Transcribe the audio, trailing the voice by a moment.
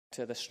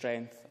to the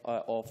strength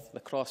of the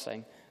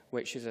crossing,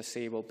 which, as I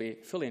say, will be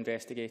fully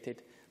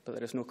investigated, but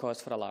there is no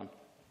cause for alarm.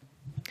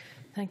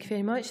 Thank you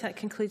very much. That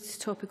concludes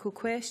topical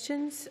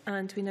questions,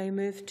 and we now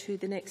move to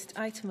the next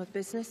item of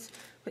business,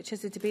 which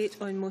is a debate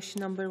on motion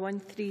number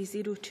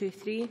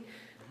 13023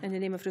 in the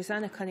name of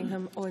Rosanna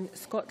Cunningham on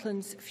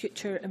Scotland's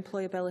future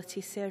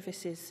employability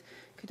services.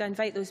 Could I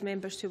invite those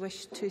members who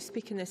wish to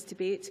speak in this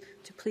debate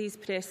to please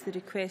press the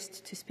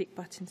request to speak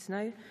buttons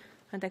now?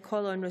 And I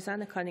call on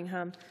Rosanna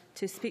Cunningham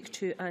to speak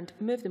to and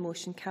move the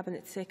motion.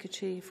 Cabinet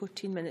Secretary,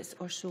 14 minutes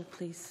or so,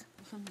 please.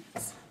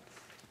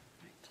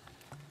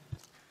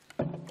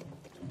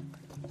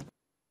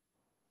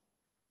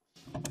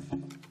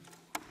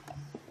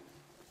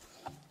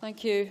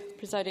 Thank you,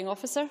 Presiding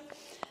Officer.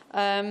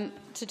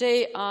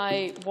 Today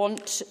I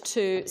want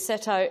to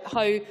set out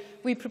how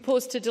we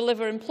propose to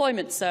deliver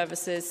employment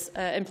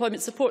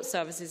support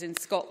services in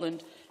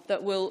Scotland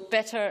that will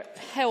better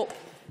help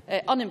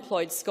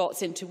unemployed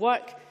Scots into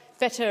work,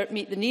 better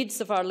meet the needs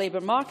of our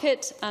labour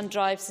market and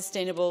drive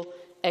sustainable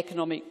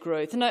economic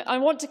growth. And I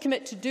want to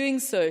commit to doing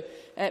so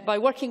by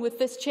working with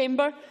this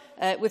chamber,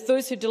 with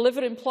those who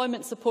deliver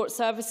employment support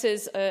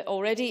services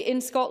already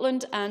in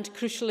Scotland and,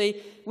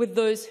 crucially, with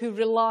those who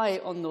rely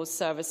on those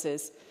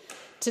services.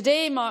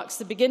 Today marks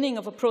the beginning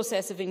of a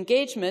process of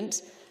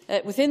engagement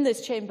within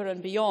this chamber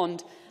and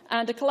beyond,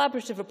 and a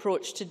collaborative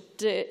approach to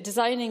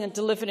designing and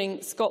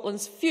delivering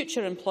Scotland's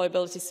future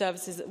employability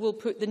services that will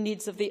put the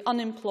needs of the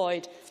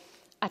unemployed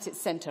at its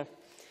centre.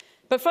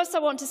 But first I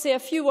want to say a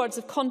few words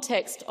of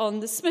context on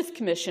the Smith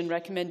Commission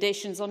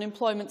recommendations on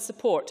employment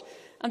support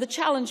and the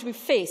challenge we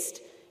faced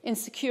in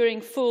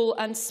securing full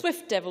and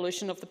swift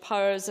devolution of the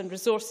powers and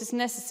resources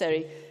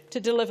necessary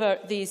to deliver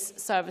these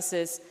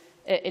services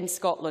in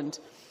Scotland.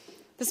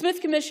 The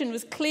Smith Commission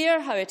was clear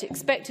how it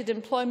expected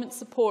employment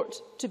support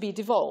to be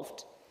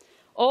devolved.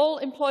 All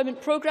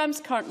employment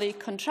programmes currently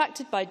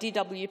contracted by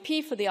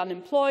DWP for the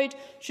unemployed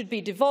should be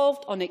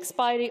devolved on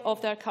expiry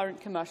of their current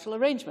commercial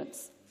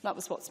arrangements. That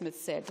was what Smith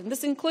said. And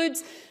this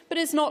includes, but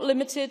is not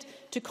limited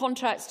to,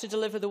 contracts to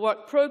deliver the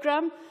work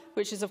programme,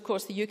 which is, of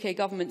course, the UK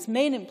Government's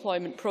main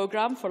employment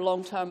programme for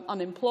long-term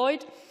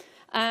unemployed,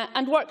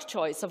 and Work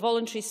Choice, a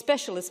voluntary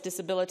specialist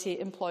disability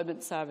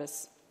employment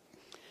service.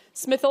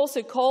 Smith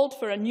also called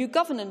for a new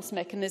governance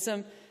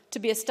mechanism to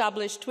be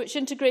established which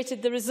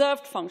integrated the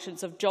reserved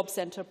functions of Job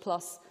Centre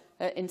Plus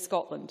in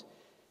Scotland.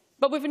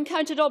 But we've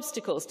encountered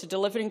obstacles to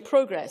delivering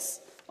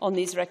progress on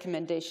these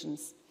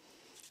recommendations.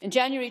 In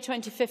January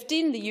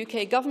 2015, the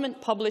UK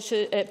Government published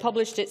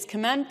its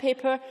command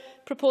paper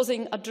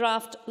proposing a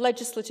draft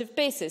legislative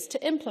basis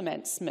to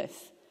implement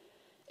Smith.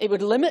 It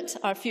would limit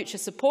our future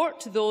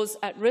support to those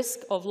at risk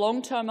of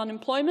long-term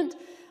unemployment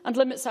and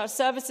limits our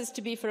services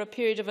to be for a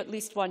period of at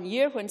least 1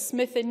 year, when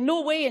Smith in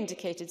no way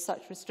indicated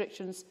such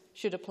restrictions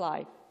should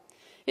apply.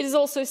 It is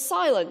also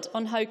silent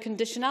on how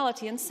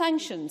conditionality and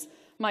sanctions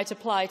might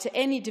apply to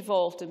any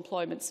devolved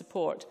employment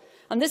support.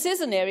 And this is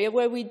an area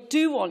where we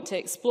do want to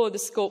explore the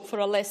scope for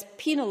a less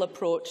penal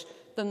approach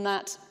than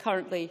that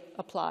currently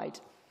applied.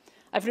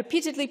 I've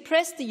repeatedly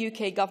pressed the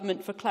UK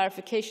Government for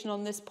clarification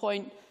on this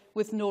point,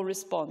 with no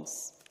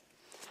response.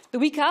 The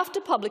week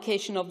after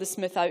publication of the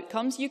Smith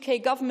outcomes,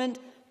 UK Government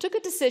took a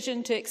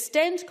decision to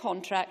extend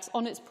contracts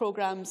on its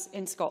programmes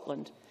in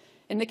Scotland.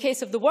 In the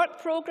case of the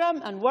Work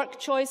Programme and Work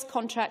Choice,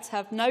 contracts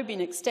have now been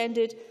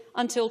extended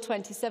until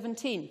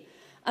 2017.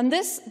 And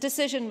this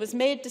decision was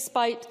made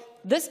despite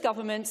this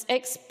Government's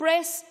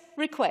express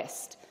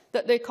request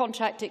that the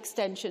contract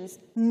extensions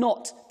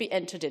not be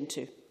entered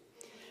into.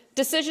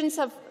 Decisions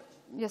have...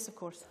 Yes, of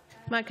course.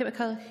 Margaret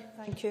McCulloch.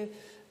 Thank you.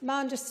 My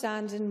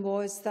understanding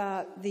was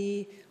that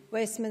the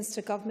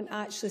Westminster Government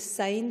actually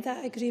signed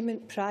that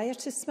agreement prior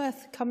to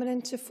Smith coming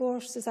into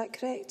force. Is that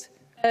correct?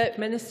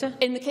 Minister?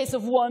 In the case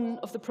of one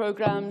of the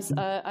programmes,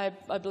 I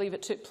believe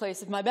it took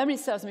place, if my memory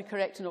serves me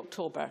correct, in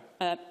October.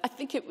 I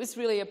think it was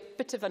really a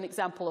bit of an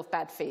example of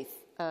bad faith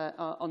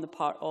on the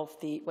part of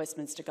the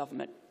Westminster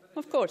Government.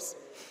 Of course.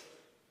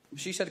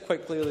 She said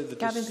quite clearly the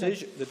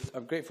decision...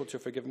 I'm grateful to her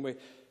for giving way.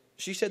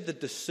 She said the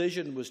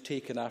decision was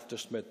taken after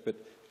Smith, but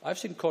I've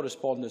seen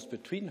correspondence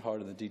between her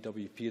and the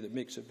DWP that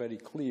makes it very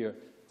clear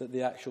that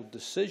the actual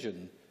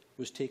decision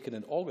was taken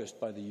in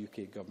August by the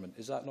UK Government.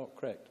 Is that not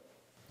correct?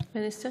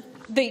 Minister?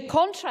 The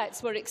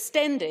contracts were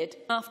extended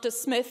after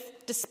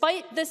Smith,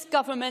 despite this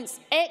Government's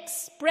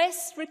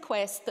express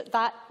request that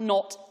that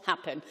not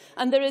happen.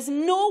 And there is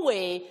no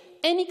way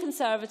any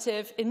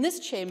Conservative in this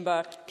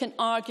chamber can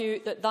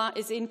argue that that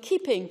is in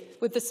keeping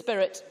with the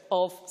spirit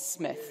of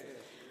Smith.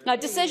 Now,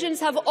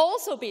 decisions have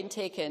also been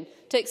taken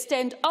to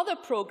extend other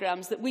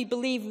programmes that we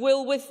believe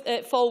will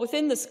fall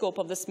within the scope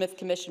of the Smith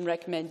Commission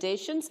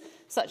recommendations,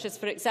 such as,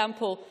 for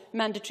example,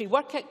 mandatory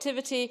work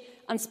activity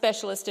and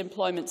specialist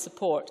employment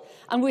support.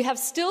 And we have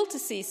still to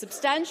see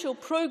substantial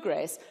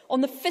progress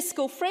on the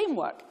fiscal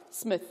framework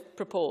Smith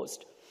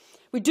proposed.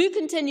 We do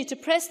continue to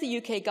press the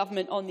UK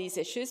Government on these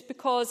issues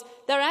because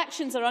their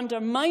actions are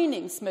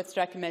undermining Smith's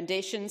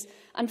recommendations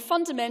and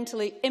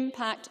fundamentally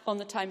impact on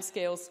the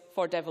timescales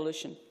for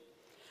devolution.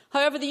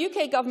 However, the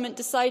UK Government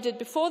decided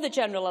before the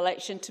general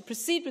election to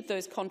proceed with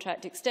those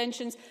contract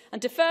extensions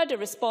and deferred a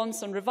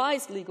response on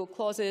revised legal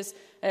clauses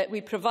we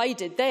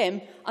provided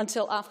them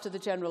until after the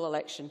general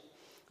election.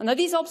 And now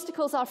these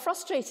obstacles are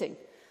frustrating,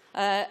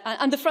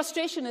 and the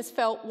frustration is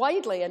felt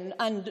widely and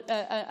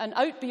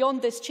out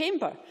beyond this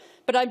chamber.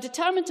 But I'm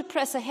determined to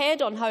press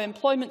ahead on how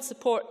employment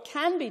support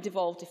can be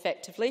devolved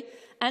effectively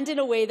and in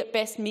a way that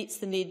best meets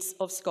the needs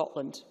of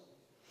Scotland.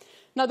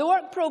 Now, the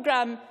work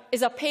programme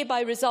is a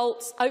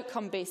pay-by-results,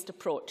 outcome-based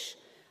approach.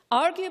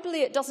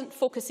 Arguably, it doesn't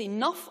focus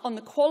enough on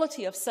the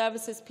quality of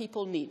services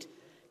people need.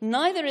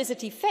 Neither is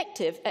it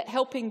effective at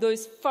helping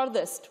those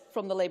furthest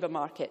from the labour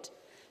market.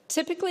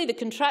 Typically, the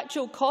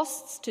contractual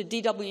costs to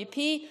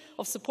DWP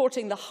of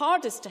supporting the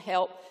hardest to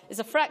help is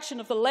a fraction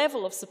of the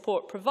level of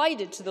support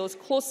provided to those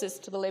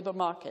closest to the labour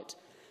market.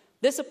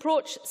 This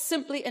approach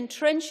simply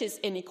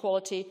entrenches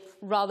inequality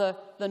rather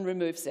than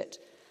removes it.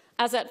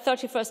 As at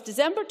 31st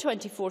December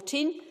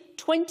 2014,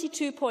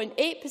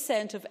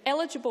 22.8% of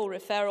eligible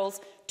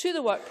referrals to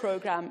the work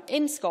programme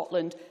in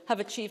Scotland have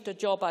achieved a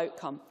job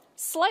outcome,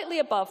 slightly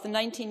above the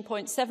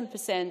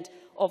 19.7%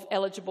 of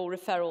eligible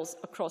referrals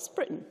across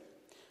Britain.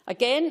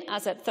 Again,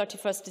 as at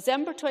 31st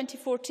December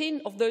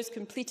 2014, of those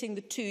completing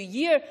the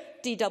 2-year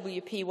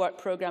DWP work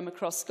programme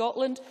across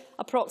Scotland,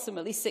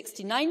 approximately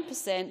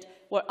 69%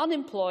 were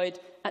unemployed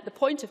at the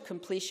point of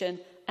completion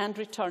and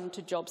returned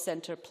to Job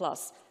Centre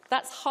Plus.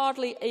 That's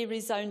hardly a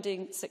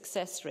resounding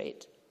success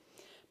rate.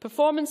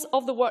 Performance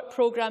of the work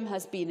programme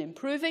has been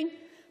improving,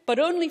 but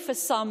only for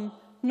some,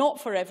 not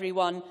for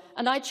everyone,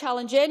 and I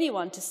challenge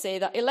anyone to say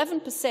that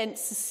 11%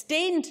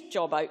 sustained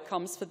job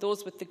outcomes for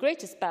those with the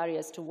greatest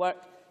barriers to work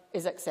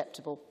is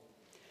acceptable.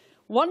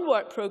 One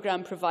work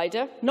programme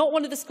provider, not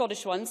one of the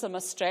Scottish ones, I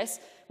must stress,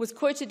 was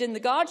quoted in The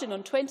Guardian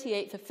on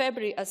 28th of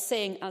February as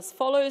saying as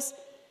follows: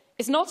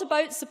 "It's not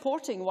about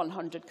supporting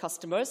 100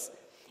 customers.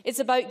 It's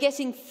about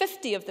getting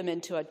 50 of them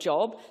into a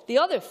job. The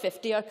other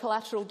 50 are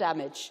collateral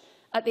damage.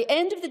 At the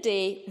end of the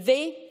day,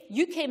 they,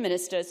 UK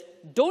ministers,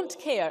 don't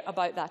care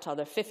about that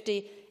other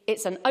 50.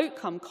 It's an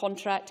outcome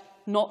contract,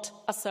 not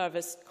a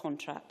service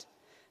contract."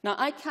 Now,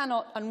 I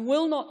cannot and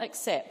will not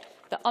accept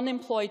that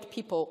unemployed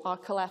people are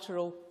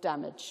collateral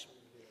damage.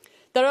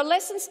 There are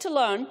lessons to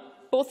learn,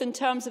 both in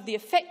terms of the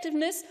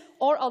effectiveness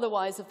or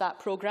otherwise of that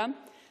programme,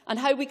 and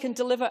how we can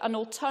deliver an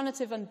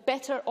alternative and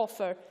better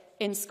offer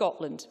in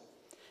Scotland.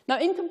 Now,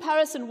 in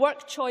comparison,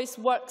 work choice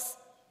works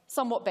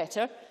somewhat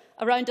better.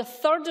 Around a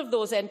third of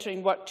those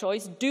entering work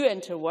choice do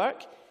enter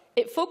work.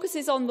 It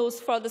focuses on those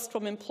furthest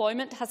from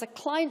employment, has a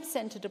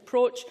client-centred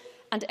approach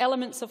and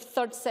elements of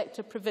third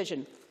sector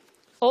provision.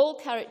 All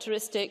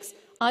characteristics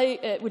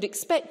I would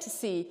expect to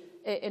see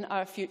in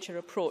our future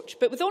approach.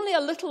 But with only a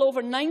little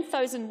over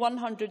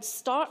 9,100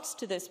 starts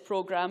to this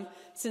programme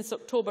since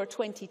October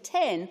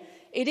 2010,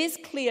 it is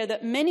clear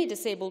that many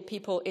disabled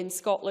people in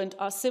Scotland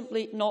are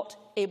simply not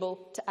able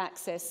to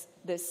access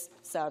this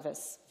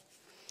service.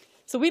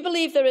 So we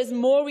believe there is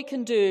more we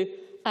can do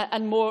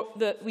and more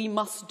that we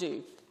must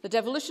do. The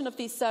devolution of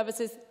these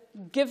services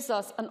gives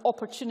us an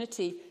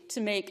opportunity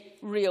to make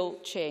real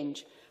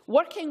change.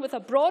 Working with a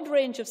broad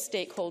range of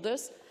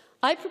stakeholders,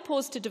 I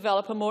propose to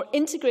develop a more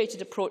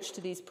integrated approach to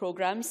these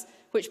programmes,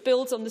 which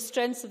builds on the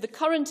strengths of the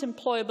current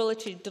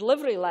employability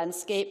delivery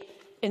landscape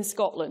in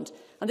Scotland.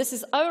 And this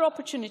is our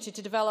opportunity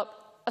to develop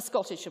a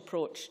Scottish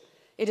approach.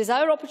 It is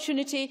our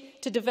opportunity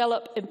to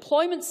develop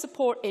employment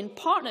support in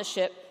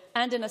partnership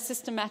and in a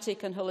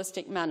systematic and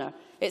holistic manner.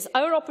 It's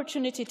our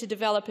opportunity to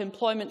develop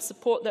employment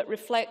support that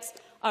reflects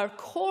our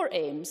core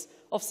aims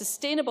of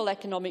sustainable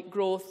economic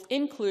growth,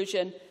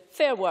 inclusion,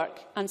 fair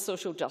work and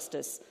social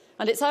justice.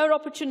 And it's our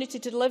opportunity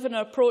to deliver an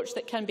approach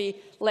that can be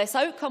less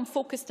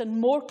outcome-focused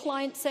and more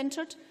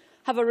client-centred,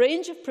 have a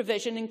range of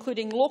provision,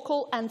 including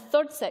local and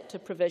third sector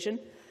provision,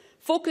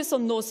 focus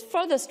on those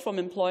furthest from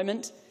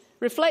employment,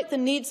 reflect the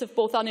needs of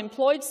both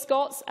unemployed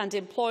Scots and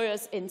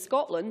employers in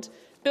Scotland,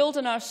 build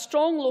on our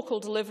strong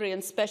local delivery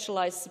and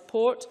specialised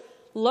support,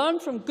 learn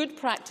from good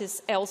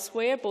practice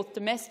elsewhere, both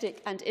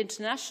domestic and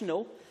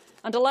international,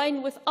 and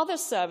align with other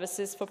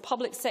services for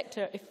public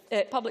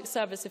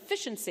service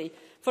efficiency,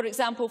 for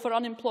example, for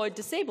unemployed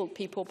disabled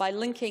people, by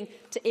linking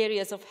to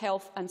areas of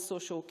health and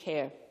social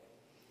care.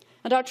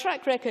 And our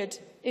track record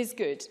is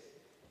good.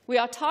 We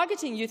are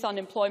targeting youth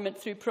unemployment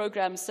through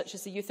programmes such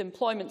as the Youth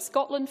Employment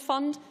Scotland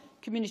Fund,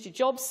 Community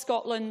Jobs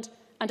Scotland,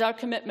 and our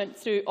commitment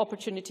through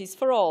Opportunities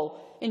for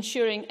All,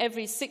 ensuring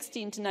every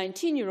 16 to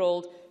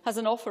 19-year-old has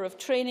an offer of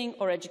training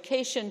or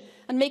education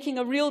and making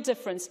a real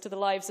difference to the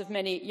lives of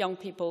many young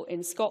people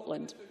in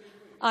Scotland.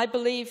 I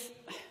believe...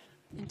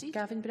 Indeed.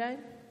 Gavin Brown.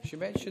 She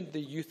mentioned the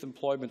Youth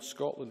Employment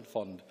Scotland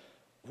Fund.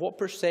 What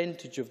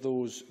percentage of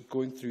those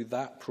going through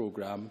that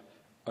programme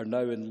are now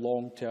in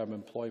long-term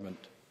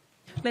employment?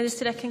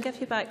 Minister, I can give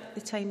you back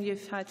the time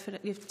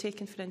you've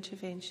taken for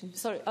intervention.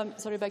 Sorry,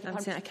 beg your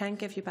pardon. I can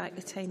give you back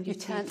the time you've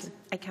taken.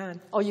 I can.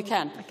 Oh, you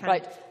can? I can.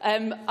 Right.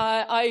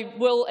 I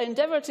will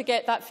endeavour to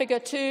get that figure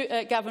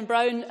to Gavin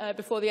Brown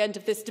before the end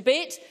of this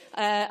debate.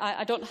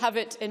 I don't have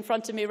it in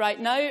front of me right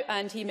now,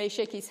 and he may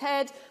shake his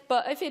head,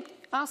 but if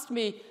it asked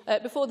me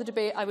before the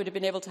debate, I would have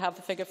been able to have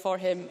the figure for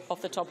him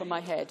off the top of my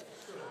head.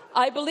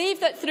 I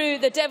believe that through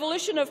the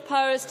devolution of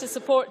powers to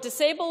support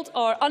disabled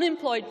or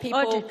unemployed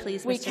people,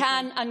 we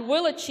can and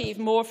will achieve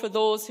more for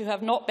those who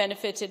have not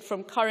benefited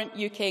from current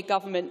UK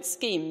government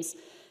schemes.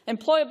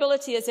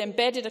 Employability is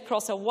embedded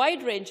across a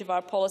wide range of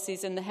our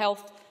policies in the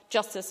health,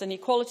 justice and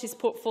equalities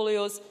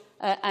portfolios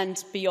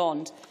and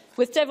beyond.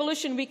 With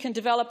devolution, we can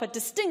develop a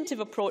distinctive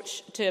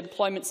approach to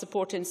employment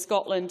support in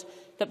Scotland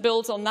that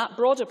builds on that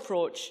broad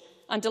approach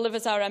and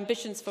delivers our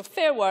ambitions for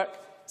fair work,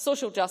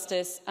 social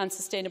justice and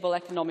sustainable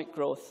economic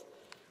growth.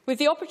 With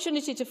the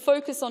opportunity to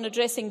focus on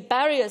addressing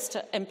barriers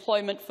to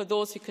employment for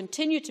those who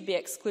continue to be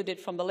excluded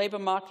from the labour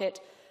market,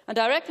 and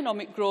our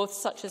economic growth,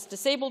 such as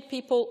disabled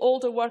people,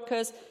 older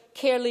workers,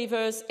 care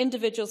leavers,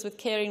 individuals with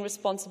caring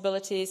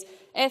responsibilities,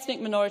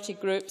 ethnic minority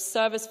groups,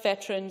 service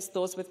veterans,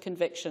 those with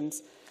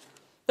convictions.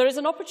 There is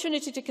an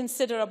opportunity to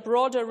consider a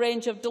broader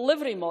range of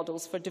delivery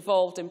models for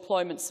devolved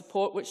employment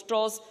support, which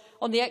draws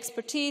on the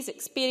expertise,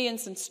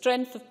 experience and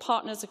strength of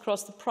partners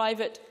across the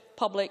private,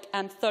 public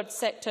and third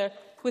sector,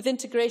 with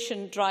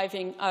integration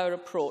driving our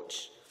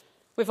approach.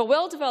 We have a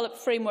well-developed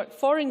framework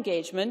for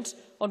engagement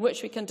on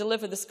which we can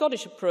deliver the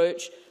Scottish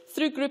approach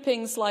through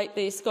groupings like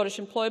the Scottish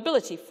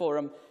Employability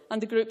Forum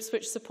and the groups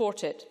which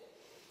support it.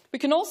 We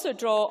can also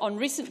draw on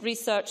recent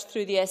research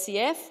through the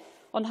SEF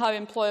on how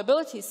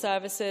employability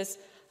services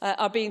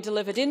are being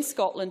delivered in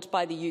Scotland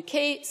by the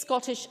UK,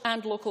 Scottish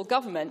and local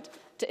government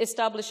to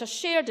establish a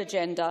shared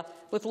agenda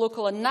with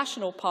local and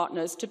national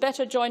partners to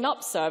better join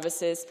up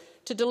services,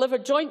 to deliver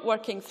joint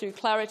working through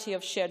clarity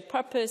of shared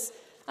purpose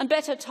and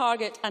better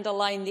target and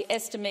align the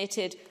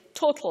estimated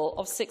total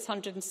of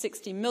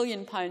 £660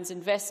 million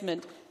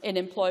investment in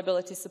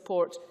employability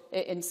support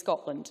in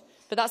Scotland.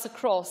 But that's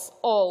across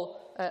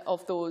all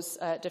of those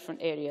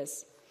different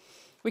areas.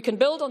 We can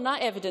build on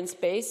that evidence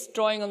base,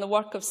 drawing on the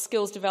work of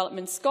Skills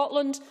Development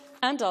Scotland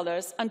and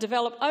others, and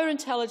develop our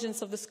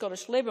intelligence of the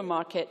Scottish labour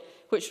market,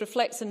 which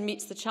reflects and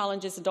meets the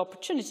challenges and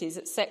opportunities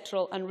at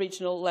sectoral and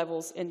regional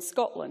levels in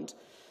Scotland.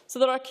 So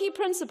there are key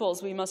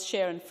principles we must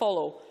share and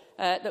follow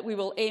that we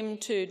will aim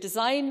to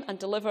design and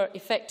deliver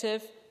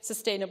effective,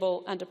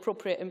 sustainable and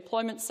appropriate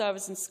employment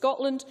service in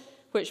Scotland,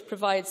 which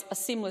provides a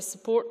seamless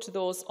support to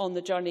those on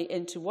the journey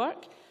into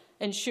work,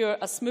 ensure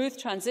a smooth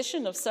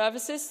transition of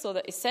services so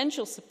that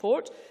essential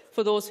support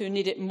for those who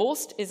need it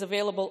most is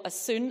available as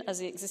soon as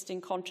the existing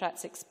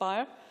contracts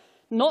expire,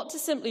 not to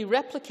simply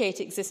replicate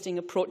existing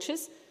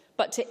approaches,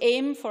 but to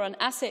aim for an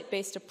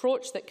asset-based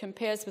approach that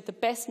compares with the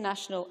best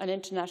national and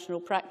international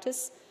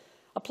practice,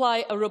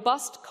 apply a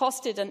robust,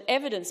 costed and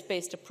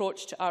evidence-based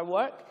approach to our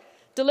work,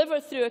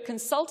 deliver through a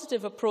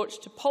consultative approach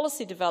to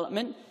policy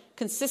development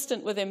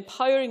consistent with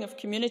empowering of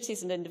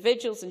communities and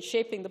individuals and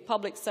shaping the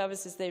public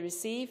services they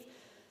receive,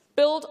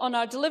 build on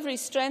our delivery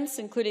strengths,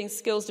 including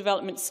Skills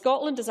Development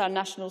Scotland as our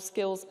national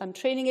skills and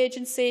training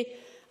agency,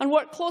 and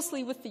work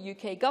closely with the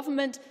UK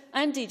Government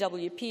and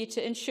DWP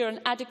to ensure an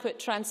adequate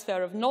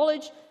transfer of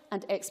knowledge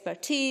and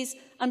expertise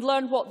and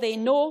learn what they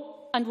know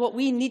and what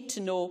we need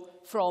to know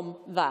from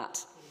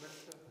that.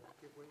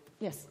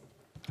 Yes.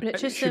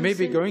 She may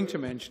be going to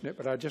mention it,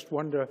 but I just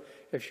wonder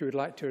if she would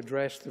like to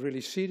address the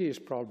really serious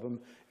problem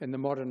in the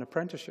modern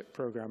apprenticeship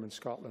programme in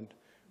Scotland,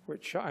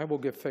 which I will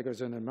give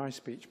figures in my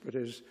speech, but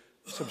is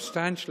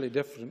substantially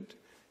different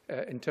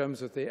in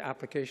terms of the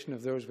application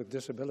of those with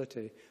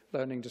disability,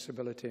 learning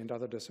disability and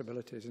other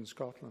disabilities in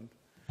Scotland.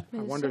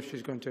 Minister? I wonder if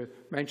she's going to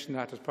mention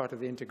that as part of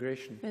the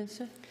integration.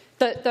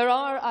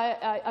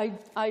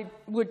 I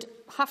would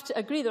have to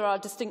agree there are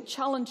distinct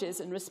challenges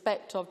in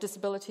respect of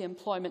disability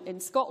employment in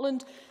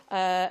Scotland,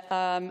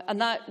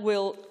 and that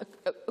will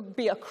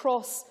be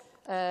across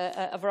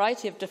a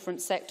variety of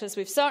different sectors.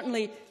 We've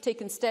certainly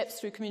taken steps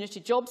through Community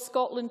Jobs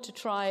Scotland to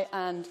try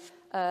and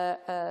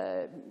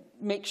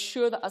make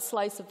sure that a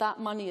slice of that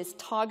money is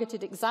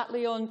targeted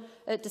exactly on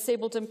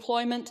disabled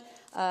employment,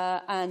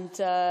 and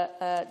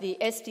the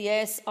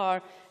SDS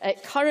are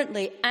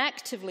currently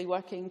actively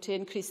working to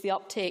increase the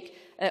uptake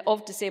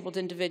of disabled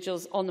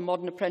individuals on the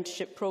modern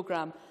apprenticeship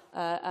programme.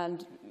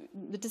 And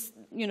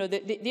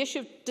the issue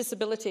of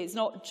disability is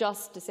not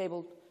just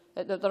disabled.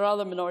 There are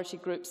other minority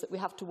groups that we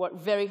have to work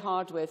very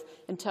hard with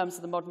in terms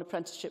of the modern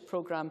apprenticeship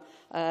programme,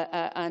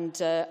 and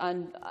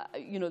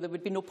there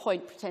would be no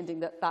point pretending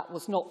that that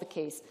was not the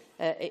case.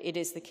 It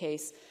is the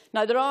case.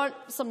 Now, there are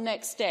some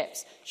next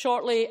steps.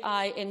 Shortly,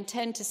 I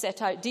intend to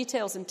set out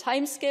details and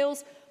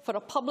timescales for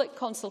a public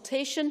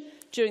consultation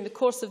during the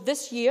course of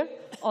this year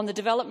on the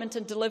development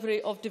and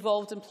delivery of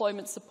devolved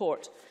employment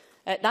support.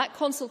 That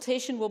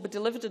consultation will be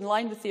delivered in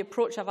line with the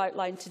approach I've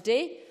outlined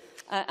today,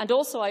 and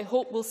also, I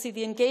hope, will see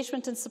the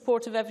engagement and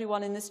support of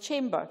everyone in this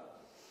chamber.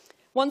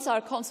 Once our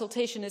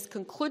consultation is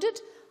concluded,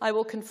 I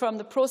will confirm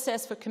the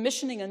process for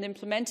commissioning and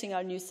implementing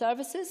our new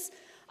services.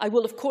 I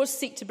will, of course,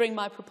 seek to bring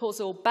my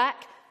proposal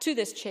back to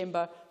this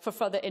chamber for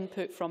further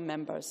input from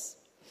members.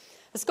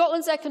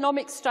 Scotland's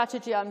economic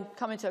strategy, I'm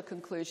coming to a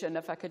conclusion,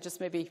 if I could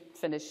just maybe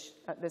finish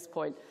at this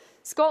point.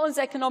 Scotland's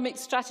economic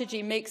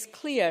strategy makes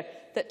clear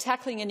that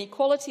tackling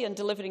inequality and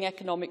delivering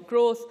economic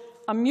growth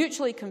are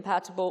mutually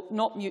compatible,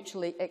 not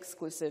mutually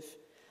exclusive.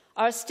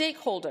 Our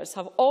stakeholders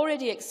have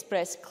already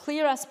expressed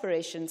clear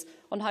aspirations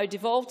on how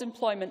devolved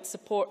employment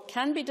support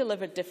can be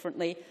delivered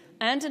differently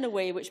and in a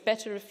way which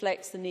better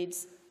reflects the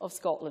needs of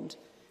Scotland.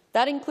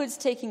 That includes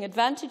taking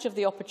advantage of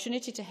the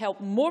opportunity to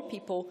help more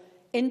people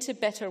into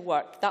better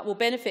work. That will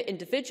benefit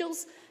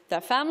individuals,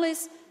 their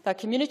families, their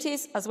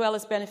communities, as well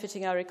as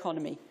benefiting our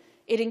economy.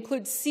 It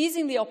includes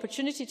seizing the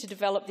opportunity to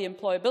develop the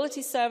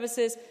employability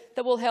services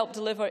that will help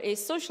deliver a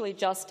socially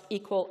just,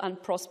 equal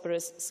and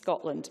prosperous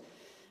Scotland.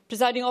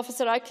 Presiding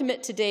Officer, I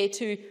commit today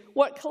to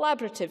work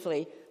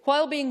collaboratively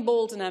while being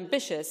bold and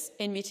ambitious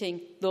in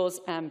meeting those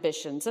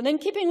ambitions. And in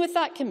keeping with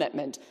that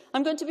commitment,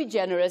 I'm going to be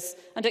generous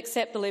and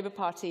accept the Labour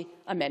Party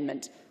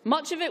amendment.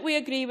 Much of it we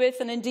agree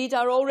with and indeed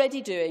are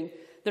already doing.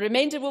 The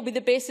remainder will be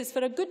the basis for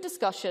a good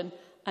discussion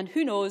and,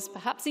 who knows,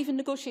 perhaps even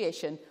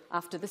negotiation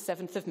after the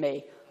 7th of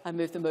May. I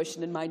move the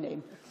motion in my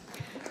name.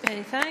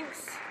 Many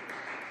thanks.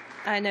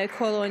 I now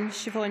call on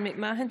Siobhan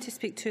McMahon to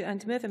speak to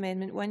and move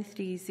Amendment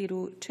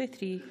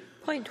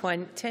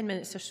 13023.1. 10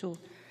 minutes or so.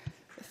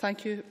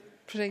 Thank you,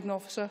 Presiding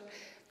Officer.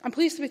 I'm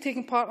pleased to be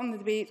taking part in the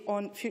debate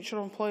on future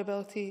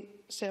employability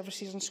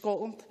services in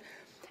Scotland.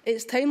 It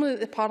is timely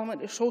that the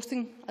Parliament is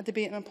hosting a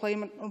debate on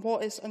employment on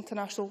what is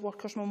International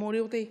Workers'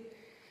 Memorial Day.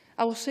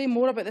 I will say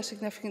more about this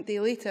significant day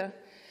later,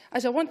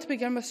 as I want to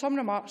begin with some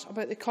remarks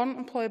about the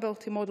current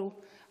employability model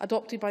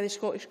adopted by the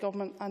Scottish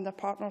Government and their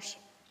partners.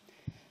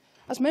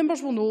 As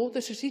members will know,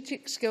 the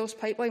Strategic Skills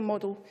Pipeline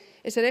model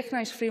is a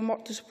recognised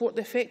framework to support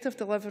the effective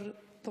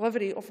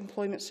delivery of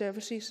employment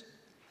services.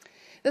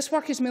 This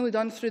work is mainly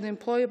done through the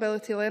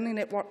Employability Learning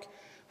Network,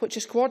 which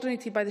is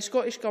coordinated by the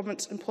Scottish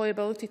Government's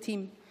Employability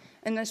team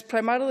and is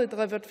primarily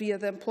delivered via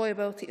the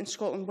Employability in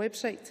Scotland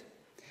website.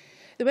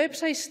 The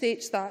website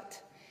states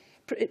that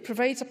it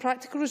provides a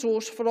practical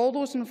resource for all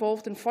those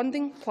involved in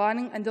funding,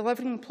 planning and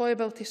delivering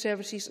employability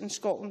services in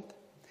Scotland.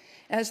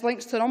 It has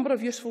links to a number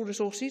of useful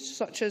resources,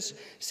 such as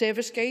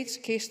service guides,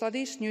 case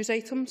studies, news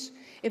items,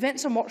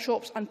 events and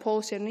workshops and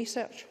policy and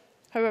research.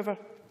 However,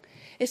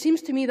 it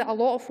seems to me that a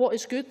lot of what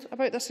is good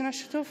about this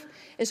initiative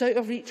is out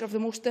of reach of the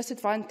most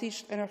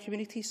disadvantaged in our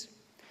communities.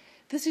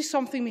 This is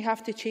something we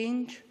have to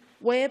change.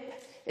 Web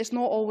is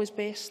not always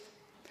best.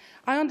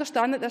 I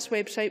understand that this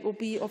website will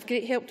be of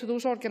great help to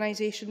those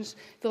organisations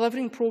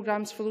delivering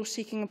programmes for those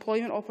seeking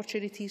employment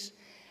opportunities,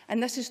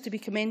 and this is to be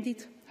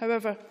commended.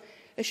 However,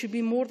 it should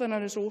be more than a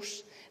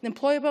resource. The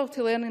Employability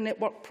Learning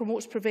Network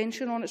promotes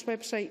prevention on its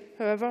website.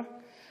 However,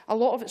 a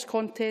lot of its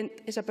content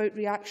is about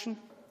reaction.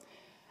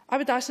 I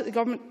would ask that the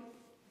Government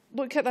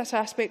look at this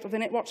aspect of the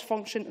network's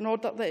function in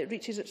order that it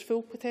reaches its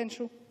full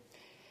potential.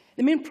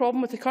 The main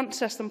problem with the current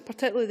system,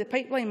 particularly the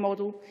pipeline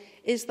model,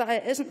 is that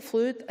it isn't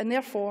fluid, and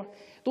therefore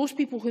those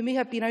people who may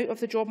have been out of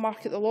the job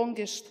market the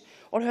longest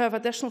or who have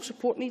additional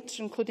support needs,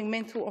 including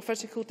mental or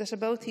physical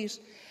disabilities,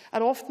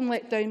 are often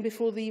let down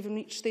before they even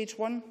reach stage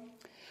 1.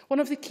 One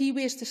of the key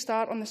ways to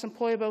start on this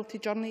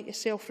employability journey is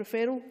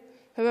self-referral.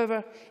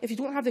 However, if you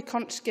don't have the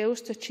current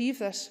skills to achieve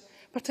this,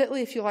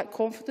 particularly if you lack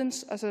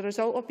confidence as a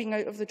result of being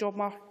out of the job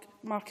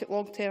market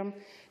long term,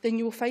 then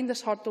you will find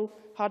this hurdle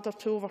harder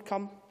to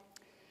overcome.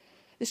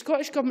 The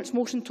Scottish Government's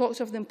motion talks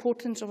of the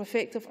importance of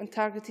effective and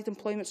targeted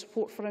employment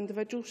support for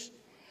individuals.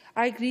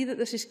 I agree that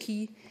this is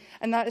key,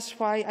 and that is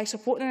why I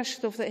support an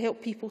initiative that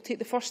helps people take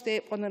the first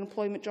step on their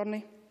employment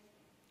journey.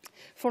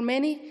 For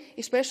many,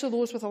 especially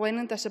those with a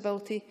learning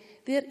disability,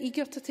 they are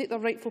eager to take their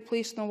rightful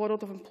place in the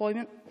world of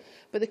employment,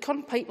 but the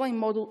current pipeline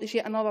model is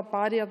yet another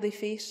barrier they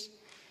face.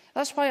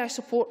 That's why I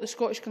support the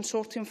Scottish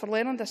Consortium for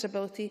Learning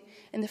Disability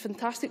and the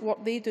fantastic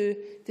work they do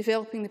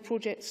developing the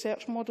Project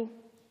Search model.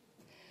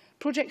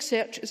 Project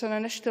Search is an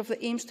initiative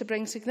that aims to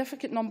bring a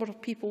significant number of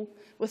people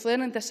with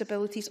learning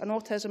disabilities and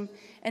autism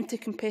into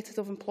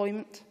competitive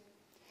employment.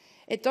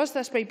 It does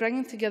this by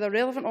bringing together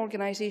relevant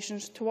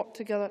organisations to work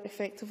together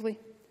effectively.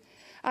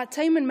 At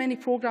a time when many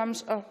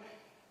programmes are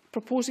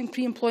proposing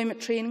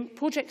pre-employment training,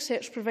 Project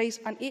Search provides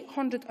an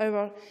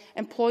 800-hour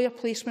employer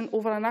placement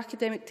over an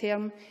academic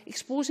term,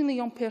 exposing the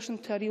young person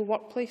to a real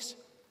workplace.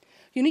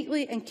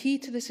 Uniquely and key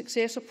to the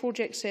success of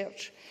Project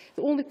Search,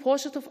 the only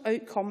positive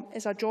outcome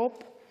is a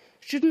job.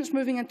 Students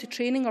moving into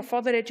training or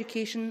further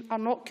education are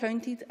not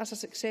counted as a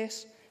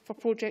success for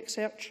Project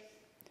Search.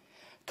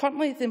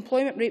 Currently, the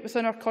employment rate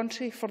within our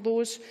country for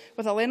those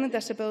with a learning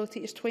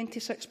disability is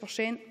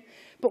 26%.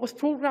 But with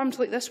programmes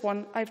like this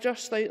one I've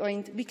just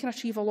outlined, we can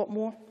achieve a lot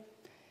more.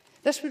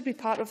 This would be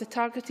part of the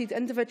targeted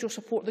individual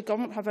support the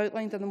Government have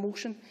outlined in the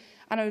motion,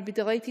 and I would be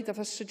delighted if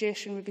this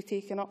suggestion would be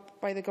taken up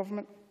by the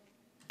Government.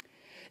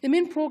 The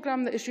main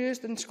programme that is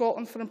used in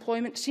Scotland for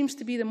employment seems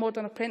to be the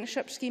Modern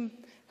Apprenticeship Scheme.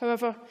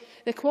 However,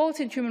 the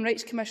Equality and Human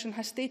Rights Commission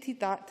has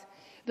stated that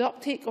the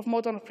uptake of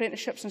modern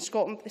apprenticeships in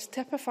Scotland is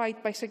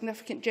typified by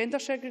significant gender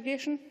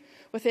segregation,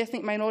 with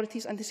ethnic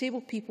minorities and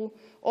disabled people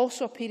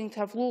also appearing to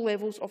have low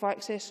levels of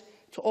access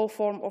to all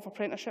forms of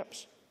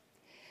apprenticeships.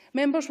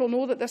 Members will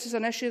know that this is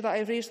an issue that I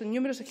have raised on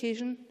numerous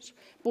occasions,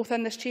 both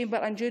in this chamber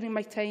and during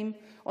my time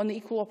on the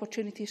Equal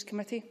Opportunities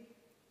Committee.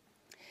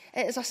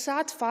 It is a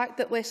sad fact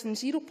that less than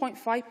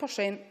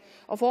 0.5%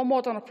 of all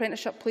modern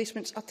apprenticeship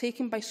placements are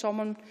taken by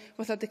someone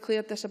with a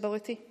declared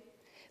disability.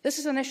 This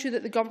is an issue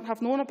that the Government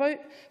have known about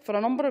for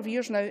a number of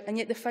years now, and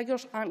yet the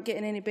figures aren't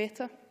getting any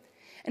better.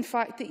 In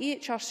fact, the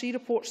EHRC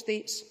report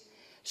states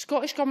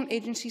Scottish Government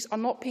agencies are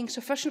not paying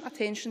sufficient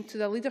attention to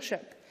their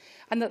leadership,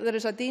 and that there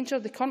is a danger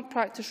the current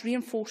practice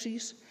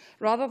reinforces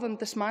rather than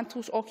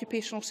dismantles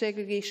occupational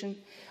segregation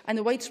and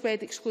the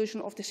widespread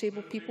exclusion of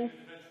disabled people.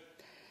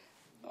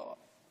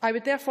 I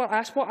would therefore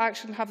ask, what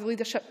action have the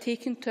leadership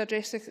taken to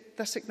address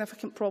this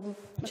significant problem?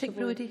 Mr.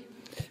 Brodie.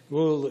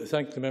 Well,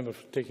 thank the member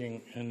for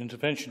taking an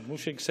intervention. We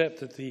should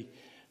accept that the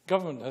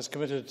Government has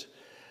committed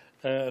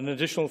an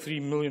additional £3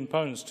 million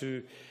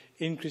to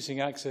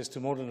increasing access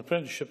to modern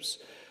apprenticeships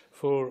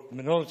for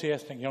minority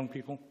ethnic young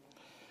people,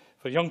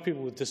 for young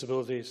people with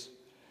disabilities,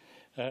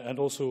 and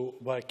also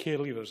by care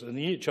leavers. And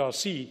the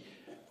EHRC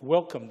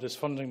welcomed this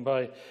funding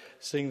by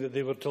saying that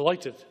they were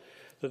delighted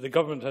that the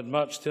Government had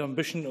matched the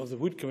ambition of the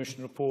Wood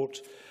Commission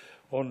report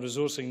on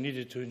resourcing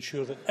needed to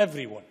ensure that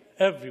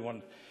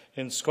everyone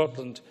in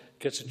Scotland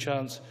gets a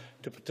chance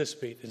to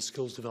participate in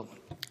skills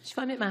development.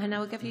 Siobhan McMahon, I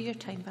will give you your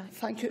time back.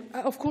 Thank you.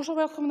 Of course I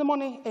welcome the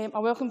money. I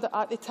welcomed it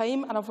at the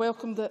time, and I've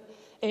welcomed it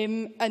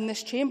in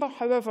this chamber.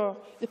 However,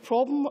 the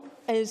problem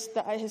is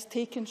that it has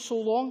taken so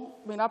long.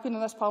 I mean, I've been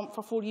in this Parliament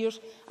for 4 years,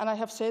 and I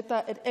have said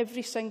that in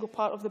every single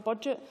part of the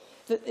budget,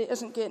 that it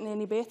isn't getting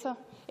any better.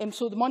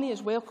 So the money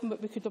is welcome,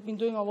 but we could have been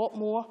doing a lot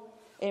more,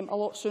 a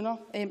lot sooner.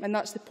 And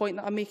that's the point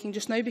that I'm making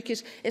just now,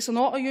 because it's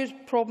not a huge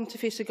problem to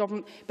face the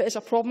Government, but it's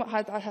a problem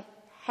that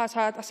has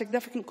had a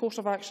significant course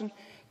of action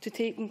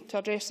to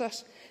address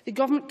this. The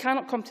Government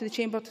cannot come to the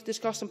Chamber to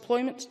discuss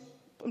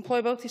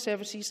employability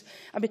services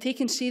and be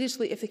taken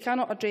seriously if they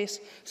cannot address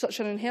such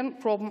an inherent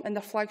problem in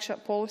their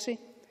flagship policy.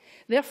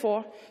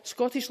 Therefore,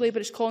 Scottish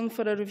Labour is calling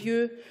for a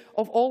review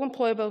of all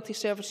employability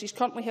services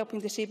currently helping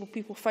disabled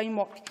people find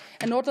work,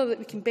 in order that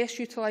we can best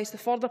utilise the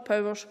further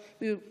powers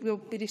we will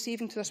be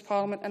receiving to this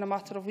Parliament in a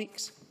matter of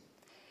weeks.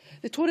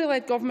 The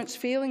Tory-led Government's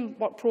failing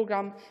work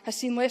programme has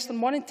seen less than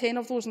 1 in 10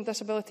 of those on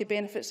disability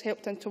benefits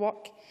helped into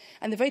work,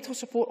 and the vital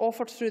support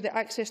offered through the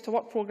Access to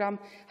Work programme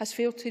has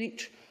failed to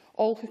reach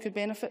all who could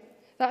benefit.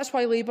 That is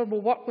why Labour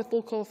will work with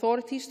local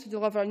authorities to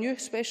deliver a new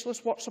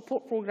specialist work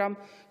support programme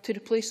to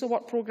replace the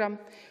work programme,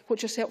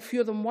 which has helped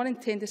fewer than 1 in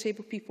 10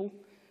 disabled people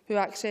who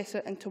access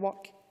it into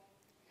work.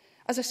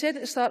 As I said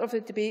at the start of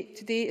the debate,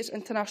 today is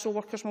International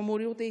Workers'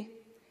 Memorial Day.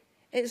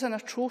 It is an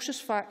atrocious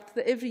fact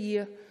that every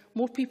year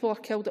more people are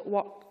killed at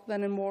work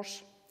than in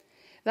wars.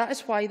 That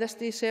is why this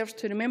day serves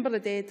to remember the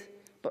dead,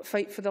 but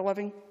fight for the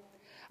living.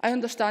 I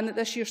understand that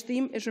this year's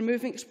theme is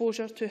removing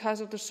exposure to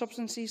hazardous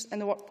substances in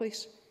the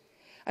workplace.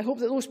 I hope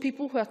that those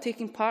people who are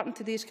taking part in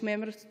today's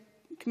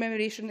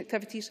commemoration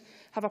activities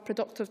have a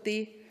productive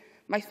day.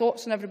 My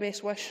thoughts and every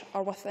best wish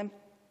are with them.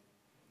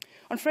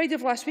 On Friday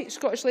of last week,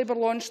 Scottish Labour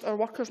launched our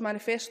Workers'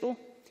 Manifesto.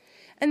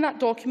 In that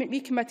document, we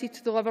committed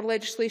to deliver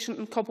legislation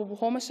on culpable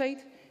homicide,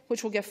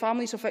 which will give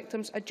families of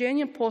victims a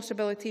genuine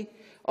possibility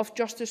of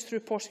justice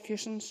through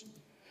prosecutions.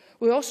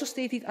 We also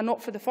stated, and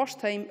not for the first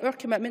time, our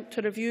commitment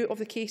to a review of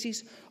the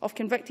cases of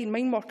convicted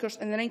mine workers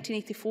in the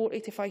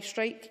 1984-85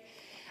 strike,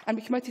 and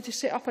we committed to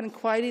set up an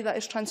inquiry that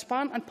is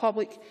transparent and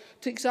public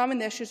to examine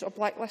the issues of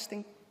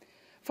blacklisting.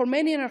 For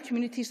many in our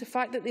communities, the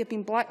fact that they have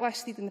been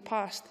blacklisted in the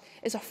past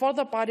is a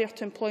further barrier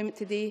to employment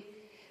today.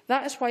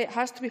 That is why it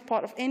has to be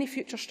part of any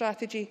future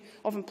strategy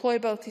of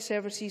employability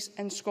services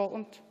in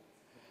Scotland.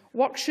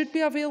 Work should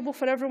be available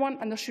for everyone,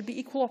 and there should be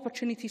equal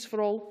opportunities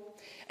for all.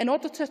 In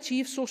order to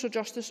achieve social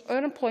justice,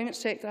 our employment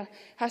sector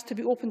has to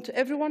be open to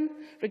everyone,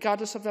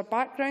 regardless of their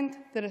background,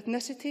 their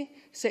ethnicity,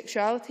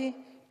 sexuality,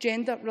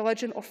 gender,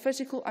 religion or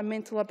physical and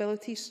mental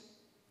abilities.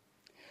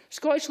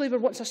 Scottish Labour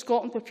wants a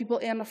Scotland where people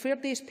earn a fair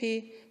day's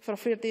pay for a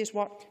fair day's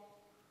work.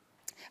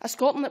 A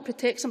Scotland that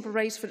protects and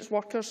provides for its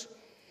workers.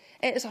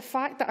 It is a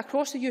fact that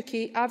across the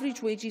UK,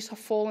 average wages have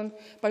fallen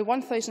by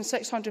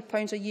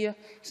 £1,600 a year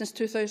since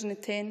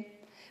 2010.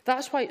 That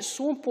is why it is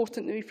so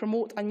important that we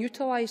promote and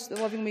utilise the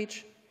living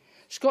wage.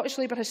 Scottish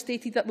Labour has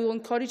stated that we will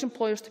encourage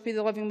employers to pay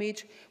the living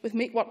wage with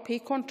make work pay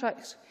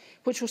contracts,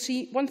 which will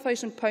see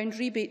 £1,000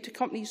 rebate to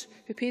companies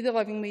who pay the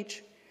living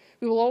wage.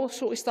 We will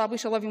also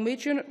establish a living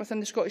wage unit within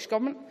the Scottish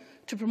Government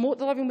to promote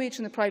the living wage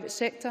in the private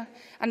sector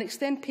and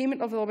extend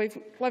payment of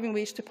the living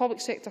wage to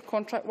public sector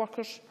contract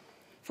workers.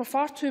 For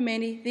far too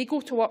many, they go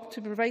to work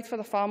to provide for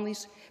their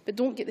families but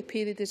don't get the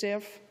pay they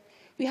deserve.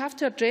 We have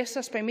to address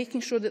this by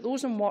making sure that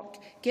those in work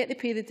get the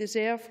pay they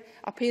deserve,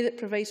 a pay that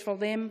provides for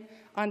them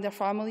and their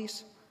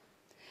families.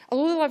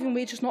 Although the living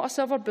wage is not a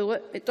silver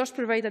bullet, it does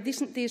provide a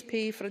decent day's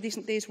pay for a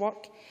decent day's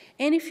work.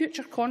 Any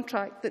future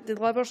contract that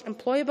delivers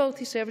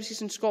employability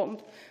services in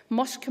Scotland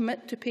must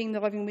commit to paying the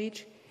living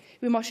wage.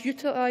 We must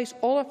utilise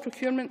all our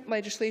procurement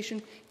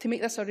legislation to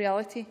make this a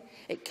reality.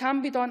 It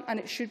can be done and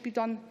it should be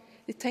done.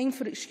 The time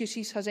for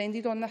excuses has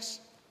ended on this.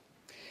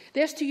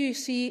 The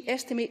STUC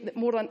estimate that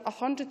more than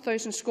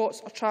 100,000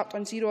 Scots are trapped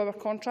on zero-hour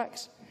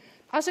contracts.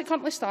 As it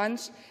currently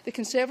stands, the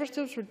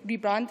Conservatives would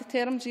rebrand the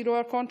term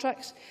zero-hour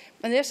contracts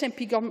and the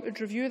SNP government would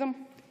review them.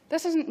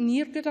 This isn't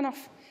near good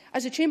enough.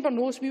 As the Chamber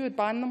knows, we would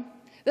ban them.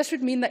 This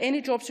would mean that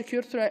any job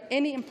secured through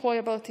any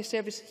employability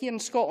service here in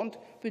Scotland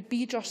would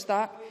be just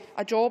that,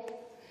 a job.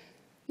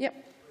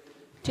 Yep.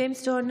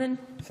 James Dornan.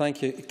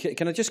 Thank you.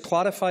 Can I just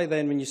clarify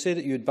then, when you say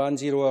that you would ban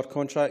zero-hour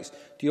contracts,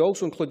 do you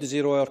also include the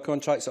zero-hour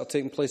contracts that are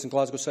taking place in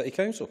Glasgow City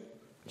Council?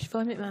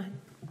 Siobhan McMahon.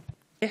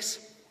 Yes.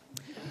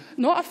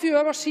 Not a few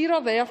hours here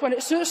or there when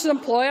it suits the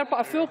employer, but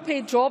a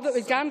full-paid job that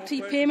would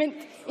guarantee payment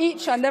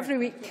each and every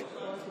week.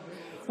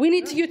 We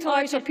need to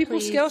utilise our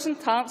people's skills and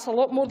talents a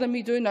lot more than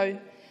we do now.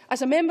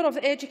 As a member of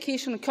the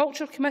Education and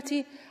Culture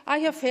Committee, I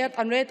have heard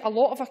and read a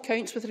lot of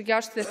accounts with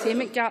regards to the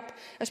attainment gap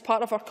as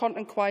part of our current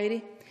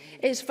inquiry.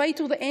 It is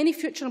vital that any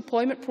future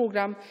employment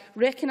programme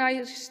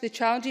recognise the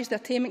challenges the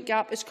attainment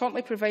gap is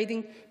currently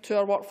providing to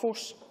our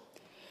workforce.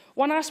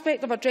 One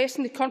aspect of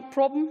addressing the current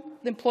problem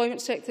the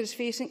employment sector is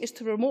facing is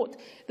to promote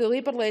the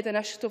Labour-led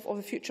initiative of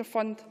the Future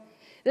Fund.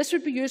 This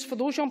would be used for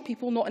those young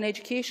people not in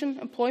education,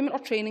 employment or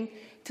training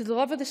to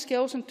deliver the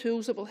skills and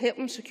tools that will help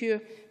them secure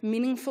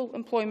meaningful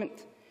employment.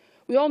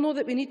 We all know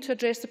that we need to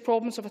address the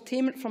problems of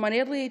attainment from an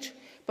early age,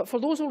 but for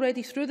those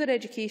already through their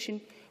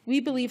education, we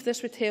believe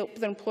this would help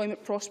their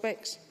employment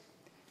prospects.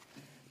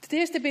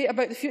 Today's debate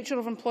about the future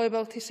of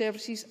employability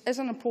services is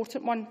an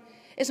important one.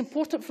 It is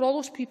important for all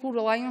those people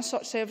relying on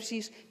such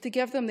services to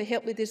give them the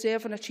help they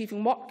deserve in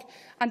achieving work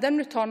and in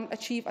return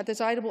achieve a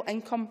desirable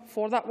income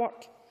for that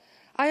work.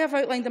 I have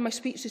outlined in my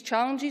speech the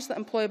challenges that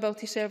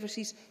employability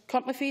services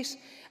currently face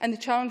and the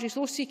challenges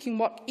those seeking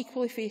work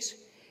equally face.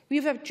 We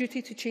have a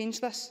duty to change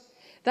this.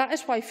 That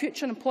is why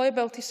future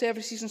employability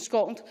services in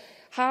Scotland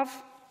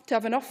have to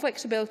have enough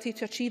flexibility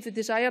to achieve the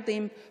desired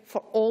aim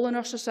for all in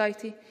our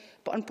society,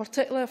 but in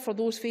particular for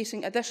those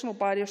facing additional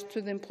barriers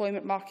to the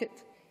employment market.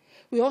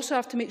 We also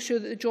have to make sure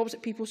that the jobs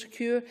that people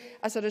secure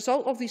as a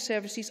result of these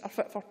services are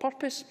fit for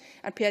purpose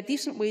and pay a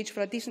decent wage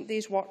for a decent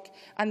day's work,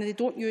 and that they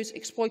don't use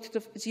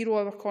exploitative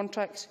zero-hour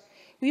contracts.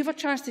 We have a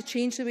chance to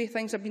change the way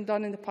things have been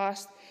done in the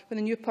past when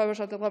the new powers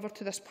are delivered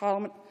to this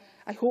Parliament.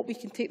 I hope we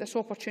can take this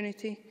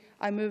opportunity.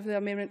 I move the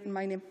amendment in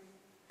my name.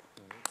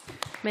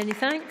 Many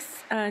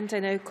thanks. And I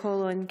now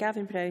call on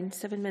Gavin Brown.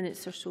 7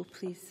 minutes or so,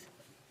 please.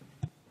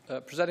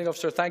 Presiding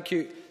Officer, thank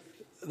you.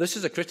 This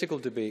is a critical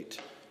debate.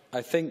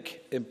 I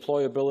think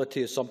employability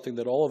is something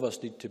that all of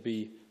us need to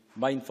be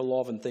mindful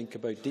of and think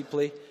about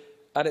deeply.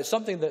 And it's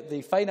something that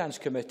the Finance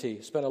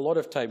Committee spent a lot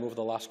of time over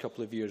the last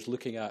couple of years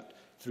looking at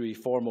through a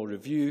formal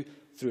review,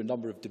 through a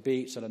number of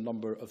debates and a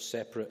number of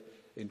separate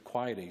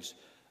inquiries.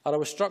 And I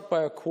was struck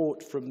by a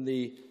quote from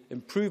the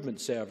Improvement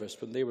Service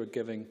when they were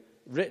giving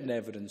written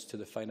evidence to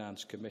the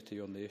Finance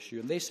Committee on the issue.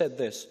 And they said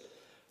this: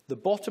 the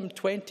bottom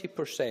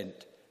 20%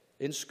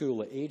 in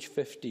school at age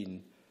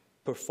 15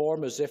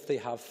 perform as if they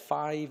have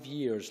 5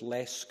 years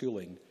less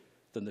schooling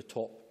than the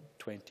top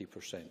 20%.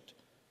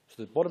 So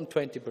the bottom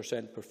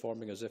 20%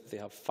 performing as if they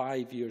have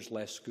 5 years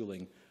less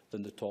schooling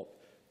than the top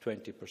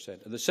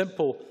 20%. And the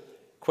simple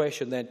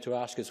question then to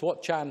ask is,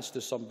 what chance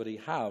does somebody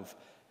have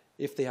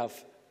if they have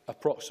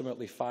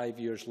approximately 5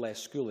 years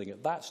less schooling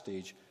at that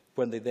stage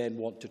when they then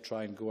want to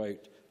try and go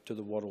out to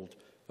the world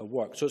of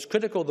work? So it's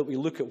critical that we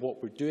look at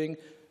what we're doing,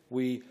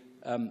 we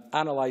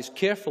analyse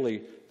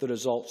carefully the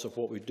results of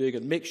what we're doing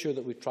and make sure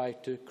that we try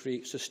to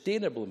create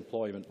sustainable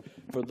employment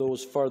for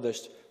those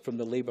furthest from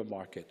the labour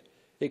market.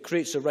 It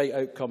creates the right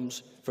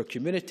outcomes for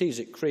communities,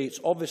 it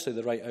creates obviously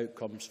the right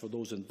outcomes for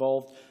those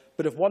involved,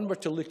 but if one were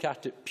to look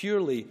at it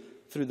purely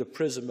through the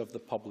prism of the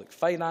public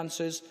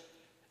finances,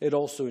 it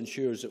also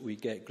ensures that we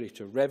get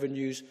greater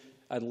revenues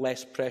and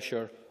less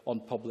pressure on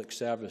public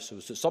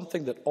services. It's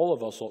something that all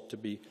of us ought to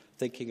be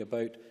thinking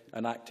about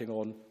and acting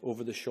on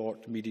over the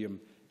short, medium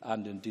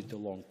and indeed the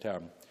long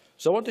term.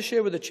 So I want to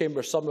share with the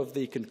Chamber some of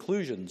the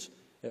conclusions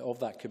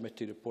of that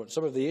committee report,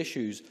 some of the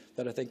issues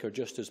that I think are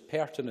just as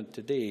pertinent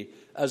today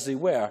as they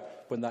were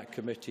when that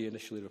committee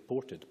initially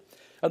reported.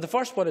 And the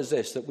first one is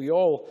this, that we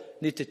all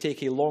need to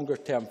take a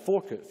longer-term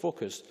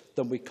focus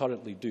than we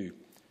currently do.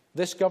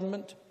 This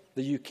government,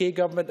 the UK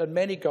government and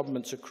many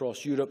governments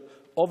across Europe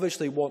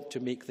obviously want to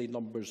make the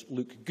numbers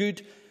look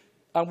good,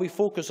 and we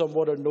focus on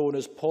what are known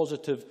as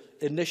positive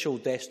initial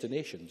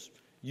destinations,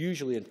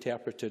 usually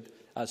interpreted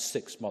as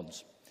 6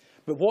 months.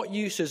 But what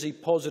use is a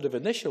positive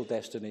initial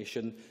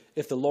destination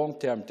if the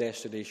long-term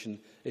destination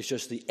is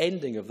just the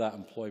ending of that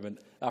employment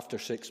after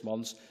 6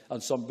 months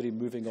and somebody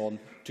moving on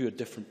to a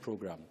different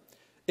programme?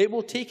 It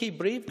will take a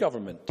brave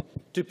government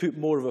to put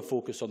more of a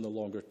focus on the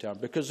longer term,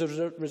 because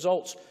the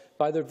results,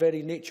 by their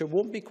very nature,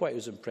 won't be quite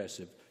as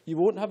impressive. You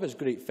won't have as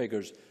great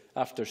figures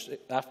after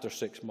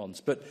 6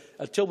 months. But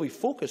until we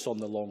focus on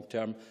the long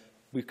term,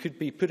 we could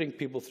be putting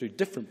people through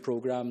different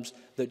programmes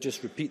that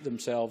just repeat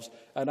themselves,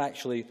 and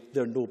actually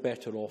they're no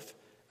better off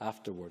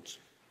afterwards.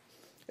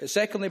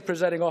 Secondly,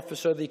 Presiding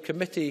Officer, the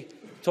committee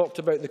talked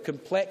about the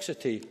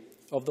complexity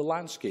of the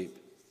landscape.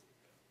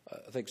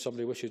 I think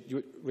somebody wishes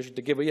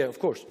to give a yeah, of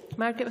course.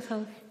 Margaret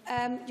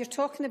McCulloch. You're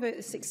talking about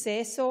the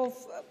success of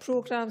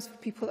programmes for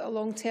people that are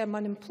long-term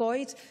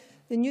unemployed.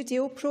 The New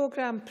Deal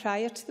programme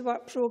prior to the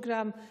work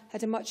programme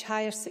had a much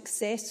higher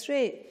success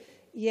rate.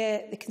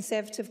 yet the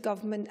Conservative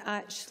government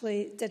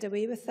actually did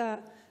away with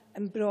that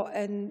and brought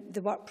in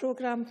the work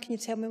programme. Can you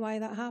tell me why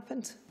that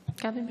happened?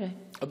 Gavin Brown.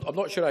 I'm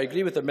not sure I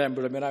agree with the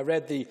member. I mean, I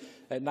read the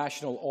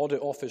National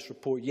Audit Office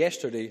report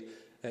yesterday,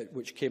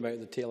 which came out at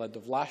the tail end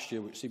of last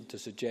year, which seemed to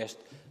suggest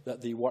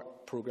that the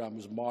work programme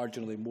was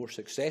marginally more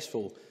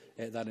successful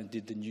than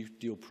indeed the New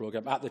Deal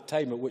programme at the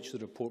time at which the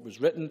report was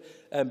written,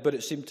 but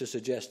it seemed to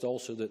suggest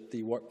also that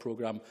the work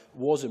programme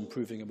was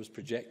improving and was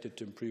projected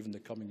to improve in the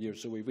coming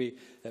years. So we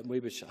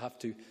should have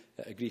to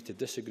agree to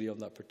disagree on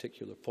that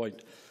particular point.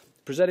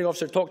 The Presiding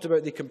Officer talked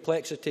about the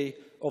complexity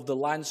of the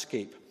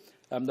landscape.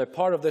 Now,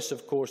 part of this,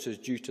 of course, is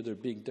due to there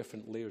being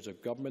different layers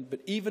of government, but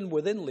even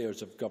within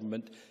layers of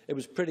government, it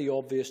was pretty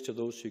obvious to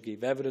those who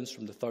gave evidence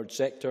from the third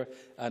sector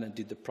and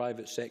indeed the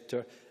private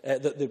sector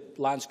that the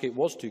landscape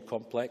was too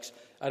complex,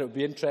 and it would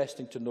be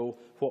interesting to know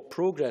what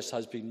progress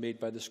has been made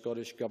by the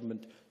Scottish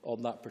Government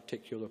on that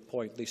particular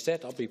point. They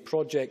set up a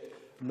project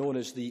known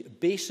as the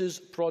BASES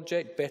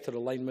Project, Better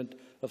Alignment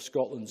of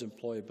Scotland's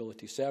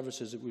Employability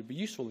Services. It would be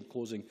useful in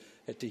closing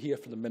to hear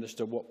from the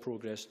Minister what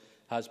progress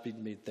has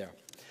been made there.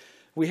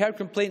 We heard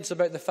complaints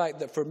about the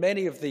fact that for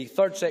many of the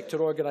third sector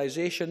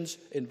organisations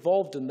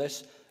involved in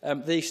this,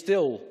 they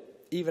still,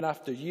 even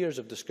after years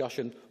of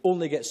discussion,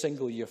 only get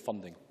single-year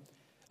funding.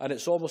 And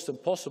it's almost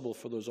impossible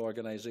for those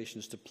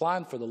organisations to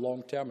plan for the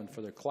long term and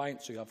for their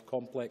clients who have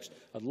complex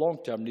and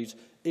long-term needs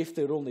if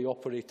they're only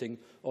operating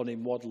on a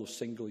model of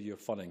single-year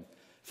funding.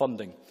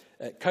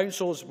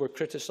 Councils were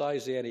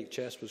criticised, the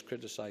NHS was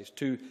criticised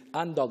too,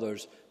 and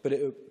others, but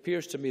it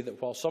appears to me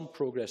that while some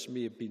progress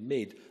may have been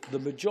made, the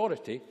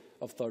majority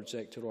of third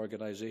sector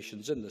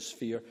organisations in this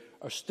sphere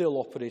are still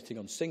operating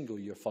on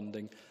single-year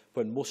funding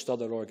when most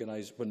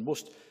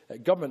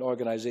government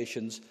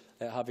organisations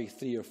have a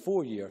 3-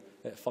 or 4-year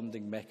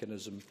funding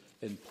mechanism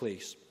in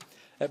place.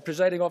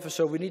 Presiding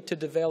Officer, we need to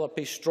develop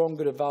a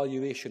stronger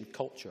evaluation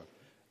culture.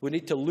 We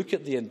need to look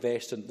at the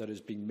investment that is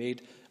being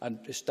made and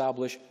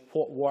establish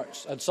what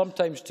works, and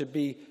sometimes, to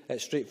be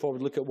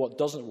straightforward, look at what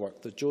doesn't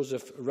work. The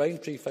Joseph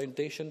Rowntree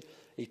Foundation,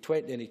 in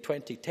a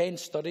 2010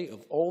 study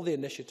of all the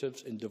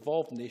initiatives in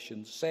devolved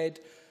nations, said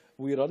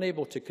we are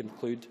unable to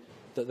conclude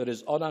that there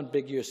is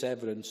unambiguous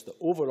evidence that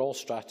overall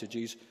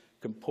strategies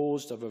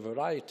composed of a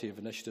variety of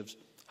initiatives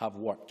have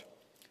worked.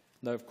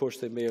 Now, of course,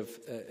 they may have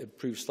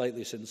improved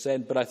slightly since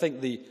then, but I think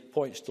the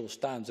point still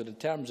stands that in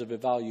terms of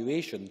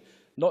evaluation,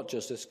 not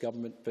just this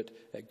government, but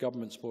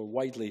governments more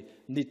widely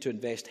need to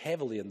invest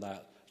heavily in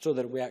that so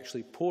that we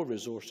actually pour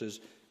resources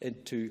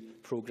into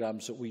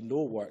programmes that we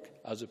know work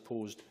as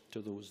opposed to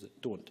those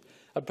that don't.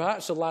 And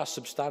perhaps the last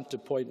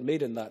substantive point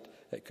made in that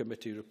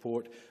committee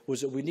report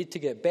was that we need to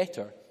get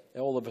better,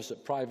 all of us,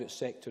 at private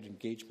sector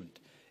engagement.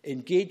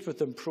 Engage with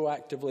them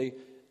proactively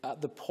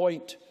at the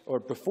point or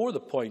before the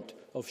point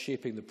of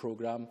shaping the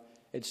programme,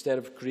 instead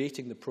of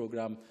creating the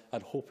programme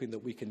and hoping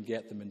that we can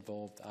get them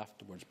involved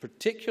afterwards.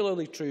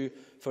 Particularly true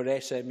for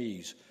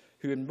SMEs,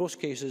 who in most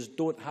cases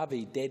don't have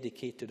a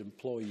dedicated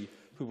employee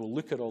who will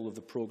look at all of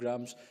the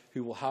programmes,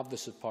 who will have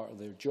this as part of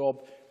their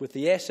job. With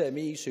the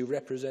SMEs, who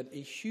represent a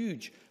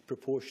huge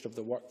proportion of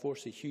the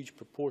workforce, a huge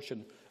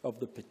proportion of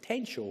the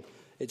potential,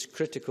 it's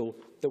critical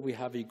that we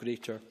have a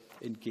greater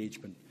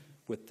engagement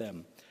with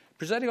them.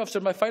 Presiding Officer,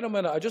 my final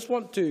minute, I just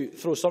want to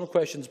throw some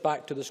questions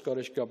back to the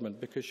Scottish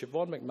Government, because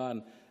Siobhan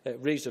McMahon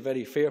raised a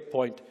very fair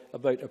point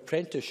about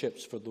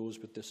apprenticeships for those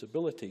with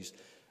disabilities.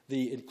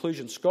 The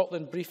Inclusion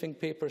Scotland briefing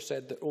paper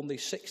said that only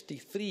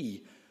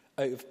 63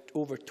 out of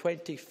over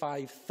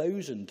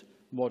 25,000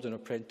 modern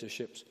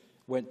apprenticeships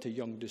went to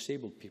young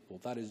disabled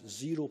people. That is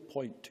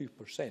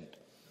 0.2%.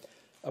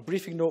 A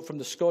briefing note from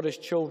the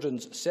Scottish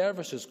Children's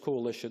Services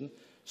Coalition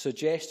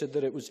suggested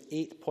that it was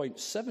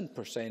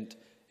 8.7%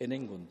 in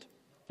England.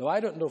 Now, I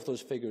don't know if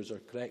those figures are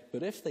correct,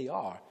 but if they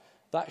are,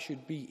 that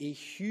should be a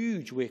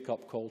huge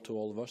wake-up call to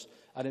all of us,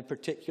 and in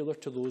particular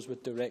to those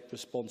with direct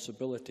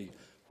responsibility.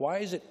 Why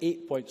is it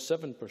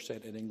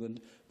 8.7% in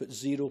England, but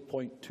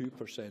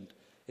 0.2%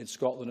 in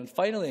Scotland? And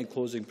finally, in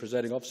closing,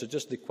 Presiding Officer,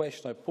 just the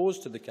question I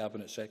posed to the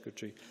Cabinet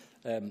Secretary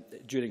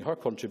during her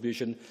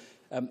contribution.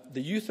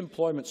 The Youth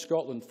Employment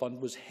Scotland Fund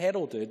was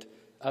heralded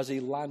as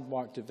a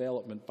landmark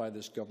development by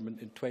this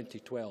government in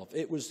 2012.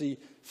 It was the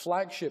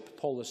flagship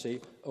policy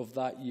of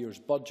that year's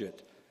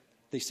budget.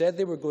 They said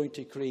they were going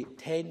to create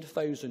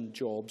 10,000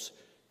 jobs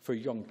for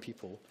young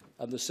people.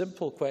 And the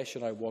simple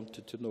question I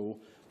wanted to know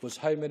was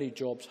how many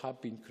jobs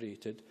have been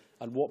created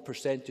and what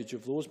percentage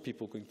of those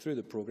people going through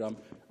the programme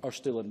are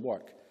still in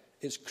work.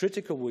 It's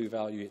critical we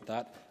evaluate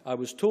that. I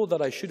was told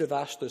that I should have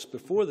asked this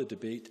before the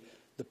debate.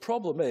 The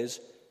problem is,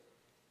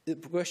 the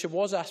question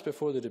was asked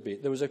before the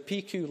debate. There was a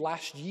PQ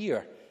last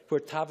year where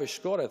Tavish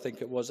Scott, I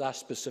think it was, asked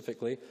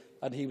specifically,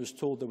 and he was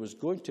told there was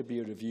going to be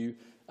a review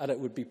and it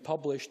would be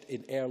published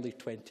in early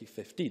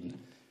 2015.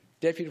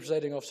 Deputy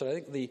Presiding Officer, I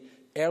think the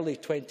early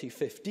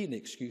 2015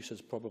 excuse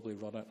has probably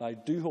run out. I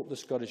do hope the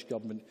Scottish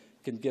Government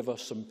can give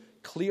us some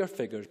clear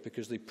figures,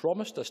 because they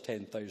promised us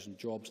 10,000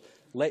 jobs.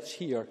 Let's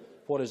hear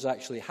what has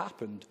actually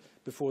happened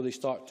before they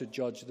start to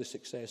judge the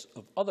success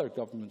of other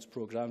governments'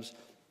 programmes.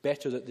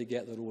 Better that they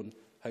get their own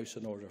house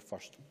in order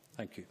first.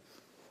 Thank you.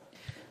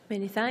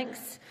 Many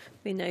thanks.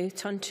 We now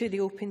turn to the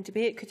open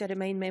debate. Could I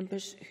remind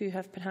members who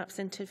have perhaps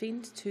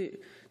intervened to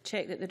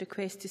check that the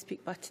request to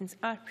speak buttons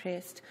are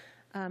pressed.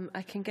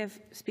 I can give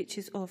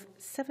speeches of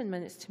 7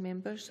 minutes to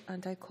members,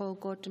 and I call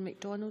Gordon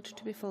MacDonald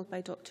to be followed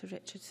by Dr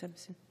Richard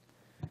Simpson.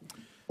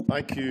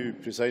 Thank you,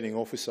 Presiding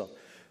Officer.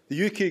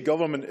 The UK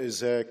Government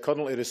is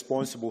currently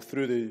responsible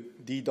through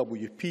the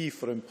DWP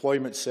for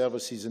employment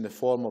services in the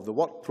form of the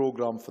Work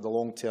Programme for the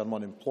Long-Term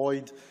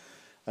Unemployed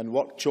and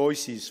Work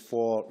Choices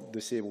for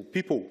Disabled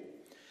People.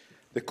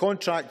 The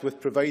contract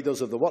with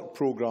providers of the Work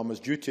Programme is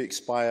due to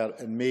expire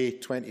in May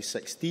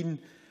 2016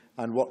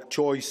 and Work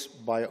Choice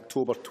by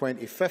October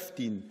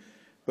 2015,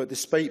 but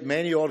despite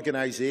many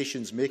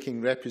organisations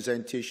making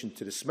representation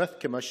to the Smith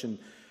Commission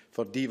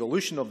for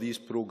devolution of these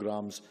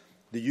programmes,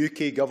 the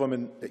UK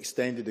Government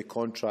extended the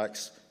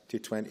contracts to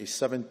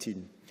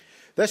 2017.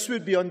 This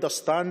would be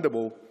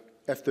understandable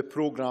if the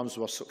programmes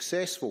were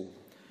successful,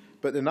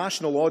 but the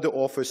National Audit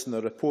Office, in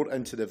a report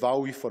into the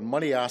value for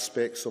money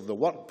aspects of the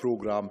Work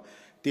Programme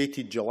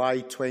dated July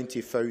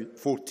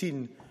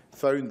 2014,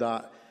 found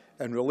that,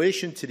 in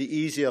relation to the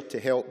easier to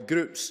help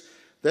groups,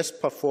 this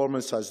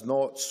performance has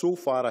not so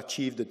far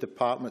achieved the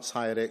Department's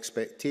higher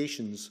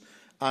expectations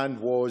and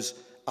was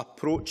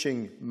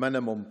approaching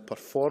minimum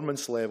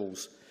performance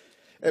levels.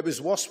 It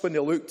was worse when they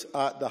looked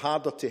at the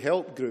harder to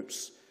help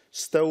groups,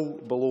 still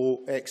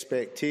below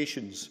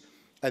expectations,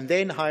 and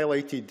then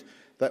highlighted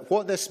that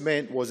what this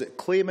meant was that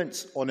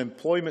claimants on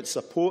employment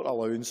support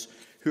allowance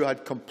who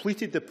had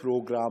completed the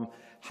programme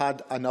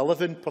had an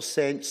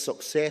 11%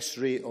 success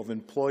rate of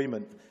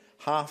employment,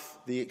 half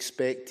the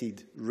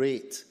expected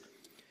rate.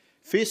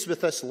 Faced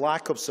with this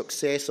lack of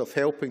success of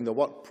helping the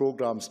work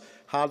programme's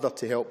harder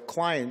to help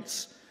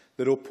clients,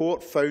 the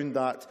report found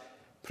that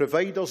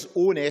providers'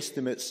 own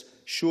estimates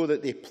show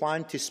that they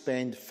plan to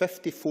spend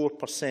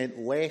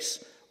 54%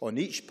 less on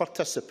each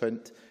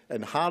participant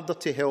in harder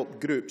to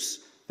help groups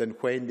than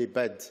when they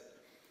bid.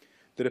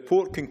 The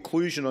report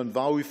conclusion on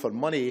value for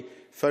money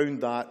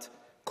found that,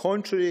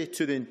 contrary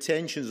to the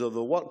intentions of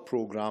the work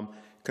programme,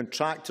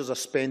 contractors are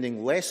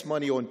spending less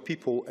money on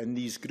people in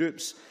these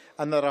groups,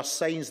 and there are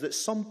signs that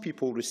some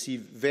people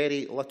receive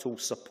very little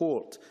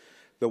support.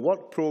 The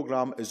work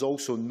programme is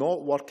also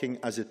not working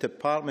as the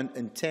Department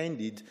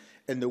intended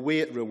in the way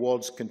it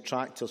rewards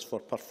contractors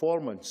for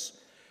performance.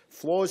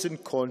 Flaws in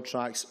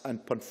contracts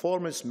and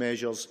performance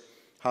measures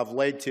have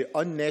led to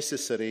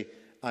unnecessary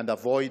and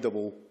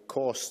avoidable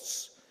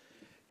costs.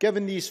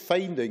 Given these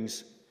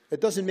findings, it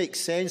doesn't make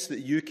sense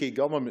that the UK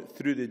Government,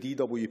 through the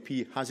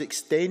DWP, has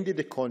extended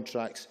the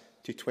contracts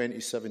to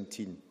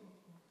 2017.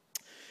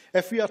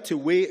 If we are to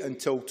wait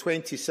until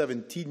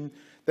 2017,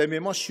 then we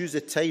must use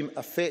the time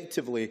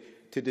effectively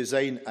to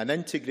design an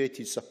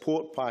integrated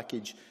support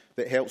package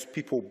that helps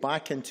people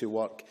back into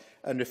work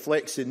and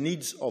reflects the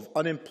needs of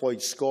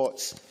unemployed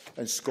Scots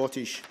and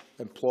Scottish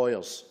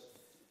employers.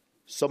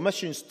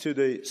 Submissions to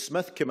the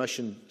Smith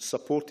Commission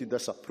supported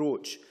this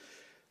approach.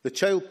 The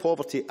Child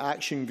Poverty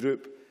Action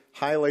Group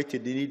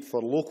highlighted the need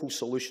for local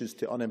solutions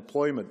to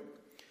unemployment.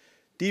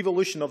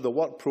 Devolution of the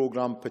work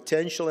programme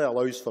potentially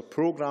allows for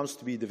programmes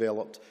to be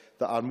developed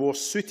that are more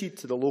suited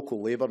to the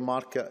local labour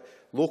market,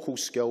 local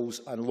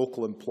skills and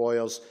local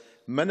employers,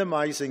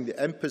 minimising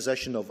the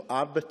imposition of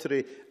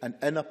arbitrary and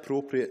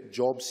inappropriate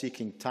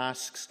job-seeking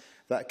tasks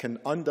that can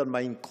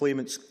undermine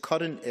claimants'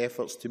 current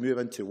efforts to move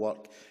into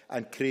work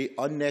and create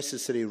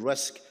unnecessary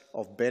risk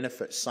of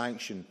benefit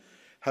sanction.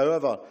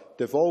 However,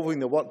 devolving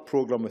the work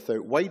programme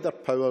without wider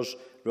powers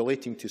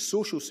relating to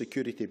social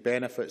security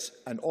benefits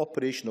and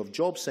operation of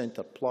Job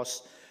Centre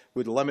Plus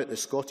would limit the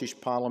Scottish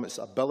Parliament's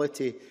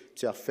ability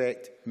to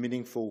effect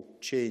meaningful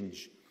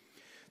change.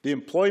 The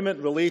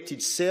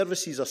Employment-Related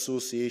Services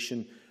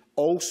Association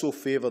also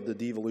favoured the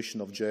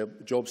devolution of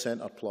Job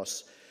Centre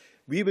Plus.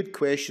 We would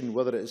question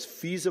whether it is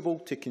feasible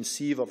to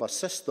conceive of a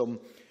system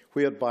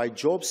whereby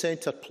Job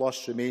Centre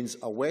Plus remains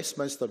a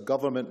Westminster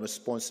Government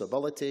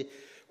responsibility,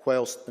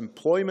 whilst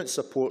employment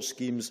support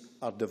schemes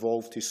are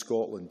devolved to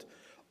Scotland.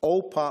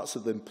 All parts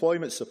of the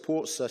employment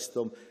support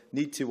system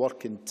need to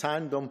work in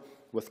tandem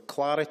with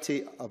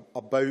clarity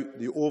about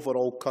the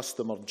overall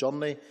customer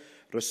journey,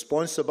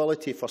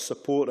 responsibility for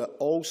support at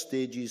all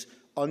stages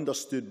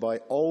understood by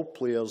all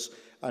players,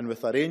 and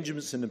with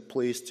arrangements in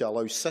place to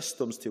allow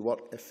systems to work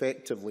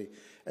effectively,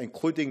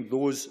 including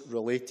those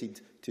related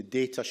to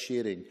data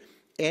sharing.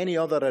 Any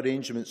other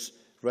arrangements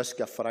risk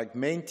a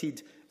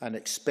fragmented and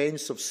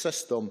expensive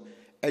system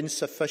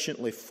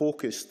insufficiently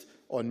focused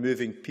on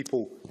moving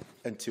people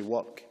into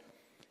work.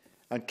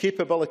 And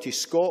Capability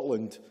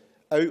Scotland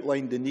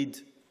outlined the need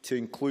to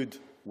include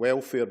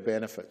welfare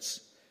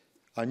benefits.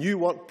 A new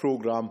work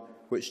programme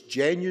which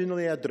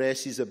genuinely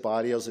addresses the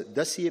barriers that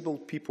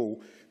disabled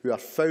people who are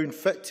found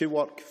fit to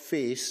work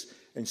face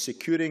in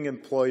securing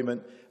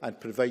employment and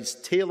provides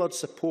tailored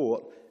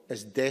support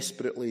is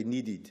desperately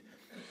needed.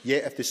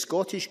 Yet if the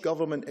Scottish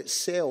Government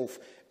itself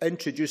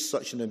introduced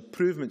such an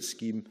improvement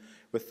scheme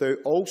without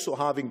also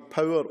having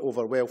power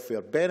over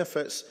welfare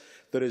benefits,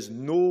 there is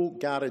no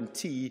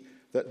guarantee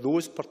that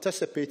those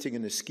participating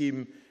in the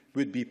scheme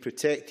would be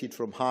protected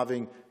from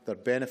having their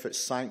benefits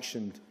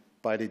sanctioned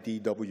by the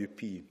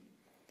DWP.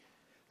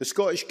 The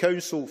Scottish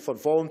Council for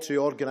Voluntary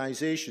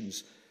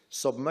Organisations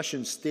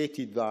submission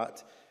stated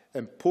that,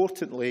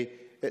 importantly,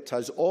 it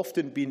has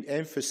often been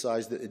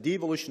emphasised that the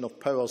devolution of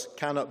powers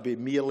cannot be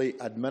merely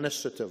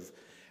administrative.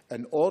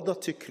 In order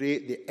to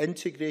create the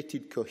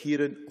integrated,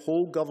 coherent,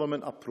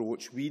 whole-government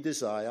approach we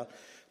desire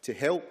to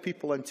help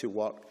people into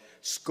work,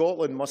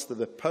 Scotland must have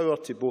the power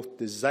to both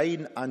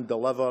design and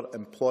deliver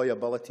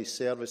employability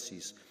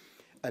services.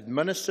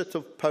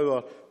 Administrative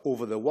power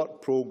over the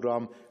work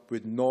programme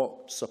would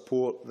not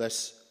support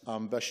this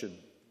ambition.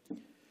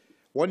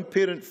 One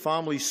Parent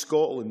Families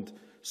Scotland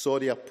saw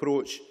the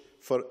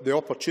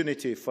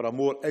opportunity for a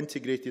more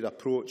integrated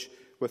approach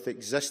with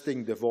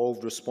existing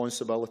devolved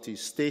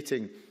responsibilities,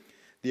 stating,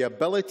 "The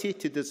ability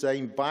to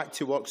design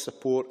back-to-work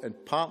support in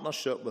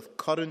partnership with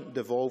current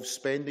devolved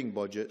spending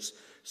budgets,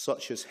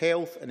 such as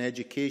health and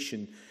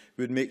education,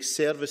 would make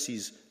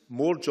services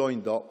more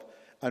joined up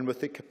and with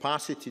the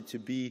capacity to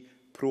be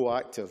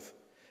proactive.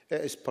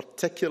 It is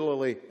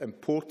particularly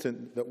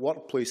important that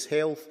workplace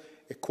health,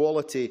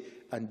 equality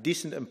and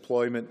decent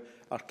employment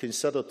are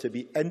considered to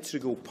be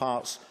integral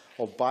parts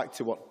of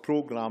back-to-work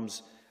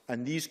programmes,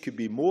 and these could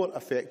be more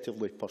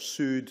effectively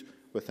pursued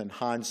with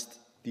enhanced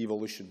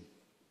devolution."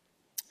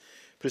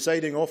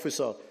 Presiding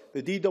Officer,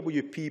 the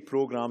DWP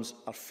programmes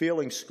are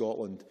failing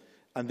Scotland,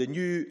 and the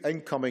new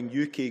incoming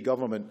UK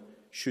Government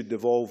should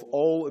devolve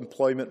all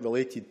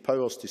employment-related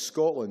powers to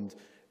Scotland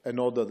in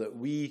order that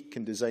we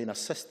can design a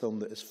system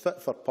that is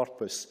fit for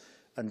purpose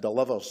and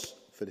delivers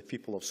for the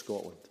people of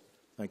Scotland.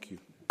 Thank you.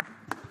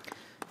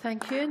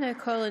 Thank you. Now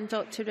call on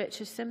Dr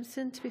Richard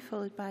Simpson to be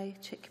followed by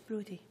Chick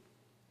Brodie.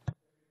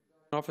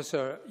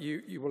 Officer,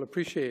 you will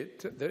appreciate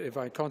that if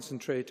I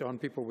concentrate on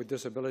people with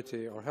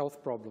disability or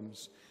health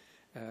problems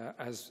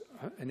as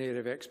an area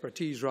of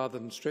expertise rather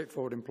than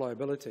straightforward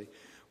employability.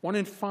 1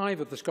 in 5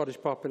 of the Scottish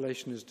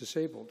population is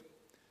disabled.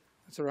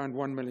 That's around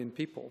 1 million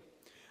people.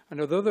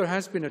 And although there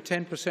has been a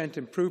 10%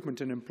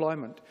 improvement in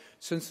employment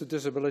since the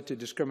Disability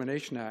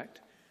Discrimination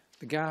Act,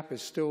 the gap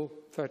is still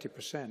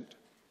 30%.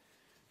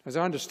 As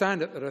I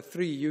understand it, there are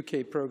 3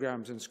 UK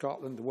programmes in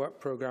Scotland: the Work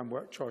Programme,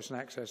 Work Choice and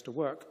Access to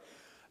Work.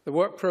 The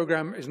Work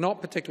Programme is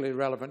not particularly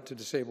relevant to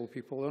disabled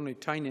people. Only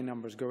tiny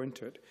numbers go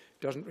into it.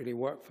 It doesn't really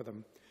work for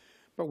them.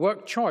 But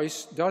Work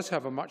Choice does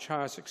have a much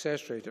higher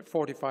success rate at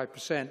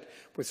 45%,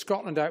 with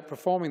Scotland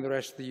outperforming the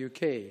rest of the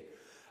UK.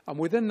 And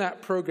within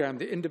that programme,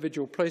 the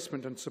Individual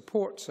Placement and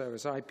Support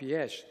Service,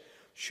 IPS,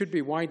 should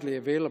be widely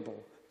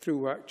available through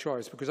Work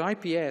Choice, because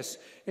IPS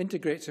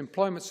integrates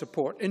employment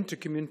support into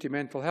community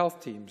mental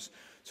health teams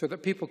so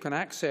that people can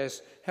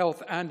access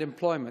health and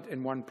employment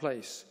in one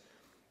place.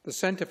 The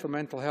Centre for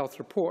Mental Health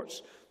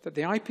reports that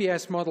the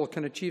IPS model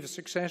can achieve a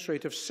success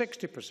rate of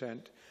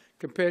 60%,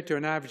 compared to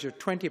an average of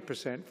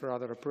 20% for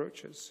other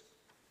approaches.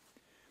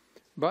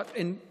 But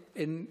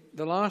in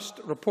the last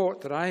report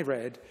that I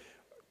read,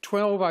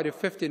 12 out of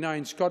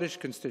 59 Scottish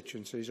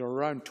constituencies, or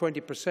around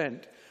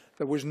 20%,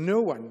 there was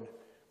no one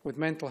with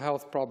mental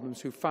health problems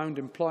who found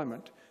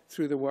employment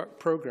through the work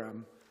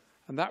programme,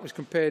 and that was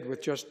compared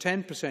with just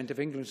 10%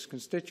 of England's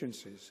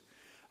constituencies.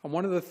 And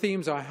one of the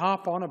themes I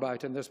harp on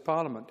about in this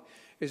Parliament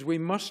is we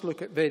must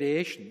look at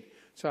variation.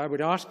 So I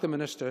would ask the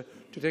Minister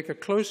to take a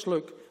close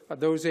look at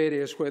those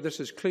areas where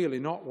this is clearly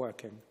not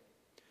working.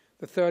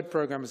 The third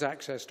programme is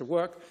Access to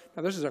Work.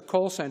 Now, this is a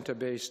call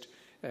centre-based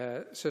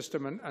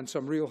system, and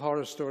some real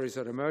horror stories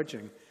are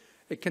emerging.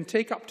 It can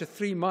take up to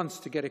 3 months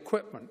to get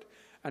equipment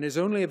and is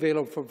only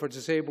available for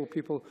disabled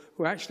people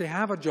who actually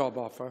have a job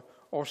offer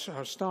or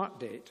a start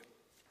date.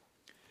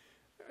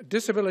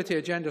 Disability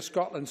Agenda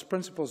Scotland's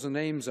principles and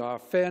aims are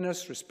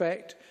fairness,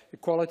 respect,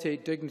 equality,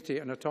 dignity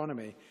and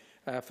autonomy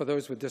for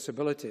those with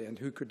disability, and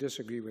who could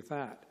disagree with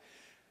that?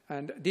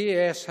 And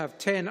DAS have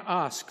 10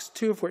 asks,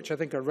 2 of which I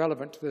think are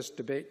relevant to this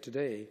debate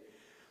today.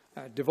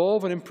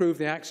 Devolve and improve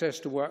the access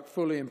to work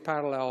fully in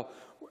parallel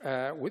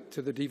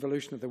to the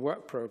devolution of the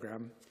work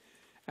programme,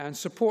 and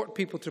support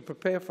people to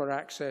prepare for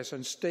access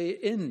and stay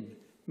in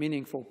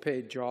meaningful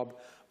paid job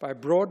by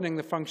broadening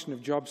the function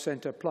of Job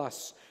Centre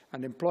Plus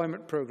and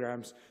employment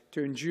programmes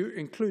to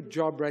include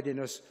job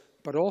readiness,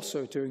 but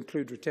also to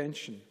include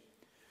retention.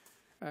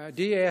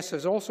 DAS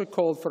has also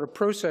called for a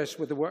process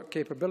with the work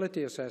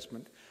capability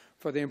assessment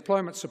for the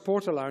employment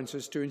support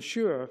allowances to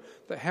ensure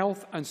that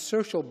health and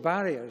social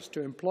barriers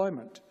to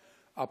employment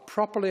are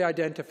properly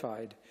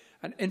identified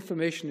and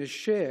information is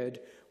shared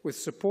with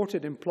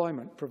supported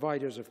employment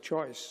providers of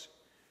choice.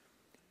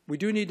 We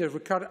do need a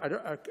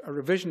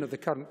revision of the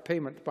current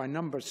payment by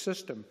numbers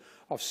system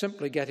of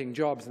simply getting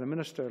jobs, and the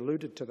Minister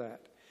alluded to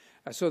that,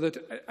 so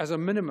that as a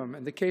minimum,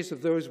 in the case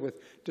of those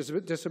with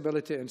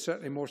disability and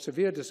certainly more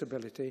severe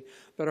disability,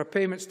 there are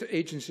payments to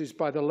agencies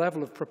by the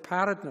level of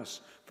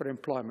preparedness for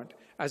employment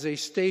as a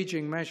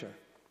staging measure.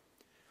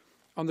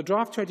 On the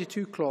draft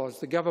 22 clause,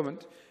 the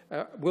Government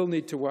will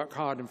need to work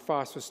hard and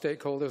fast with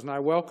stakeholders, and I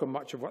welcome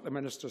much of what the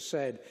Minister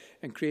said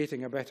in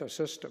creating a better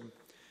system.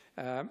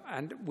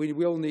 and we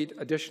will need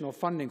additional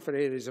funding for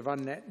areas of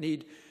unmet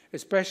need,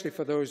 especially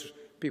for those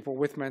people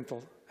with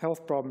mental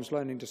health problems,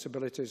 learning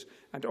disabilities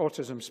and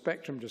autism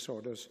spectrum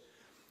disorders.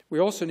 We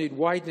also need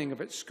widening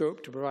of its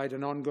scope to provide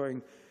an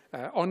ongoing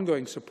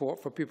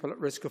support for people at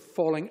risk of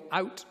falling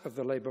out of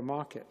the labour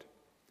market.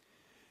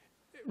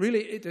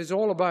 Really, it is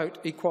all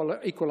about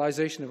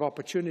equalisation of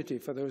opportunity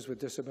for those with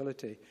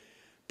disability.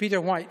 Peter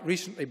White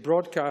recently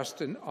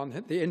broadcast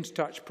on the In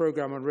Touch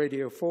programme on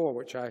Radio 4,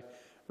 which I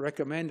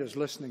recommend as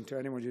listening to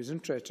anyone who's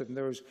interested in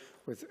those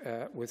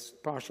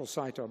with partial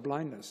sight or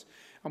blindness.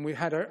 And we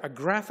had a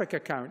graphic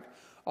account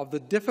of the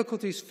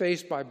difficulties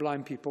faced by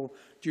blind people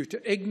due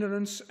to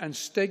ignorance and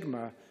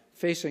stigma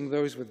facing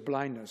those with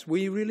blindness.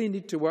 We really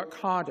need to work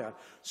harder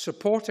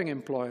supporting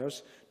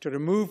employers to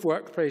remove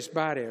workplace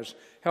barriers,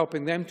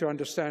 helping them to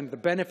understand the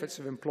benefits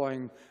of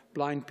employing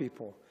blind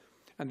people.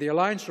 And the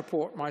Alliance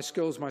report, My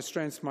Skills, My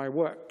Strengths, My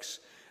Works,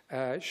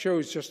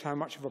 shows just how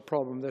much of a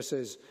problem this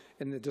is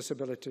in the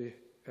disability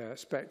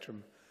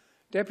spectrum.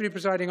 Deputy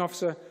Presiding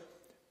Officer,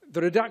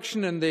 the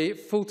reduction in the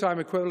full-time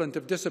equivalent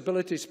of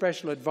disability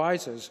special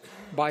advisors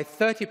by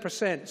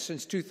 30%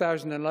 since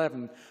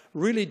 2011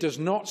 really does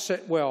not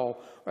sit well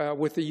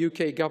with the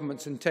UK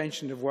Government's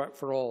intention of work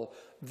for all.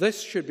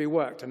 This should be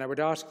worked, and I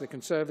would ask the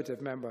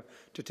Conservative member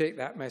to take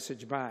that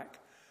message back.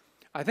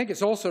 I think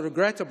it's also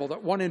regrettable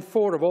that 1 in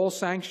 4 of all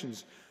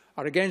sanctions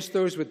are against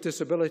those with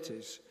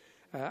disabilities,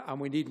 and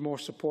we need more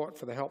support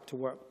for the Help to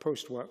Work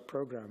post-work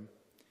programme.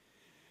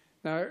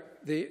 Now,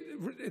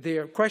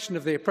 the question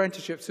of the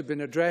apprenticeships have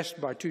been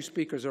addressed by 2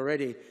 speakers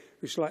already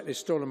who slightly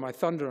stolen my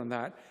thunder on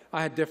that.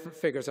 I had different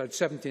figures. I had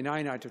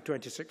 79 out of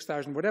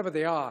 26,000. Whatever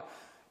they are,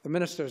 the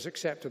Minister has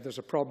accepted there's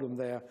a problem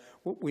there.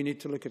 We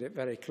need to look at it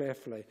very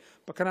carefully.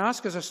 But can I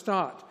ask as a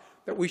start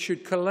that we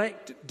should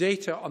collect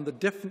data on the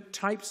different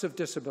types of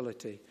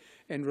disability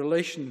in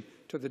relation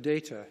to the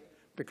data,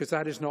 because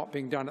that is not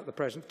being done at the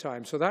present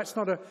time. So that's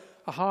not a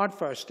hard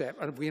first step.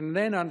 And if we can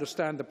then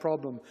understand the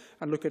problem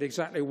and look at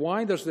exactly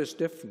why there's this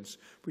difference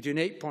between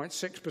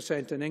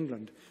 8.6% in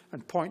England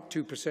and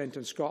 0.2%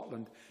 in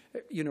Scotland,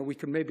 we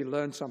can maybe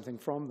learn something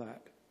from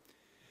that.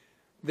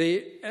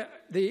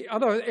 The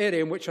other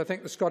area in which I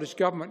think the Scottish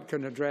Government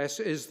can address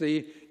is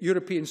the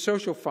European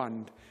Social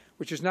Fund,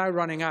 which is now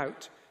running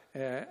out.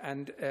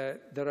 And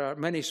there are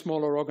many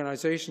smaller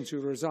organisations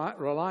who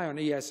rely on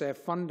ESF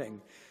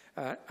funding.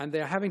 And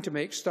they're having to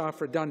make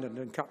staff redundant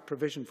and cut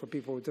provision for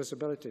people with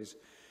disabilities.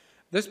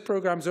 This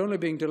programme is only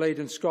being delayed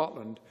in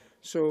Scotland,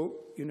 so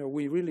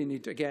we really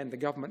need to, again, the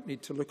government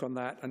need to look on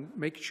that and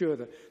make sure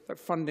that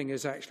funding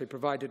is actually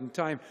provided in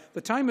time.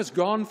 The time has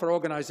gone for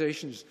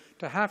organisations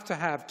to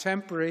have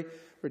temporary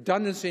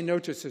redundancy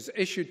notices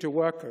issued to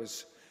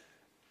workers.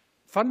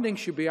 Funding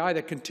should be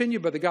either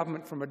continued by the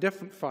government from a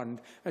different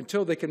fund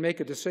until they can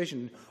make a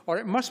decision, or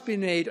it must be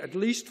made at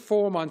least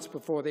 4 months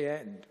before the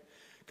end.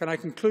 Can I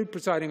conclude,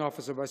 Presiding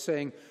Officer, by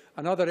saying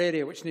another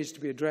area which needs to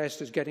be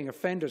addressed is getting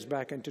offenders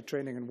back into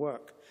training and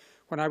work.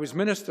 When I was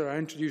Minister, I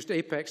introduced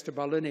Apex to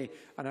Barlini,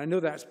 and I know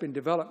that's been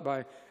developed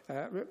by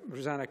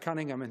Rosanna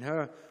Cunningham in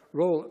her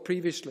role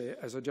previously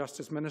as a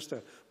Justice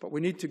Minister, but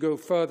we need to go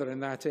further in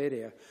that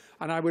area.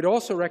 And I would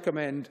also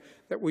recommend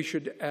that we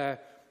should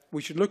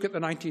look at the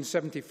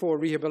 1974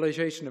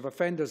 Rehabilitation of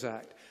Offenders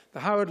Act. The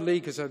Howard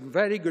League has had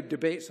very good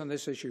debates on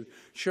this issue,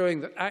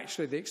 showing that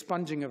actually the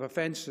expunging of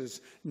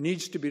offences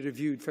needs to be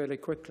reviewed fairly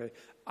quickly.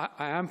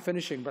 I am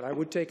finishing, but I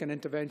would take an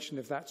intervention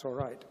if that's all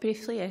right.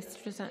 Briefly, yes.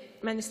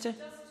 Minister.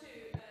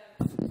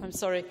 I'm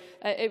sorry.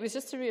 It was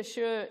just to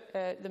reassure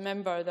the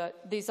member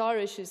that these are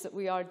issues that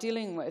we are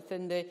dealing with.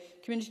 In the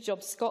Community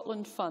Jobs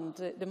Scotland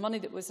Fund, the money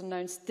that was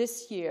announced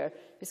this year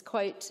is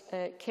quite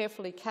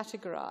carefully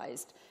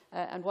categorised.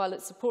 And while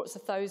it supports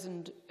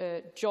 1,000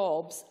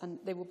 jobs, and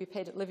they will be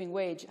paid at living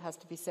wage, it has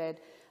to be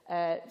said,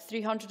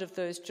 300 of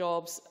those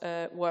jobs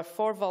were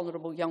for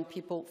vulnerable young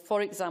people,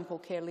 for example,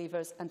 care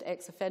leavers and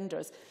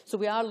ex-offenders. So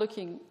we are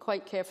looking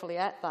quite carefully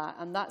at that,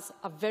 and that's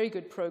a very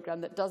good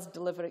programme that does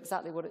deliver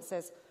exactly what it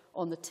says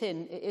on the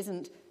tin. It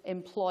isn't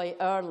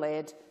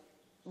employer-led,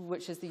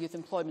 which is the Youth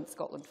Employment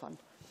Scotland Fund.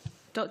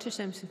 Dr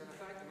Simpson.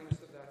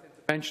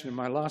 In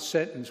my last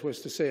sentence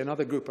was to say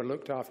another group are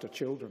looked after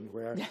children,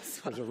 where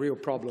there's a real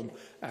problem,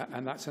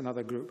 and that's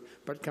another group.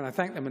 But can I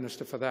thank the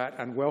Minister for that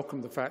and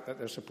welcome the fact that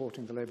they're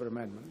supporting the Labour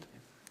amendment.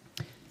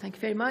 Thank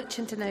you very much.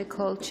 And to now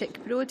call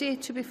Chick Brodie,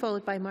 to be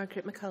followed by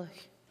Margaret McCulloch.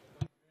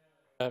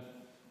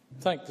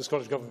 Thank the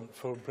Scottish Government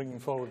for bringing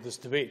forward this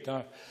debate.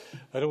 Now,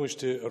 I don't wish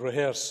to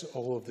rehearse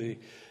all of the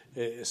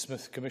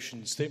Smith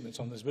Commission statements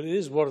on this, but it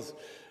is worth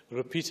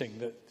repeating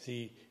that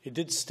it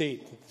did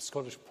state that the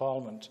Scottish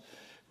Parliament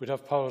would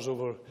have powers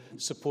over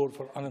support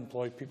for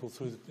unemployed people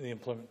through the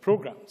employment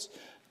programmes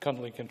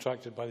currently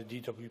contracted by the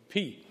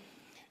DWP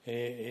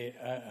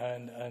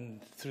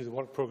and through the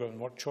work programme and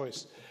work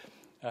choice,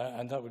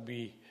 and that would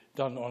be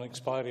done on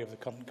expiry of the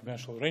current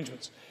commercial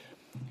arrangements.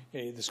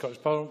 The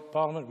Scottish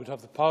Parliament would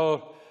have the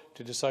power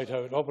to decide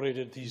how it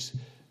operated these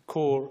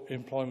core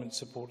employment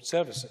support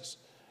services.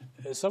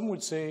 Some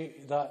would say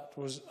that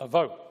was a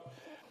vow.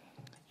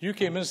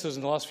 UK ministers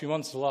in the last few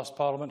months of the last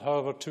Parliament,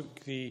 however,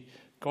 took the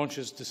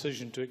conscious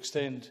decision to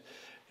extend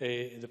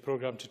the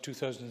programme to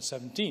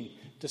 2017,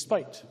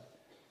 despite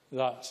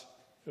that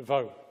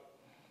vow.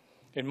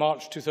 In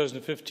March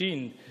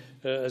 2015,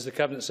 as the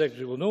Cabinet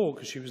Secretary will know,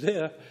 because she was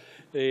there,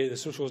 the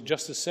Social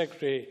Justice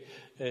Secretary,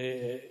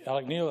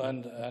 Alec Neil,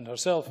 and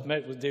herself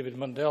met with David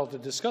Mundell to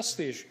discuss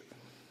the issue.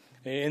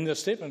 In their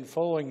statement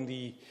following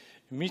the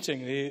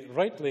meeting, they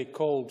rightly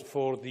called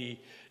for the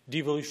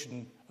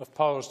devolution of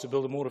powers to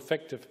build a more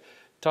effective,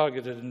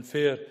 targeted and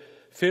fairer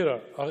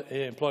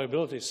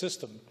employability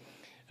system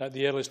at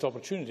the earliest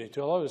opportunity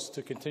to allow us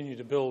to continue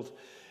to build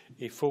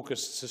a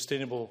focused,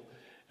 sustainable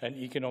and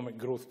economic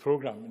growth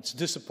programme. It's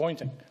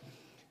disappointing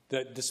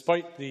that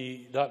despite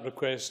that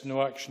request,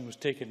 no action was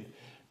taken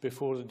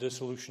before the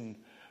dissolution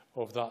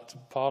of that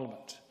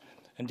Parliament.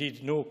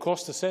 Indeed, no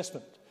cost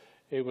assessment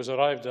was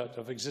arrived at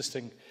of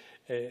existing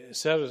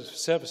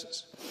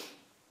services.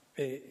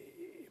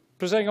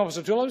 Presiding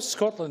Officer, to allow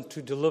Scotland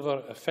to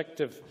deliver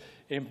effective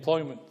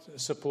employment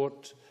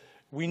support,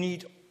 we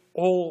need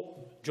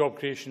all job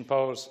creation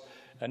powers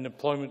and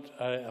employment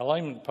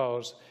alignment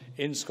powers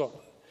in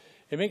Scotland.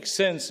 It makes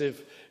sense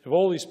if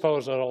all these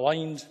powers are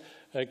aligned,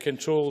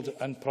 controlled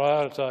and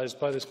prioritised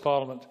by this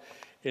Parliament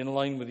in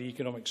line with the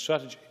economic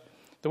strategy.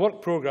 The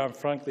work programme,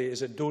 frankly,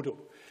 is a dodo.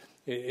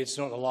 It's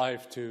not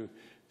alive to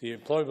the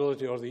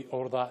employability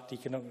or that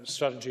economic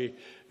strategy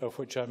of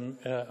which I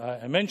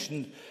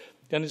mentioned,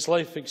 and its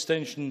life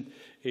extension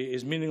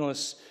is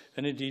meaningless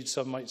and indeed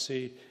some might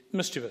say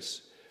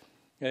mischievous.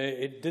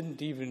 That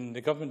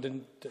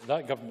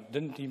government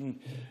didn't even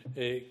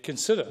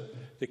consider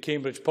the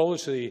Cambridge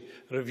Policy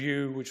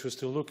Review, which was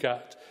to look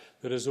at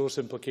the resource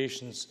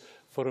implications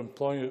for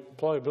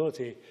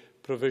employability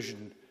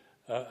provision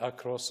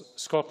across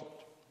Scotland.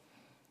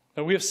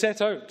 Now, we have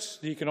set out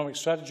the economic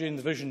strategy and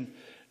the vision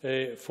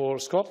for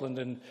Scotland,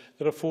 and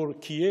there are 4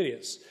 key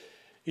areas.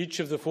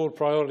 Each of the 4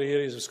 priority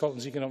areas of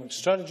Scotland's economic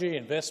strategy,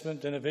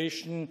 investment,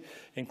 innovation,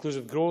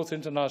 inclusive growth,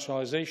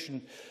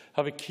 internationalisation,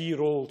 have a key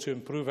role to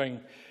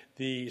improving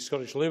the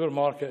Scottish labour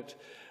market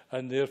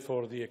and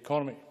therefore the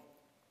economy.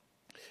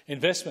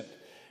 Investment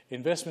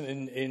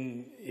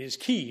is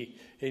key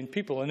in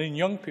people and in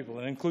young people,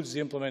 and includes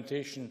the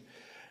implementation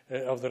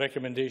of the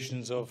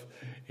recommendations of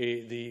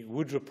the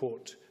Wood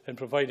Report and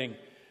providing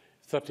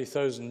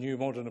 30,000 new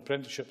modern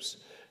apprenticeships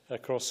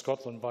across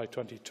Scotland by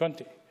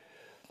 2020.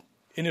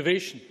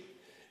 Innovation,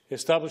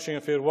 establishing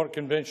a Fair Work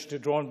Convention to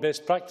draw on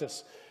best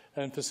practice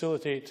and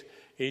facilitate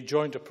a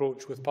joint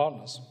approach with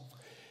partners.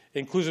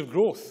 Inclusive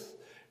growth,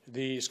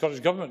 the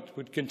Scottish Government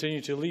would continue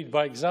to lead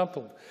by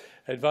example,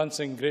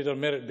 advancing greater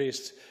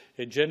merit-based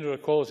gender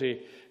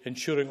equality,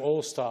 ensuring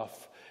all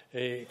staff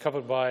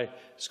covered by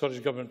Scottish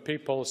Government pay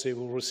policy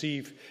will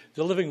receive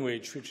the living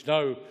wage, which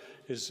now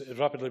is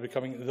rapidly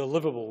becoming the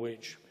livable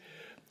wage.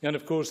 And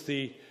of course,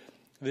 the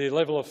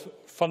level of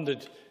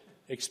funded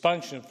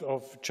expansion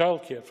of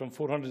childcare from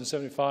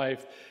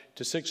 475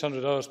 to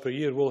 600 hours per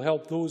year will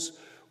help those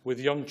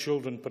with young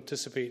children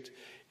participate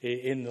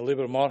in the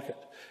labour market.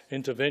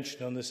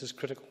 Intervention on this is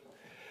critical.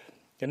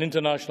 In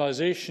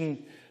internationalisation,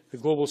 the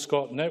Global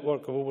Scot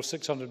network of over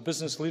 600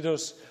 business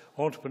leaders,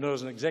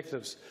 entrepreneurs and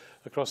executives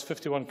across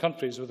 51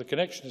 countries with a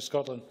connection to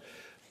Scotland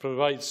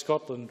provides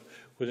Scotland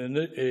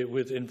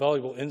with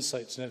invaluable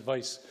insights and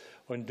advice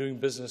on doing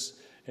business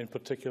in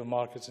particular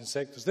markets and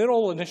sectors. They're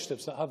all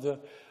initiatives that have their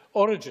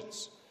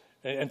origins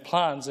and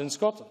plans in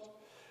Scotland.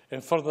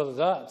 And further to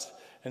that,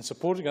 in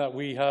supporting that,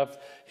 we have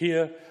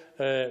here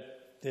the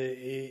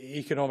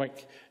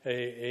economic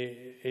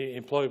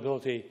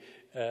employability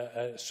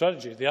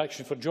strategy, the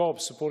Action for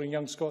Jobs, supporting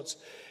young Scots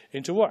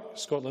into work,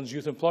 Scotland's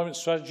youth employment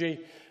strategy,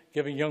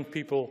 giving young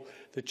people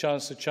the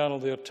chance to channel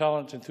their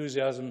talent,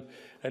 enthusiasm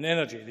and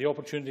energy, the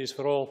opportunities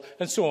for all,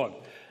 and so on,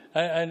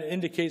 and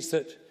indicates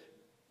that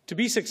to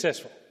be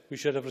successful, we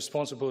should have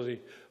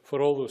responsibility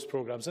for all those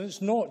programmes. And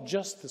it's not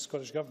just the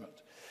Scottish Government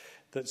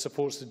that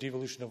supports the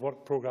devolution of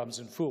work programmes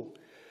in full.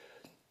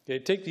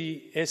 Take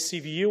the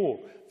SCVO,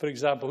 for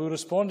example, who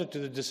responded to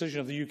the decision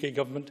of the UK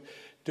Government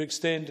to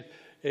extend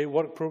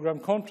work programme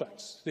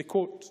contracts. They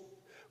quote,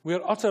 "We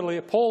are utterly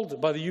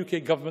appalled by the UK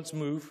Government's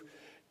move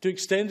to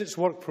extend its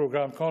work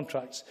programme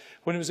contracts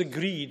when it was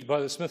agreed by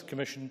the Smith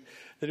Commission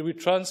that it would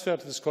transfer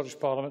to the Scottish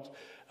Parliament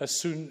as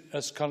soon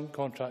as current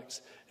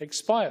contracts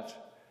expired.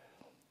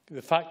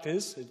 The fact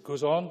is," it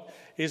goes on,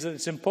 "is that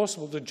it's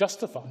impossible to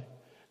justify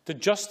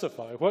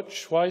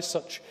why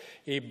such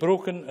a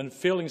broken and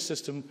failing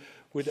system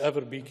would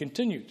ever be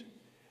continued."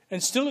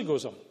 And still it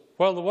goes on.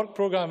 While the work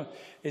programme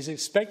is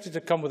expected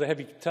to come with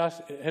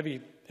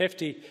a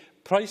hefty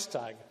price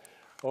tag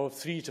of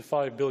 £3 to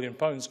 £5 billion,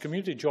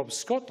 Community Jobs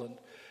Scotland,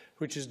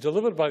 which is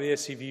delivered by the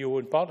SCVO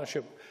in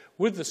partnership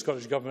with the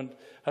Scottish Government,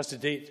 has to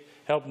date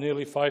helped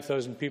nearly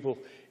 5,000 people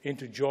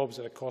into jobs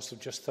at a cost of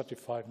just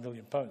 £35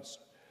 million.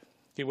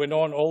 He went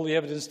on, "All the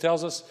evidence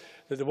tells us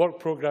that the work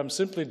programme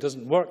simply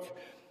doesn't work.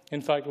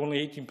 In fact, only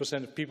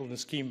 18% of people in the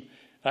scheme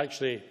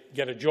actually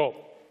get a job.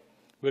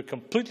 We're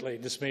completely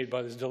dismayed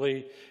by this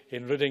delay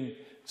in ridding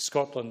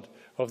Scotland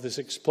of this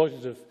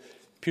exploitative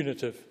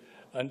punitive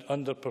and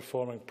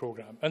underperforming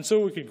programme. And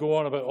so we could go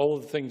on about all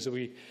of the things that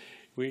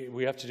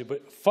we have to do.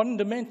 But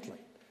fundamentally,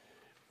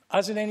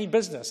 as in any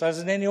business, as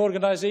in any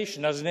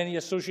organisation, as in any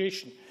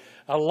association,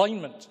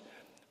 alignment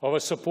of a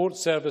support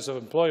service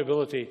of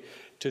employability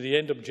to the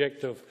end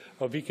objective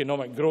of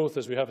economic growth,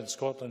 as we have in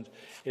Scotland,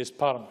 is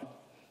paramount.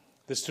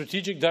 The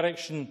strategic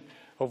direction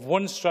of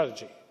one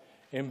strategy,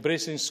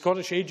 embracing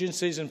Scottish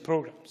agencies and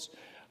programmes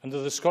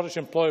under the Scottish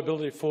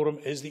Employability Forum,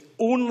 is the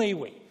only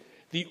way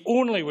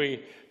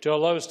to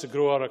allow us to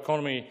grow our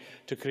economy,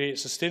 to create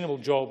sustainable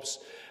jobs,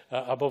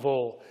 above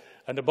all,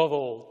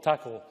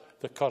 tackle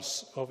the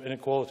curse of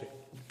inequality.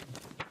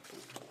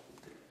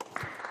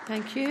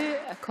 Thank you.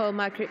 I call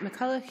Margaret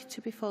McCulloch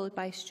to be followed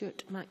by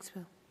Stuart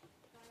Maxwell.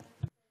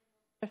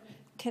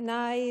 Can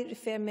I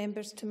refer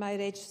members to my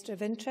register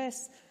of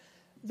interests?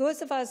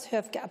 Those of us who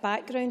have got a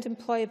background in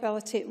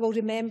employability will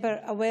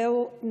remember a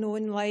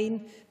well-known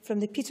line from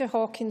the Peter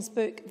Hawkins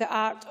book, The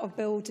Art of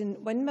Building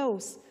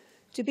Windmills.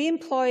 To be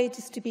employed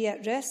is to be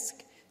at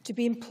risk. To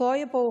be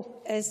employable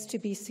is to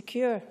be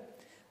secure.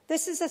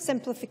 This is a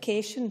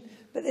simplification,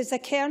 but there's a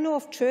kernel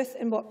of truth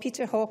in what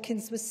Peter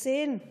Hawkins was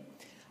saying.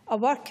 A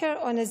worker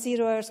on a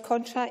 0 hours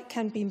contract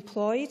can be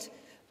employed,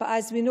 but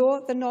as we know,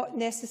 they're not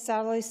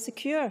necessarily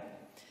secure.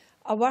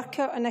 A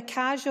worker on a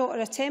casual or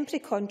a temporary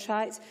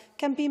contract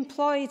can be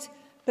employed,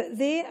 but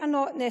they are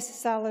not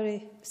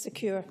necessarily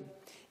secure.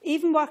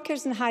 Even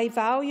workers in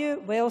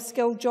high-value,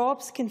 well-skilled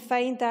jobs can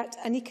find that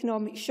an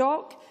economic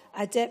shock,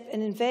 a dip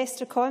in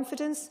investor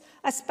confidence,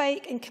 a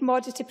spike in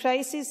commodity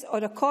prices or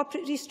a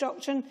corporate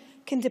restructuring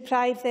can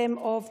deprive them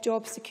of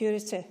job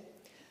security.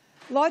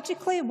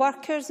 Logically,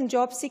 workers and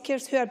job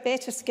seekers who are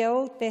better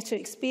skilled, better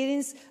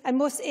experienced and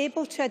most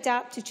able to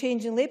adapt to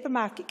changing labour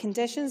market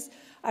conditions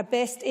are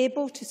best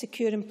able to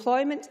secure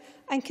employment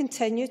and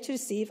continue to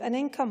receive an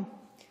income.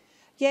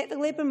 Yet the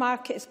labour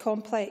market is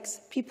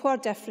complex, people are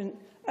different,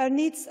 our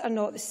needs are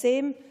not the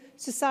same,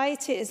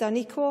 society is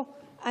unequal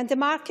and the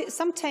market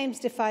sometimes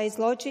defies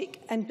logic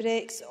and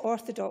breaks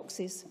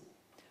orthodoxies.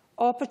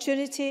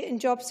 Opportunity and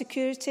job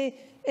security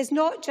is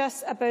not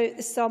just about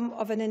the sum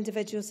of an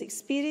individual's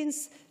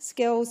experience,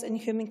 skills and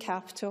human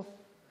capital.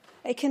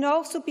 It can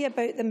also be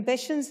about the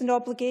ambitions and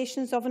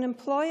obligations of an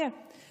employer,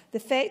 the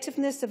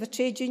effectiveness of a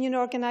trade union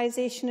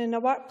organisation in a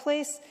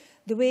workplace,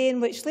 the way in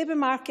which labour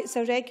markets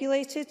are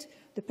regulated,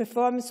 the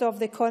performance of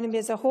the economy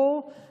as a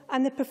whole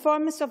and the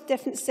performance of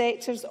different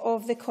sectors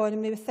of the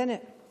economy within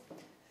it.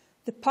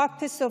 The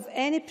purpose of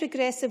any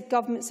progressive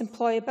government's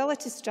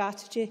employability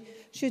strategy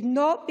should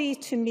not be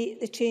to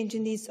meet the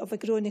changing needs of a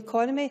growing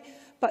economy,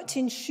 but to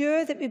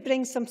ensure that we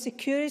bring some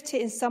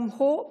security and some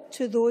hope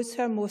to those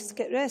who are most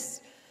at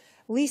risk,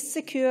 least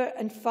secure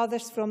and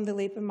furthest from the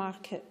labour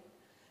market.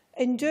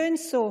 In doing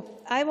so,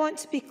 I want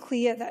to be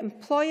clear that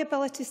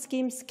employability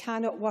schemes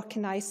cannot work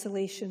in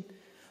isolation.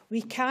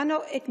 We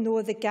cannot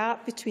ignore the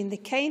gap between the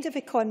kind of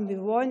economy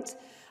we want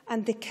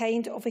and the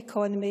kind of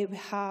economy we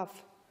have.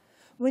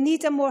 We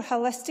need a more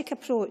holistic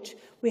approach.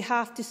 We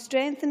have to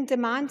strengthen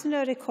demand in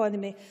our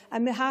economy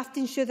and we have to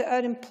ensure that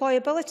our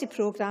employability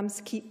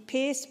programmes keep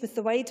pace with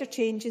the wider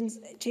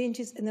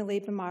changes in the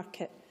labour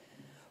market.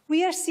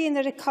 We are seeing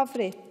a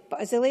recovery, but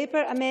as the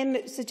Labour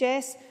amendment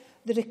suggests,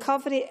 the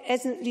recovery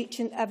isn't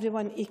reaching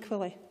everyone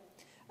equally.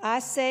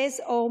 As says,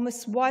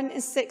 almost 1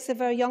 in 6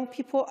 of our young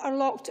people are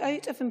locked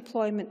out of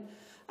employment,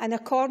 and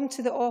according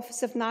to the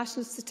Office of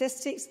National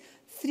Statistics,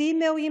 3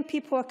 million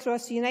people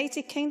across the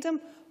United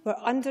Kingdom were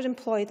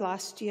underemployed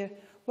last year,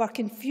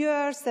 working fewer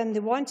hours than they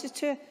wanted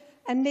to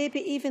and maybe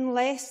even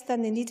less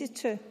than they needed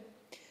to.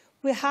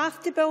 We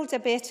have to build a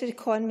better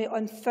economy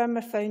on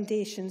firmer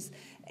foundations,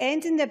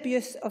 ending the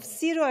abuse of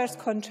 0 hours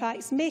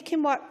contracts,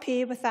 making work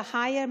pay with a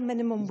higher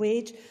minimum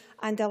wage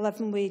and a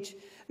living wage,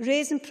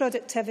 raising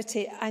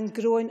productivity and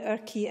growing our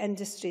key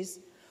industries.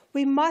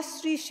 We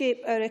must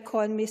reshape our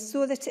economy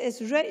so that it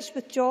is rich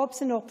with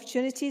jobs and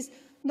opportunities,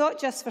 not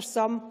just for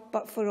some,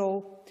 but for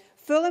all.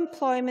 Full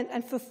employment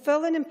and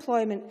fulfilling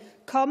employment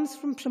comes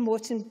from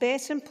promoting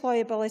better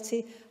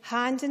employability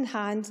hand in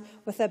hand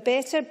with a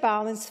better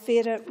balanced,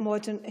 fairer,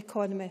 modern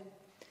economy.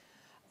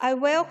 I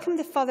welcome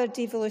the further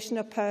devolution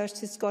of powers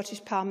to the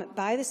Scottish Parliament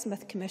by the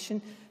Smith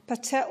Commission,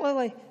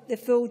 particularly the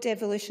full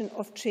devolution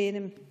of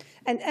training.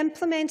 In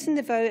implementing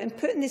the vow and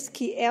putting this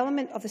key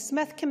element of the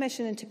Smith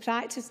Commission into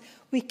practice,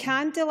 we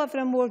can deliver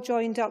a more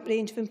joined-up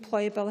range of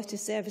employability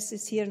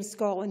services here in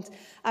Scotland,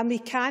 and we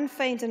can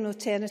find an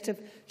alternative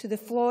to the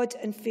flawed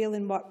and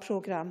failing work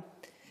programme.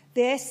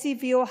 The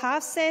SCVO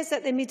have said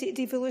that the immediate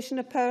devolution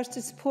of powers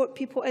to support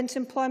people into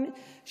employment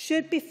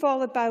should be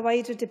followed by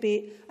wider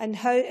debate on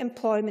how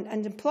employment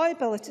and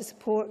employability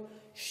support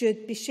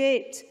should be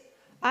shaped.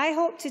 I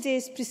hope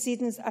today's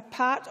proceedings are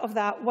part of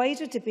that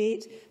wider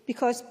debate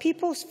because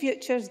people's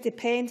futures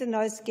depend on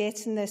us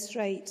getting this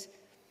right.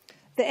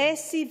 The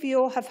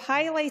SCVO have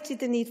highlighted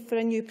the need for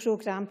a new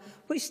programme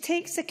which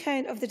takes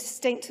account of the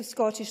distinctive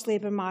Scottish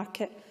labour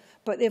market,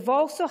 but they've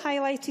also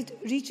highlighted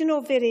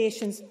regional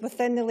variations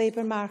within the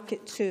labour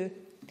market too.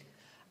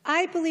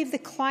 I believe the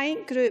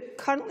client group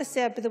currently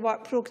served by the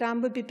work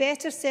programme would be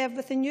better served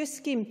with a new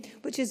scheme,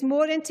 which is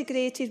more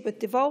integrated with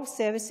devolved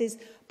services,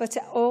 but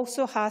it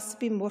also has to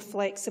be more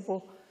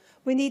flexible.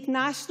 We need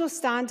national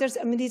standards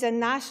and we need a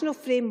national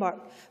framework,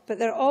 but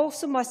there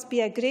also must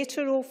be a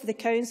greater role for the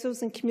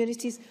councils and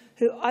communities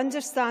who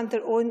understand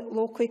their own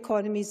local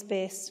economies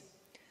best.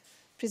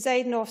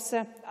 Presiding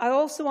Officer, I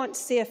also want to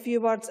say a few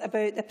words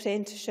about the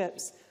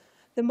apprenticeships.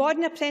 The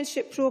Modern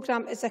Apprenticeship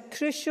Programme is a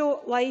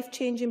crucial,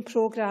 life-changing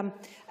programme,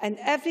 and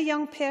every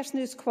young person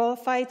who is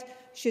qualified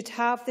should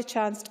have the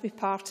chance to be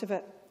part of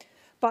it.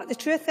 But the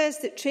truth is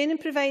that training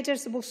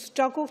providers will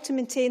struggle to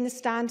maintain the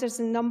standards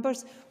and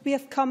numbers we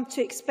have come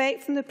to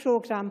expect from the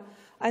programme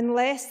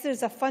unless there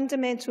is a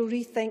fundamental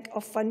rethink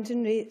of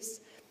funding rates.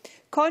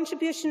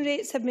 Contribution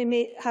rates have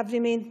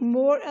remained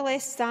more or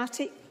less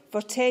static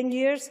for 10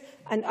 years,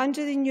 and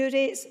under the new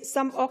rates,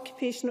 some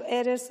occupational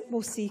areas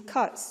will see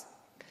cuts.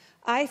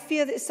 I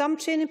fear that some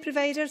training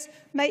providers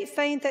might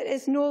find that it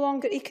is no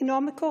longer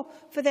economical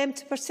for them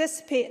to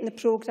participate in the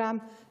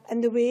programme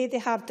in the way they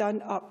have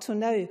done up till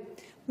now.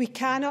 We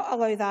cannot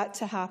allow that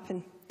to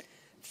happen.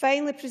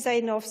 Finally,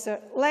 Presiding Officer,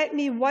 let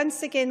me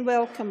once again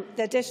welcome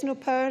the additional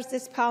powers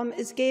this Parliament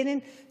is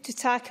gaining to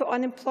tackle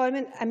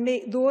unemployment and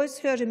make those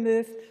who are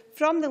removed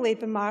from the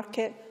labour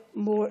market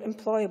more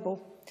employable.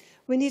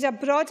 We need a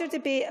broader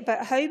debate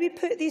about how we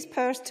put these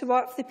powers to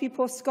work for the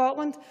people of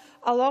Scotland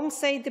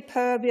alongside the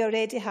power we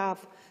already have,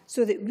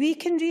 so that we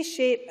can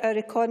reshape our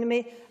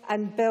economy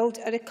and build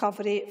a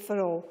recovery for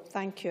all.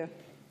 Thank you.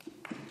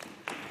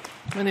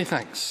 Many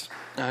thanks.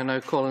 I now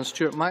call on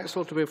Stuart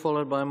Maxwell to be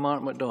followed by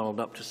Mark MacDonald.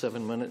 Up to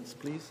 7 minutes,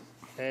 please.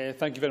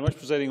 Thank you very much,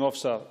 Presiding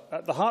Officer.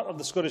 At the heart of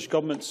the Scottish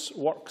Government's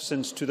work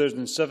since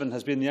 2007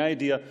 has been the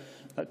idea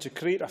that to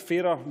create a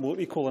fairer, more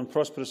equal and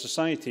prosperous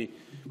society,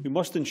 we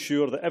must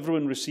ensure that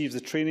everyone receives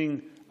the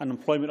training and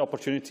employment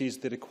opportunities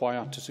they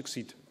require to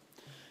succeed.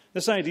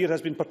 This idea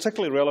has been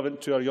particularly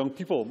relevant to our young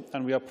people,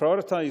 and we have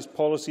prioritised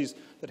policies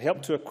that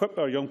help to equip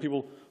our young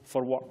people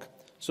for work,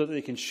 so that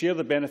they can share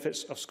the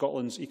benefits of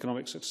Scotland's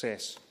economic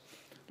success.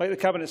 Like the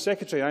Cabinet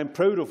Secretary, I am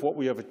proud of what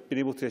we have been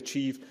able to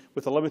achieve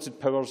with the limited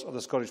powers of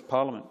the Scottish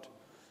Parliament.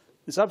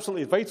 It is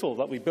absolutely vital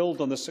that we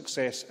build on this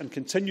success and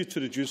continue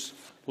to reduce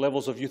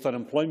levels of youth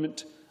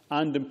unemployment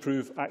and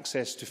improve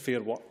access to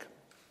fair work.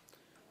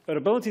 Our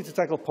ability to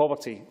tackle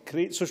poverty,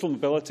 create social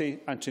mobility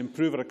and to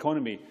improve our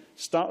economy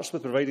starts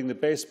with providing the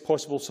best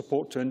possible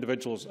support to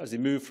individuals as they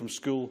move from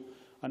school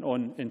and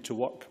on into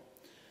work.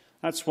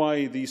 That's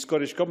why the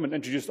Scottish Government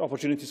introduced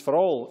Opportunities for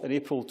All in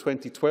April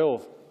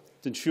 2012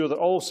 to ensure that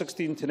all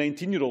 16 to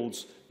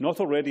 19-year-olds not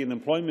already in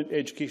employment,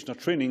 education or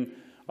training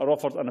are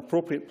offered an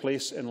appropriate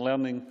place in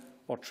learning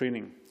or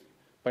training.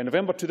 By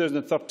November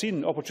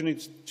 2013,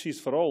 Opportunities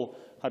for All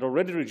had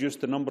already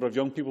reduced the number of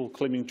young people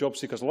claiming job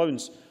seekers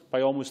allowance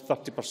by almost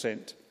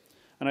 30%.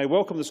 And I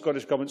welcome the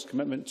Scottish Government's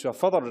commitment to a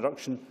further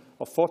reduction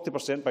of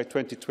 40% by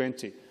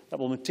 2020 that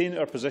will maintain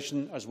our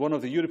position as one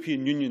of the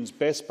European Union's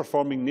best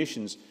performing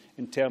nations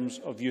in terms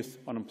of youth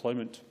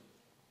unemployment.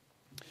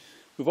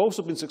 We have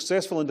also been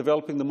successful in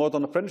developing the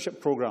Modern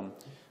Apprenticeship Programme,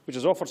 which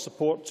has offered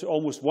support to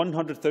almost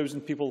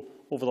 100,000 people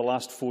over the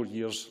last 4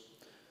 years.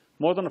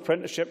 Modern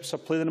apprenticeships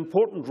have played an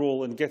important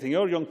role in getting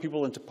our young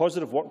people into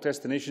positive work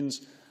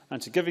destinations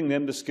and to giving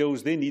them the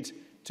skills they need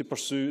to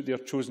pursue their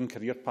chosen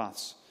career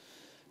paths.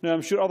 Now, I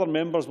am sure other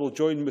members will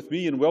join with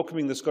me in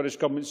welcoming the Scottish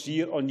Government's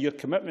year-on-year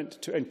commitment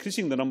to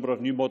increasing the number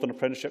of new modern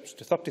apprenticeships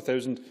to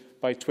 30,000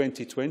 by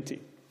 2020.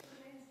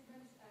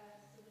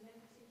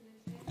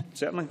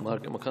 Certainly.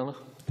 Margaret McCulloch.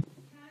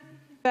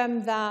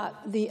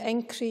 That the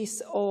increase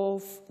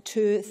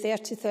to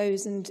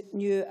 30,000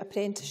 new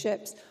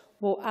apprenticeships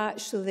will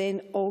actually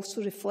then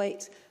also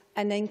reflect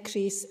an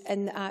increase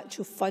in the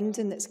actual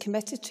funding that's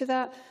committed to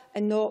that,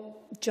 and not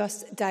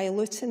just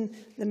diluting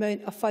the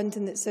amount of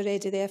funding that's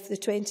already there for the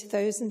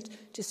 20,000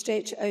 to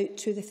stretch it out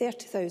to the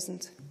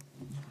 30,000.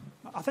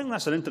 I think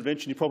that's an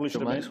intervention you probably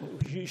should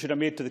have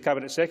made to the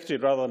Cabinet Secretary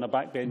rather than a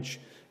backbench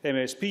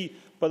MSP.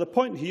 But the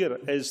point here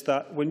is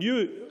that when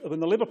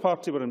the Labour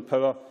Party were in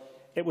power,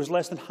 it was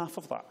less than half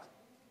of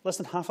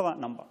that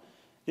number.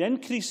 The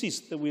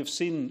increases that we have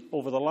seen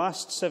over the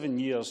last 7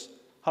 years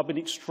have been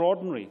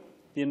extraordinary.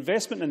 The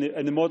investment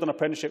in the Modern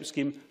Apprenticeship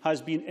Scheme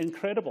has been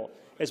incredible.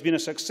 It's been a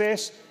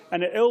success,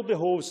 and it ill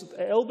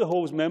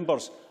behoves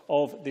members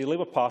of the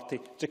Labour Party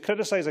to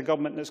criticise a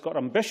government that's got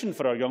ambition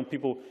for our young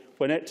people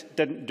when it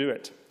didn't do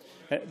it.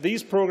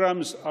 These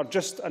programmes are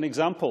just an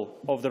example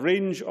of the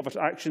range of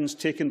actions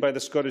taken by the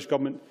Scottish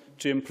Government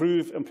to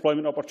improve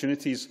employment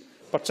opportunities,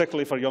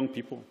 particularly for young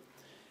people.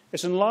 It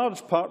is in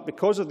large part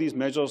because of these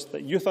measures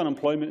that youth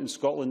unemployment in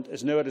Scotland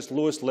is now at its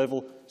lowest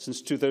level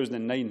since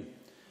 2009.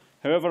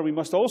 However, we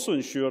must also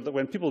ensure that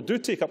when people do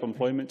take up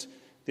employment,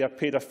 they are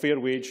paid a fair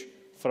wage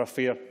for a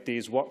fair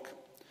day's work.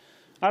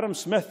 Adam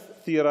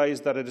Smith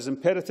theorised that it is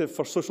imperative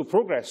for social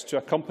progress to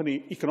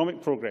accompany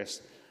economic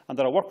progress, and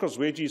that a worker's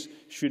wages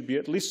should be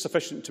at least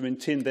sufficient to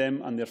maintain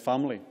them and their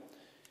family.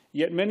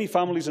 Yet many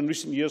families in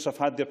recent years have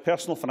had their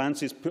personal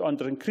finances put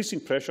under increasing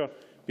pressure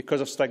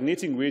because of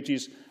stagnating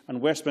wages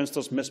and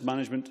Westminster's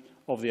mismanagement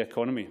of the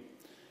economy.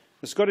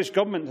 The Scottish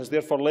Government has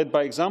therefore led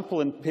by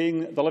example in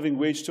paying the living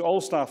wage to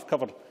all staff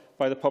covered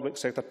by the public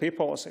sector pay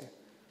policy.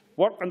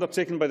 Work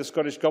undertaken by the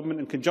Scottish Government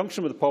in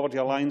conjunction with the Poverty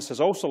Alliance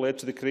has also led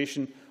to the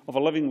creation of a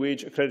living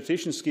wage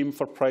accreditation scheme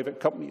for private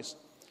companies.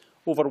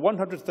 Over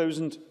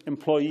 100,000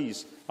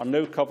 employees are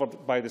now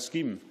covered by the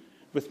scheme,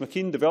 with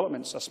McKean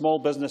Developments, a small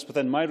business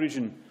within my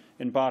region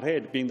in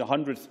Barrhead, being the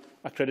 100th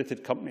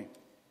accredited company.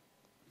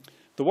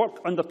 The work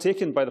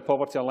undertaken by the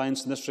Poverty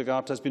Alliance in this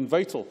regard has been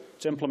vital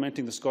to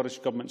implementing the Scottish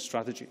Government's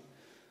strategy.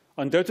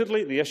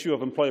 Undoubtedly, the issue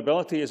of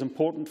employability is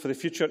important for the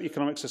future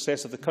economic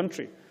success of the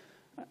country.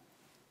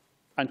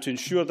 And to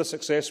ensure this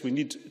success, we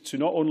need to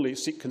not only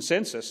seek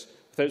consensus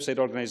with outside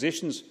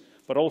organisations,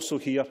 but also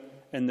here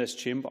in this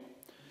chamber.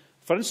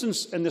 For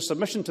instance, in the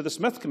submission to the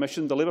Smith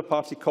Commission, the Labour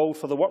Party called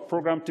for the work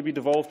programme to be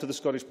devolved to the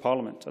Scottish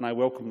Parliament, and I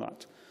welcome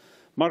that.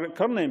 Margaret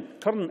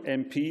Curran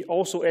MP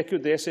also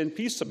echoed the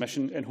SNP's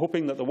submission in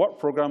hoping that the work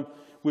programme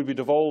would be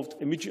devolved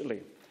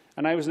immediately.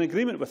 And I was in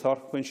agreement with her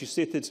when she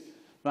stated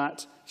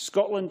that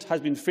Scotland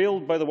has been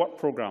failed by the work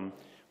programme,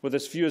 with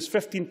as few as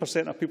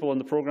 15% of people on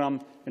the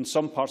programme in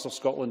some parts of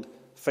Scotland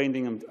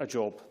finding a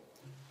job.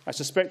 I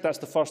suspect that's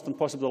the first and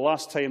possibly the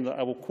last time that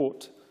I will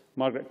quote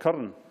Margaret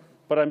Curran.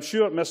 But I am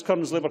sure Ms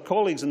Curran's Labour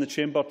colleagues in the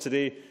chamber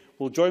today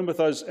will join with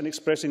us in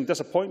expressing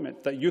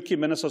disappointment that UK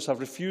ministers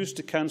have refused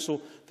to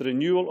cancel the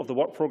renewal of the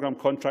work programme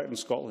contract in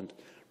Scotland,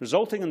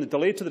 resulting in the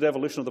delay to the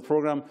devolution of the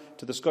programme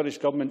to the Scottish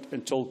Government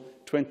until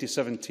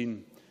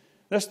 2017.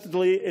 This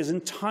delay is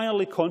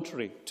entirely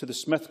contrary to the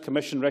Smith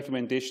Commission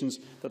recommendations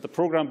that the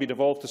programme be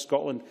devolved to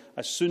Scotland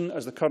as soon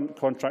as the current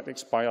contract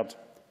expired.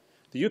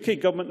 The UK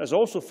Government has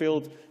also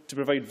failed to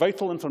provide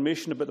vital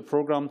information about the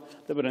programme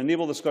that would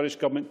enable the Scottish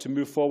Government to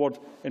move forward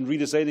in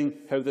redesigning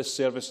how this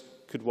service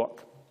could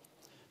work.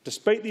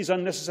 Despite these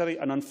unnecessary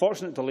and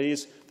unfortunate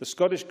delays, the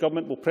Scottish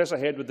Government will press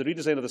ahead with the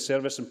redesign of the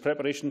service in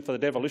preparation for the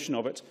devolution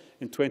of it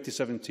in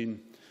 2017.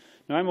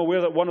 Now, I am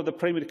aware that one of the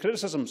primary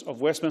criticisms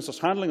of Westminster's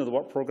handling of the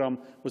work programme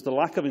was the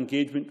lack of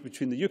engagement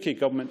between the UK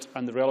Government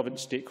and the relevant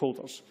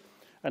stakeholders.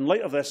 In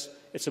light of this,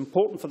 it is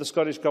important for the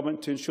Scottish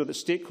Government to ensure that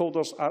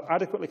stakeholders are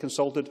adequately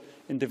consulted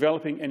in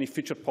developing any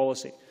future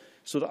policy,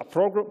 so that a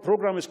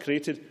programme is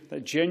created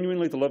that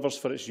genuinely delivers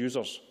for its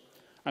users.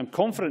 I am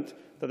confident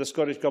that the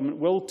Scottish Government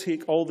will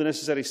take all the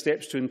necessary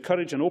steps to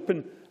encourage an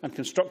open and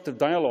constructive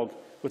dialogue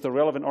with the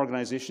relevant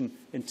organisation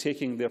in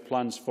taking their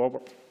plans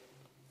forward.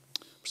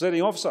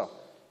 Presiding Officer,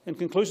 in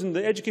conclusion,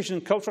 the Education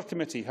and Culture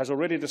Committee has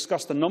already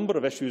discussed a number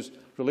of issues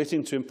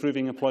relating to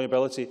improving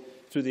employability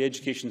through the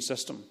education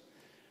system.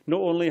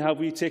 Not only have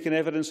we taken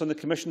evidence on the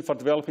Commission for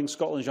Developing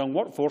Scotland's Young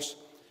Workforce,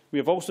 we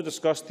have also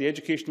discussed the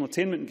educational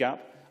attainment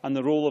gap and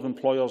the role of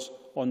employers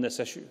on this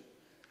issue.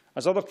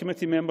 As other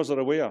committee members are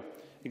aware,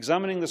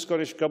 examining the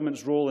Scottish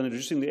Government's role in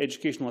reducing the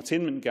educational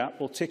attainment gap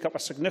will take up a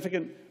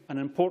significant and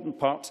important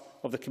part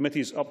of the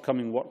committee's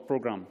upcoming work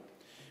programme.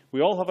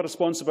 We all have a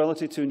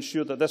responsibility to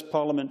ensure that this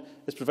Parliament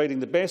is providing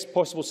the best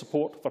possible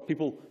support for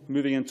people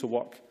moving into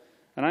work.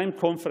 And I am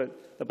confident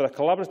that by a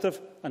collaborative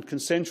and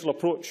consensual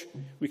approach,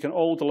 we can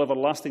all deliver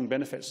lasting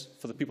benefits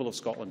for the people of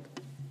Scotland.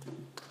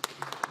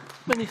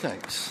 Many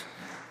thanks.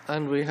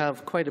 And we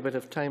have quite a bit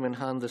of time in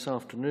hand this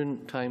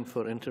afternoon, time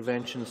for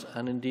interventions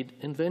and indeed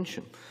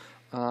invention.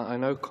 I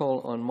now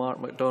call on Mark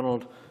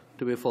MacDonald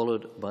to be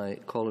followed by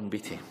Colin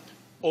Beattie.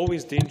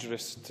 Always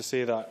dangerous to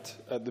say that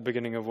at the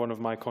beginning of one of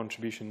my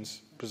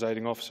contributions,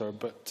 Presiding Officer,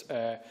 but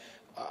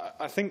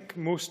I think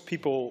most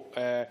people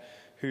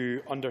who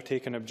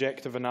undertake an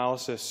objective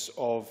analysis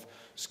of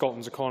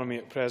Scotland's economy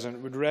at present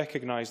would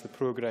recognise the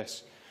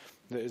progress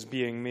that is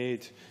being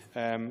made.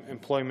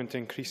 Employment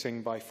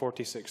increasing by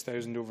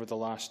 46,000 over the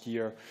last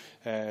year,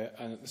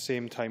 and at the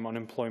same time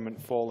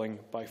unemployment falling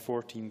by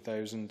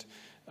 14,000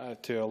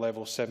 to a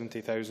level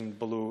 70,000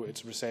 below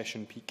its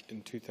recession peak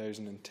in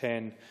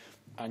 2010,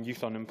 and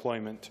youth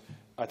unemployment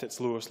at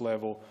its lowest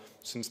level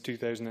since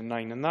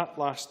 2009. And that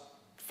last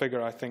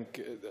figure, I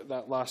think,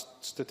 that last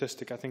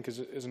statistic, I think,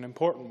 is an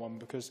important one,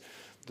 because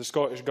the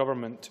Scottish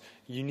Government,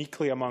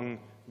 uniquely among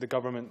the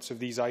governments of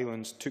these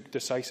islands, took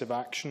decisive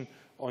action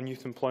on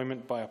youth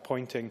employment by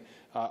appointing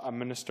a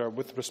minister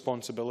with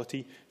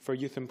responsibility for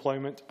youth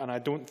employment. And I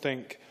don't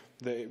think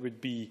that it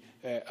would be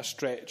a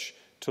stretch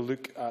to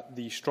look at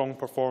the strong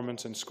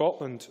performance in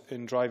Scotland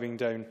in driving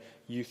down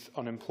youth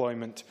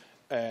unemployment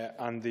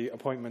and the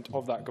appointment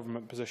of that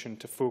government position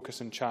to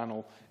focus and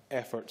channel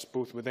efforts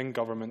both within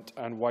government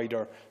and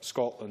wider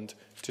Scotland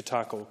to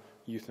tackle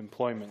youth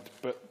employment.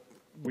 But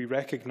we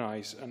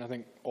recognise, and I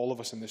think all of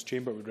us in this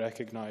chamber would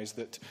recognise,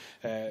 that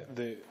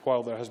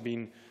while there has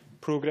been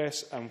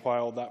progress and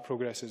while that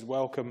progress is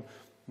welcome,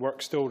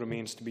 work still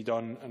remains to be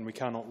done, and we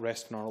cannot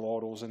rest on our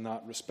laurels in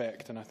that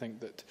respect. And I think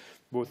that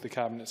both the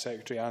Cabinet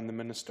Secretary and the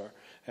Minister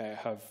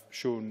have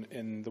shown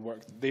in the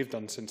work that they've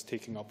done since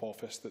taking up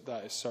office that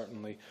that is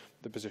certainly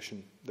the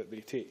position that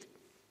they take.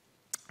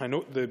 I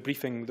note the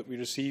briefing that we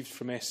received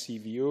from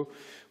SCVO,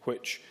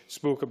 which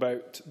spoke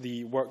about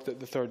the work that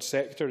the third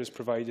sector is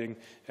providing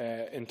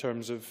in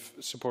terms of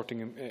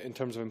supporting, in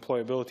terms of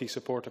employability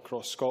support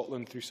across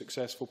Scotland through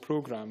successful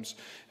programmes.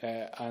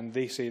 And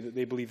they say that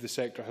they believe the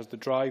sector has the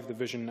drive, the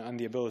vision and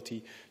the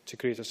ability to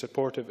create a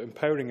supportive,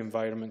 empowering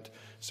environment,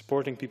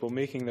 supporting people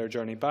making their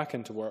journey back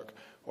into work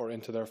or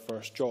into their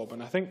first job.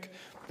 And I think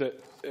that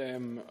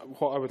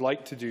what I would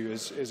like to do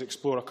is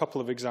explore a couple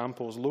of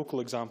examples,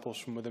 local examples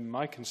from within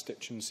my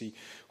constituency,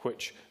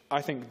 which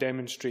I think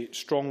demonstrate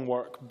strong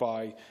work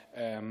by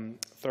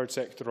third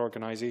sector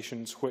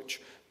organisations,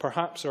 which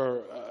perhaps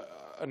are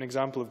an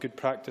example of good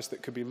practice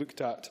that could be looked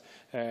at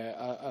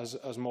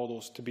as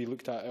models to be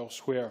looked at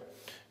elsewhere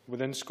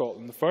within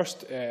Scotland. The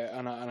first,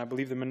 and I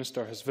believe the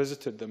Minister has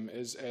visited them,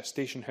 is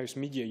Station House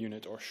Media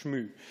Unit, or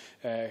SHMU,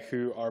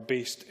 who are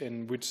based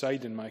in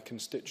Woodside in my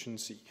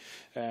constituency.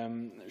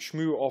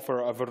 SHMU offer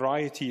a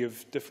variety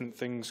of different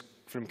things,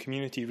 from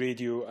community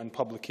radio and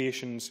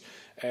publications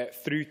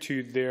through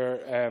to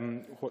their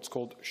what's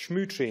called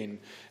SHMU Train,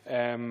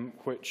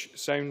 which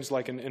sounds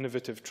like an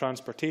innovative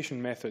transportation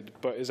method,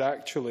 but is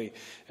actually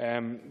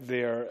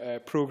their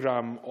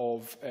programme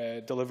of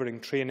delivering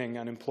training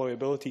and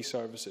employability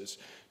services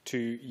to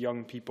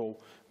young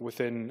people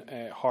within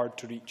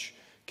hard-to-reach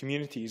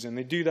communities. And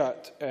they do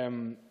that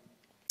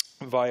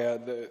via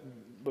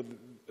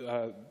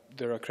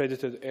their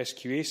accredited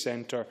SQA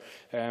centre,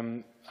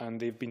 and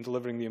they've been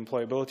delivering the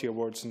Employability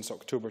Award since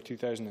October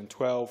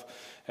 2012,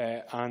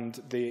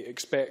 and they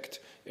expect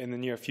in the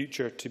near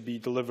future to be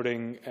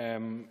delivering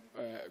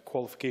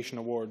qualification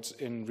awards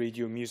in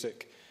radio,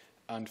 music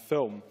and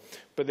film.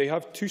 But they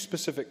have two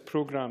specific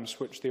programmes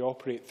which they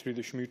operate through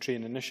the SHMU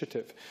Train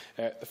initiative.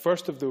 The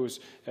first of those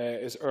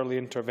is early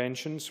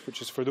interventions,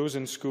 which is for those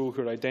in school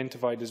who are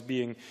identified as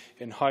being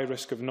in high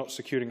risk of not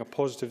securing a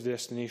positive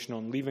destination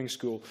on leaving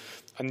school.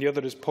 And the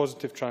other is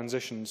positive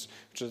transitions,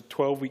 which is a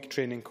 12-week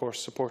training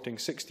course supporting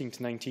 16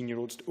 to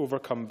 19-year-olds to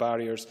overcome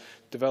barriers,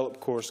 develop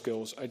core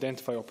skills,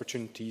 identify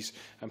opportunities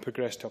and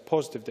progress to a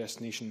positive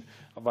destination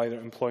of either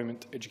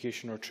employment,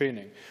 education or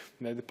training.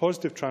 Now, the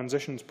Positive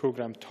Transitions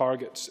programme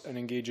targets and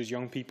engages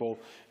young people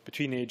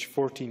between age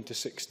 14 to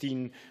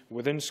 16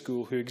 within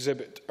school who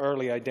exhibit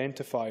early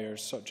identifiers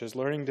such as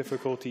learning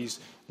difficulties,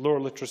 lower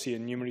literacy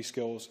and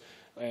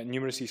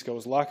numeracy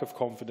skills, lack of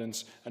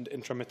confidence and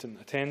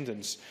intermittent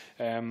attendance.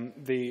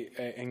 They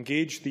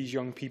engage these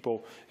young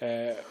people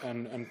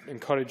and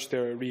encourage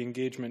their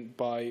re-engagement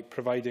by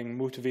providing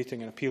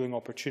motivating and appealing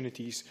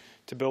opportunities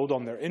to build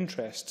on their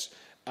interests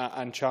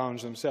and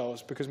challenge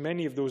themselves, because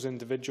many of those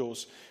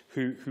individuals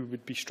who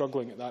would be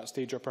struggling at that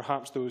stage are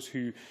perhaps those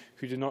who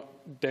do not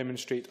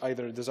demonstrate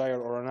either a desire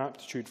or an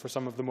aptitude for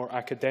some of the more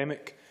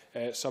academic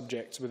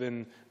subjects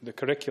within the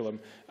curriculum,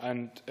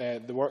 and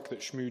the work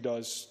that SHMU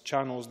does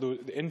channels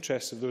the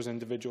interests of those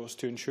individuals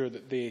to ensure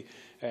that they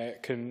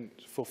can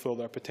fulfil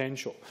their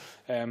potential.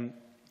 The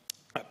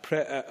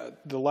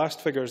last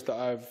figures that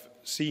I've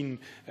seen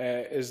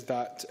is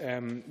that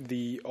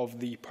of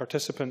the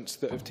participants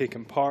that have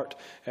taken part,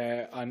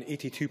 an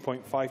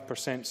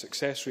 82.5%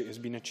 success rate has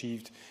been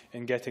achieved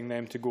in getting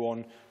them to go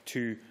on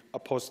to a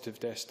positive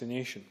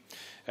destination.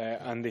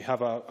 And they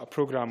have a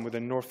programme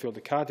within Northfield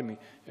Academy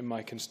in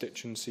my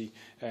constituency,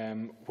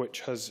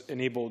 which has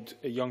enabled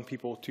young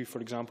people to, for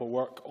example,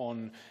 work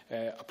on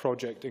a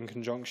project in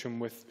conjunction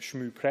with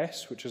SHMU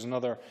Press, which is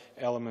another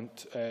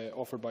element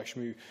offered by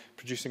SHMU,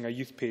 producing a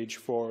youth page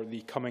for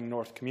the Coming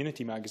North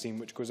community magazine,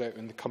 which goes out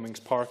in the Cummings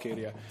Park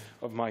area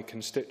of my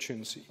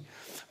constituency.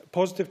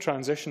 Positive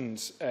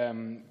Transitions,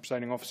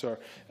 Presiding Officer,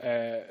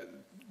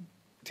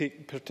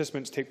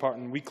 participants take part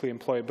in weekly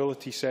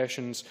employability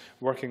sessions,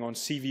 working on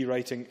CV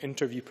writing,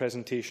 interview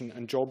presentation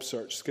and job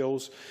search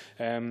skills.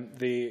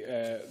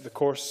 The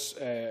course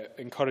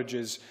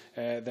encourages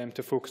them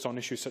to focus on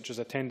issues such as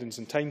attendance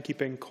and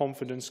timekeeping,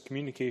 confidence,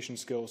 communication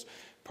skills,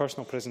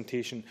 personal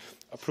presentation,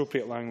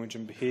 appropriate language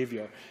and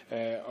behaviour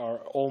are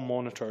all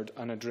monitored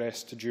and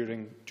addressed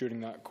during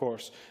that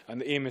course.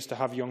 And the aim is to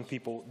have young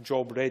people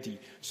job ready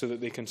so that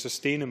they can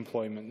sustain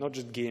employment, not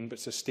just gain but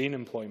sustain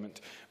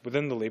employment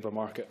within the labour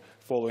market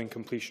following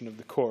completion of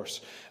the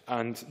course.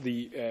 And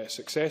the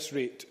success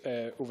rate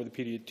over the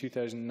period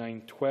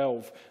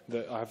 2009-12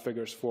 that I have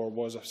figures for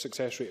was a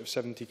success rate of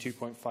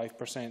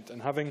 72.5%.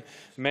 And having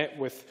met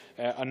with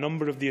a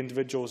number of the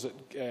individuals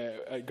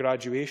at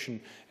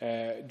graduation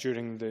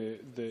during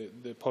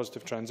the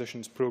Positive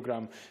Transitions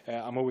programme,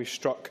 I'm always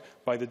struck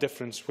by the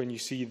difference when you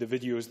see the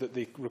videos that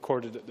they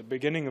recorded at the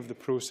beginning of the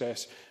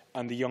process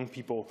and the young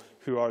people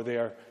who are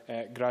there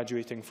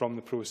graduating from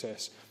the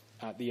process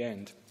at the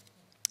end.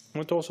 I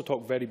want to also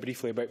talk very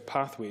briefly about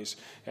Pathways,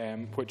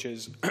 which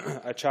is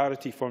a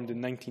charity formed in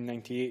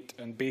 1998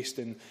 and based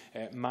in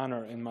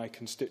Manor in my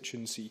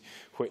constituency,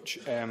 which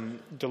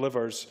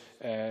delivers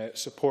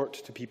support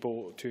to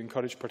people to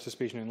encourage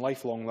participation in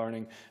lifelong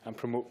learning and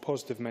promote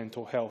positive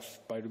mental health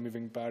by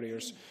removing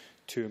barriers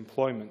to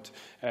employment.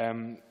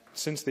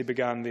 Since they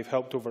began, they've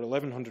helped over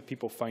 1,100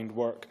 people find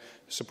work,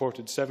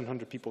 supported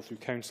 700 people through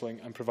counselling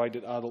and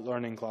provided adult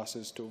learning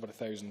classes to over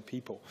 1,000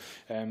 people.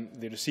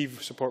 They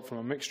receive support from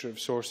a mixture of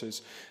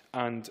sources,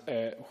 and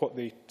what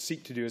they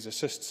seek to do is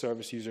assist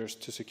service users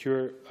to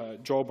secure a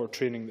job or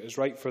training that is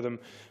right for them,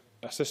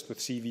 assist with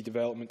CV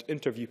development,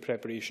 interview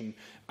preparation,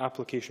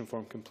 application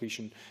form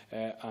completion,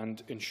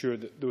 and ensure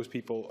that those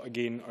people,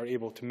 again, are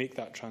able to make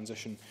that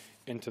transition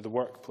into the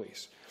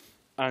workplace.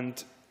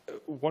 And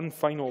one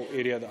final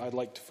area that I'd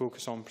like to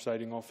focus on,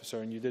 Presiding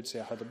Officer, and you did say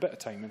I had a bit of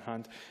time in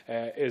hand,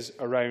 is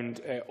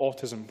around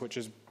autism, which,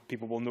 as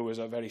people will know, is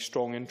a very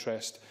strong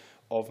interest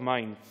of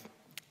mine.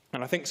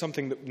 And I think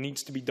something that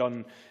needs to be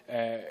done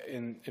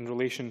in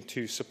relation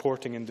to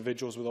supporting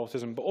individuals with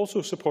autism, but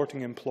also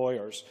supporting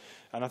employers.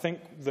 And I think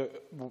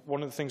that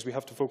one of the things we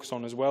have to focus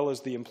on, as well as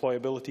the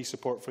employability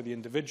support for the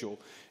individual,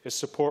 is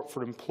support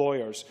for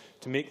employers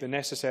to make the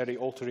necessary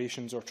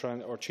alterations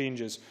or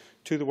changes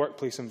to the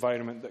workplace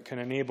environment that can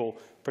enable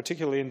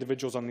particularly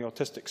individuals on the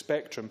autistic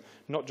spectrum,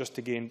 not just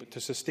to gain but to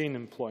sustain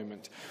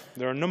employment.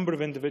 There are a number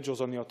of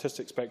individuals on the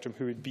autistic spectrum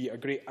who would be a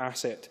great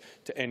asset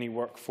to any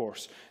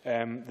workforce.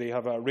 They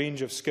have a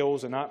range of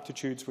skills and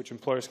aptitudes which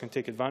employers can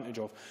take advantage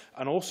of.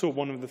 And also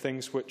one of the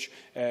things which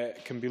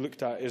can be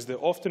looked at is that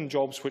often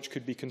jobs which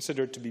could be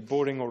considered to be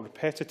boring or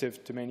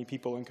repetitive to many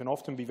people and can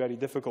often be very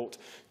difficult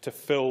to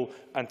fill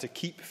and to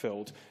keep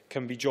filled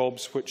can be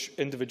jobs which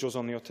individuals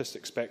on the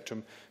autistic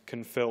spectrum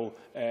can fill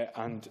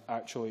and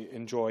actually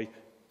enjoy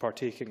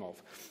partaking of.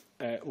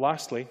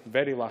 Lastly,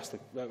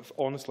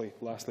 honestly,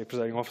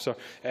 Presiding Officer,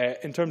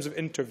 in terms of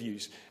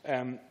interviews,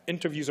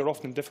 interviews are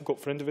often difficult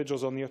for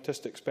individuals on the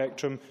autistic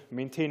spectrum.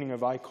 Maintaining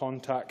of eye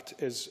contact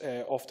is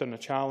often a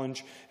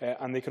challenge,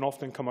 and they can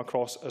often come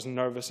across as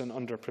nervous and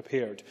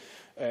underprepared.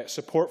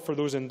 Support for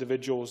those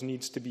individuals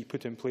needs to be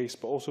put in place,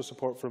 but also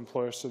support for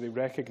employers so they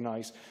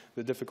recognise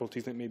the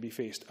difficulties that may be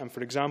faced. And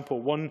for example,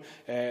 one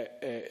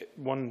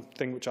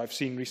thing which I've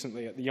seen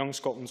recently at the Young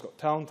Scotland's Got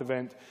Talent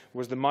event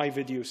was the My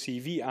Video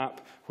CV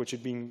app, which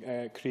had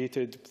been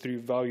created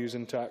through Values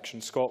into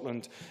Action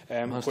Scotland,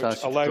 which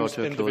allows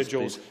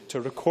individuals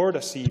to record a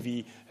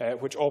CV,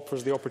 which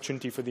offers the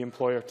opportunity for the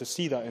employer to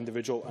see that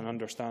individual and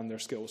understand their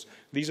skills.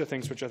 These are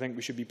things which I think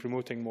we should be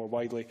promoting more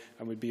widely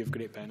and would be of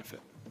great benefit.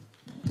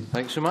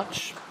 Thanks so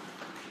much.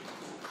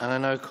 And I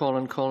now call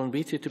on Colin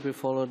Beattie to be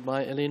followed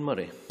by Elaine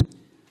Murray.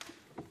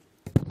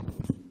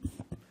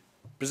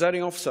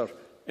 Presiding Officer,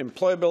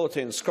 employability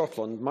in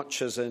Scotland,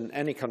 much as in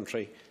any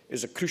country,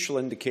 is a crucial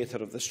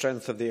indicator of the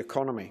strength of the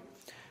economy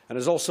and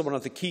is also one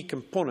of the key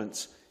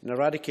components in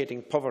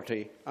eradicating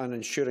poverty and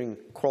ensuring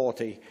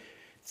quality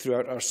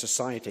throughout our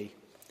society.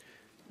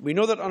 We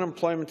know that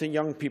unemployment in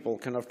young people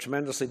can have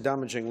tremendously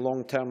damaging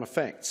long-term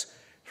effects.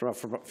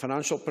 From a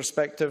financial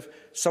perspective,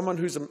 someone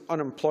who is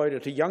unemployed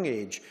at a young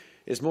age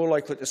is more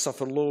likely to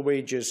suffer low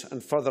wages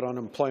and further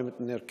unemployment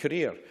in their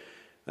career.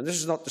 And this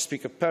is not to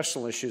speak of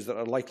personal issues that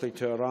are likely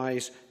to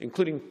arise,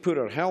 including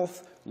poorer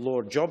health,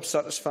 lower job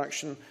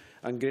satisfaction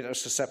and greater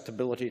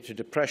susceptibility to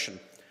depression.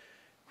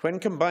 When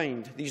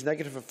combined, these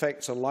negative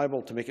effects are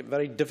liable to make it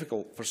very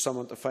difficult for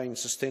someone to find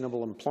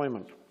sustainable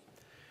employment.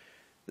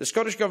 The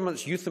Scottish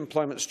Government's youth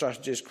employment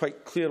strategy is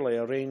quite clearly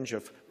a range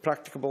of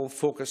practicable,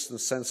 focused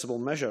and sensible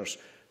measures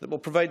that will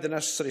provide the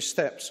necessary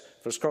steps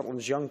for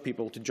Scotland's young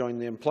people to join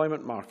the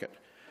employment market.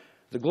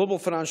 The global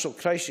financial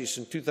crisis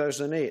in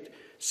 2008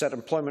 set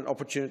employment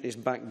opportunities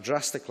back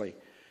drastically,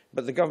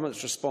 but the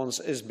Government's response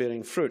is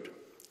bearing fruit.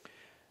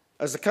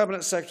 As the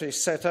Cabinet Secretary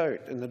set out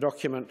in the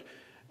document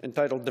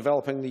entitled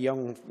Developing the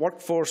Young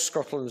Workforce,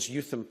 Scotland's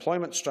Youth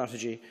Employment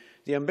Strategy,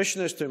 the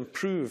ambition is to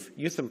improve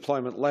youth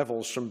employment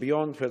levels from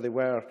beyond where they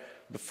were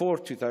before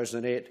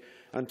 2008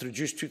 and to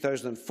reduce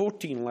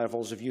 2014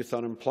 levels of youth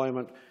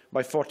unemployment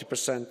by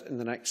 40% in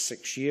the next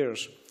 6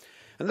 years.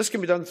 And this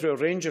can be done through a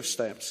range of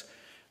steps.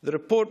 The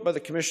report by the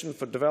Commission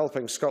for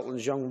Developing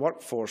Scotland's Young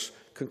Workforce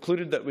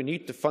concluded that we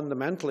need to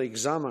fundamentally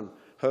examine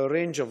how a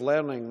range of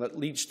learning that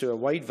leads to a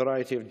wide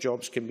variety of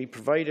jobs can be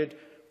provided,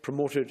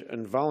 promoted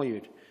and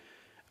valued.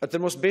 At the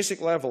most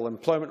basic level,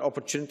 employment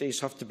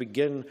opportunities have to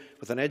begin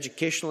with an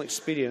educational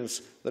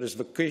experience that is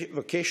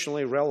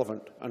vocationally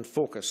relevant and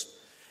focused.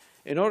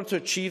 In order to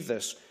achieve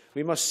this,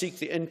 we must seek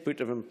the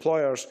input of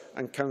employers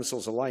and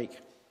councils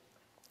alike.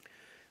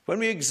 When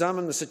we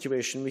examine the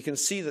situation, we can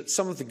see that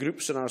some of the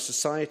groups in our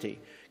society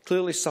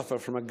clearly suffer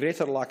from a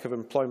greater lack of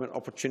employment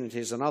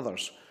opportunities than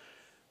others.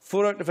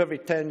 4 out of every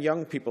 10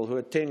 young people who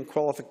attain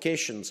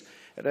qualifications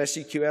at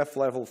SEQF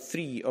level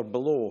 3 or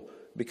below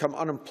become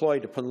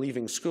unemployed upon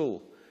leaving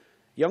school.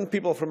 Young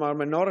people from our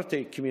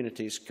minority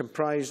communities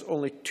comprise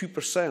only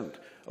 2%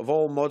 of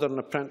all modern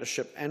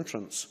apprenticeship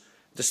entrants,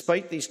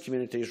 despite these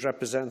communities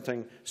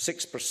representing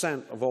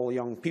 6% of all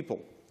young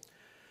people.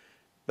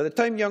 By the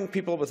time young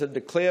people with a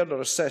declared or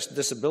assessed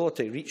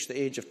disability reach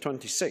the age of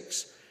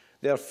 26,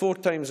 they are 4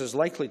 times as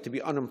likely to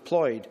be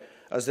unemployed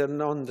as their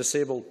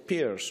non-disabled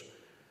peers.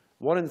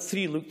 1 in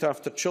 3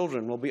 looked-after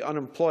children will be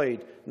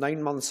unemployed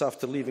 9 months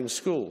after leaving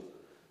school.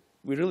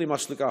 We really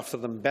must look after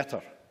them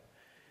better.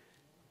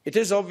 It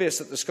is obvious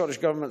that the Scottish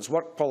Government's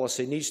work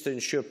policy needs to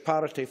ensure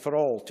parity for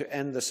all to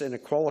end this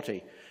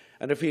inequality,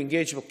 and if we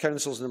engage with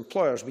councils and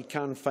employers, we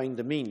can find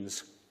the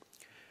means.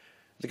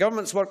 The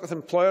Government's work with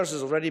employers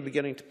is already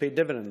beginning to pay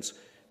dividends.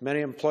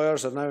 Many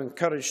employers are now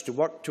encouraged to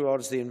work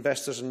towards the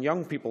Investors in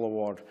Young People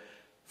Award,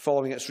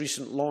 following its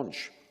recent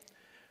launch.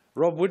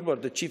 Rob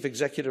Woodward, the Chief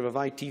Executive of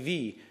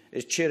ITV,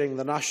 is chairing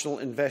the National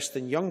Invest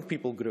in Young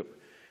People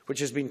Group, which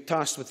has been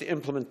tasked with the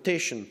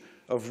implementation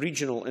of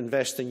regional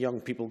Invest in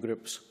Young People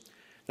groups.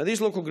 Now,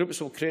 these local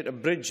groups will create a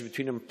bridge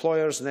between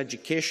employers and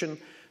education,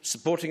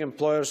 supporting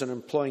employers and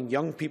employing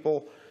young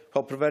people,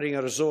 while providing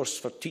a resource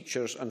for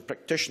teachers and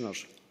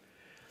practitioners.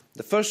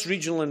 The first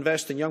regional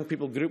Invest in Young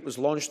People group was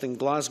launched in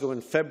Glasgow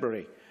in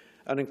February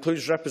and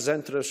includes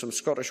representatives from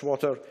Scottish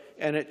Water,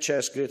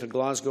 NHS Greater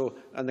Glasgow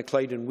and the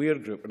Clyde and Weir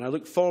Group. And I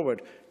look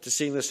forward to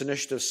seeing this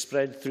initiative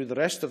spread through the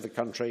rest of the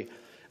country,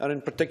 and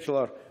in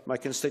particular my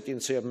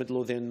constituency of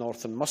Midlothian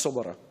North and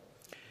Musselburgh.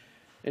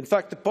 In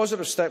fact, the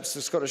positive steps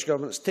the Scottish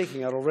Government is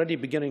taking are already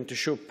beginning to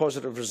show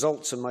positive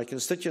results in my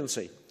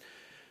constituency.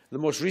 The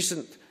most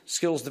recent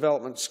Skills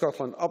Development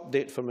Scotland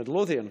update for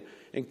Midlothian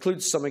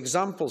includes some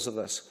examples of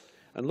this.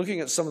 And looking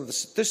at some of the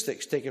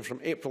statistics taken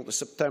from April to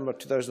September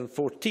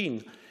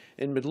 2014,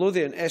 in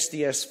Midlothian,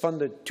 SDS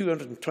funded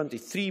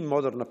 223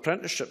 modern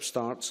apprenticeship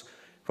starts,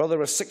 while there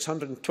were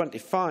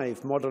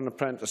 625 modern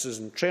apprentices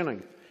in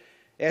training.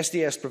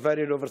 SDS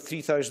provided over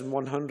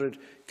 3,100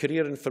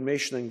 career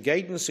information and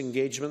guidance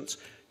engagements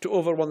to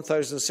over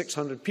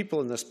 1,600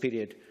 people in this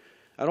period,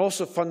 and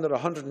also funded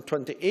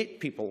 128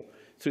 people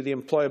through the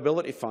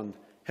Employability Fund,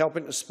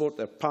 helping to support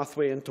their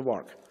pathway into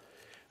work.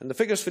 And the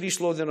figures for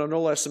East Lothian are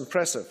no less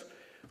impressive.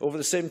 Over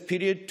the same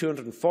period,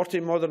 240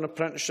 modern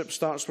apprenticeship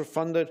starts were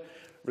funded,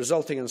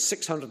 resulting in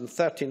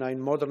 639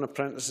 modern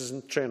apprentices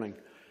in training.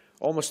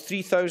 Almost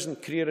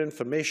 3,000 career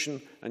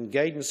information and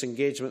guidance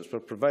engagements were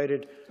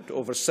provided to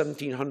over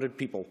 1,700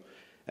 people,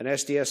 and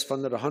SDS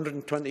funded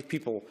 120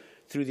 people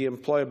through the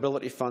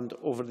Employability Fund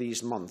over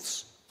these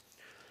months.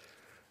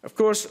 Of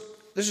course,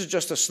 this is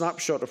just a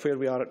snapshot of where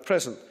we are at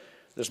present.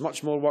 There's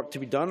much more work to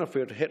be done if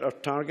we are to hit our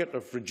target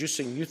of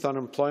reducing youth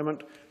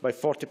unemployment by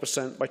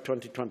 40% by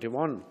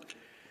 2021.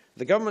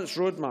 The Government's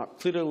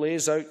roadmap clearly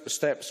lays out the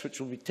steps which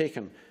will be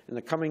taken in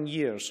the coming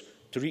years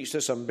to reach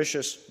this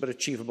ambitious but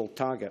achievable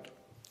target.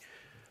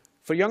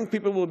 For young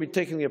people, we will be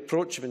taking the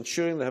approach of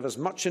ensuring they have as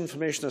much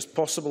information as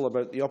possible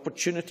about the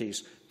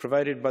opportunities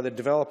provided by the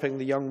Developing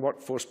the Young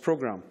Workforce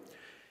programme.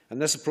 And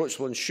this approach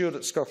will ensure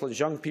that Scotland's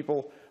young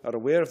people are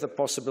aware of the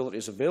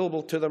possibilities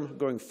available to them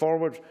going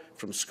forward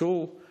from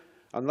school,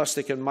 and thus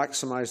they can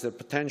maximise their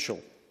potential.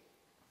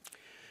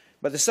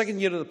 By the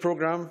second year of the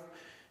programme,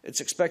 it's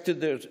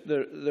expected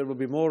there will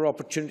be more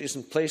opportunities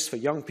in place for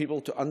young people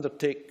to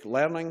undertake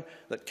learning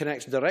that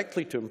connects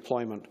directly to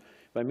employment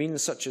by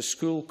means such as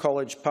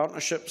school-college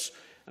partnerships,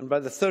 and by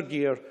the third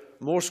year,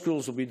 more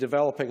schools will be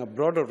developing a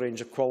broader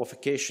range of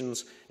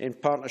qualifications in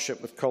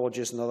partnership with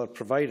colleges and other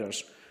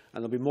providers,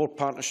 and there will be more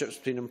partnerships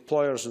between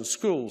employers and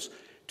schools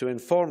to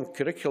inform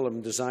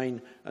curriculum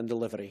design and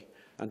delivery,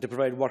 and to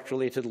provide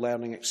work-related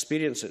learning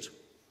experiences.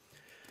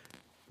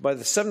 By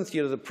the seventh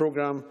year of the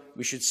programme,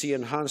 we should see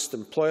enhanced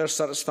employer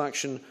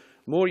satisfaction,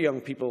 more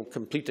young people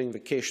completing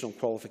vocational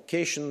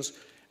qualifications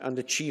and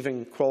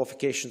achieving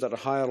qualifications at a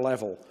higher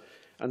level,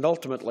 and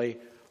ultimately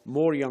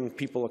more young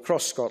people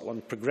across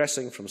Scotland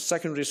progressing from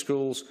secondary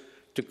schools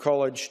to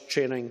college,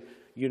 training,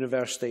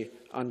 university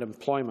and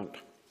employment.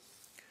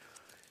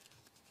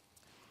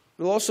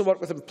 We will also work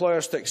with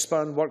employers to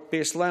expand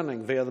work-based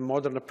learning via the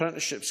Modern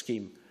Apprenticeship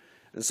Scheme.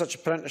 And such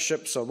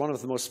apprenticeships are one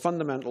of the most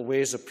fundamental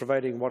ways of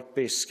providing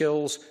work-based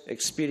skills,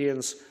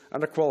 experience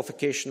and a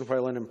qualification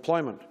while in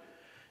employment.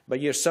 By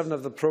year 7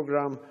 of the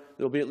programme,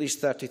 there will be at least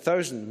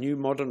 30,000 new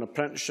modern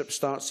apprenticeship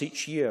starts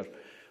each year,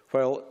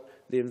 while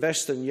the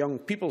Invest in Young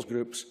People's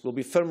groups will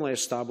be firmly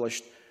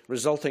established,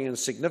 resulting in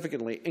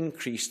significantly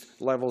increased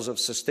levels of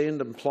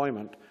sustained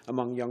employment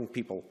among young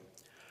people.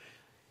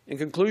 In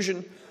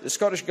conclusion, the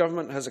Scottish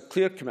Government has a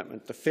clear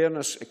commitment to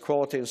fairness,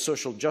 equality and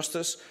social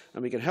justice,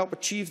 and we can help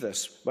achieve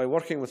this by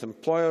working with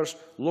employers,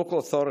 local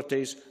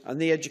authorities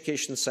and the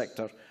education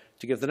sector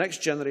to give the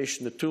next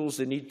generation the tools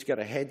they need to get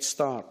a head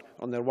start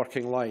on their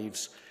working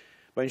lives,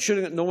 by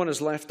ensuring that no one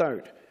is left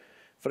out.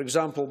 For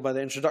example, by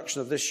the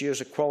introduction of this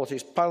year's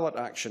Equalities Pilot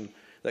Action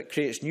that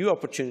creates new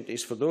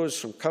opportunities for those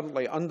from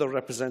currently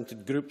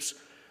underrepresented groups,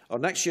 or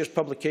next year's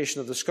publication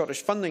of the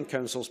Scottish Funding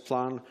Council's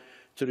plan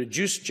to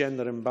reduce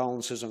gender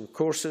imbalances on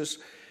courses,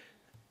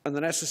 and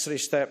the necessary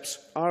steps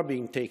are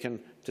being taken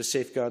to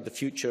safeguard the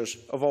futures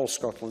of all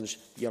Scotland's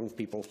young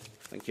people.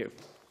 Thank you.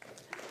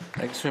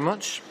 Thanks very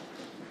much.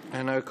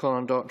 I now call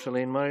on Dr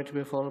Elaine Murray to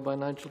be followed by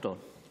Nigel Dawn.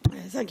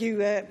 Thank you,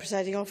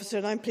 Presiding Officer,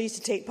 and I'm pleased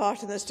to take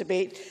part in this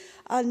debate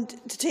and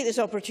to take this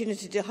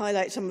opportunity to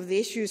highlight some of the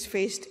issues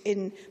faced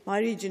in my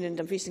region in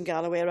Dumfries and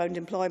Galloway around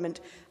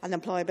employment and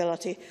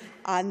employability,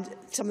 and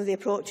some of the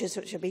approaches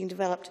which are being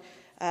developed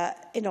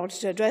in order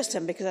to address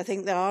them, because I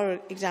think there are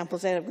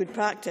examples there of good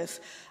practice,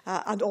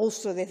 and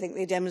also I think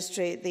they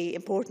demonstrate the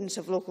importance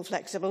of local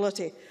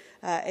flexibility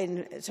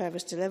in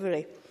service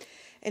delivery.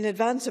 In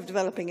advance of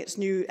developing its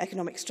new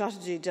economic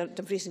strategy,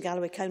 Dumfries and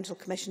Galloway Council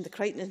commissioned the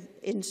Crichton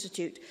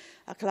Institute,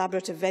 a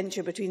collaborative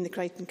venture between the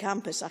Crichton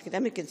campus,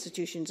 academic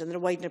institutions and their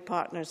wider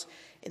partners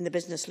in the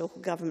business, local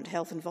government,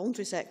 health and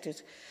voluntary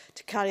sectors,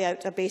 to carry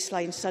out a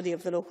baseline study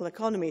of the local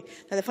economy.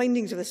 Now, the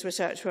findings of this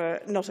research were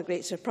not a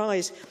great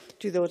surprise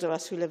to those of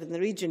us who live in the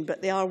region,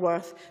 but they are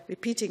worth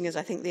repeating, as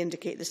I think they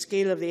indicate the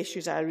scale of the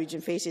issues our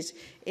region faces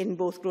in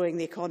both growing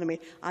the economy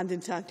and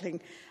in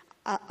tackling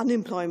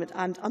unemployment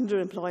and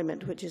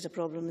underemployment, which is a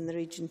problem in the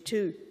region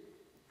too.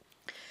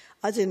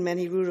 As in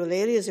many rural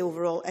areas, the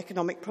overall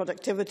economic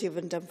productivity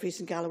of Dumfries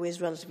and Galloway is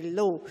relatively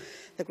low.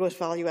 The gross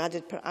value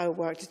added per hour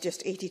worked is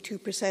just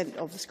 82%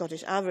 of the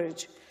Scottish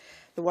average.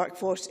 The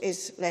workforce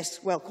is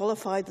less well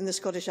qualified than the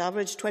Scottish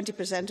average.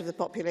 20% of the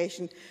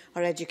population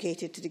are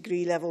educated to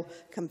degree level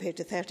compared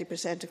to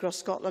 30% across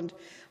Scotland,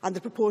 and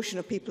the proportion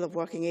of people of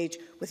working age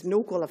with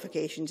no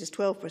qualifications is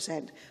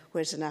 12%,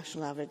 whereas the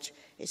national average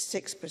is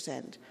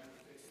 6%.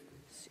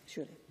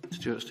 Surely.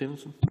 Stuart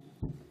Stevenson.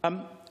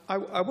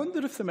 I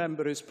wonder if the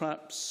member is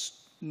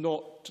perhaps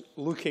not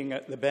looking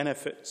at the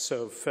benefits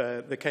of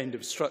the kind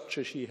of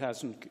structure she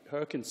has in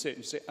her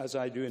constituency, as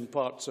I do in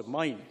parts of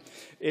mine,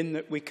 in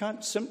that we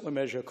can't simply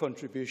measure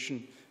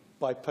contribution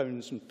by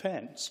pounds and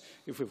pence.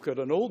 If we've got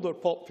an older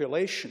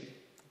population,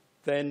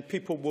 then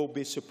people will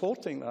be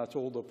supporting that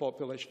older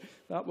population.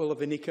 That will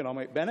have an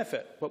economic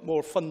benefit, but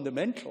more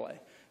fundamentally,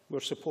 we're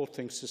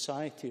supporting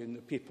society and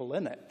the people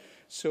in it.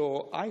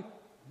 So I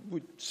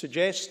would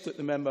suggest that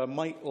the member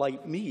might,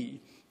 like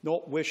me,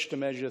 not wish to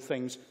measure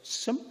things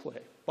simply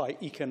by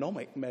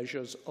economic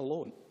measures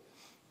alone.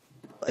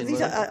 I'd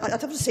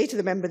have to say to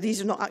the member,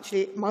 these are not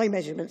actually my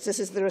measurements. This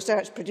is the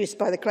research produced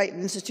by the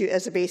Crichton Institute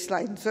as a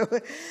baseline. So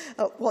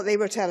what they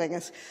were telling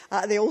us.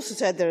 They also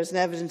said there is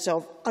evidence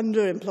of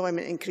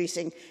underemployment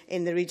increasing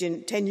in the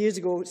region. 10 years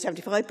ago,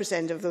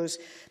 75% of those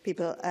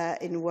people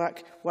in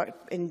work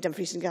in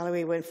Dumfries and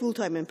Galloway were in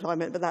full-time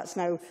employment, but that's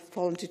now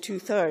fallen to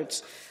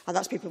 2/3. And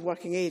that's people of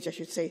working age, I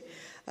should say.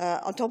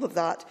 On top of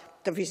that,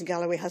 Dumfries and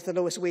Galloway has the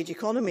lowest wage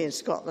economy in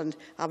Scotland.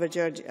 Average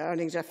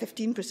earnings are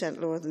 15%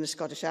 lower than the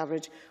Scottish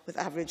average, with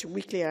average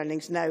weekly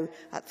earnings now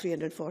at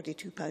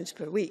 £342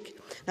 per week.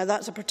 Now,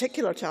 that's a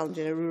particular challenge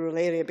in a rural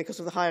area because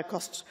of the higher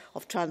costs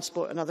of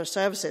transport and other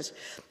services.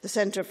 The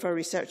Centre for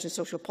Research and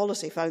Social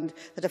Policy found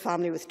that a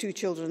family with 2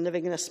 children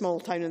living in a small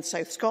town in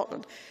South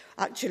Scotland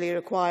actually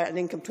require an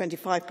income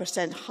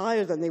 25%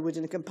 higher than they would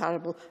in a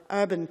comparable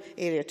urban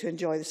area to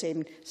enjoy the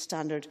same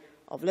standard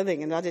of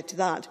living. And added to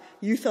that,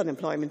 youth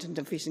unemployment in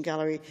Dumfries and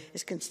Galloway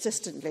is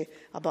consistently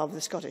above the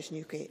Scottish and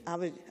UK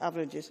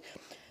averages.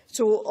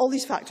 So all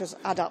these factors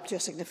add up to a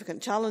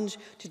significant challenge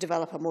to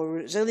develop a more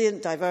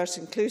resilient, diverse,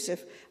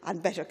 inclusive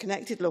and better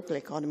connected local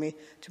economy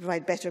to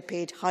provide better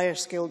paid, higher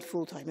skilled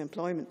full-time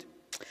employment,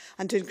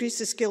 and to increase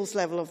the skills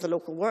level of the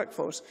local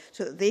workforce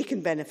so that they can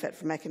benefit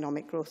from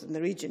economic growth in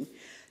the region.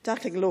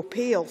 Tackling low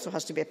pay also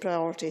has to be a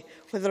priority,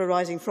 whether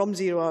arising from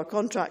zero-hour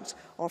contracts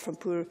or from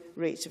poor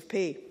rates of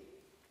pay.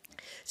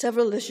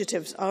 Several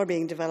initiatives are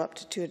being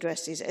developed to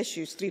address these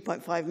issues.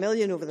 £3.5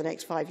 million over the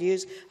next 5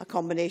 years, a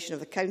combination of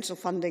the Council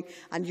funding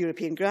and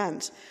European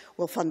grants,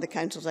 will fund the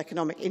Council's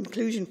Economic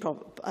Inclusion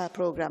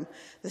programme,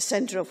 the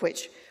centre of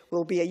which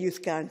will be a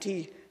youth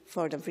guarantee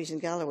for Dumfries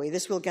and Galloway.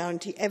 This will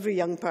guarantee every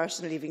young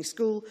person leaving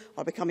school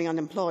or becoming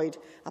unemployed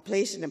a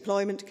place in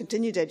employment,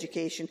 continued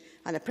education,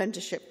 an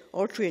apprenticeship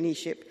or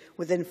traineeship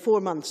within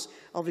 4 months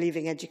of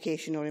leaving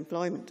education or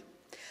employment.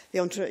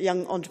 The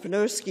Young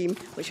Entrepreneurs Scheme,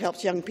 which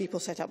helps young people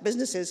set up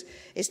businesses,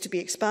 is to be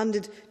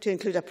expanded to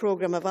include a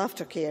programme of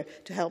aftercare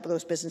to help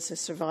those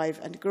businesses survive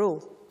and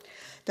grow.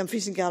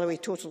 Dumfries and Galloway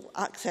Total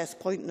Access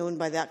Point, known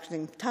by the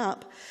acronym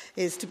TAP,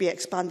 is to be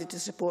expanded to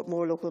support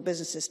more local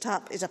businesses.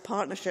 TAP is a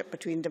partnership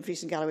between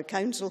Dumfries and Galloway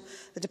Council,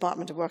 the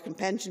Department of Work and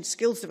Pensions,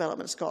 Skills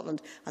Development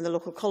Scotland and the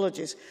local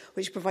colleges,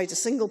 which provides a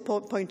single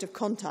point of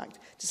contact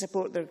to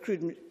support the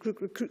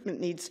recruitment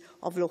needs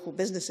of local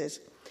businesses.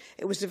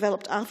 It was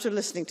developed after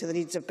listening to the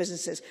needs of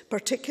businesses,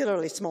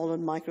 particularly small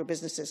and micro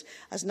businesses,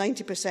 as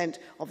 90%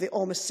 of the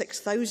almost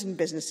 6,000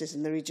 businesses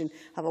in the region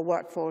have a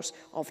workforce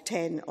of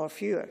 10 or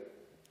fewer.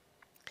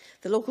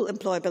 The Local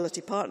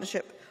Employability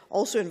Partnership,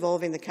 also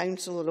involving the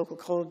Council, the local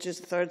colleges,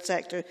 the third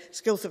sector,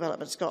 Skills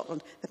Development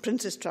Scotland, the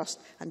Prince's Trust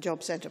and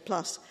Job Centre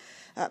Plus,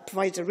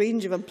 provides a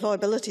range of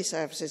employability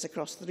services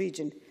across the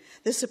region.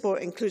 This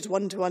support includes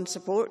one-to-one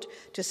support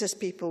to assist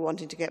people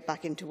wanting to get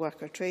back into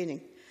work or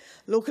training.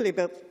 Locally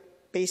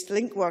based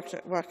link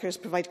workers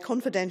provide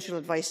confidential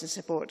advice and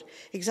support,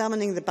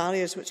 examining the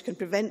barriers which can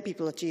prevent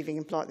people achieving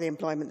the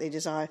employment they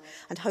desire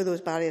and how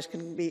those barriers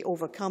can be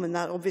overcome. And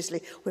that,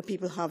 obviously, where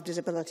people have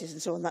disabilities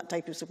and so on, that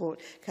type of support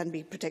can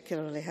be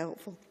particularly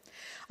helpful.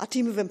 A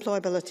team of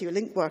employability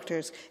link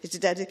workers is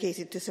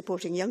dedicated to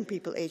supporting young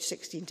people aged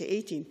 16 to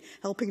 18,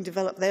 helping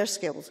develop their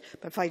skills,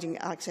 providing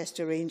access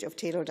to a range of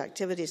tailored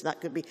activities.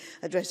 That could be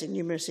addressing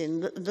numeracy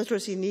and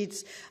literacy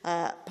needs,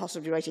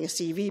 possibly writing a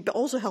CV, but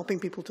also helping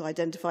people to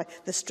identify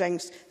the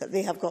strengths that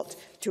they have got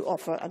to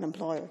offer an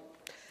employer.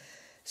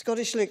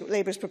 Scottish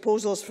Labour's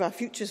proposals for a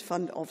Futures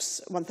Fund of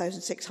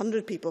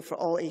 1,600 people for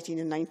all 18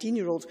 and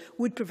 19-year-olds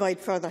would provide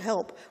further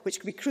help, which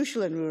could be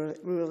crucial in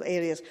rural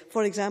areas.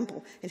 For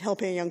example, in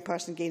helping a young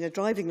person gain a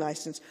driving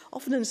licence,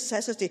 often a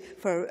necessity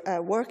for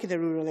work in a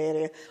rural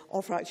area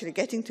or for actually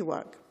getting to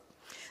work.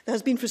 There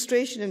has been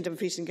frustration in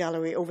Dumfries and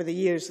Galloway over the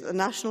years that the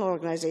national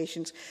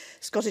organisations,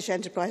 Scottish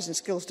Enterprise and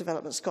Skills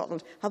Development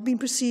Scotland, have been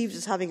perceived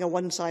as having a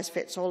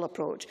one-size-fits-all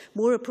approach,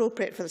 more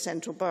appropriate for the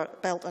Central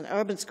Belt and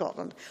urban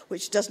Scotland,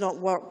 which does not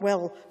work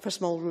well for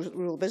small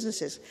rural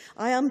businesses.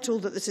 I am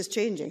told that this is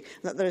changing,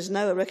 and that there is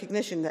now a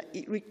recognition that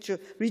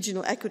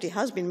regional equity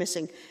has been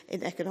missing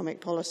in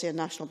economic policy and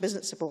national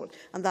business support,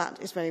 and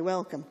that is very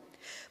welcome.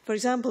 For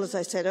example, as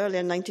I said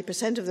earlier,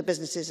 90% of the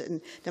businesses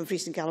in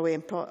Dumfries and Galloway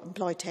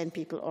employ 10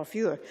 people or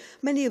fewer.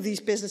 Many of these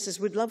businesses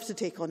would love to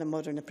take on a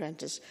modern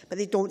apprentice, but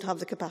they don't have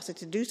the capacity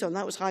to do so, and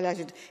that was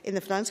highlighted in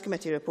the Finance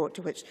Committee report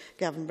to which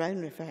Gavin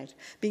Brown referred.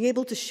 Being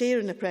able to share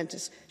an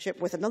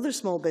apprenticeship with another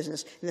small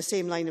business in the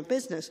same line of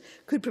business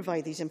could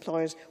provide these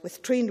employers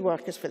with trained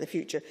workers for the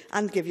future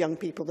and give young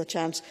people the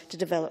chance to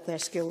develop their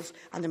skills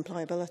and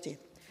employability.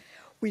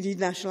 We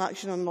need national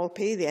action on low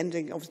pay, the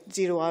ending of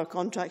zero-hour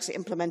contracts, the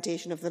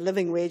implementation of the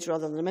living wage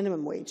rather than the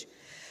minimum wage.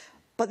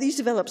 But these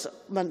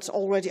developments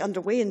already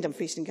underway in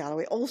Dumfries and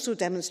Galloway also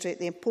demonstrate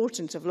the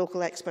importance of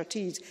local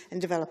expertise in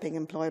developing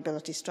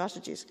employability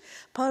strategies.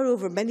 Power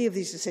over many of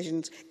these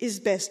decisions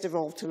is best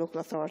devolved to local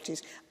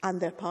authorities and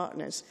their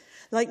partners.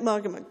 Like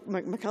Margaret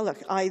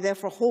McCulloch, I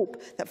therefore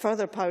hope that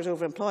further powers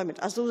over employment,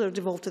 as those are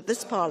devolved to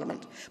this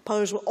Parliament,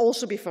 powers will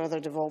also be further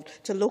devolved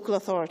to local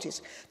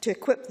authorities to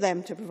equip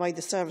them to provide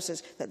the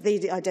services that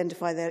they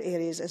identify their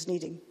areas as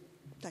needing.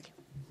 Thank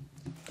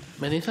you.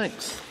 Many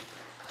thanks.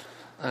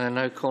 I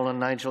now call on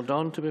Nigel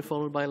Donn to be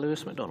followed by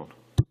Lewis MacDonald.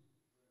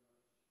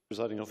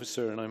 Presiding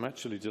Officer, and I'm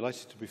actually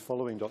delighted to be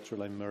following Dr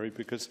Elaine Murray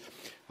because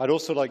I'd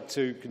also like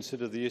to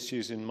consider the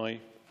issues in my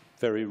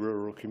very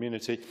rural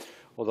community,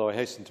 although I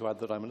hasten to add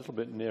that I'm a little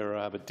bit nearer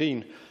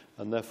Aberdeen,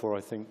 and therefore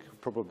I think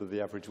probably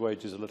the average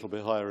wage is a little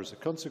bit higher as a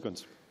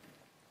consequence.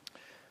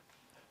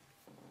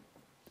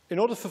 In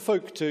order for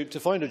folk to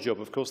find a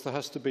job, of course, there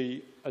has to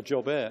be a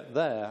job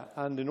there,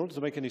 and in order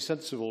to make any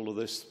sense of all of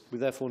this, we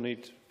therefore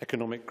need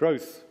economic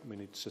growth. We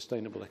need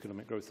sustainable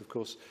economic growth, of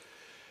course.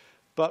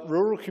 But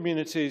rural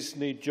communities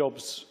need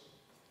jobs,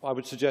 I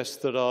would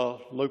suggest, that are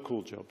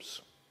local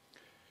jobs.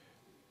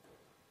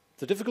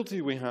 The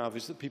difficulty we have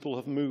is that people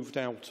have moved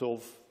out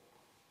of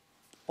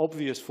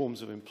obvious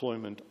forms of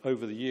employment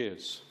over the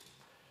years.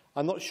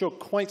 I'm not sure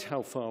quite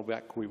how far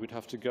back we would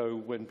have to go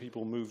when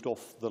people moved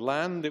off the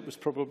land. It was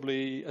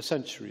probably a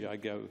century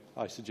ago,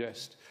 I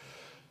suggest.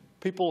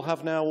 People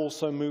have now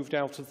also moved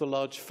out of the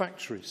large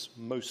factories,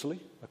 mostly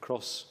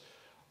across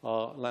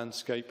our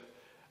landscape,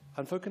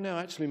 and folk are now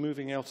actually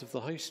moving out of the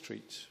high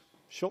street.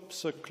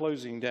 Shops are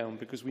closing down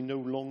because we no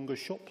longer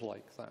shop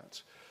like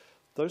that.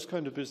 Those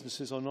kind of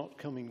businesses are not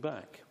coming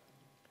back.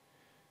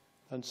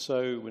 And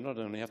so we not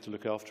only have to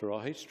look after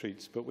our high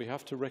streets, but we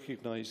have to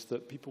recognise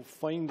that people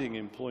finding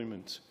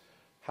employment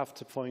have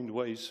to find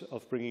ways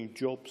of bringing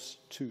jobs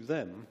to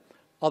them.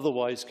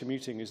 Otherwise,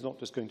 commuting is not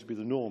just going to be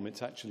the norm,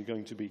 it's actually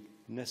going to be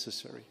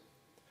necessary.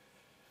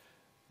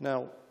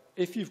 Now,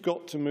 if you've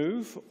got to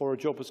move or a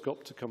job has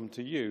got to come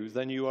to you,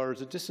 then you are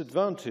at a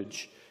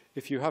disadvantage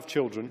if you have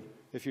children,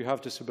 if you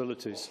have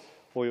disabilities,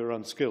 or you're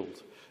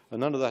unskilled. And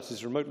none of that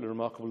is remotely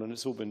remarkable, and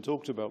it's all been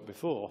talked about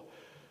before.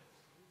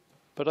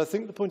 But I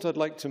think the point I'd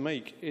like to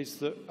make is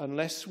that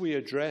unless we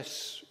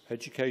address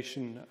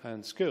education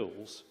and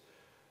skills,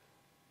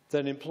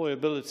 then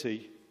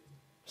employability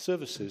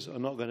services are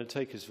not going to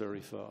take us very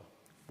far.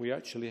 We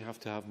actually have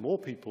to have more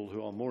people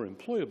who are more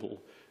employable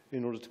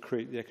in order to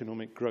create the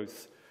economic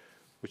growth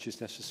which is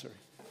necessary,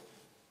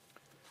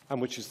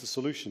 and which is the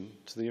solution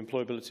to the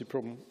employability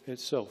problem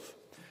itself.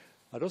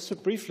 I'd also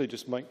briefly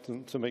just make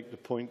the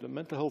point that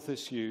mental health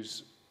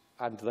issues,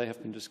 and they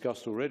have been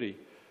discussed already,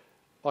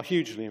 are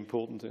hugely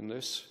important in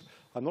this.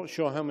 I'm not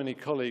sure how many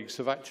colleagues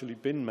have actually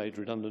been made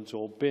redundant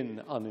or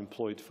been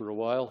unemployed for a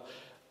while.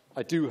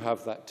 I do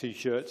have that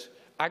T-shirt.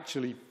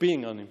 Actually,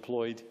 being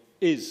unemployed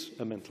is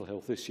a mental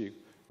health issue,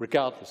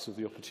 regardless of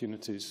the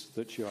opportunities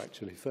that you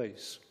actually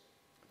face.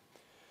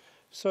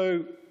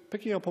 So,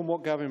 picking up on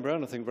what Gavin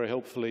Brown, I think, very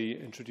helpfully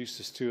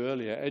introduced us to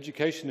earlier,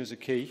 education is a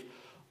key.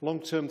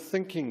 Long-term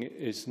thinking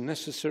is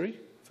necessary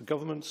for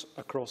governments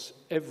across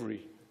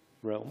every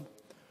realm.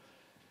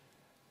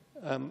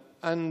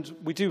 And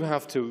we do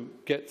have to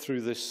get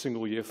through this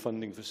single-year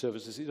funding for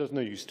services. It does no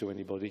use to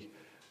anybody.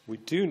 We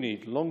do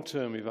need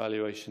long-term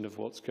evaluation of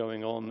what's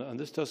going on, and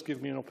this does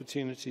give me an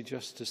opportunity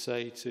just to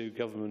say to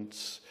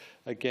governments,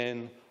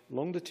 again,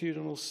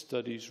 longitudinal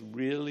studies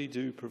really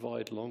do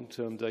provide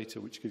long-term data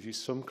which gives you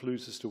some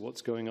clues as to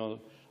what's going on,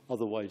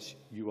 otherwise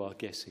you are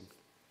guessing.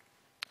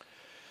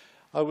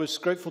 I was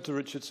grateful to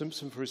Richard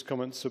Simpson for his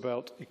comments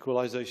about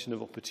equalisation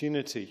of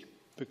opportunity,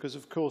 because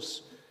of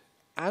course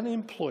an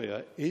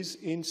employer is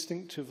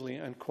instinctively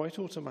and quite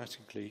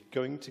automatically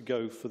going to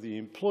go for the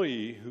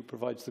employee who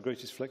provides the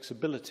greatest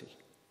flexibility.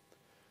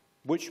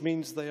 which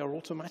means they are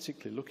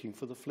automatically looking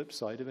for the flip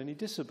side of any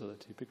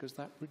disability, because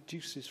that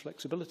reduces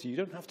flexibility. You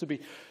don't have to be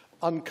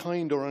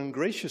unkind or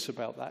ungracious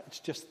about that. It's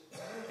just,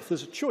 if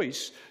there's a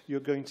choice, you're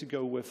going to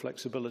go where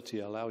flexibility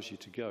allows you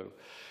to go.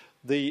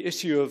 The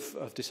issue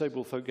of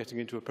disabled folk getting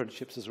into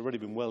apprenticeships has already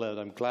been well aired.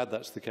 I'm glad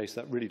that's the case.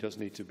 That really does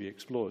need to be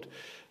explored.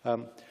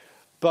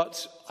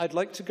 But I'd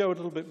like to go a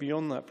little bit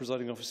beyond that,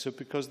 Presiding Officer,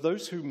 because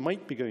those who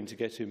might be going to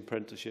get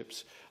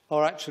apprenticeships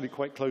are actually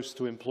quite close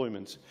to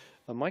employment.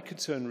 And my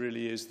concern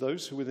really is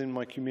those who within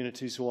my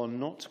communities who are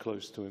not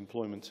close to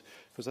employment,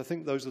 because I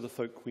think those are the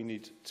folk we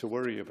need to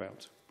worry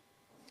about.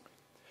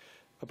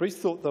 A brief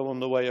thought, though, on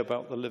the way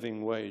about the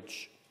living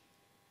wage.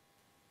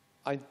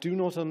 I do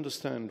not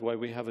understand why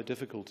we have a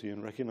difficulty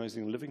in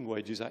recognising living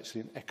wage is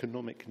actually an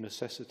economic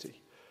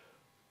necessity.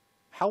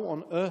 How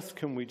on earth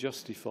can we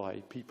justify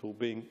people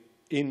being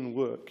in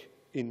work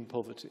in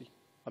poverty?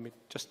 I mean,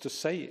 just to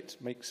say it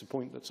makes a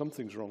point that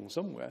something's wrong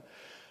somewhere.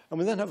 And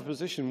we then have a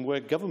position where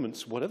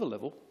governments, whatever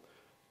level,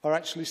 are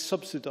actually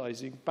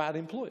subsidising bad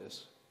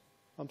employers.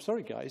 I'm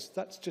sorry, guys,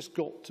 that's just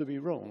got to be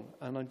wrong.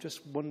 And I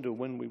just wonder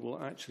when we will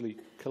actually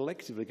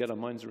collectively get our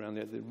minds around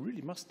it. They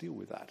really must deal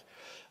with that.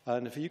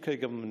 And if the UK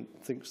government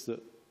thinks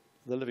that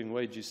the living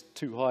wage is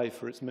too high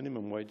for its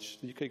minimum wage,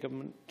 the UK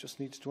government just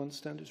needs to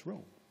understand it's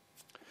wrong.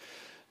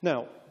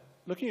 Now,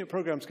 looking at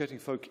programmes getting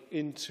folk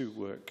into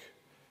work,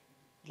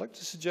 I'd like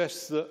to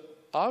suggest that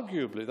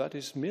arguably that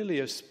is merely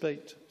a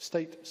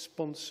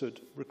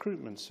state-sponsored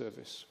recruitment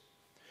service.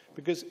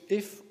 Because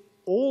if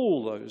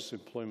all those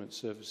employment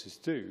services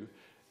do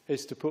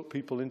is to put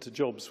people into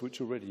jobs which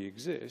already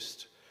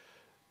exist,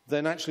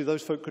 then actually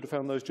those folk could have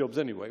found those jobs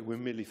anyway. We're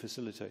merely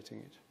facilitating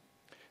it.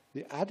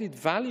 The added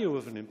value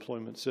of an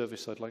employment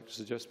service, I'd like to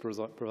suggest,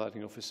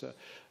 Presiding Officer,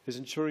 is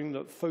ensuring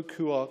that folk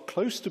who are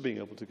close to being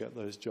able to get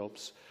those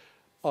jobs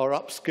are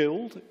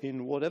upskilled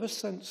in whatever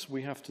sense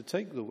we have to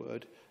take the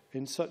word,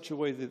 in such a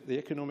way that the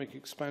economic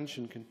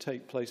expansion can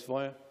take place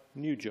via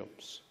new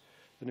jobs.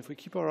 And if we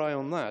keep our eye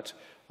on that,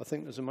 I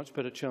think there's a much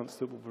better chance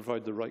that we'll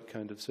provide the right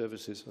kind of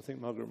services. I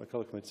think Margaret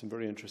McCulloch made some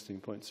very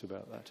interesting points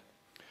about that.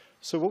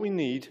 So what we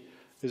need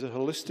is a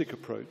holistic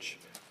approach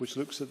which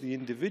looks at the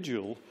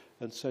individual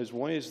and says,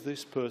 why is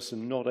this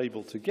person not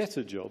able to get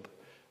a job,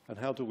 and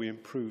how do we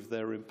improve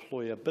their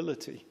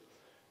employability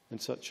in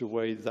such a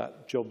way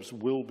that jobs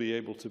will be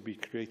able to be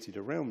created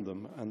around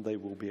them and they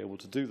will be able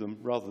to do them,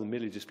 rather than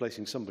merely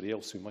displacing somebody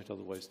else who might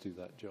otherwise do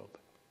that job.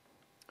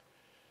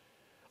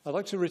 I'd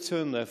like to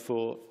return,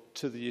 therefore,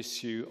 to the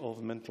issue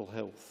of mental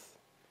health.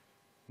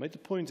 I made the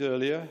point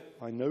earlier,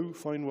 I know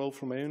fine well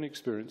from my own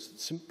experience, that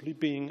simply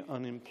being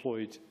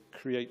unemployed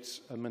creates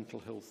a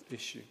mental health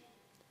issue.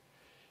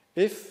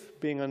 If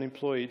being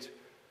unemployed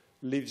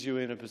leaves you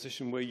in a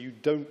position where you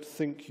don't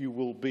think you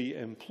will be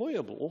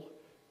employable,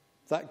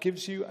 that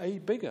gives you a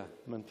bigger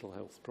mental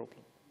health problem.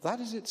 That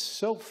is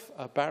itself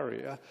a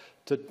barrier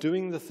to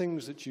doing the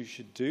things that you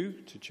should do,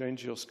 to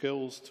change your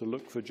skills, to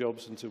look for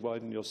jobs and to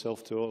widen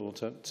yourself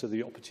to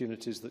the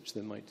opportunities that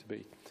there might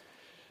be.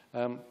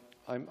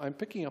 I'm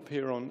picking up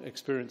here on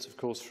experience, of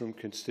course, from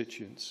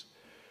constituents.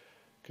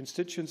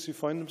 Constituents who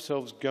find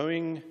themselves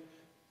going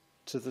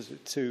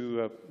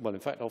well, in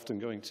fact, often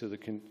going to the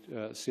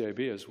CAB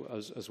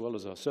as well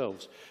as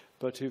ourselves,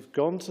 but who've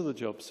gone to the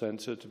job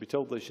centre to be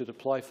told they should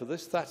apply for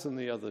this, that and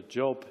the other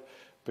job,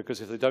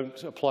 because if they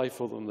don't apply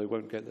for them, they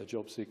won't get their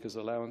job seekers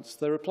allowance.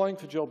 They're applying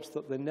for jobs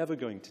that they're never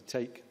going to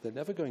take, they're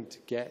never going to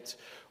get,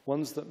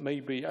 ones that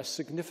may be a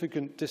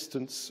significant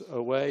distance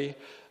away.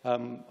 A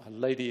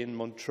lady in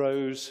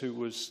Montrose who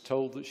was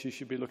told that she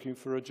should be looking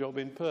for a job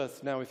in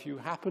Perth. Now, if you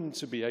happen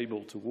to be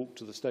able to walk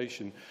to the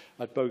station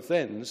at both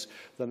ends,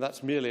 then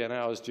that's merely an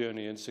hour's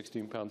journey and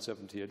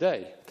 £16.70 a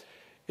day.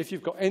 If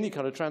you've got any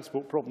kind of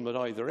transport problem at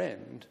either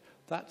end,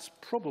 that's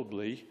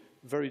probably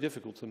very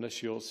difficult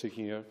unless you're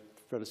seeking a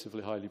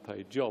relatively highly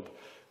paid job,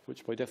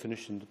 which by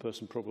definition the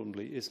person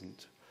probably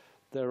isn't.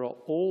 There are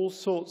all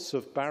sorts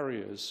of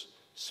barriers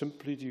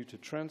simply due to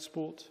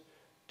transport,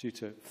 due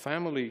to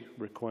family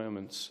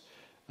requirements,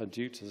 and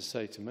due to,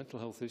 say, to mental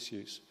health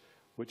issues,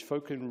 which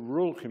folk in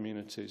rural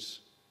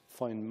communities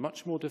find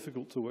much more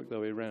difficult to work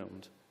their way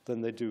around than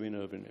they do in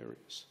urban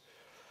areas.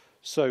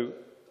 So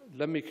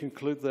let me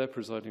conclude there,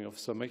 Presiding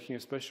Officer, making a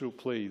special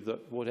plea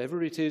that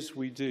whatever it is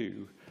we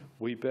do,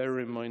 we bear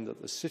in mind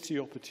that the city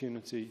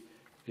opportunity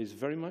is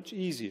very much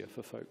easier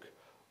for folk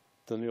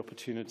than the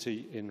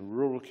opportunity in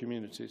rural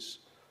communities.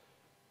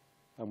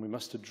 And we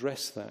must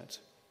address that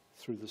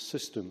through the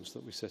systems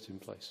that we set in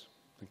place.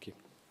 Thank you.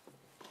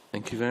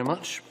 Thank you very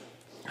much.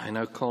 I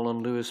now call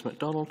on Lewis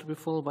MacDonald to be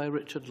followed by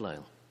Richard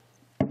Lyle.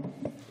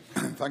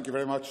 Thank you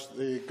very much.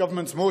 The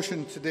Government's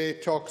motion today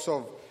talks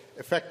of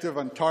effective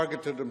and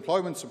targeted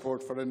employment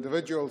support for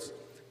individuals,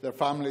 their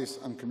families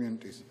and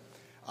communities,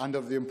 and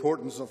of the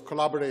importance of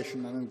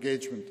collaboration and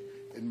engagement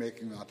in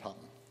making that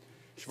happen.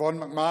 Siobhan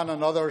McMahon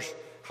and others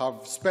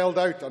have spelled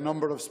out a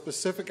number of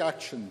specific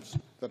actions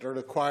that are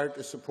required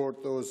to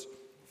support those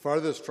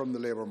furthest from the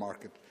labour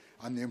market,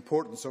 and the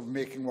importance of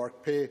making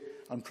work pay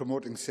and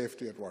promoting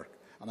safety at work.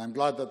 and I am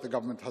glad that the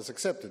Government has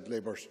accepted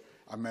Labour's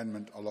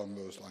amendment along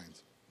those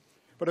lines.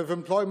 But if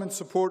employment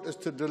support is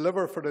to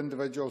deliver for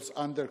individuals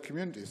and their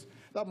communities,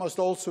 that must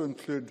also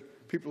include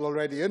people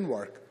already in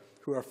work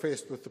who are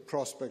faced with the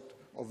prospect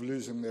of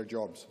losing their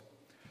jobs.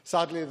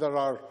 Sadly, there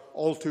are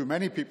all too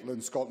many people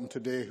in Scotland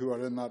today who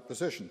are in that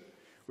position.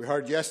 We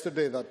heard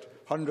yesterday that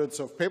hundreds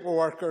of paper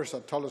workers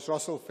at Tullis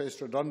Russell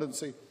faced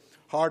redundancy,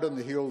 hard on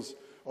the heels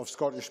of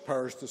Scottish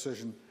Power's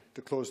decision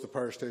to close the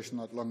power station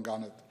at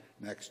Lungannet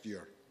next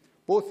year.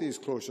 Both these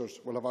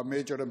closures will have a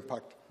major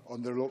impact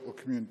on their local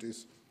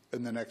communities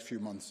in the next few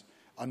months,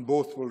 and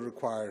both will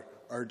require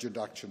urgent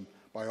action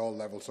by all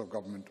levels of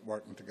government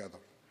working together.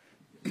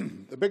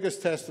 The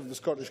biggest test of the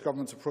Scottish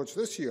Government's approach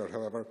this year,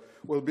 however,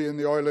 will be in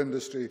the oil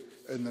industry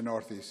in the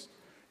North East.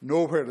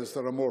 Nowhere is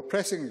there a more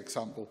pressing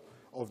example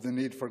of the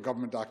need for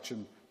government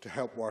action to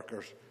help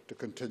workers to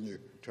continue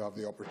to have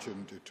the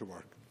opportunity to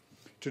work.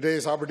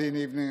 Today's Aberdeen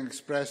Evening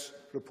Express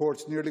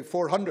reports nearly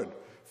 400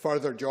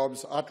 further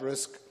jobs at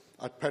risk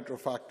at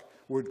Petrofac,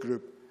 Wood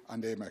Group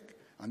and AMEC.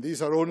 And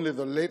these are only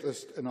the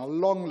latest in a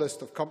long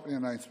list of company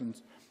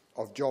announcements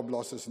of job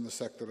losses in the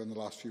sector in the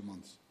last few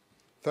months.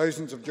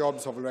 Thousands of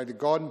jobs have already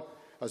gone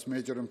as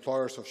major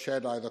employers have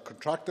shed either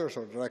contractors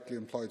or directly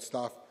employed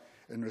staff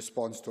in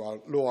response to a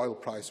low oil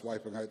price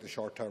wiping out the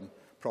short-term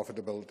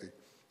profitability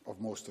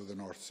of most of the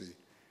North Sea.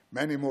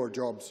 Many more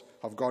jobs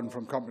have gone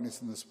from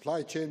companies in the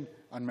supply chain,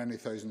 and many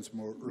thousands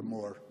more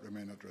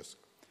remain at risk.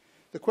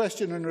 The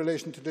question in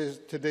relation to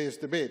today's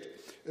debate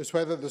is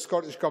whether the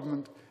Scottish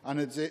Government and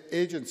its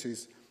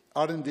agencies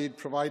are indeed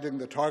providing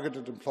the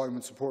targeted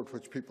employment support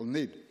which people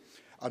need,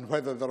 and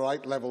whether the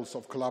right levels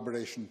of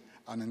collaboration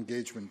and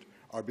engagement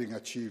are being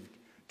achieved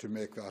to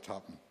make that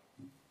happen.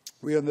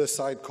 We on this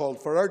side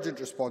called for urgent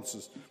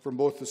responses from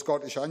both the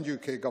Scottish and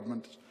UK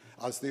governments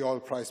as the oil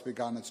price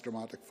began its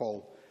dramatic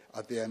fall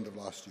at the end of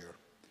last year.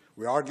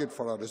 We argued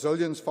for a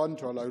resilience fund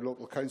to allow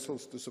local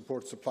councils to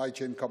support supply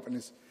chain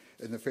companies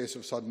in the face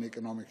of sudden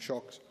economic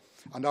shocks,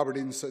 and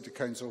Aberdeen City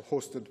Council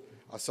hosted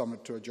a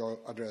summit to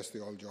address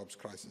the oil jobs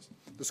crisis.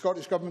 The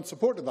Scottish Government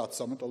supported that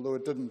summit, although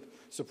it didn't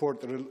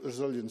support the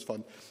Resilience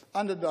Fund,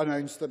 and it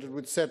announced that it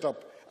would set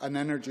up an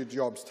Energy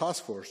Jobs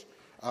Task Force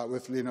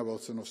with Lena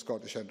Wilson of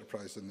Scottish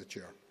Enterprise in the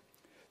chair.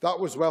 That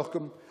was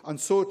welcome, and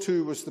so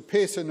too was the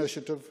PACE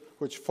initiative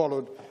which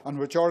followed and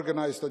which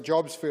organised a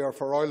jobs fair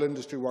for oil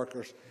industry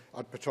workers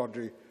at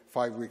Pittodrie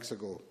 5 weeks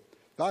ago.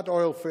 That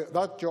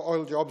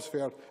oil jobs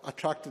fair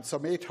attracted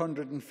some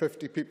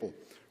 850 people,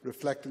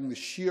 reflecting the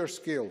sheer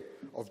scale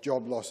of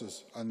job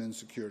losses and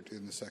insecurity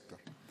in the sector.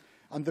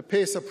 And the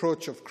PACE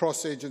approach of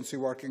cross-agency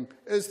working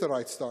is the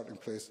right starting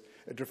place.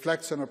 It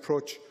reflects an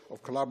approach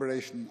of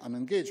collaboration and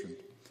engagement,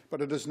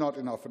 but it is not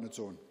enough on its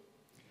own.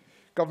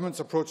 Government's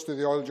approach to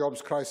the oil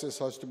jobs crisis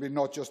has to be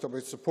not just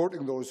about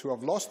supporting those who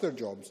have lost their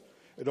jobs,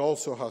 it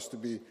also has to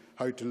be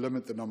how to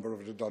limit the number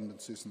of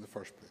redundancies in the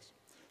first place.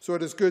 So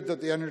it is good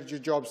that the Energy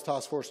Jobs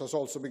Task Force has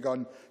also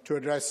begun to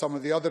address some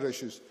of the other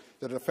issues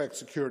that affect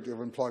security of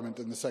employment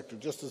in the sector.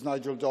 Just as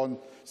Nigel Donn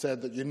said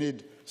that you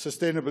need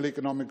sustainable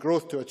economic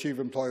growth to achieve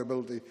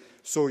employability,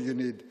 so you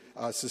need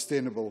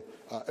sustainable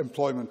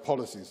employment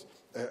policies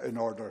in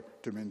order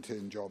to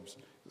maintain jobs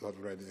that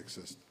already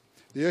exist.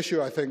 The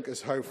issue, I think,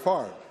 is how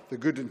far the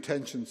good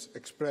intentions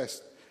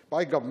expressed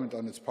by government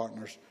and its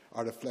partners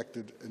are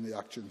reflected in the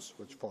actions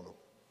which follow.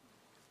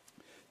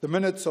 The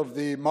minutes of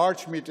the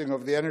March meeting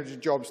of the Energy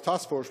Jobs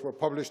Task Force were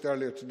published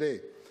earlier today.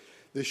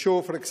 They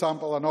show, for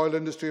example, an oil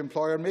industry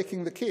employer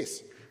making the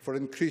case for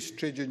increased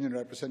trade union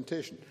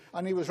representation.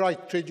 And he was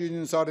right, trade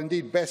unions are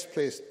indeed best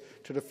placed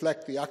to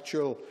reflect the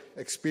actual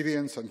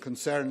experience and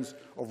concerns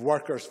of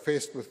workers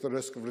faced with the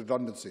risk of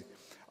redundancy.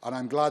 And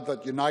I'm glad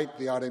that Unite,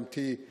 the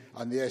RMT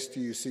and the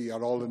STUC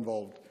are all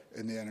involved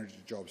in the Energy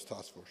Jobs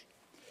Task Force.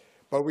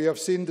 But we have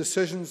seen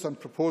decisions and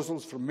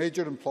proposals from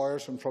major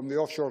employers and from the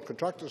Offshore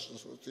Contractors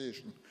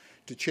Association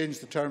to change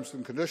the terms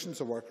and conditions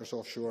of workers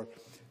offshore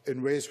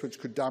in ways which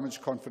could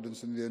damage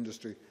confidence in the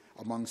industry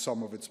among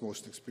some of its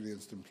most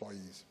experienced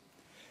employees.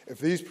 If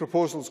these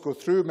proposals go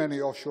through, many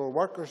offshore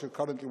workers who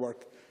currently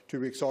work 2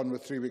 weeks on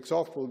with 3 weeks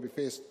off will be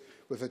faced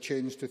with a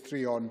change to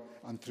 3 on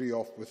and 3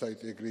 off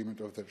without the agreement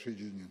of their trade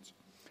unions.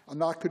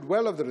 And that could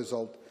well have the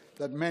result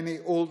that many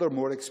older,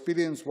 more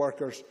experienced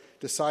workers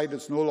decide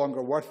it's no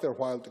longer worth their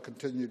while to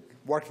continue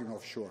working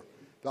offshore.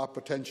 That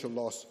potential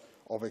loss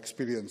of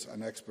experience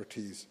and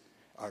expertise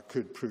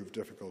could prove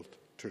difficult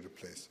to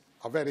replace.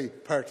 A very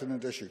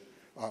pertinent issue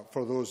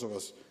for those of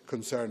us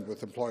concerned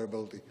with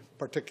employability,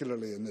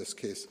 particularly in this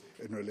case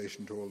in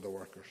relation to older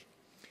workers.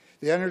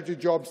 The Energy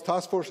Jobs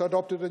Task Force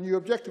adopted a new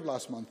objective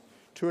last month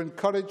to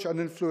encourage and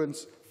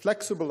influence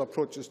flexible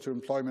approaches to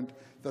employment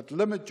that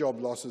limit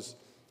job losses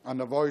and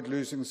avoid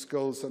losing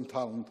skills and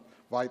talent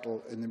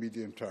vital in the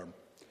medium term.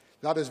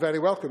 That is very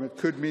welcome. It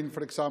could mean,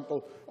 for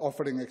example,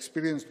 offering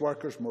experienced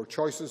workers more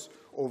choices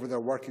over their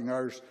working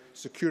hours,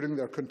 securing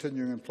their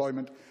continuing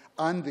employment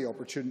and the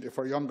opportunity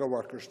for younger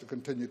workers to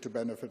continue to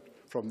benefit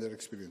from their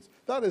experience.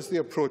 That is the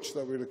approach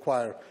that we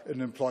require in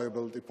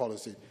employability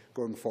policy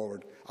going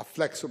forward, a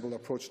flexible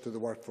approach to the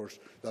workforce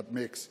that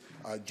makes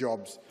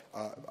jobs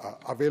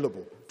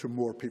available to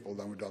more people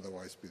than would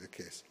otherwise be the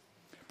case.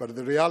 But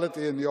the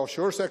reality in the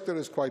offshore sector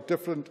is quite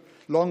different.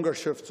 Longer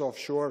shifts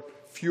offshore,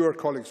 fewer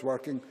colleagues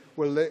working,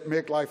 will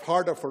make life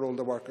harder for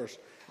older workers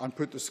and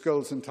put the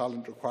skills and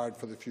talent required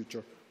for the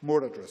future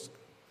more at risk.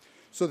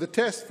 So the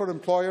test for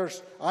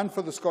employers and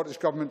for the Scottish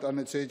Government and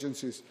its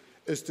agencies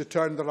is to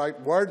turn the right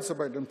words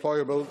about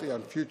employability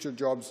and future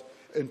jobs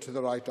into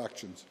the right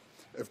actions.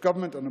 If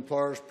government and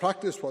employers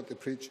practice what they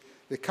preach,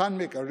 they can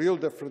make a real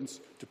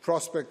difference to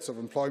prospects of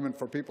employment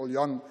for people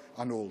young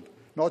and old,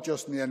 not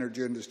just in the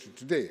energy industry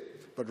today,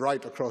 but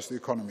right across the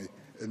economy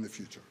in the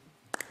future.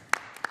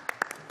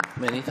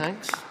 Many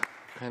thanks.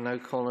 I now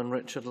call on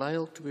Richard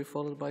Lyle to be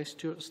followed by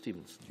Stuart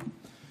Stevens.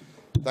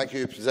 Thank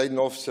you, Presiding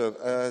Officer.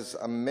 As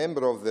a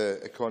member of the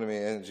Economy,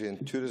 Energy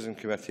and Tourism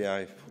Committee,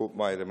 I hope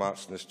my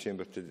remarks in this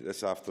chamber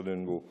this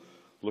afternoon will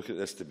look at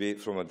this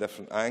debate from a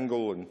different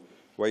angle and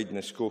widen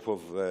the scope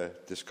of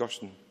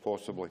discussion,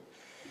 possibly.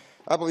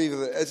 I believe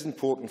that it is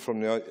important from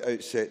the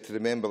outset to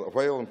remember that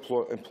while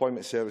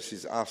employment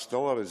services are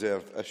still a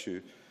reserved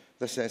issue,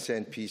 this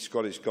SNP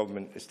Scottish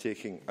Government is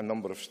taking a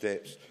number of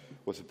steps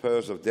with the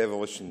powers of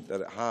devolution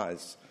that it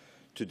has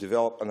to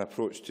develop an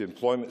approach to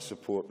employment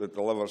support that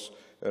delivers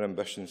our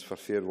ambitions for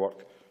fair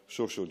work,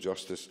 social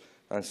justice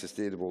and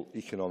sustainable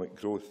economic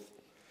growth.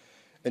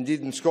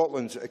 Indeed, in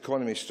Scotland's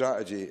economy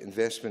strategy,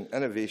 investment,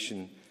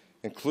 innovation,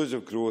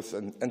 inclusive growth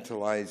and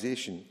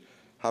internalisation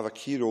have a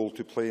key role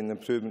to play in the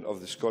improvement of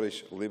the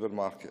Scottish labour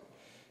market.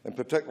 In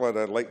particular,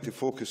 I would like to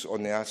focus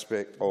on the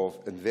aspect of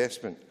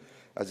investment,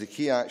 as the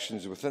key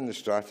actions within the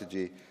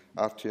strategy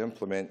are to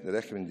implement the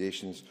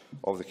recommendations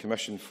of the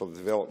Commission for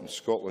Developing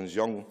Scotland's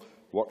Young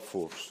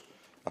Workforce,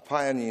 a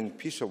pioneering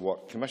piece of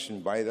work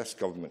commissioned by this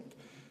Government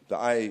that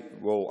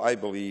I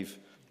believe,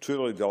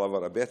 truly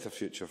deliver a better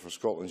future for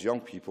Scotland's young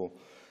people.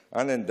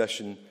 And in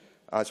addition,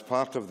 as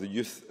part of the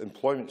youth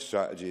employment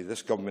strategy,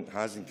 this Government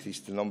has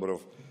increased the number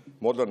of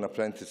modern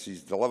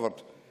apprentices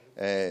delivered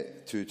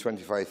to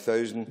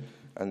 25,000,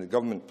 and the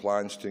Government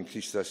plans to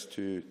increase this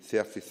to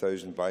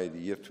 30,000 by the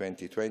year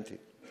 2020.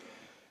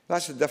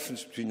 That's the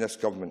difference between this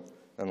Government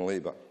and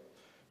Labour.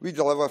 We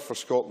deliver for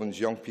Scotland's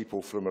young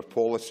people from our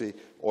policy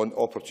on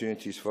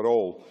opportunities for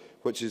all,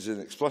 which is an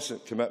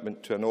explicit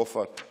commitment to an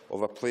offer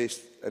of a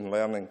place in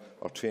learning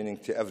or training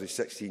to every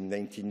 16,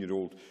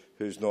 19-year-old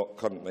who is not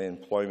currently in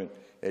employment,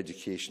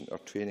 education or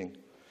training.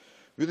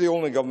 We are the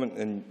only Government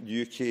in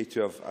the UK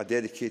to have a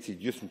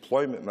dedicated Youth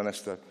Employment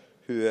Minister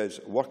who is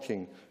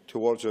working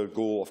towards our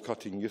goal of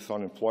cutting youth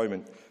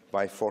unemployment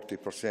by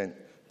 40%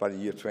 by the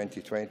year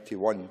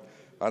 2021,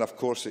 and of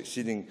course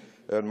exceeding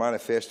our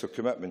manifesto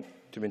commitment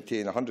to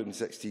maintain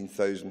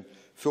 116,000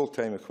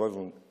 full-time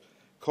equivalent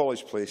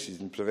college places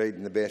and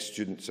providing the best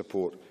student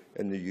support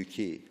in the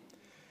UK.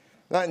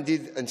 That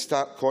indeed in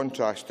stark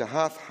contrast to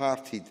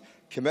half-hearted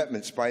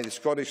commitments by the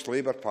Scottish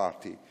Labour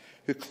Party,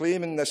 who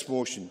claim in this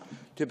motion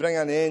to bring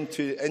an end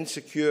to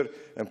insecure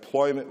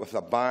employment with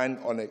a ban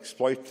on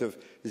exploitative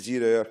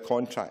zero-hour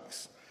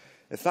contracts.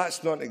 If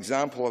that's not an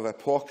example of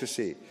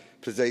hypocrisy,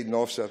 Presiding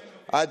Officer,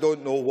 I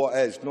don't know what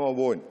is. No, I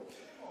won't.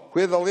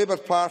 Where the Labour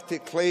Party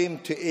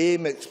claimed to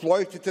aim at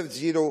exploitative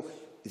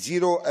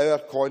zero-hour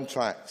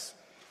contracts,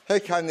 how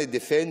can they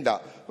defend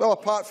that? Well,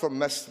 apart from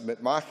Ms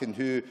McMahon,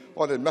 who,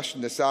 on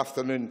admission this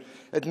afternoon,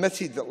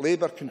 admitted that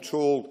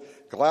Labour-controlled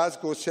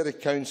Glasgow City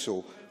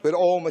Council, where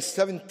almost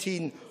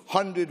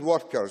 1,700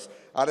 workers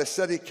are a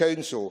city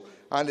council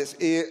and its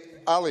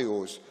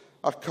alios,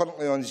 are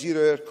currently on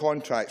zero-hour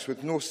contracts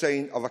with no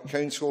sign of a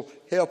council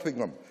helping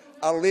them.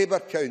 A Labour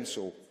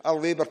council. A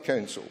Labour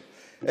council.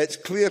 It's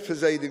clear,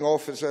 Presiding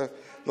Officer,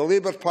 the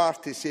Labour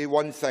Party say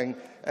one thing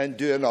and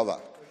do another.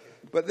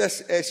 But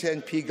this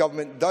SNP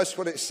Government does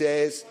what it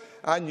says.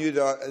 I knew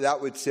that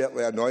would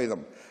certainly annoy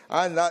them.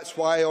 And that's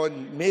why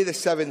on May the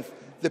 7th,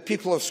 the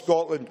people of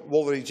Scotland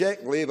will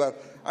reject Labour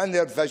and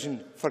their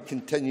vision for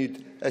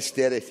continued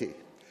austerity.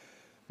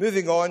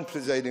 Moving on,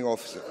 Presiding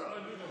Officer,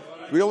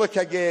 we look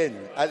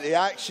again at the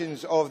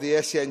actions of the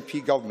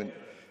SNP Government,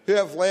 who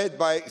have led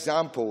by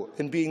example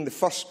in being the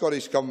first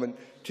Scottish Government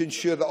to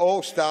ensure that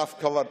all staff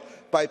covered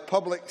by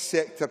public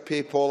sector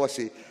pay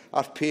policy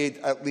are paid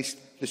at least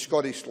the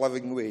Scottish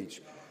living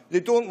wage. They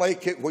don't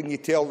like it when you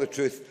tell the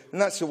truth,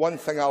 and that's the one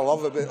thing I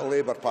love about the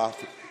Labour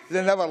Party.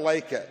 They never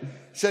like it.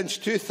 Since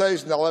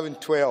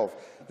 2011-12,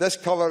 this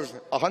covers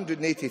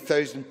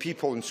 180,000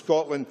 people in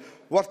Scotland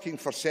working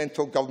for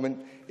central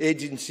government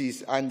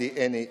agencies and the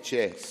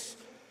NHS.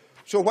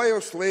 So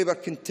whilst Labour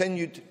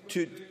continue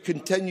to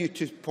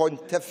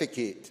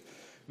pontificate,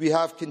 we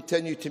have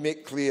continued to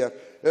make clear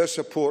our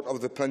support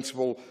of the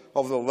principle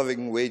of the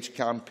Living Wage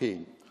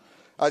campaign,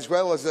 as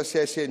well as this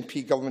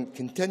SNP Government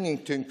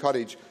continuing to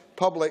encourage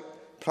public,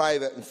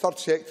 private and third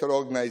sector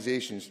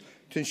organisations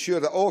to ensure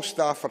that all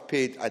staff are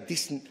paid a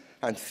decent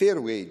and fair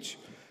wage.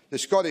 The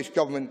Scottish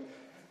Government,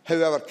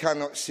 however,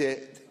 cannot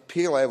set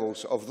pay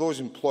levels of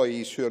those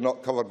employees who are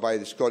not covered by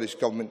the Scottish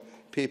Government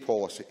pay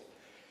policy.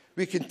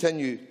 We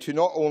continue to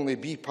not only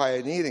be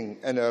pioneering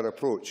in our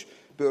approach,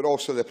 but are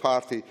also the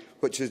party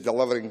which is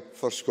delivering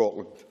for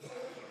Scotland.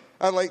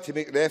 I'd like to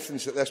make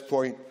reference at this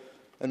point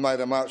in my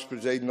remarks,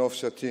 Presiding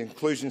Officer, to the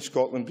Inclusion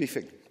Scotland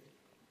briefing,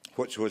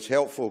 which was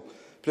helpful,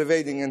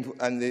 providing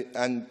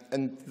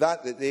and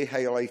that they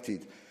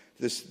highlighted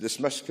the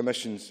Smith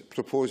Commission's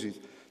proposals.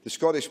 The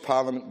Scottish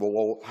Parliament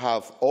will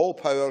have all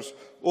powers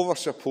over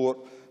support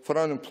for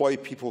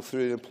unemployed people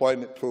through the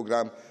employment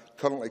programme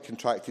currently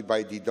contracted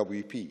by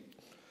DWP.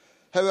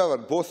 However,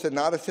 both the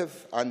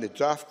narrative and the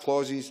draft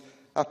clauses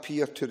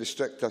appear to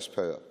restrict this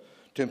power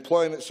to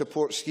employment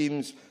support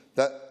schemes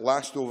that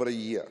last over a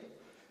year.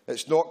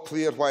 It's not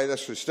clear why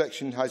this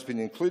restriction has been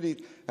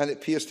included, and it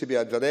appears to be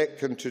a direct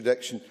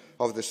contradiction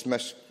of the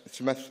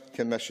Smith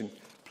Commission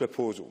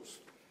proposals.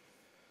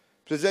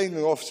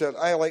 Presiding Officer,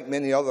 I, like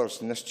many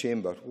others in this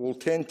chamber, will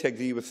tend to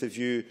agree with the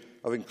view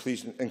of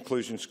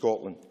Inclusion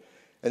Scotland,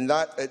 in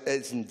that it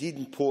is indeed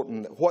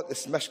important that what the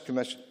Smith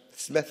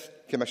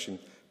Commission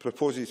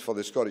proposes for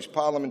the Scottish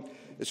Parliament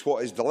is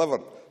what is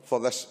delivered for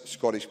this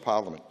Scottish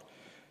Parliament.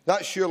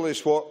 That surely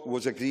is what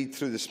was agreed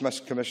through the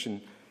Smith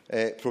Commission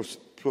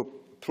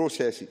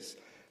processes,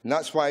 and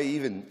that's why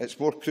even it's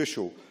more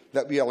crucial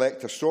that we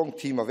elect a strong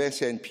team of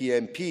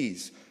SNP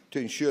MPs to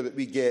ensure that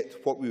we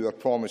get what we were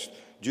promised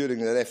during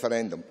the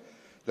referendum,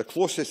 the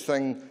closest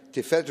thing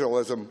to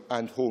federalism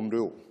and Home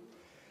Rule.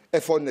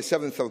 If on the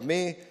 7th of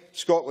May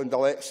Scotland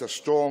elects a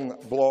strong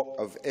block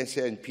of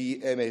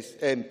SNP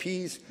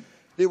MPs,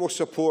 they will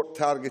support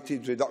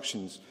targeted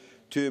reductions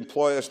to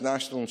employers'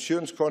 national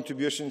insurance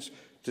contributions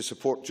to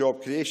support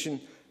job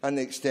creation and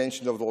the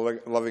extension of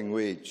the living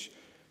wage.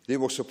 They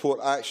will support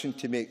action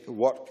to make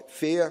work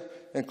fair,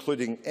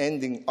 including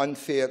ending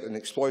unfair and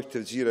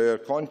exploitative zero-hour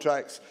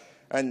contracts,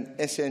 and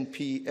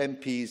SNP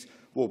MPs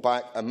will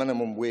back a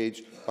minimum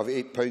wage of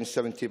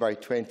 £8.70 by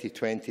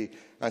 2020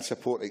 and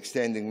support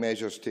extending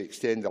measures to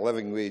extend the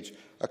living wage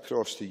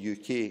across the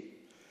UK.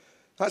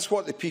 That's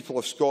what the people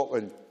of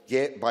Scotland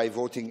get by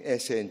voting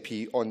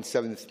SNP on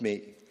 7th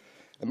May.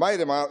 In my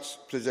remarks,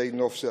 Presiding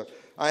Officer,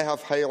 I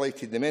have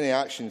highlighted the many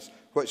actions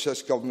which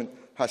this Government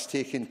has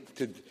taken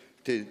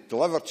to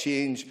deliver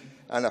change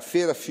and a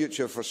fairer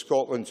future for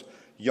Scotland's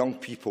young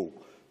people,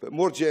 but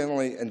more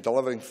generally in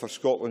delivering for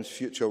Scotland's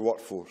future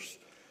workforce.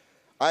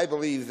 I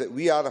believe that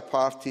we are a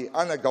party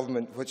and a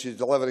government which is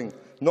delivering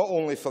not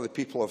only for the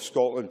people of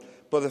Scotland,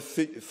 but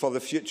for the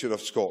future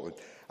of Scotland.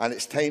 And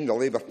it's time the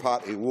Labour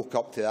Party woke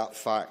up to that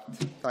fact.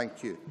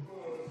 Thank you.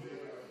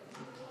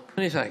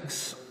 Many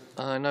thanks.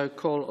 I now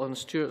call on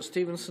Stuart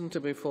Stevenson to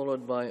be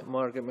followed by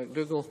Margaret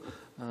McDougall.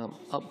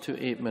 Up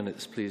to 8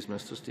 minutes, please,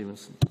 Mr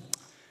Stevenson.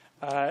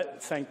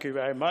 Thank you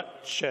very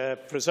much,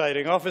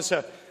 Presiding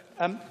Officer.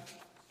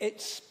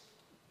 It's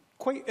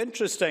quite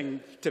interesting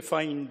to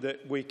find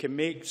that we can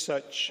make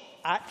such,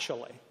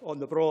 actually, on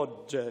the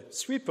broad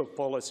sweep of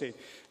policy,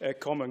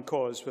 common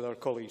cause with our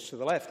colleagues to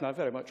the left, and I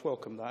very much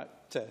welcome that.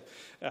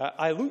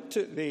 I looked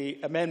at the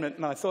amendment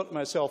and I thought to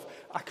myself,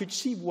 I could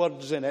see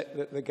words in it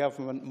that the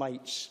government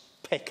might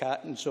pick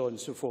at and so on and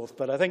so forth,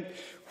 but I think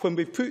when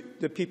we put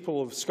the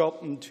people of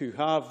Scotland who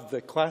have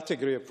the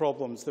category of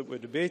problems that we're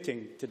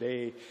debating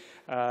today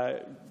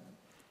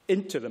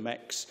into the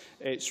mix,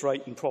 it's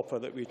right and proper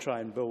that we try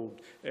and build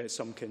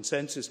some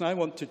consensus. And I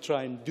want to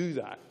try and do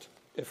that,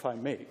 if I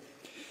may.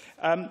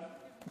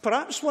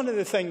 Perhaps one of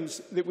the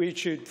things that we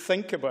should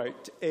think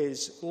about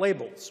is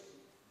labels.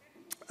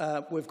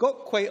 We've got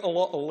quite a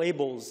lot of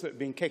labels that have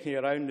been kicking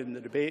around in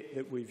the debate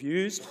that we've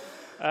used.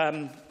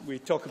 We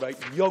talk about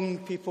young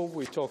people,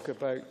 we talk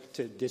about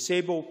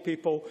disabled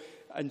people,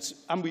 and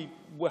we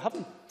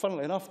haven't,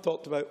 funnily enough,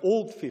 talked about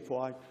old people.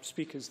 I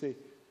speak as the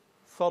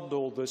third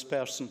oldest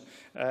person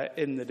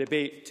in the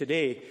debate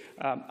today.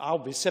 I'll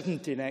be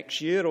 70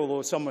 next year,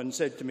 although someone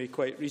said to me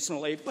quite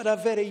recently, but a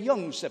very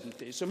young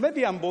 70. So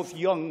maybe I'm both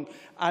young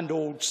and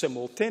old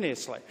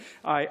simultaneously.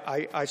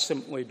 I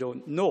simply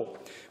don't know.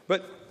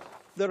 But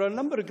there are a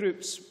number of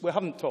groups we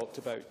haven't talked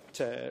about.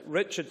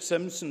 Richard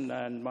Simpson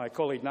and my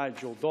colleague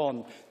Nigel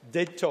Dawn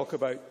did talk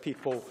about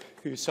people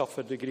who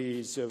suffer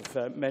degrees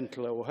of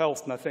mental ill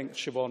health, and I think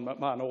Siobhan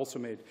McMahon also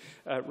made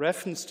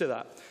reference to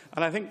that.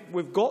 And I think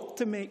we've got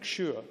to make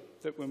sure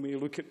that when we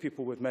look at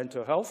people with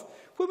mental health,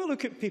 when we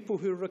look at people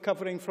who are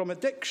recovering from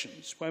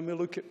addictions, when we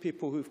look at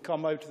people who've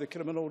come out of the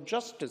criminal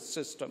justice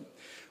system,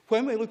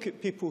 when we look at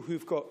people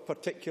who've got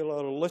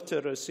particular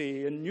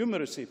literacy and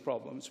numeracy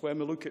problems, when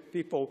we look at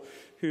people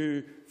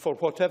who, for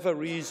whatever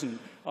reason,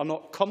 are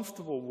not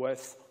comfortable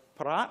with,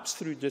 perhaps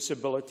through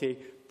disability,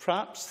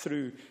 perhaps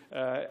through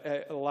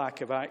a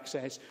lack of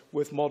access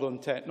with modern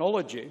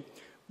technology,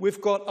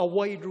 we've got a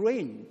wide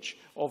range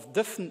of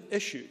different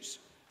issues.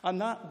 And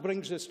that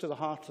brings us to the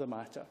heart of the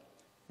matter.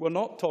 We're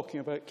not talking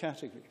about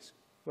categories.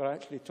 We're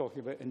actually talking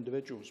about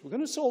individuals. We're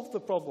going to solve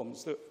the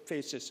problems that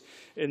face us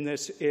in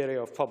this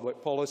area of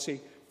public policy,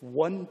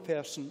 one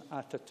person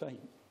at a time.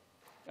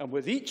 And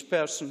with each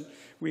person,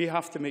 we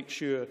have to make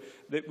sure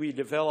that we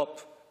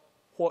develop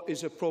what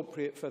is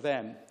appropriate for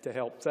them to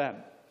help them.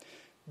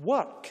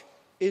 Work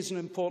is an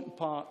important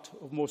part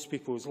of most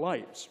people's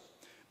lives,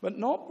 but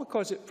not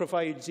because it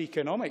provides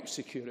economic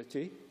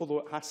security, although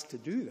it has to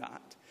do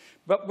that,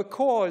 but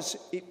because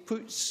it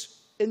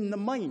puts in the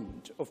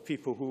mind of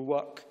people who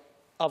work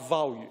a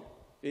value.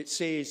 It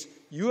says,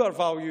 you are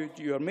valued,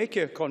 you are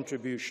making a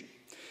contribution.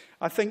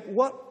 I think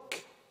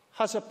work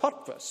has a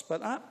purpose,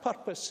 but that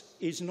purpose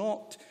is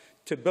not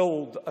to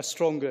build a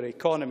stronger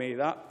economy.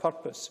 That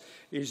purpose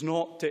is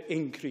not to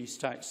increase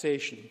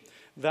taxation.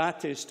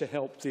 That is to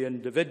help the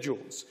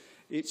individuals.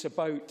 It's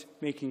about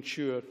making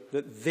sure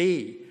that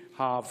they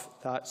have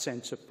that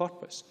sense of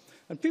purpose.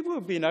 And people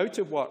have been out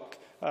of work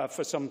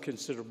for some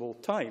considerable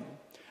time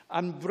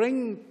and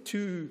bring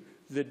to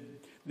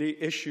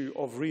the issue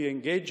of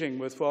re-engaging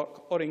with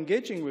work or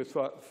engaging with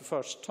work for the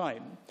first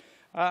time,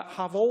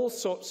 have all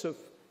sorts of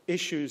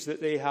issues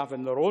that they have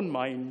in their own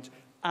mind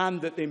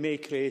and that they may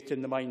create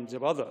in the minds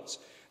of others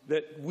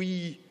that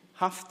we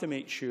have to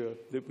make sure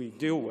that we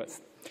deal with.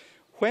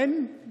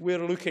 When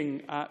we're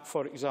looking at,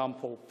 for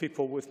example,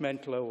 people with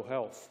mental ill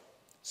health,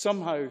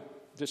 somehow,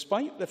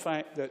 despite the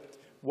fact that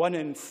 1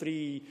 in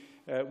 3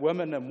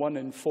 women and 1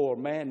 in 4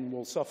 men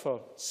will suffer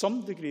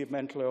some degree of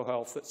mental ill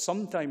health at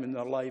some time in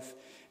their life,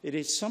 it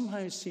is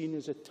somehow seen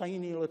as a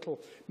tiny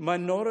little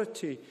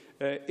minority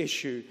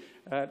issue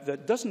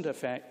that doesn't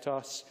affect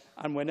us.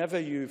 And whenever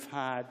you've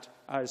had,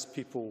 as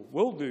people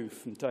will do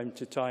from time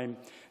to time,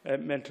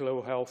 mental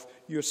ill health,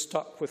 you're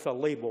stuck with a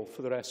label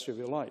for the rest of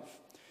your life.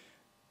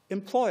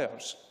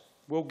 Employers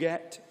will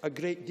get a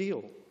great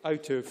deal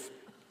out of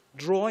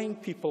drawing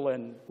people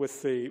in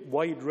with the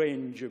wide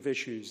range of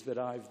issues that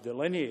I've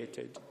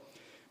delineated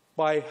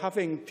by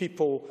having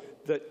people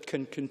that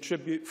can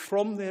contribute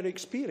from their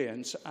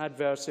experience,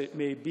 adverse it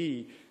may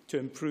be, to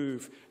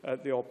improve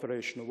the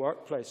operation of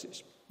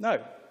workplaces. Now,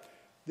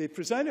 the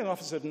presiding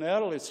officer at an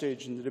early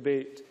stage in the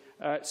debate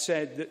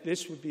said that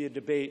this would be a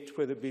debate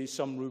where there would be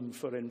some room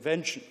for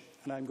invention,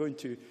 and I'm going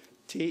to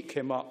take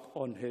him up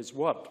on his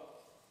word.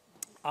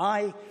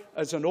 I,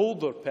 as an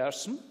older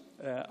person,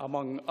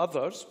 among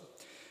others,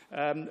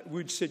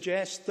 would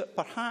suggest that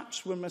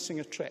perhaps we're missing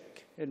a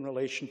trick in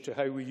relation to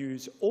how we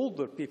use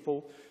older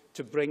people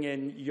to bring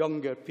in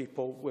younger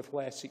people with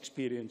less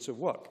experience of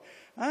work.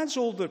 As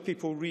older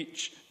people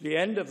reach the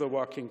end of their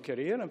working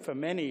career, and for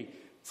many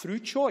through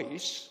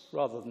choice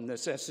rather than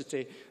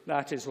necessity,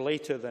 that is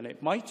later than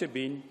it might have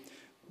been,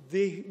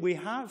 we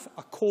have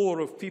a core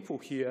of people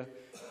here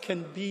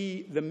can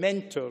be the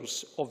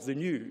mentors of the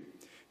new,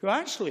 who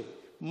actually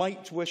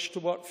might wish to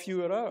work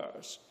fewer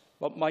hours,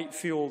 but might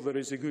feel there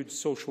is a good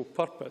social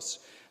purpose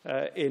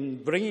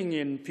in bringing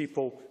in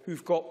people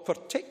who've got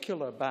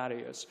particular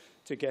barriers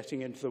to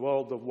getting into the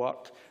world of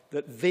work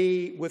that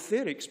they, with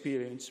their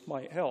experience,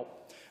 might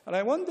help. And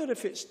I wonder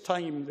if it's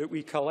time that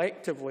we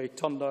collectively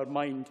turned our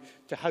mind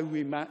to how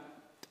we might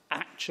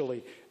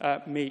actually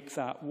make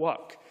that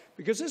work.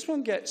 Because as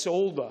one gets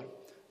older,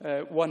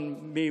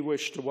 one may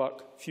wish to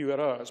work fewer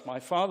hours. My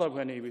father,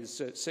 when he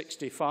was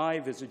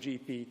 65 as a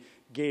GP,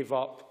 gave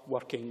up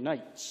working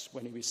nights.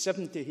 When he was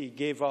 70, he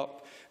gave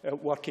up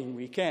working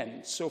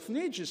weekends. So from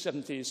the age of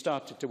 70, he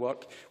started to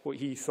work what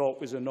he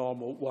thought was a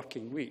normal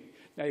working week.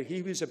 Now,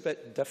 he was a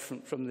bit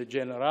different from the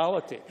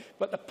generality,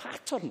 but the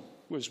pattern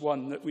was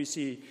one that we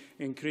see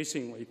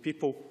increasingly,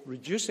 people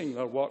reducing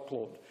their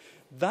workload.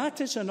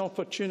 That is an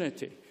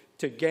opportunity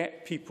to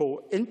get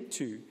people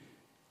into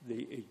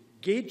the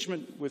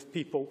engagement with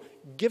people,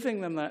 giving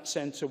them that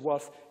sense of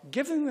worth,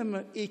 giving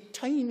them a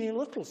tiny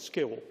little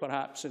skill,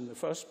 perhaps in the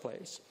first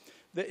place,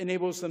 that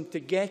enables them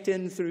to get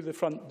in through the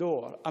front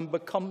door and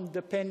become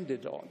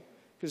depended on.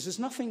 Because there's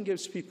nothing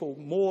gives people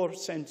more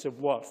sense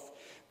of worth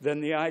than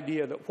the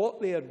idea that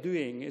what they are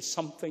doing is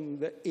something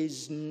that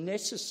is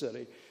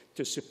necessary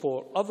to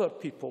support other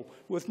people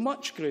with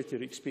much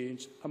greater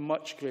experience and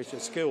much greater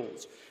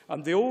skills.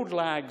 And the old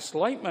lags,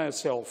 like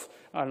myself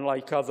and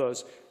like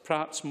others,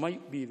 perhaps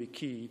might be the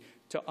key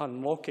to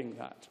unlocking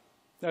that.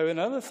 Now,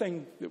 another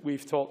thing that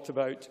we've talked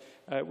about,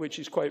 which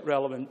is quite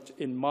relevant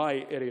in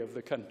my area of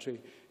the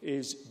country,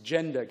 is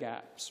gender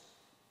gaps.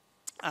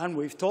 And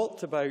we've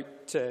talked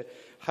about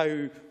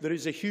how there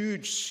is a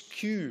huge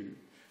skew,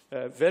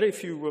 very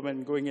few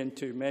women going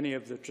into many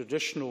of the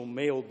traditional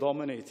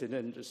male-dominated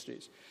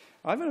industries.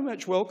 I very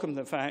much welcome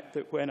the fact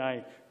that when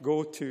I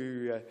go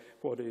to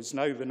what is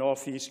now the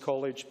North East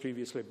College,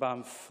 previously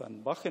Banff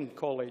and Buchan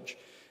College,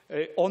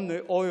 on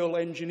the oil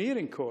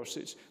engineering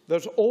courses,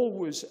 there's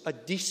always a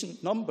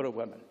decent number of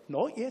women.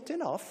 Not yet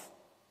enough,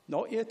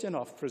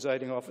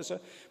 presiding officer,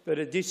 but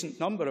a decent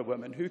number of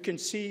women who can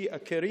see a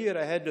career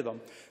ahead of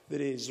them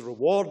that is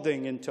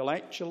rewarding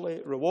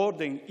intellectually,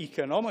 rewarding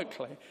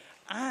economically,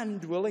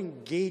 and will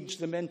engage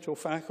the mental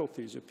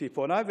faculties of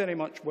people. And I very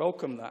much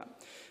welcome that.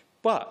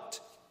 But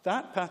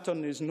that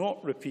pattern is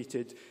not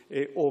repeated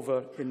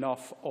over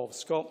enough of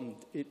Scotland.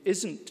 It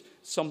isn't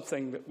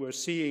something that we're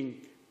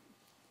seeing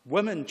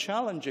women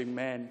challenging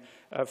men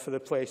for the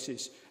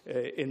places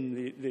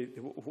in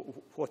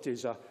what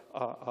is a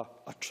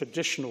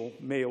traditional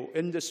male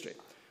industry.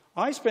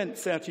 I spent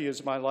 30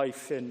 years of my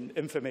life in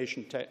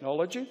information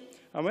technology,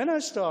 and when I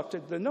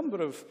started, the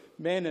number of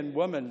men and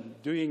women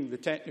doing the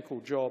technical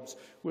jobs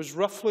was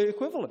roughly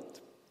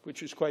equivalent,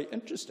 which was quite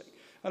interesting.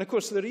 And of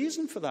course, the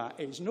reason for that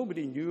is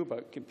nobody knew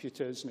about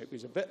computers, and it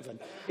was a bit of an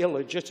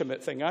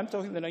illegitimate thing. I'm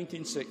talking the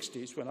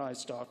 1960s when I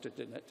started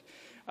in it.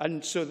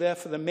 And so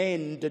therefore, the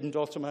men didn't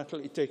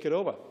automatically take it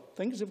over.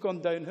 Things have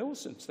gone downhill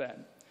since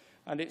then.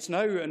 And it's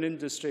now an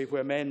industry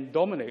where men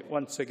dominate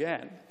once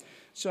again.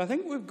 So I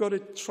think we've got to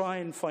try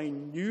and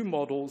find new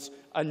models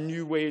and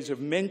new ways of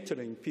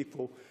mentoring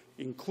people,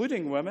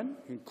 including women,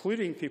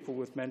 including people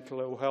with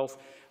mental ill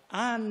health,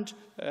 and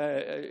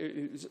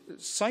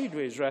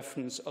sideways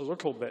reference a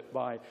little bit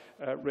by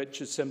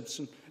Richard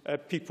Simpson,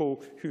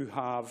 people who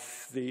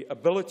have the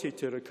ability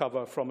to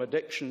recover from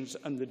addictions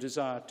and the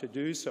desire to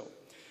do so.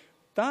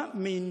 That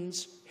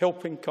means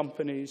helping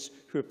companies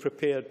who are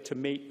prepared to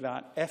make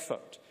that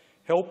effort,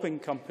 helping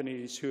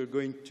companies who are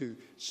going to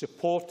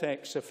support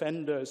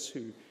ex-offenders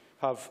who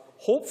have,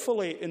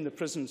 hopefully, in the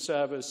prison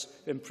service,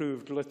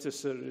 improved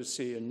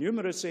literacy and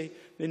numeracy.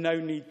 They now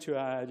need to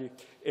add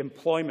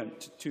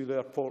employment to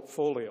their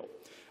portfolio.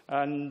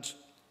 And,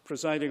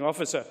 Presiding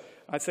Officer,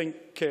 I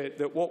think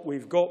that what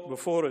we've got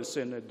before us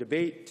in a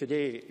debate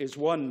today is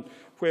one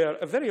where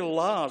a very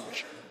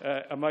large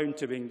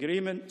amount of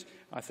agreement.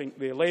 I think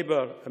the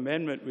Labour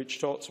amendment,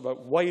 which talks about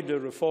wider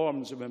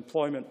reforms of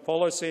employment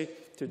policy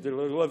to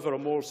deliver a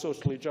more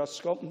socially just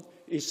Scotland,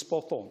 is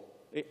spot on.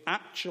 It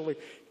actually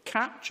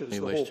captures the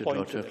whole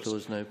point of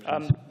this.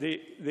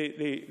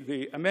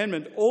 The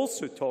amendment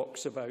also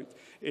talks about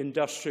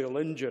industrial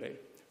injury.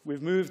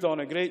 We've moved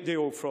on a great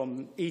deal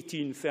from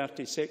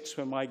 1836,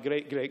 when my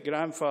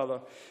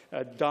great-great-grandfather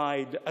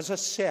died as a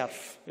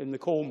serf in the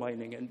coal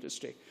mining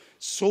industry.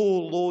 So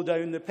low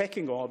down the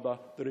pecking order,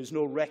 there is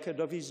no record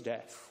of his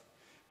death.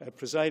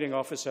 Presiding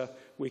Officer,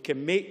 we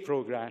can make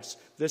progress.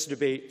 This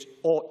debate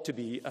ought to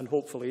be, and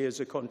hopefully is,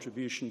 a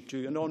contribution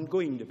to an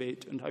ongoing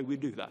debate on how we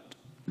do that.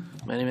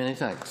 Many, many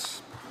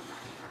thanks.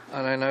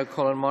 And I now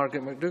call on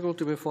Margaret McDougall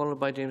to be followed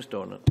by James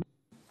Dornan.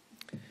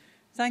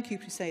 Thank you,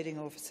 Presiding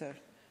Officer.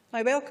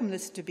 I welcome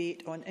this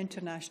debate on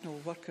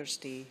International Workers'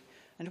 Day.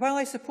 And while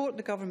I support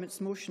the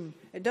Government's motion,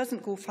 it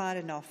doesn't go far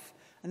enough.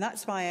 And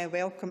that's why I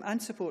welcome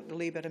and support the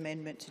Labour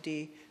amendment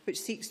today, which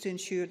seeks to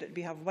ensure that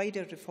we have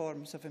wider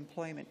reforms of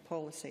employment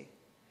policy.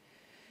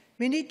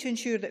 We need to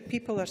ensure that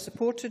people are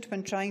supported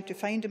when trying to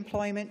find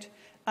employment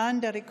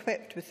and are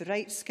equipped with the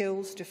right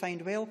skills to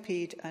find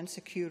well-paid and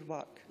secure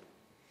work.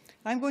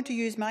 I'm going to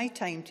use my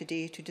time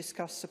today to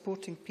discuss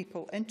supporting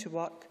people into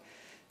work,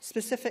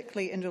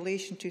 specifically in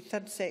relation to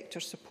third sector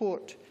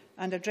support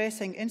and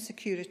addressing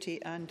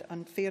insecurity and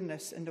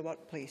unfairness in the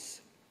workplace.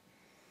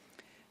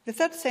 The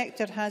third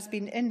sector has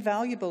been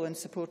invaluable in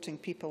supporting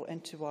people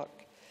into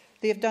work.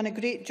 They have done a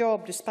great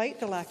job despite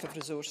the lack of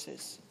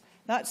resources.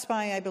 That's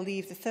why I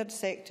believe the third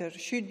sector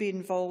should be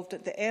involved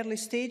at the early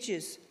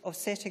stages of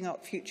setting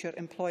up future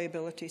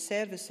employability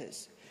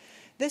services.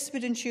 This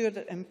would ensure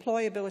that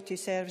employability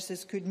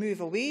services could move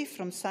away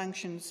from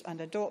sanctions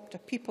and adopt a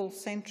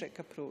people-centric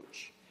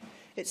approach.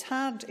 It's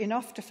hard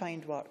enough to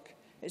find work.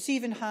 It's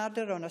even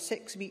harder on a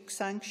 6-week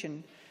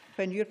sanction,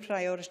 when your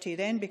priority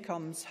then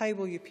becomes how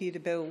will you pay the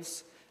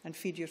bills and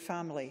feed your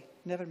family,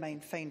 never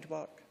mind find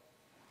work.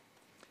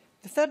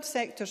 The third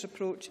sector's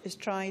approach is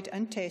tried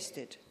and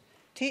tested.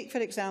 Take, for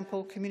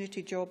example,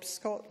 Community Jobs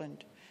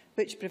Scotland,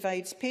 which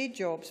provides paid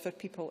jobs for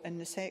people in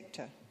the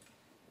sector.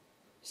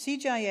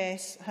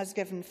 CGIS has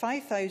given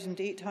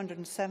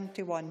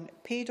 5,871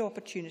 paid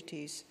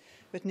opportunities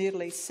with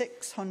nearly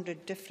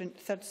 600 different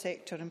third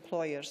sector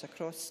employers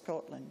across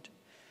Scotland.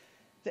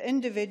 The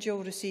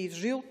individual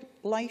receives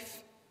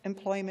real-life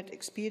employment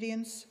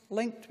experience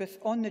linked with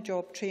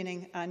on-the-job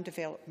training and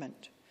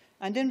development.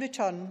 And in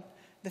return,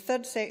 the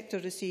third sector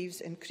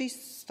receives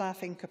increased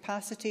staffing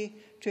capacity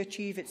to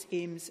achieve its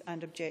aims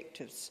and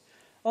objectives.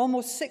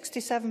 Almost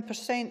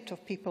 67%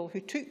 of people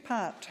who took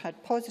part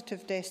had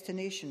positive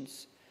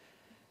destinations.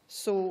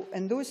 So,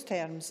 in those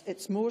terms,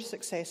 it's more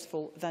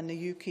successful than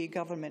the UK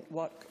Government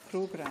work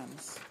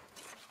programmes.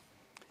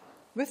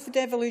 With the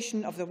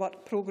devolution of the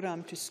work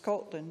programme to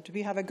Scotland,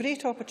 we have a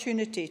great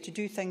opportunity to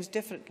do things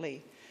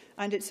differently,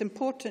 and it's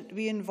important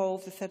we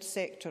involve the third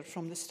sector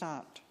from the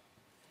start.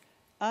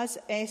 As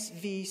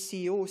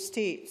SVCO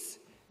states,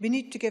 we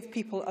need to give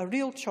people a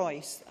real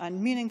choice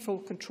and meaningful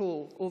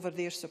control over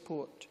their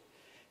support.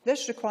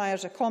 This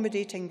requires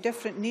accommodating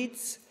different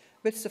needs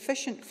with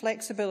sufficient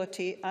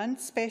flexibility and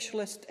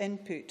specialist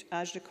input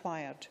as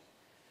required,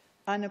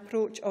 an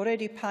approach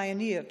already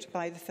pioneered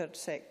by the third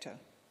sector.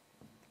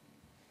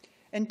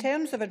 In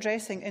terms of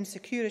addressing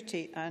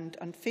insecurity and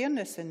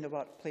unfairness in the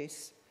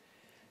workplace,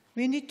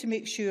 we need to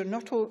make sure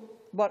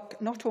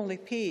work not only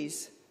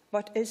pays,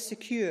 but is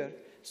secure,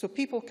 so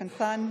people can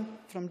plan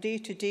from day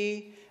to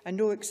day and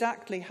know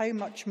exactly how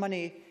much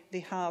money they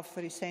have for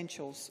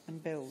essentials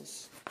and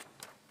bills.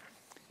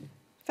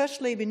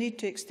 Firstly, we need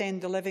to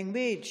extend the living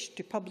wage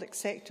to public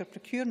sector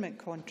procurement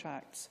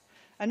contracts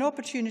an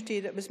opportunity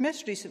that was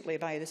missed recently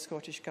by the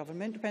Scottish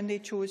Government when they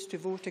chose to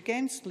vote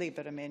against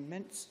Labour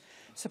amendments,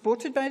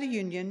 supported by the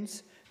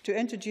unions, to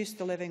introduce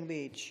the living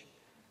wage.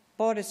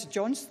 Boris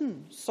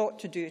Johnson sought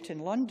to do it in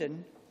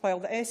London, while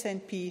the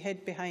SNP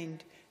hid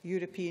behind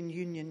European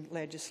Union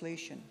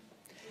legislation.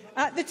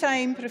 At the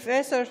time,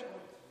 Professor...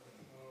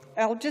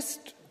 I'll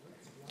just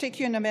take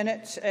you in a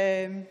minute,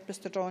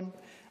 Mr Don.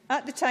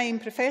 At the time,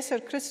 Professor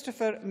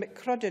Christopher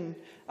McCrudden,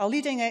 a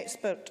leading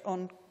expert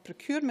on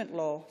procurement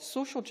law,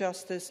 social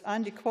justice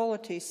and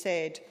equality,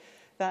 said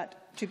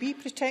that to be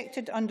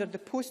protected under the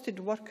Posted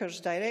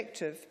Workers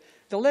Directive,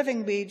 the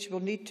living wage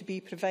will need to be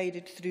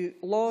provided through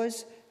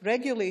laws,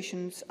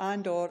 regulations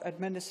and/or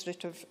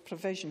administrative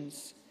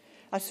provisions.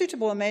 A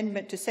suitable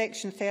amendment to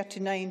Section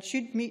 39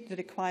 should meet the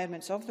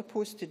requirements of the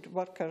Posted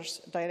Workers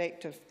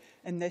Directive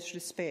in this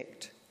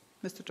respect.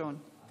 Mr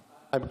Don.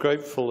 I'm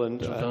grateful,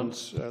 and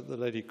the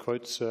lady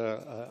quotes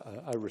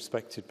a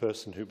respected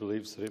person who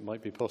believes that it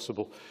might be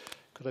possible.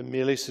 Could I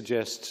merely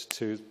suggest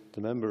to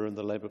the member and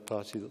the Labour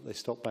Party that they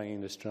stop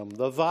banging this drum?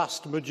 The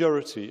vast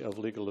majority of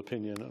legal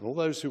opinion, and all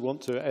those who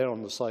want to err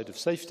on the side of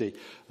safety,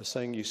 are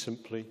saying you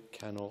simply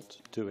cannot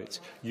do it.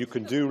 You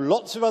can do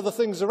lots of other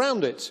things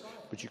around it,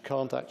 but you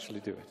can't actually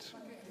do it.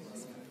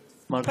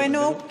 When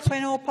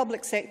all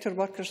public sector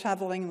workers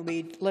have a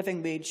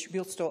living wage,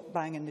 we'll stop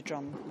banging the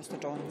drum, Mr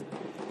Don.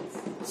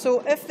 So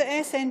if the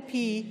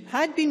SNP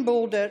had been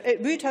bolder,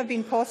 it would have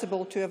been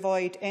possible to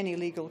avoid any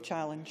legal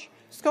challenge.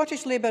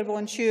 Scottish Labour will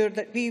ensure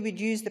that we would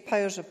use the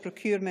powers of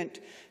procurement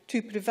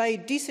to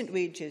provide decent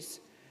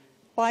wages.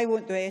 Why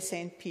won't the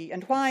SNP?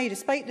 And why,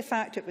 despite the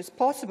fact it was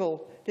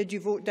possible, did you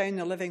vote down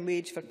the living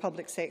wage for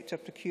public sector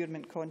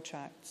procurement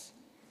contracts?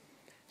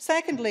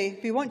 Secondly,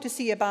 we want to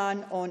see a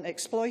ban on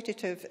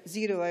exploitative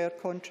zero-hour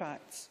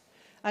contracts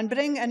and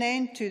bring an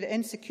end to the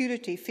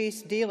insecurity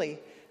faced daily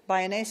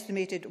by an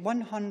estimated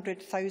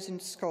 100,000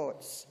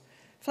 Scots.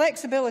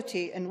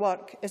 Flexibility in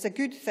work is a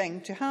good thing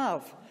to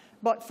have,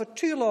 but for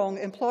too long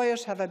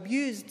employers have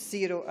abused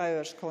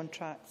zero-hour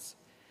contracts,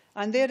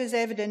 and there is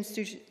evidence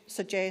to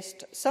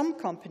suggest some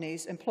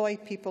companies employ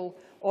people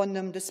on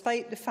them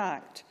despite the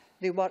fact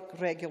they work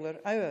regular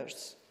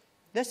hours.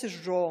 This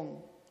is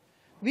wrong.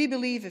 We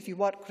believe if you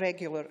work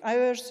regular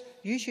hours,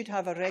 you should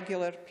have a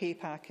regular pay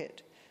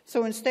packet.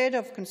 So instead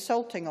of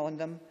consulting on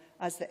them,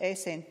 as the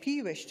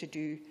SNP wish to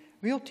do,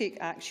 we'll take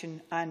action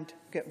and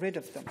get rid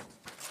of them.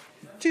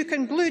 To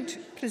conclude,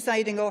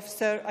 Presiding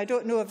Officer, I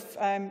don't know if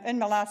in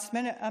my last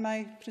minute, am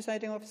I,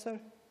 Presiding Officer?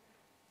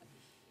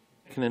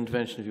 Take an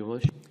intervention if you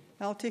wish.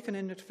 I'll take an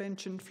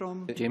intervention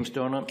from... James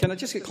Dornan. Can I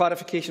just get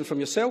clarification from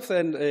yourself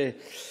then?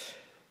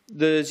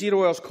 The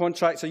zero-hours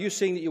contracts, are you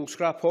saying that you'll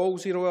scrap all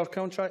zero-hour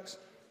contracts?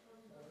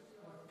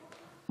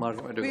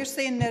 We're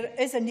saying there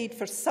is a need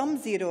for some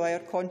zero-hour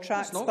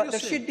contracts, but there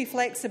should be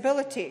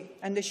flexibility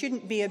and they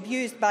shouldn't be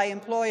abused by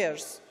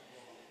employers.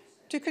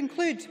 To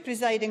conclude,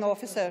 Presiding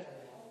Officer,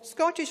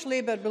 Scottish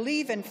Labour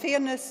believe in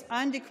fairness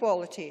and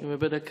equality. A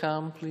bit of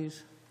calm,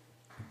 please.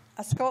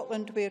 A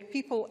Scotland where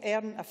people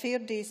earn a fair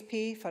day's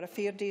pay for a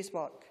fair day's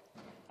work.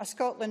 A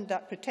Scotland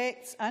that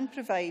protects and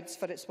provides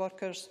for its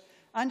workers,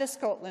 and a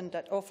Scotland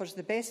that offers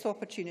the best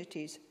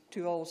opportunities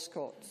to all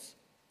Scots.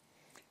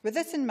 With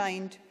this in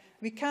mind,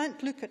 we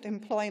can't look at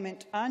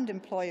employment and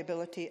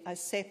employability as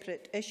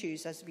separate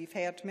issues, as we've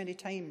heard many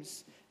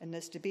times in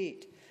this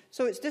debate.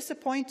 So it's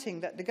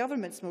disappointing that the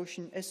Government's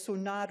motion is so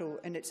narrow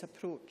in its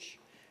approach.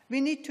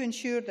 We need to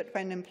ensure that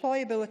when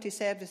employability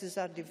services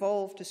are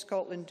devolved to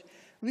Scotland,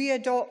 we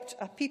adopt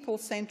a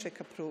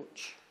people-centric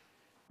approach,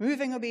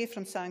 moving away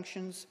from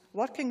sanctions,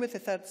 working with the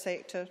third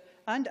sector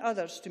and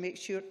others to make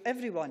sure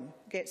everyone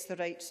gets the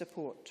right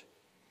support.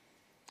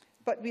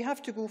 But we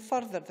have to go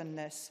further than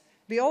this.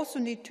 We also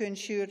need to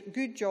ensure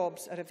good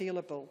jobs are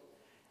available,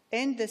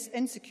 end this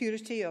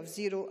insecurity of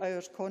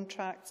zero-hours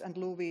contracts and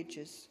low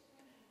wages,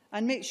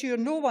 and make sure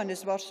no one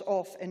is worse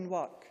off in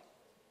work.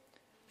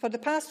 For the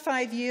past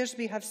 5 years,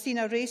 we have seen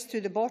a race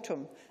to the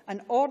bottom,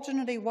 and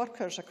ordinary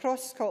workers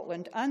across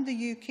Scotland and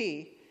the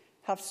UK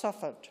have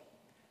suffered.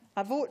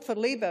 A vote for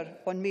Labour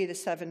on May the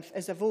 7th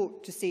is a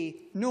vote to say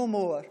no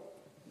more.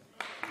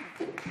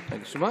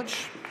 Thanks so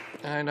much.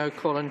 I now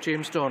call on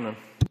James Dornan.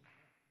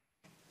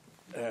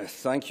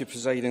 Thank you,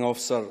 Presiding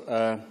Officer.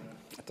 I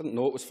didn't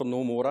know it was for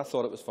no more. I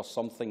thought it was for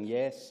something,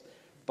 yes.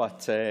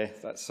 But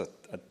that's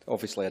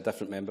obviously a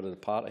different member of the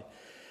party.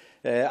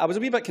 I was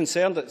a wee bit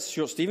concerned at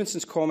Stuart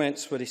Stevenson's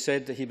comments where he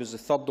said that he was the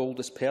third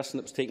oldest person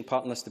that was taking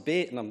part in this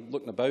debate, and I'm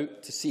looking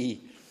about to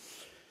see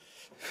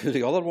who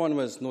the other one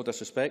was. No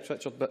disrespect,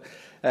 Richard,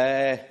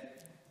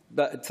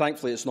 but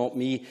thankfully it's not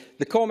me.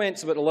 The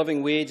comments about the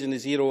living wage and the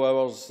 0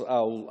 hours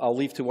I'll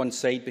leave to one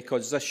side,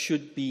 because this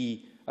should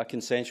be a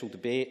consensual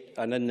debate,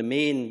 and in the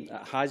main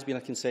it has been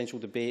a consensual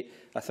debate.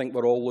 I think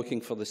we're all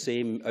looking for the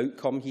same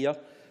outcome here.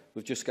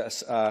 We've just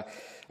got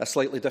a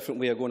slightly different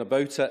way of going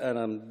about it, and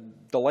I'm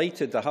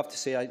delighted. I have to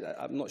say,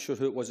 I'm not sure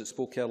who it was that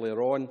spoke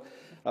earlier on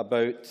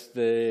about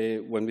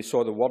when we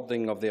saw the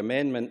wording of the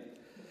amendment,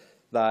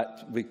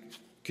 that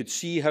could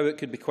see how it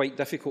could be quite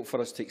difficult for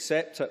us to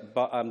accept it,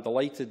 but I'm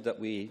delighted that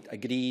we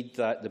agreed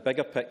that the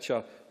bigger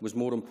picture was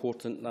more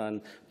important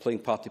than playing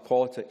party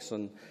politics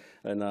on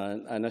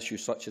an issue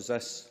such as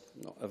this.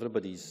 Not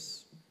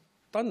everybody's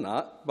done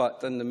that,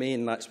 but in the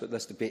main that's what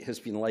this debate has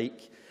been like.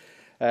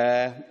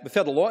 We've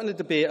heard a lot in the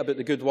debate about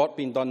the good work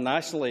being done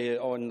nationally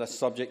on this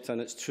subject,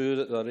 and it's true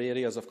that there are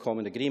areas of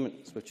common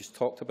agreement, which is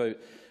talked about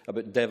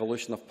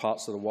devolution of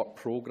parts of the work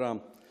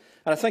programme.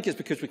 And I think it's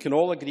because we can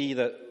all agree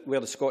that where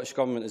the Scottish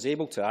Government is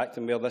able to act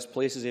and where this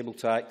place is able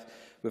to act,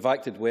 we've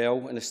acted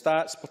well. And the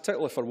stats,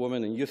 particularly for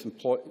women and youth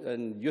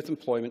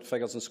employment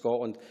figures in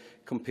Scotland,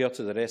 compared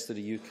to the rest of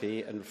the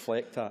UK, and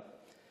reflect that.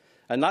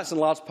 And that's in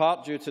large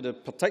part due to the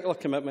particular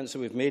commitments that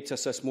we've made to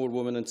assist more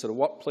women into the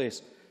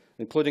workplace,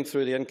 including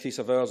through the increase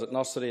of hours at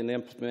nursery and the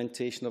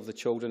implementation of the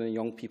Children and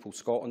Young People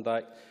Scotland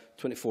Act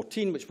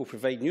 2014, which will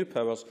provide new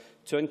powers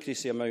to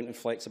increase the amount and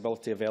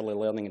flexibility of early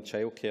learning and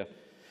childcare.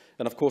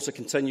 And of course, a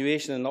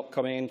continuation and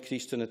upcoming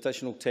increase to an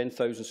additional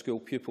 10,000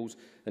 school pupils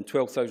and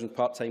 12,000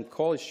 part-time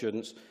college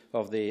students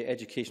of the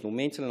educational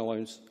maintenance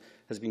allowance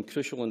has been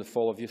crucial in the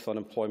fall of youth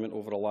unemployment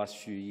over the last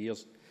few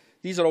years.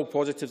 These are all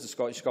positives the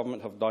Scottish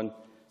Government have done,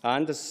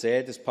 and as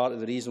said, is part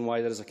of the reason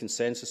why there is a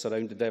consensus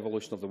around the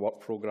devolution of the work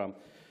programme,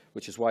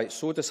 which is why it's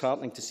so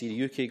disheartening to see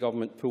the UK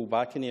Government pull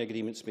back any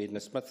agreements made in the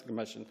Smith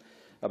Commission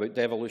about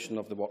devolution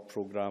of the work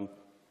programme.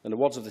 In the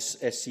words of the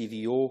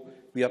SCVO,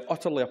 we are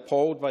utterly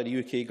appalled by the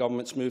UK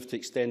Government's move to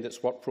extend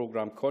its work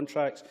programme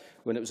contracts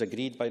when it was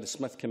agreed by the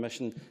Smith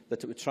Commission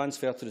that it would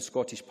transfer to the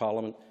Scottish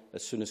Parliament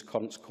as soon as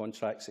current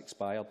contracts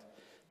expired.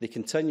 They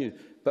continue,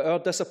 but our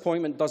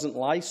disappointment doesn't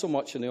lie so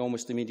much in the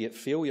almost immediate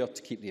failure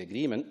to keep the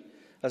agreement,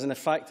 as in the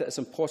fact that it's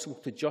impossible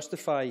to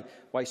justify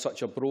why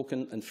such a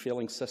broken and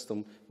failing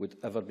system would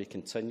ever be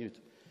continued.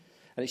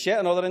 And it's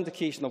yet another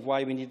indication of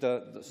why we need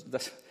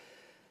this.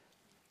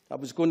 I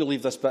was going to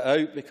leave this bit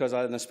out because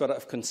in the spirit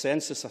of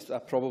consensus, I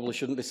probably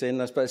shouldn't be saying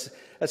this, but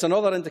it's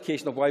another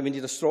indication of why we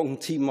need a strong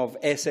team of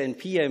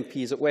SNP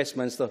MPs at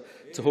Westminster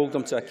to hold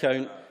them to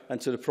account and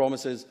to the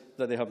promises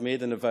that they have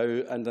made in the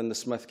vow and in the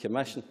Smith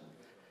Commission.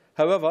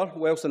 However,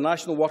 whilst the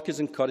national work is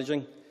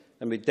encouraging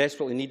and we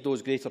desperately need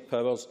those greater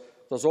powers,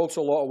 there's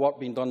also a lot of work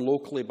being done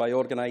locally by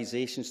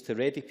organisations to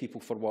ready people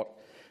for work.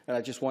 And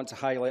I just want to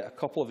highlight a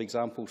couple of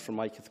examples from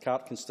my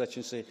Cathcart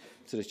constituency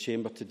to the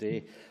Chamber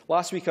today.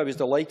 Last week I was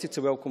delighted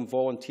to welcome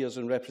volunteers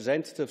and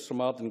representatives from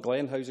Arden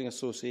Glen Housing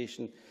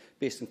Association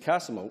based in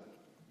Castlemilk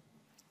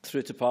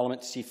through to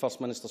Parliament to see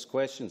First Minister's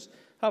questions,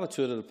 have a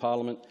tour of the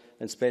Parliament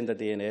and spend a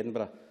day in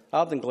Edinburgh.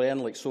 Arden Glen,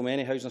 like so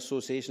many housing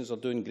associations, are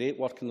doing great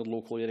work in their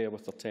local area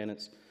with their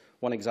tenants.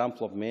 One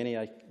example of many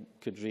I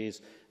could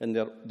raise in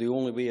their The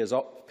Only Way Is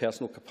Up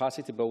personal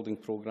capacity building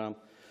programme.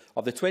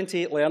 Of the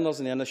 28 learners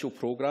in the initial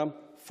programme,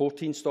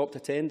 14 stopped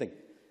attending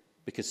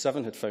because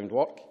 7 had found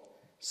work,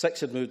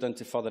 6 had moved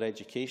into further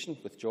education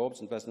with jobs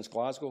in Business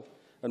Glasgow,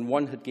 and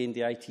 1 had gained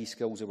the IT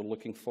skills they were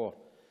looking for.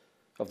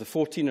 Of the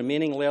 14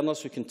 remaining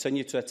learners who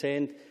continue to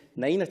attend,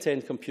 9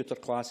 attend computer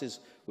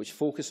classes which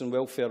focus on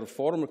welfare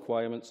reform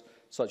requirements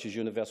such as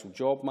universal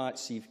job match,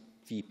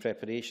 CV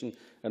preparation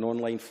and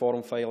online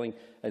form filing,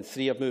 and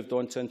 3 have moved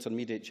on to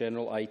intermediate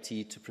general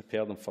IT to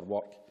prepare them for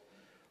work.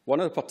 One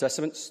of the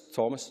participants,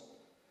 Thomas,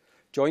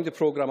 joined the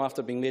programme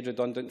after being made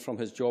redundant from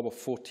his job of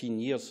 14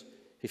 years.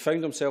 He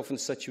found himself in a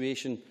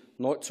situation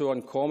not too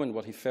uncommon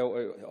where he felt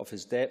out of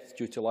his depth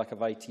due to lack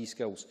of IT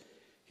skills.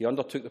 He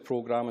undertook the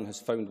programme and has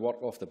found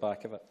work off the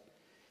back of it.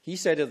 He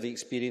said of the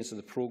experience of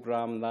the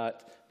programme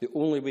that The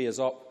Only Way Is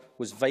Up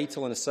was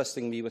vital in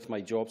assisting me with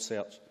my job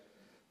search.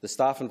 The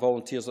staff and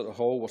volunteers at the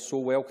hall were so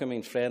welcoming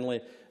and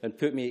friendly and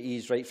put me at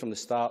ease right from the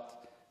start.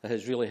 It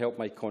has really helped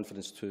my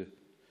confidence too.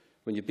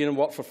 When you've been in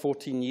work for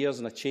 14 years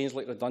and a change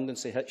like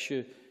redundancy hits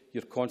you,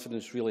 your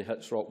confidence really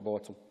hits rock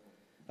bottom.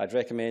 I'd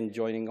recommend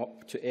joining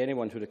up to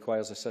anyone who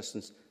requires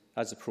assistance.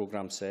 As the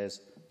programme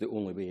says, the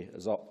only way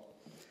is up.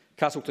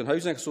 Castleton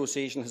Housing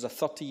Association has a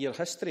 30-year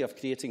history of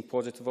creating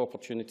positive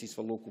opportunities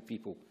for local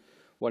people.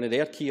 One of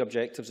their key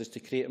objectives is to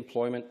create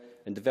employment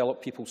and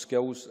develop people's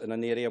skills in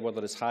an area where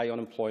there is high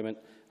unemployment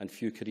and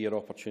few career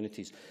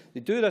opportunities. They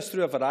do this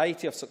through a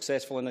variety of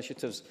successful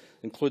initiatives,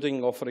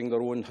 including offering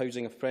their own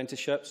housing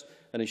apprenticeships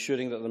and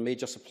ensuring that their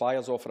major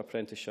suppliers offer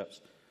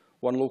apprenticeships.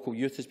 One local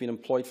youth has been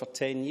employed for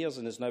 10 years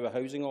and is now a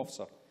housing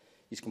officer.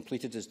 He's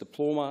completed his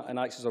diploma and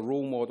acts as a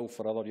role model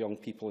for other young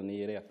people in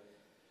the area.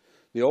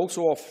 They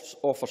also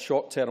offer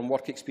short-term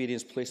work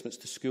experience placements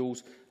to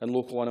schools and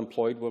local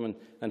unemployed women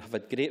and have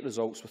had great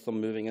results with them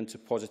moving into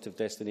positive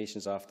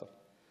destinations after.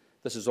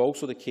 This is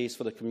also the case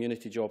for the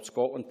Community Job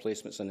Scotland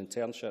placements and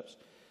internships.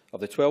 Of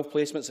the 12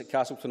 placements that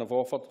Castleton have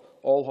offered,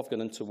 all have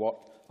gone into work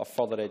or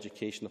further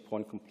education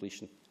upon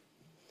completion.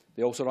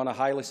 They also run a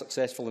highly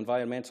successful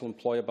environmental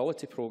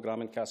employability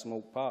programme in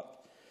Castlemilk Park.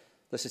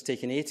 This has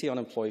taken 80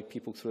 unemployed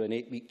people through an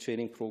 8-week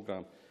training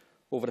programme.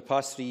 Over the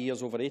past 3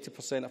 years, over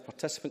 80% of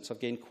participants have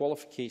gained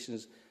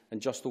qualifications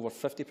and just over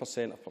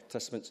 50% of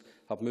participants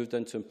have moved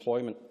into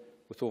employment,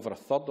 with over a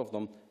third of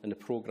them in the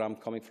programme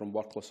coming from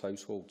workless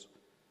households.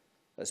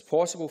 It's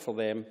possible for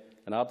them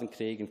in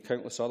Ardencraig and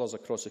countless others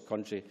across the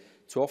country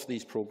to offer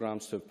these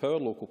programmes to empower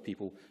local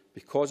people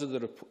because of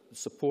the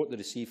support they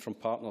receive from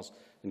partners,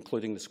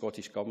 including the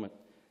Scottish Government.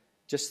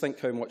 Just think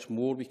how much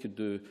more we could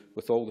do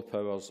with all the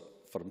powers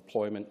for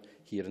employment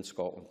here in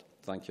Scotland.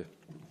 Thank you.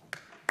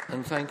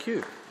 And thank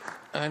you.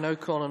 I now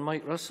call on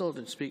Mike Russell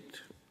to speak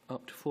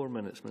up to 4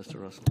 minutes,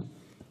 Mr Russell.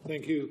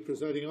 Thank you,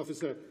 Presiding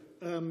Officer.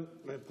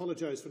 I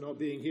apologise for not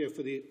being here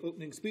for the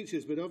opening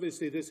speeches, but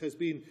obviously this has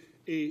been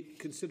a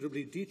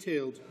considerably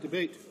detailed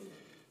debate.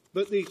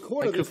 But the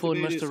core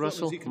Microphone, of this debate Mr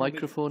Russell.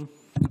 Microphone.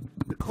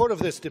 The core of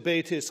this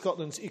debate is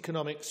Scotland's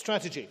economic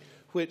strategy,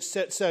 which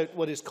sets out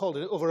what is called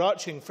an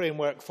overarching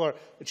framework for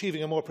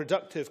achieving a more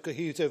productive,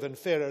 cohesive and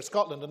fairer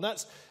Scotland. And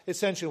that's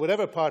essentially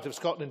whatever part of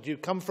Scotland you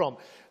come from.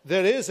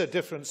 There is a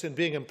difference in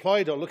being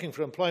employed or looking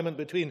for employment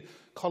between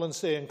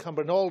Colonsay and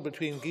Cumbernauld,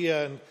 between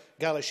Gia and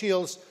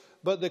Galashiels,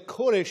 but the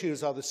core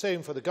issues are the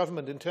same for the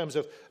government in terms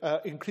of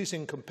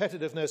increasing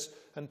competitiveness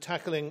and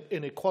tackling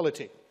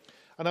inequality.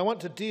 And I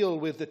want to deal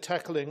with the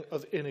tackling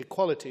of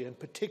inequality, in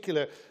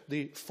particular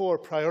the 4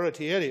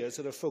 priority areas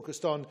that are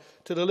focused on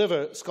to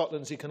deliver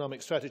Scotland's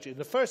economic strategy. And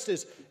the first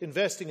is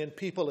investing in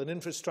people and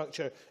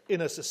infrastructure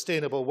in a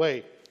sustainable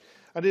way.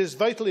 And it is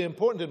vitally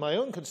important in my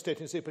own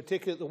constituency,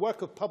 particularly that the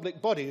work of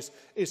public bodies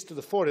is to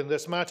the fore in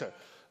this matter.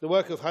 The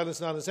work of Highlands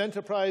and Islands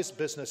Enterprise,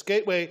 Business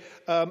Gateway,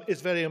 is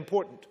very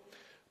important.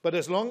 But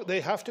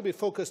they have to be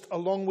focused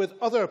along with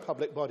other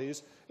public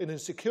bodies in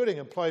securing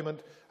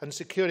employment and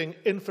securing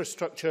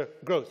infrastructure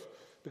growth.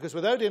 Because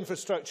without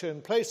infrastructure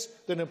in place,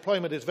 then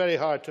employment is very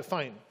hard to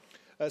find.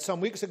 Some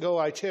weeks ago,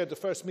 I chaired the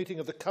first meeting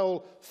of the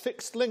Cowell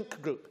Fixed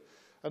Link Group.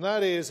 And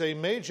that is a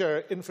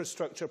major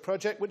infrastructure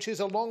project which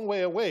is a long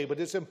way away, but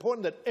it's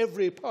important that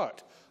every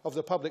part of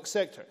the public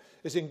sector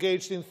is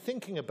engaged in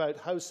thinking about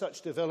how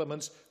such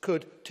developments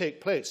could take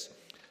place.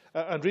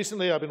 And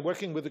recently I've been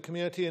working with the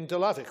community in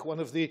Delavik, one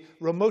of the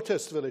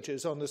remotest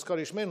villages on the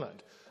Scottish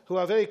mainland, who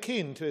are very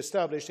keen to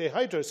establish a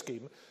hydro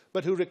scheme,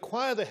 but who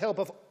require the help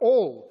of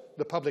all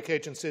the public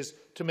agencies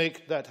to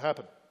make that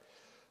happen.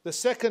 The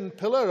second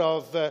pillar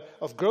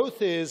of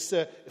growth is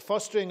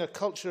fostering a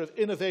culture of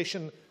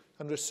innovation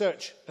and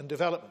research and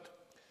development.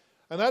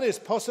 And that is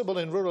possible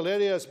in rural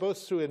areas,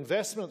 both through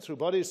investment, through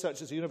bodies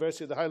such as the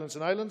University of the Highlands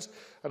and Islands,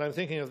 and I'm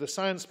thinking of the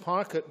Science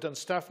Park at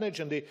Dunstaffnage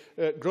and the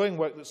growing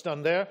work that's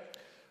done there,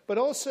 but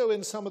also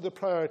in some of the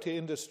priority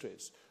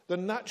industries. The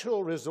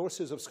natural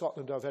resources of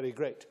Scotland are very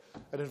great,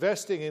 and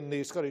investing in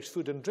the Scottish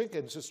food and drink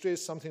industry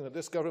is something that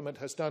this government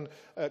has done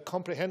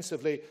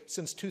comprehensively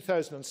since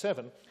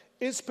 2007,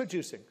 is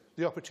producing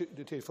the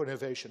opportunity for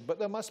innovation, but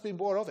there must be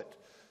more of it.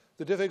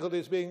 The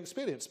difficulties being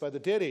experienced by the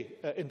dairy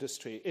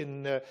industry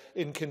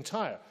in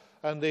Kintyre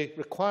and the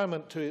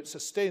requirement to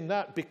sustain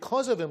that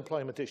because of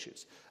employment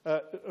issues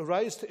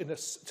arise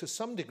to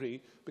some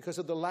degree because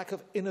of the lack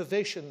of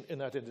innovation in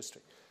that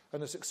industry.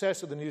 And the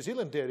success of the New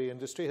Zealand dairy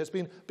industry has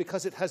been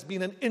because it has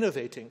been an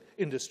innovating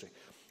industry.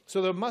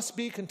 So there must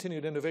be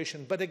continued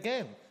innovation, but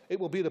again, it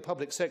will be the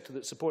public sector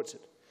that supports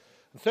it.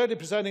 And thirdly,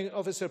 Presiding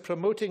Officer,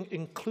 promoting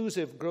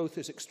inclusive growth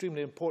is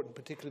extremely important,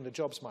 particularly in the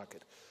jobs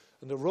market.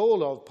 And the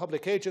role of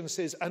public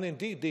agencies and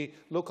indeed the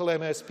local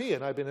MSP,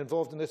 and I've been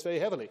involved in this very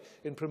heavily,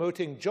 in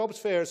promoting jobs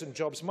fairs and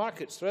jobs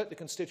markets throughout the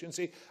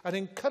constituency and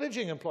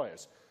encouraging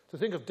employers to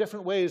think of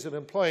different ways of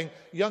employing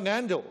young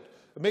and old,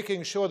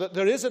 making sure that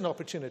there is an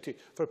opportunity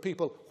for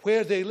people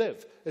where they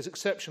live is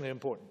exceptionally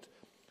important.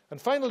 And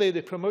finally,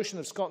 the promotion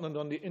of Scotland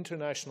on the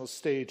international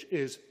stage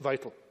is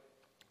vital.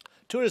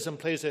 Tourism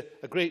plays a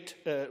great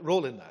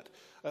role in that.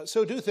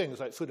 So do things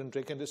like food and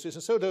drink industries,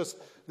 and so does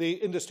the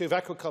industry of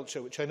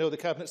aquaculture, which I know the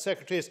Cabinet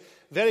Secretary is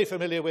very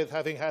familiar with,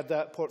 having had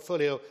that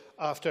portfolio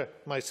after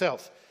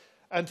myself.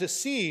 And to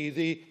see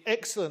the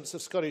excellence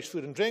of Scottish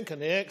food and drink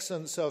and the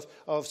excellence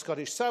of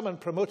Scottish salmon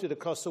promoted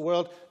across the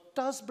world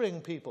does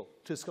bring people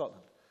to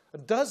Scotland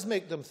and does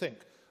make them think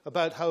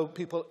about how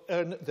people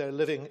earn their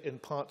living in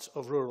parts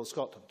of rural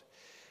Scotland.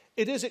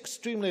 It is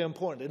extremely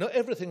important, in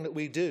everything that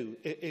we do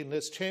in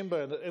this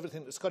chamber and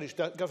everything the Scottish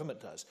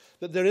Government does,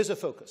 that there is a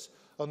focus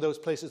on those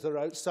places that are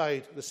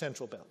outside the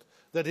central belt,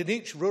 that in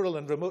each rural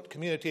and remote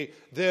community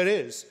there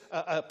is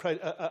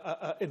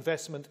a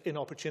investment in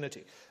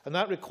opportunity. And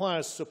that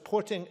requires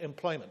supporting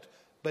employment.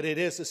 But it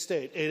is the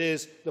state, it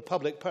is the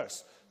public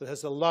purse that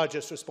has the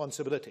largest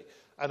responsibility.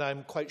 And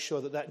I'm quite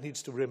sure that that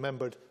needs to be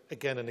remembered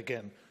again and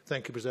again.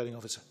 Thank you, Presiding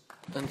Officer.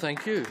 And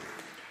thank you.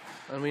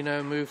 And we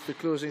now move to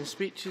closing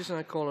speeches, and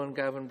I call on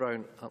Gavin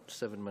Brown. Up to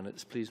 7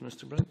 minutes, please,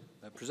 Mr Brown.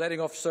 Presiding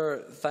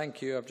Officer,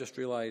 thank you. I've just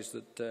realised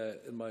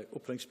that in my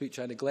opening speech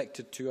I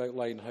neglected to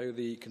outline how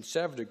the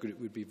Conservative group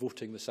would be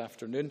voting this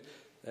afternoon,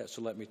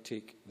 so let me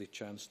take the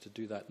chance to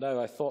do that now.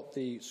 I thought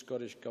the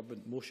Scottish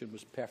Government motion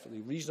was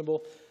perfectly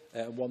reasonable,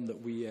 one that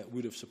we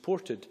would have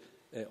supported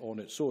on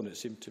its own. It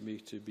seemed to me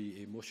to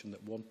be a motion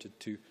that wanted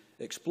to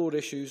explore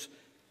issues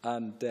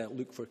and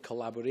look for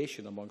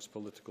collaboration amongst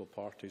political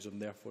parties,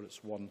 and therefore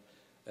it's one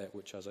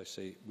which, as I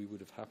say, we would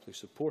have happily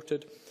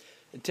supported.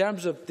 In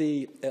terms of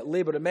the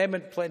Labour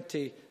amendment,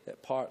 plenty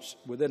parts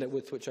within it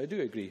with which I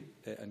do agree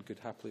and could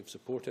happily have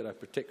supported. I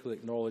particularly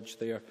acknowledge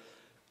their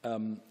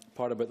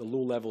part about the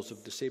low levels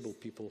of disabled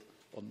people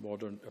on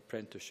modern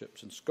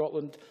apprenticeships in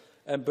Scotland.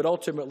 But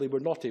ultimately, we're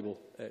not able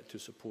to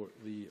support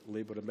the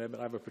Labour amendment.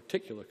 I have a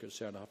particular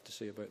concern, I have to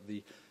say, about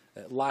the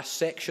last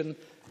section,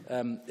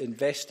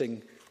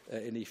 investing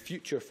in a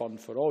future fund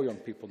for all young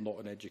people not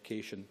in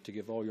education to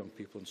give all young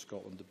people in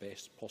Scotland the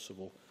best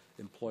possible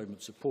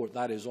employment support.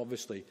 That is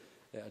obviously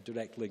a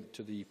direct link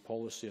to the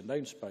policy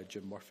announced by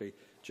Jim Murphy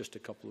just a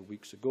couple of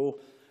weeks ago,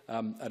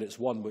 and it's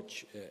one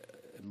which,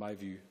 in my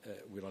view,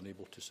 we're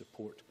unable to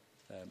support,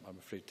 I'm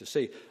afraid to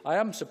say. I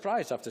am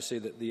surprised, I have to say,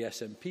 that the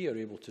SNP are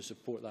able to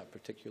support that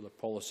particular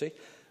policy,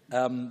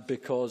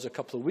 because a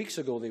couple of weeks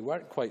ago they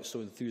weren't quite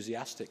so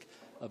enthusiastic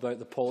about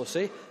the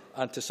policy,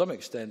 and to some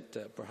extent,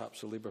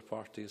 perhaps the Labour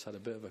Party has had a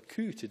bit of a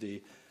coup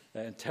today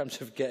in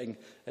terms of getting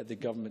the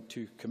government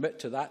to commit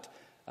to that.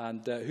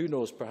 And who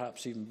knows,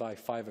 perhaps even by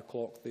 5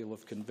 o'clock they'll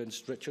have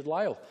convinced Richard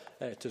Lyle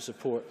to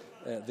support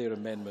their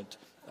amendment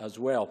as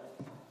well.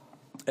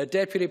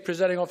 Deputy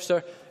Presiding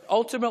Officer,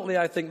 ultimately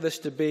I think this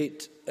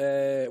debate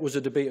was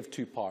a debate of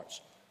two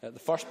parts. The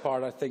first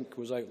part, I think,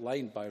 was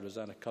outlined by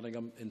Rosanna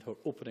Cunningham in her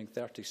opening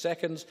 30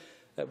 seconds,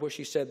 where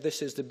she said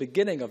this is the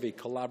beginning of a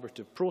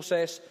collaborative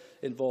process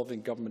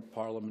involving Government,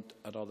 Parliament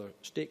and other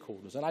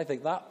stakeholders. And I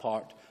think that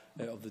part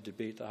of the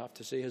debate, I have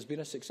to say, has been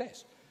a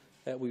success.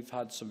 We've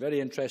had some very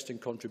interesting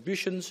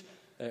contributions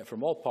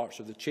from all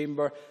parts of the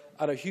Chamber,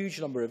 and a huge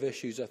number of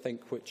issues, I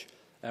think, which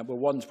were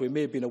ones we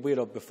may have been aware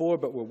of before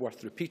but were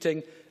worth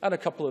repeating, and a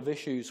couple of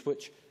issues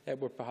which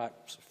were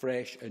perhaps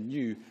fresh and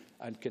new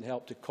and can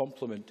help to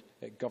complement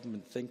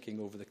government thinking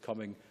over the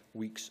coming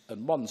weeks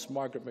and months.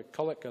 Margaret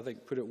McCulloch, I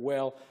think, put it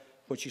well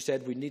when she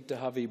said we need to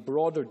have a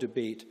broader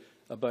debate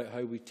about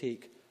how we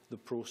take the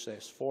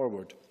process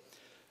forward.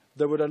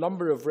 There were a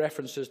number of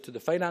references to the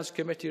Finance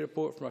Committee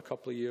report from a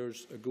couple of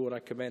years ago, and I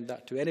commend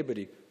that to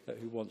anybody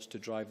who wants to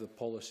drive the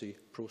policy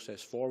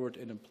process forward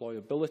in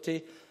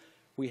employability.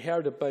 We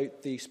heard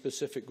about the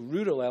specific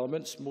rural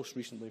elements, most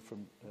recently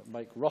from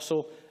Mike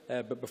Russell,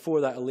 but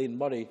before that Elaine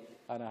Murray,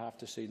 and I have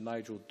to say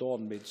Nigel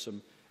Dawn made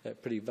some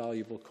pretty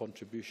valuable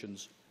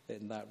contributions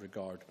in that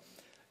regard.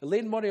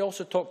 Elaine Murray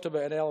also talked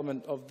about an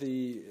element of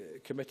the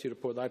committee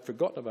report that I'd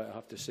forgotten about, I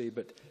have to say,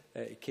 but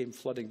it came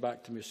flooding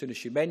back to me as soon as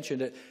she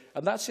mentioned it,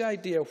 and that's the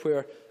idea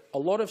where a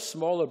lot of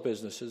smaller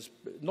businesses,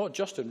 not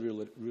just in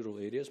rural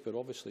areas, but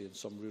obviously in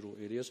some rural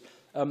areas,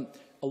 a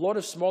lot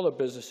of smaller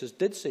businesses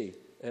did say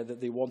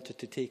that they wanted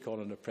to take on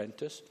an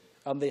apprentice,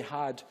 and they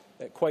had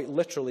quite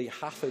literally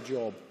half a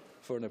job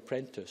for an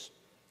apprentice.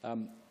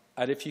 And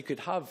if you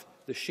could have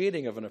the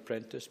sharing of an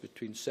apprentice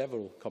between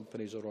several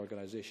companies or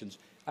organisations,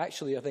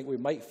 actually I think we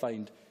might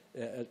find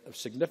a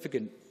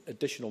significant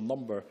additional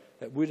number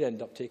that would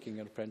end up taking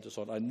an apprentice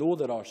on. I know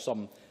there are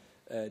some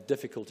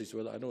difficulties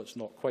with it. I know it's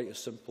not quite as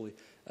simply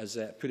as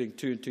putting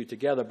two and two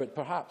together, but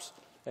perhaps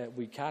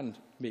we can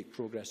make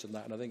progress in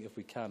that, and I think if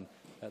we can,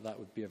 that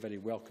would be a very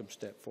welcome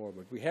step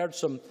forward. We heard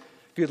some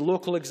good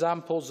local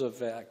examples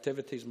of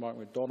activities. Mark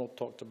MacDonald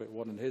talked about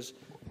one in his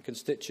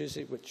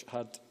constituency, which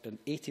had an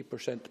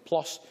 80%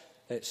 plus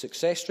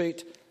success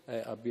rate.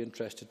 I'd be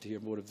interested to hear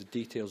more of the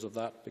details of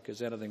that,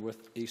 because anything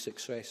with a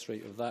success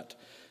rate of that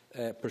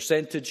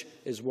percentage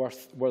is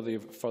worthy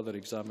of further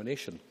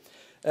examination.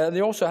 And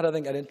they also had, I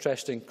think, an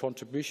interesting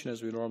contribution,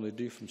 as we normally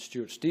do, from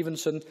Stuart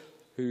Stevenson,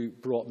 who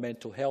brought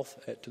mental health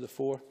to the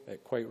fore,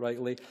 quite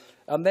rightly.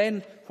 And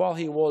then, while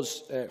he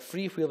was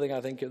freewheeling,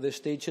 I think, at this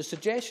stage, his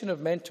suggestion of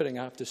mentoring,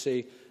 I have to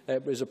say,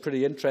 was a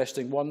pretty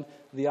interesting one.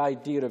 The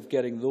idea of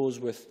getting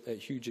those with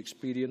huge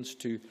experience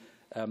to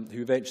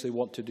who eventually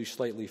want to do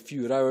slightly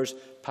fewer hours,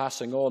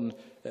 passing on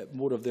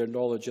more of their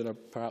knowledge in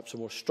perhaps a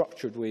more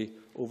structured way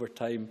over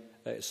time,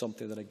 is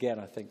something that, again,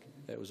 I think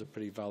was a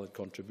pretty valid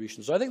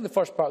contribution. So I think the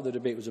first part of the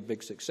debate was a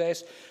big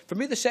success. For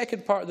me, the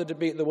second part of the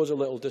debate there was a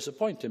little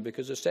disappointing,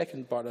 because the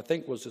second part, I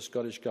think, was the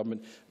Scottish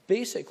Government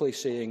basically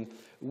saying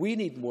we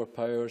need more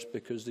powers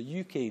because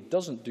the UK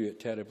doesn't do it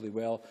terribly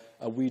well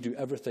and we do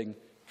everything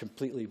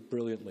completely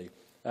brilliantly.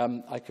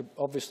 I could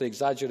obviously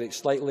exaggerate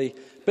slightly,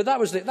 but that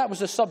was the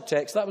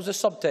subtext. That was the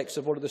subtext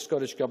of what the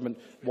Scottish Government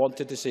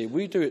wanted to say.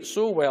 We do it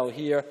so well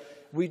here,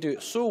 we do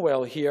it so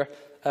well here,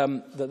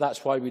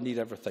 that's why we need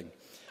everything.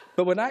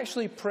 But when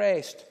actually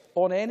pressed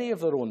on any of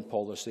their own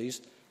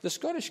policies, the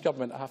Scottish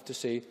Government, I have to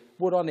say,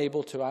 were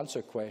unable to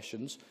answer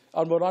questions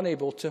and were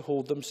unable to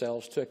hold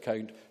themselves to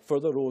account for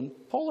their own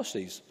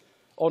policies.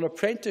 On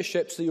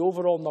apprenticeships, the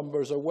overall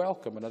numbers are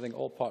welcome, and I think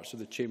all parts of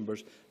the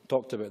Chambers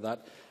talked about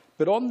that.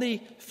 But on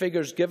the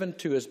figures given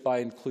to us by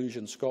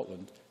Inclusion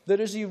Scotland, there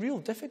is a real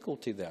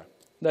difficulty there.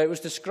 Now, it was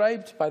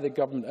described by the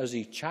government as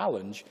a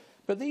challenge,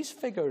 but these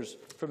figures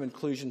from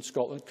Inclusion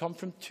Scotland come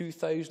from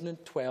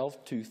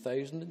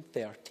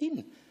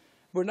 2012-2013.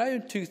 We're now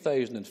in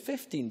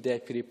 2015,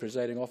 Deputy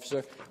Presiding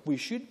Officer. We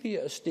should be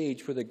at a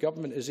stage where the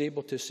government is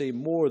able to say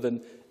more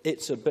than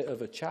it's a bit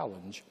of a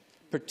challenge,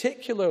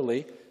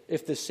 particularly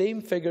if the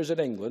same figures in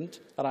England,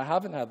 and I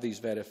haven't had these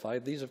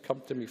verified, these have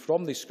come to me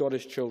from the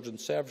Scottish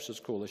Children's Services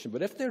Coalition,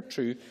 but if they're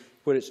true,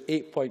 where it's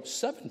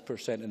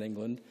 8.7% in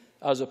England,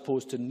 as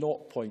opposed to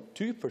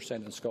 0.2%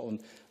 in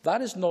Scotland,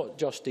 that is not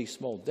just a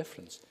small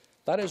difference.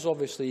 That is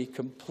obviously a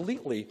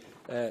completely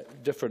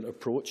different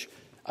approach,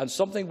 and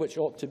something which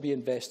ought to be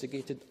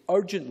investigated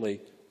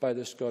urgently by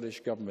the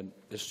Scottish Government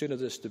as soon as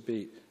this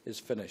debate is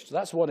finished.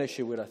 That's one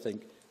issue where I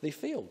think they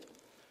failed.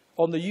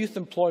 On the Youth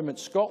Employment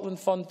Scotland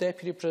Fund,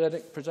 Deputy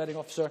Presiding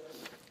Officer,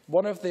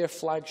 one of their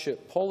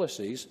flagship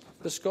policies,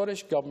 the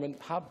Scottish Government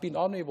have been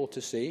unable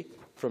to say,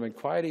 from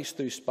inquiries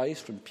through SPICE,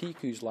 from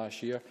PQs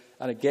last year,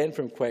 and again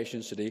from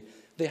questions today,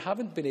 they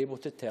haven't been able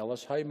to tell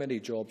us how many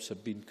jobs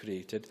have been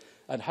created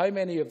and how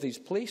many of these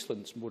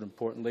placements, more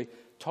importantly,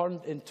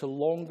 turned into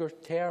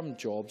longer-term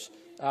jobs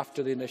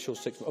after the initial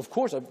 6 months. Of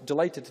course, I'm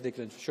delighted to take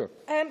it in. Sure.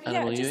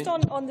 Just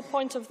on the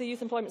point of the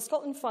Youth Employment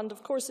Scotland Fund,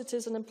 of course it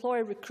is an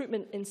employer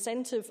recruitment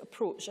incentive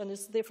approach and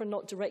is therefore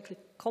not directly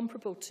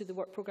comparable to the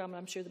work programme, and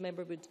I'm sure the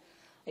member would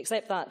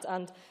accept that.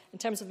 And in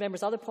terms of the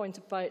member's other point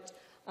about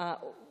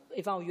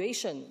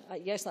evaluation,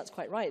 yes, that's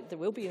quite right. There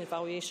will be an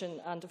evaluation,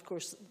 and of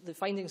course the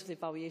findings of the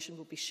evaluation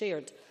will be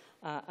shared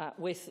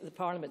with the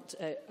Parliament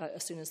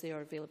as soon as they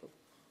are available.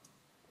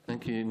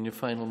 Thank you. In your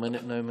final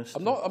minute now, Mr.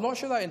 I'm not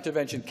sure that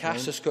intervention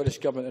casts the Scottish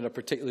Government in a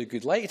particularly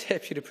good light,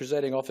 Deputy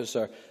Presiding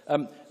Officer.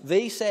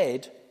 They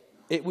said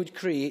it would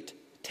create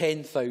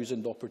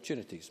 10,000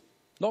 opportunities.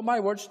 Not my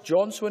words,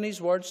 John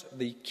Swinney's words.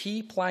 The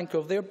key plank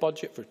of their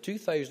budget for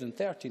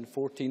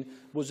 2013-14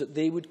 was that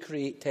they would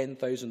create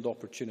 10,000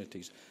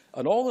 opportunities.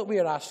 And all that we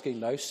are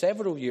asking now,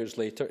 several years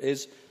later,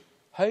 is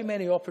how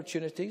many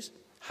opportunities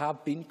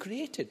have been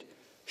created?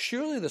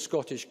 Surely the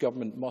Scottish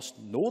Government must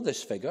know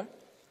this figure.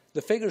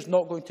 The figure is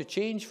not going to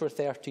change for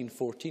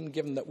 13-14,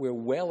 given that we're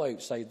well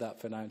outside that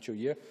financial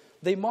year.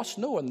 They must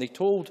know, and they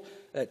told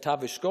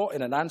Tavish Scott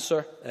in an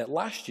answer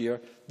last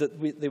year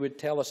that they would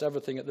tell us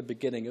everything at the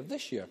beginning of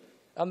this year,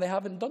 and they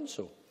haven't done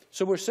so.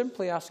 So we're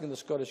simply asking the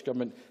Scottish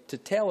Government to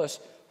tell us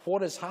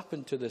what has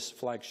happened to this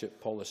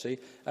flagship policy,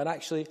 and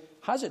actually,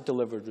 has it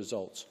delivered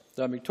results?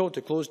 Now, I'm being told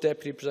to close,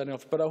 Deputy Presiding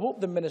Officer, but I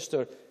hope the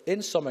Minister,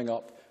 in summing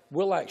up,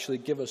 will actually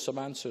give us some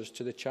answers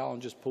to the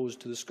challenges posed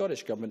to the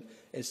Scottish Government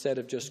instead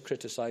of just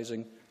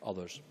criticising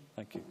others.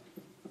 Thank you.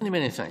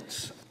 Many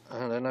thanks.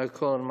 And I now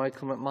call on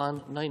Michael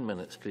McMahon. 9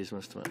 minutes, please,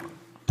 Mr. McMahon.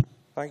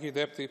 Thank you,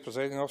 Deputy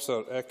Presiding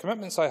Officer.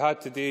 Commitments I had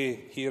today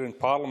here in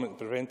Parliament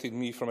prevented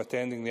me from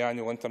attending the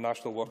annual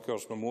International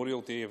Workers'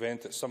 Memorial Day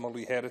event at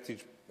Summerlee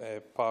Heritage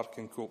Park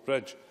in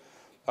Coatbridge,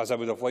 as I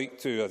would have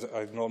liked to, as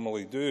I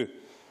normally do.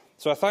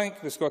 So I thank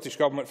the Scottish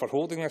Government for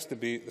holding this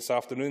debate this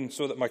afternoon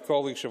so that my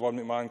colleague Siobhan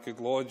McMahon could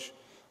lodge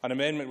an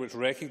amendment which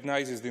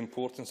recognises the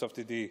importance of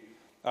today,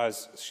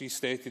 as she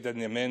stated in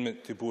the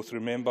amendment, to both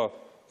remember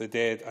the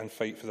dead and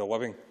fight for the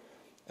living.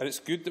 And it's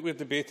good that we're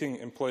debating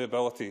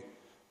employability,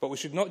 but we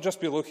should not just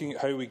be looking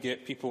at how we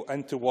get people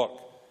into work,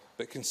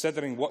 but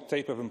considering what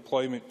type of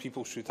employment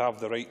people should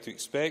have the right to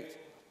expect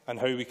and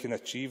how we can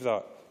achieve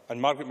that.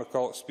 And Margaret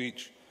McCulloch's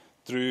speech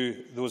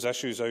drew those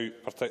issues out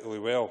particularly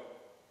well.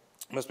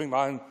 Ms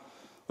McMahon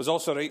was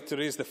also right to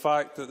raise the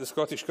fact that the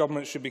Scottish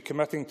Government should be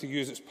committing to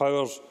use its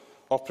powers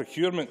of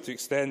procurement to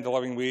extend the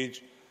living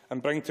wage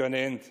and bring to an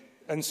end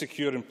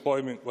insecure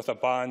employment with a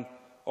ban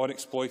on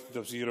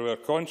exploitative zero-hour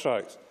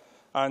contracts.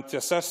 And to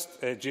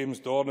assist James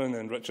Dornan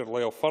and Richard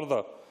Lyle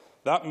further,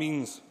 that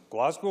means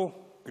Glasgow,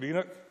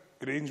 Greenock,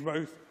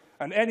 Grangemouth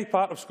and any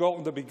part of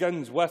Scotland that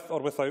begins with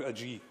or without a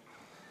G.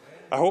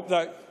 I hope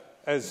that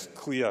is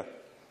clear,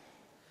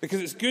 because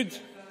it's good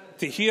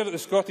to hear that the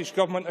Scottish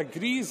Government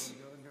agrees.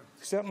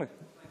 Certainly.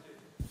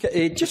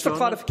 Just for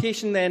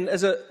clarification then,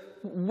 is it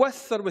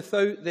with or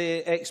without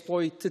the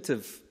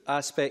exploitative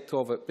aspect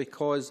of it?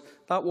 Because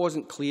that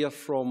wasn't clear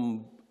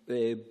from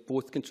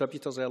both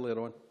contributors earlier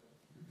on.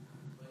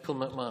 Michael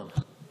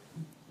McMahon.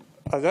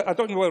 I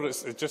don't know whether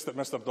it's just that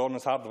Mr Dornan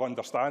is hard of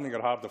understanding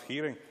or hard of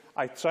hearing.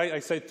 I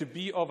said to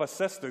be of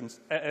assistance,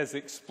 it is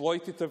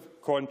exploitative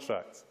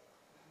contracts.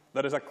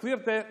 There is a clear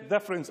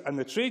difference, and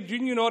the trade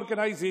union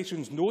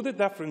organisations know the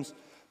difference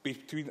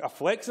between a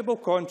flexible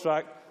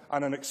contract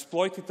and an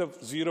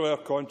exploitative zero-hour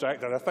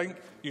contract, and I think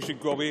you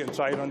should go away and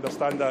try and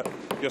understand that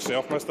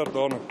yourself, Mr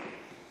Dornan.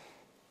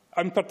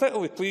 I'm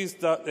particularly pleased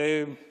that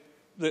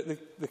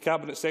the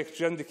Cabinet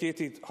Secretary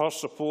indicated her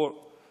support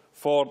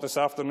for this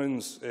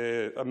afternoon's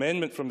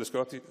amendment from the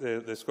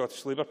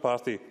Scottish Labour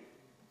Party,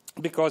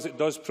 because it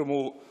does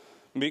promote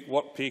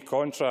make-work-pay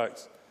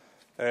contracts,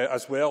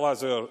 as well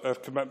as our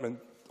commitment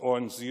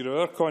on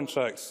zero-hour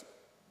contracts.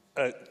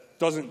 It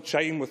doesn't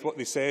chime with what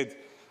they said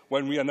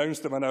when we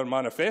announced them in our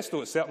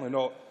manifesto. It's certainly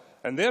not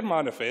in their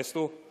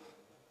manifesto.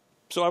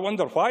 So I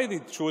wonder why they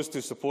chose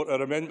to support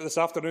our amendment this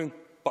afternoon,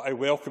 but I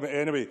welcome it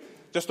anyway.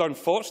 Just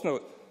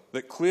unfortunate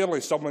that clearly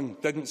someone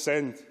didn't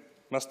send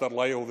Mr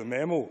Lyle the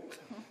memo.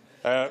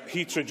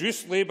 He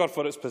traduced Labour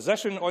for its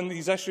position on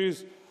these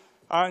issues,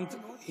 and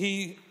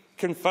he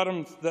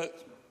confirmed that,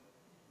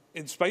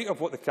 in spite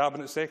of what the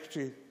Cabinet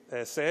Secretary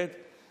said,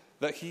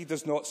 that he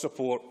does not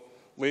support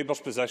Labour's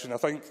position. I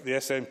think the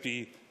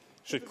SNP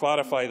should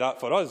clarify that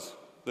for us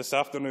this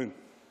afternoon.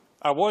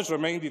 I was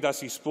reminded as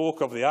he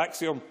spoke of the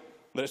axiom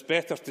that it's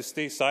better to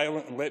stay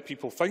silent and let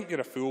people think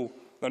you're a fool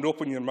than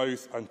open your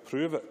mouth and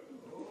prove it.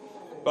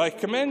 But I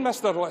commend that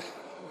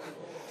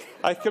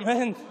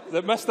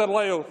Mr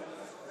Lyle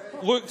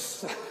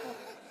looks...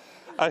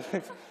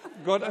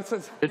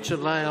 Richard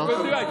Lyle.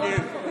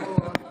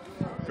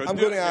 I'm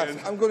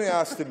going to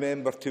ask the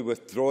member to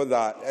withdraw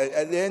that.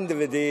 At the end of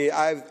the day,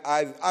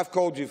 I've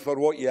called you for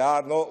what you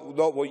are,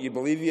 not what you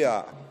believe you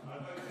are.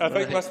 I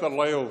think Mr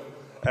Lyle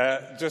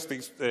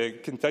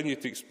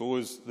continued to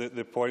expose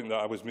the point that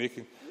I was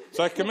making.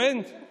 So I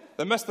commend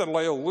that Mr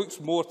Lyle looks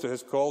more to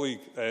his colleague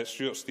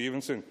Stuart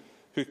Stevenson,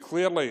 who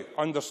clearly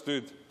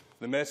understood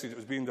the message that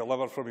was being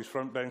delivered from his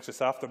front bench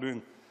this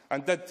afternoon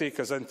and did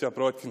take us into a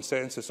broad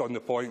consensus on the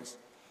points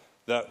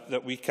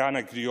that we can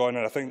agree on,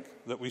 and I think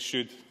that we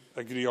should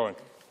agree on.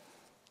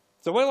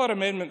 So while our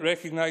amendment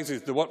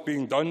recognises the work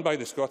being done by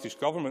the Scottish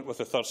Government with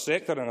the third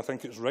sector, and I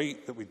think it's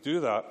right that we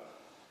do that,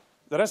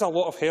 there is a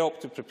lot of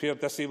help to prepare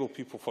disabled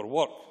people for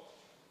work.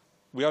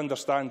 We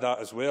understand that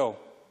as well.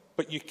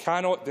 But you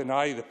cannot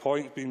deny the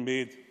point being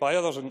made by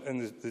others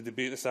in the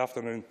debate this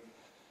afternoon.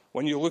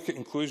 When you look at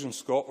Inclusion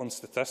Scotland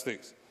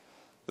statistics,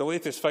 the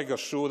latest figures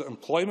show that the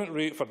employment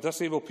rate for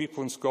disabled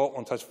people in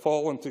Scotland has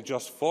fallen to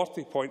just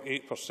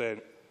 40.8%,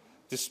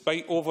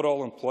 despite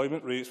overall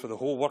employment rates for the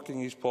whole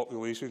working-age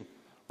population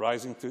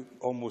rising to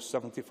almost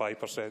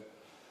 75%.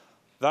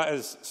 That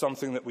is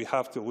something that we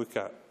have to look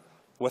at.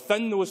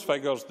 Within those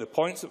figures, the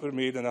points that were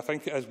made, and I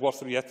think it is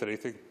worth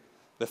reiterating,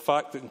 the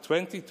fact that in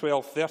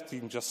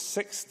 2012-13, just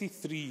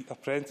 63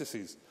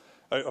 apprentices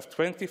out of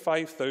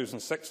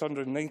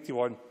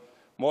 25,691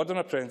 modern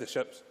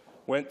apprenticeships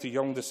went to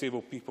young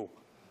disabled people.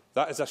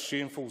 That is a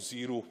shameful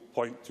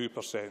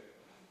 0.2%.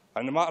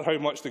 And no matter how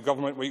much the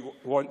government might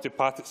want to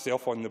pat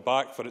itself on the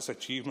back for its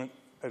achievement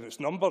and its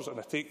numbers, and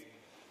I take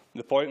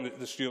the point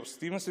that Stuart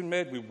Stevenson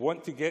made, we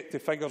want to get to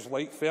figures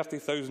like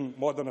 30,000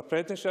 modern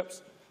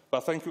apprenticeships, but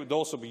I think it would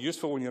also be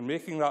useful when you're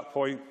making that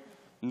point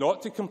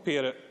not to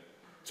compare it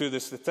to the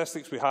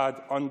statistics we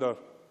had under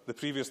the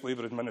previous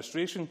Labour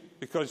administration,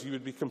 because you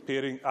would be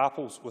comparing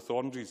apples with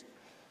oranges.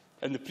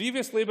 In the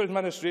previous Labour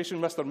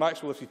administration, Mr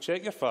Maxwell, if you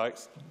check your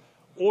facts,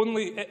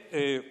 only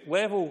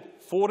level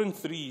 4 and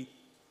 3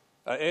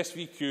 at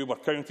SVQ were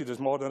counted as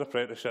modern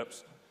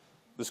apprenticeships.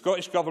 The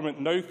Scottish Government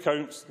now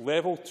counts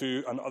level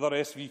 2 and other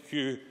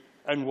SVQ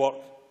in work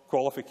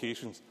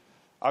qualifications.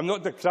 I'm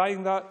not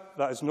decrying that.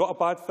 That is not a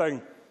bad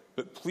thing.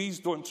 But please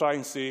don't try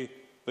and say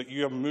that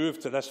you have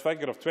moved to this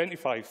figure of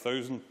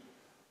 25,000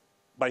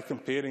 by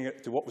comparing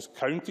it to what was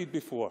counted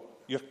before.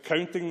 You're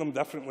counting them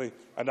differently,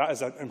 and that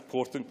is an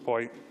important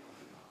point.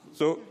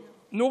 So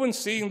no one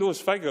seeing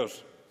those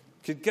figures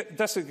could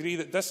disagree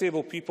that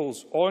disabled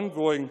people's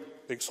ongoing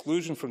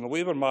exclusion from the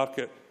labour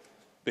market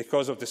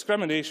because of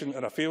discrimination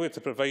and a failure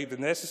to provide the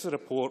necessary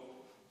support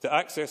to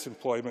access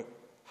employment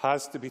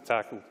has to be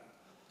tackled.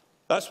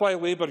 That's why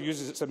Labour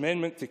uses its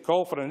amendment to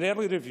call for an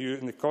early review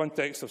in the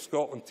context of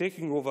Scotland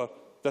taking over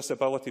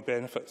disability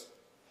benefits,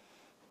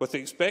 with the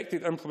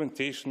expected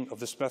implementation of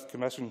the Smith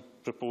Commission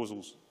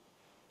proposals.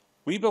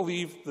 We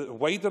believe that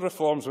wider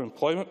reforms of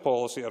employment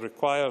policy are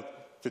required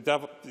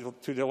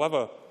to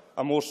deliver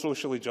a more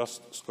socially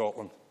just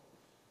Scotland.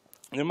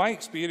 And in my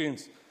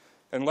experience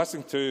in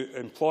listening to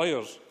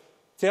employers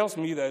tells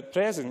me that at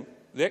present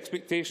the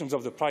expectations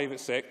of the private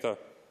sector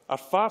are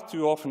far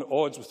too often at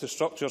odds with the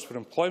structures for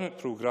employment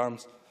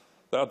programmes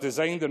that are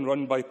designed and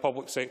run by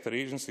public sector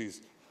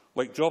agencies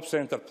like Job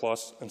Centre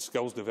Plus and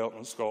Skills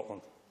Development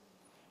Scotland.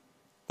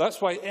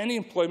 That's why any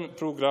employment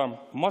programme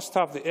must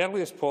have the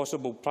earliest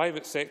possible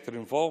private sector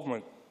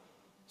involvement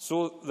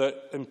so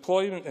that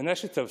employment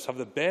initiatives have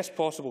the best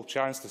possible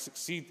chance to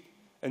succeed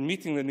in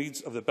meeting the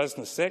needs of the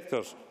business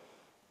sectors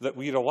that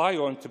we rely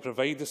on to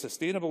provide the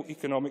sustainable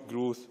economic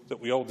growth that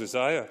we all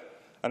desire.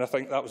 And I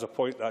think that was a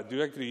point that I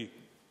do agree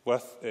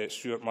with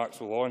Stuart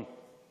Maxwell on.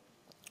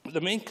 But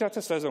the main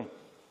criticism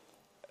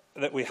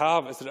that we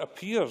have is that it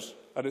appears,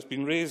 and it's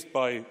been raised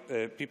by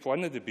people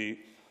in the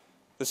debate,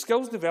 the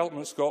Skills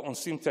Development Scotland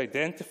seem to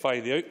identify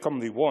the outcome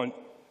they want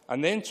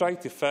and then try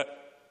to fit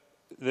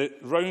the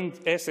round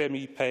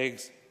SME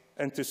pegs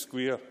into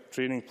square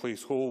training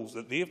place holes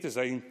that they have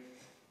designed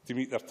to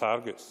meet their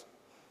targets.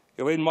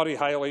 Elaine Murray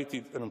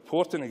highlighted an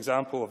important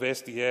example of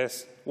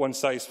SDS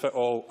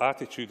one-size-fits-all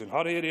attitude in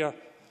her area.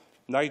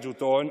 Nigel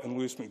Dawn and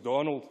Lewis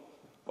MacDonald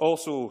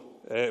also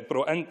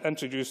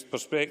introduced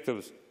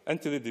perspectives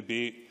into the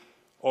debate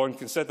on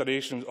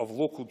considerations of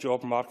local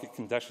job market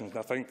conditions. And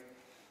I think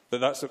that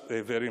that's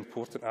a very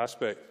important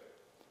aspect.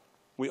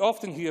 We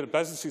often hear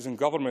businesses and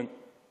government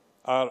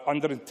are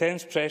under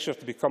intense pressure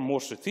to become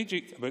more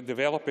strategic about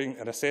developing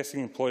and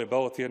assessing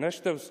employability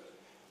initiatives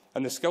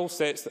and the skill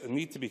sets that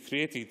need to be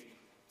created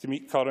to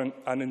meet current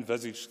and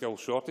envisaged skill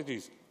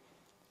shortages.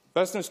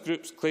 Business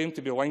groups claim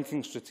to be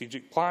linking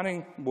strategic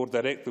planning more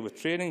directly with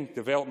training,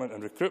 development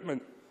and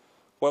recruitment,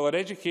 while our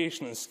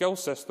education and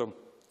skills system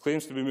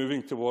claims to be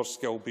moving towards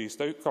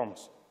skill-based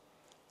outcomes.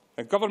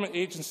 And government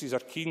agencies are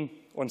keen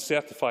on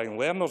certifying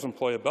learners'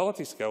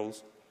 employability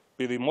skills,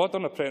 be they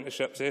modern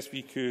apprenticeships,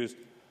 SVQs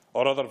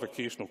or other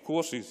vocational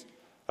courses,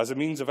 as a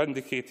means of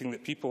indicating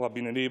that people have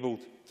been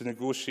enabled to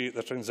negotiate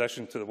the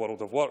transition to the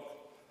world of work.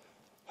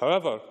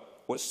 However,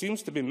 what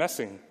seems to be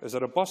missing is the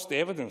robust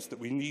evidence that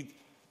we need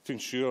to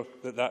ensure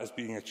that that is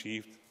being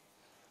achieved.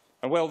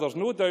 And while there is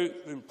no doubt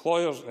that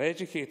employers and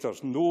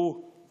educators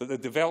know that the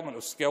development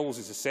of skills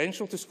is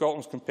essential to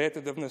Scotland's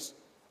competitiveness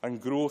and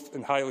growth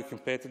in highly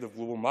competitive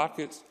global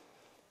markets,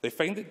 they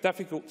find it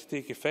difficult to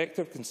take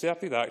effective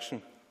concerted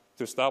action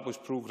to establish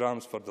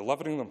programmes for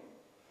delivering them.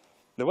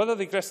 Now, whether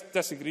they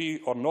disagree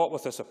or not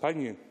with this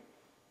opinion,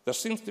 there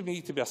seems to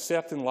me to be a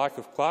certain lack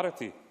of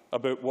clarity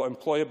about what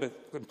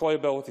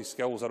employability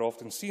skills are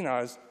often seen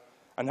as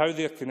and how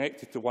they are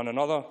connected to one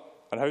another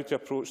and how to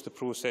approach the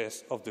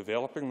process of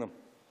developing them.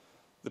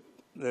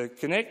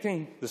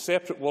 Connecting the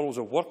separate worlds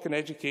of work and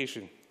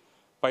education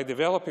by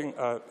developing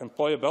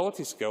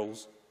employability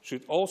skills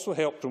should also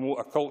help promote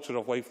a culture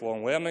of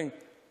lifelong learning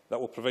that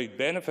will provide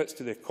benefits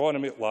to the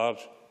economy at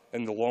large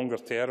in the longer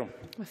term.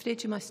 I'm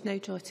afraid you must now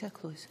draw to a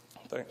close.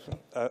 Thanks.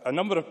 A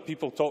number of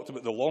people talked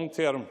about the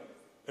long-term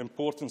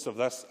importance of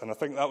this, and I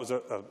think that was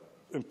an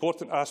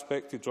important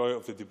aspect to draw out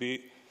of the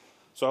debate.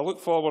 So I look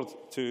forward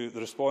to the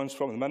response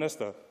from the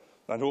Minister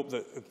and hope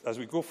that as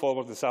we go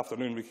forward this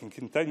afternoon we can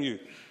continue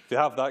to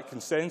have that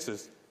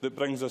consensus that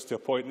brings us to a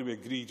point that we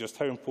agree just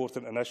how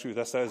important an issue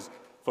this is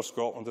for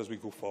Scotland as we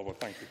go forward.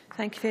 Thank you.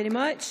 Thank you very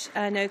much.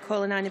 I now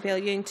call on Annabel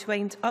Ewing to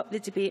wind up the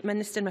debate.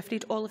 Minister, I'm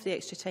afraid all of the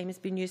extra time has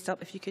been used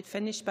up. If you could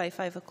finish by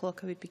 5 o'clock,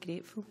 I would be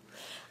grateful.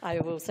 I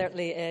will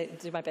certainly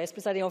do my best,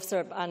 Presiding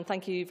Officer, and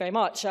thank you very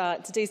much.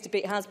 Today's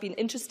debate has been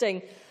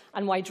interesting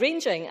and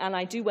wide-ranging, and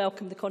I do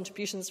welcome the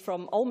contributions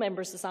from all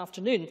members this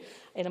afternoon.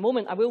 In a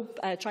moment, I will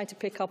try to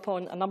pick up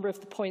on a number of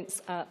the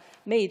points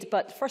made,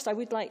 but first I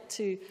would like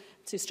to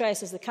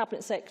stress, as the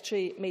Cabinet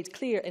Secretary made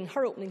clear in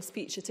her opening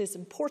speech, it is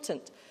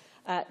important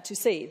to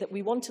say that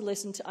we want to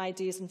listen to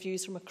ideas and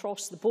views from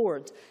across the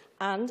board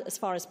and, as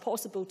far as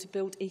possible, to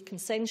build a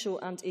consensual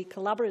and a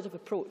collaborative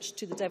approach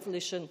to the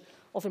devolution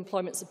of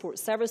employment support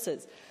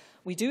services.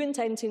 We do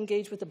intend to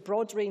engage with a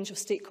broad range of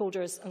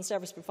stakeholders and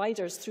service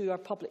providers through our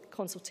public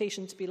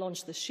consultation to be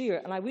launched this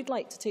year, and I would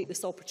like to take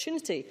this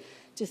opportunity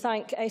to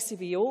thank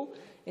SCVO,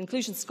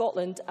 Inclusion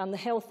Scotland and the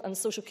Health and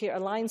Social Care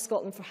Alliance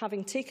Scotland for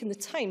having taken the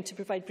time to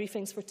provide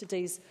briefings for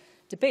today's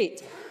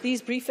debate.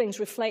 These briefings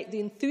reflect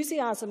the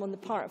enthusiasm on the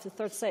part of the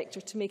third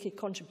sector to make a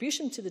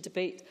contribution to the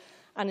debate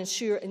and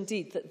ensure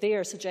indeed that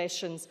their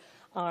suggestions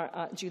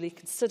are duly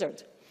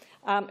considered.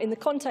 In the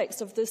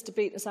context of this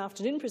debate this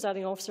afternoon,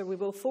 Presiding Officer, we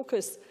will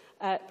focus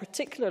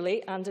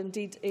particularly, and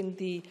indeed in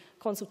the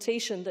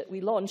consultation that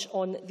we launch,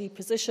 on the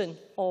position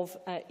of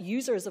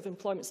users of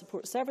employment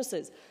support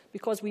services,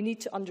 because we need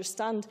to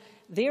understand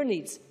their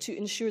needs to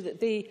ensure that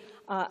they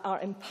are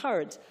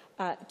empowered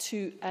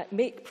to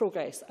make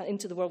progress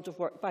into the world of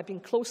work by being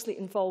closely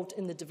involved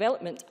in the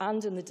development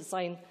and in the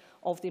design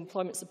of the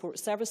employment support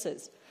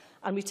services.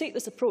 And we take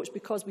this approach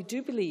because we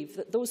do believe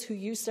that those who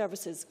use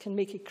services can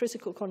make a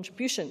critical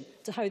contribution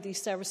to how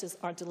these services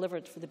are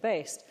delivered for the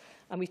best.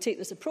 And we take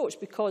this approach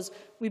because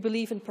we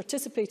believe in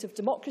participative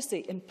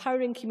democracy,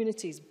 empowering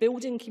communities,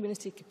 building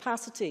community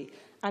capacity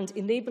and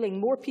enabling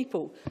more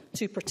people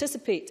to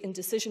participate in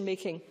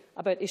decision-making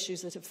about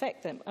issues that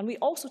affect them. And we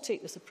also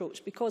take this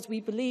approach because we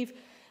believe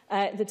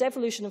the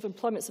devolution of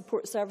employment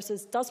support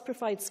services does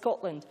provide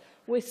Scotland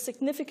with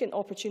significant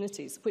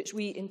opportunities which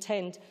we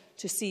intend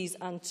to seize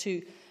and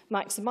to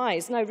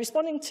maximise. Now,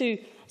 responding to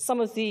some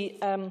of the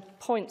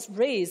points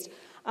raised,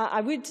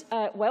 I would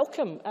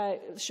welcome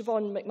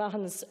Siobhan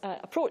McMahon's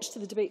approach to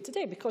the debate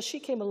today, because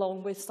she came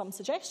along with some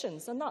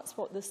suggestions, and that's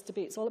what this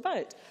debate is all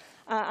about.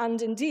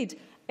 And indeed,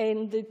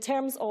 in the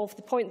terms of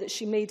the point that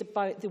she made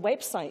about the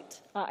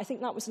website, I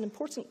think that was an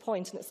important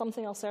point, and it's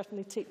something I'll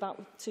certainly take back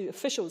to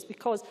officials,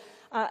 because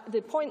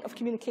the point of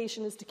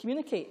communication is to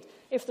communicate.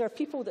 If there are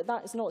people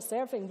that is not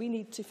serving, we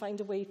need to find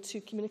a way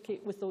to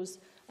communicate with those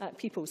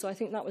people. So I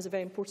think that was a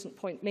very important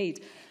point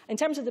made. In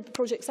terms of the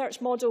project search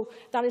model,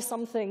 that is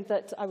something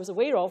that I was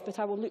aware of, but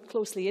I will look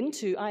closely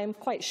into. I am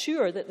quite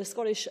sure that the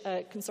Scottish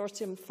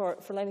Consortium for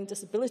Learning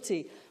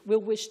Disability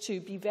will wish to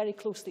be very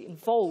closely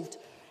involved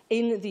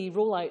in the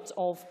rollout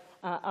of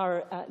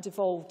our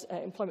devolved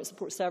employment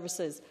support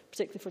services,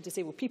 particularly for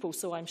disabled people,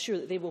 so I'm sure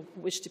that they will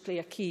wish to play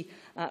a key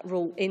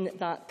role in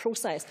that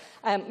process.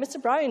 Mr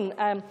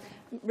Brown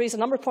raised a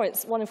number of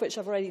points, one of which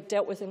I've already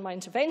dealt with in my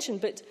intervention,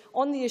 but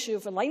on the issue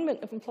of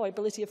alignment of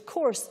employability, of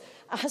course,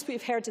 as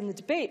we've heard in the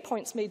debate,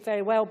 points made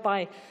very well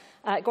by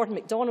Gordon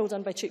MacDonald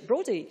and by Chick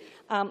Brodie,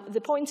 the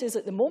point is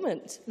at the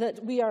moment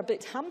that we are a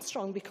bit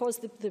hamstrung because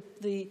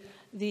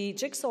the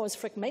jigsaw is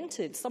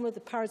fragmented. Some of the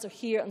powers are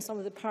here and some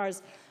of the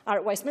powers are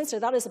at Westminster.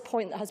 That is a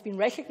point that has been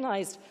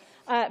recognised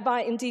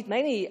by indeed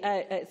many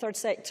third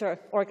sector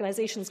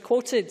organisations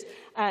quoted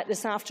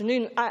this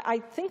afternoon. I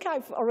think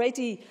I've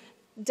already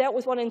dealt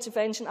with one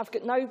intervention. I've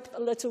got now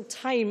a little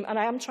time and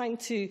I am trying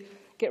to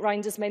get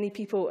round as many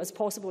people as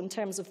possible in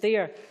terms of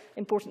their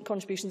important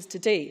contributions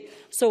today.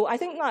 So I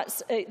think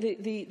that's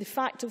the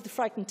fact of the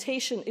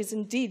fragmentation is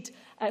indeed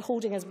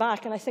holding us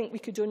back, and I think we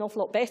could do an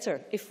awful lot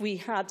better if we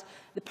had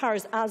the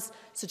powers, as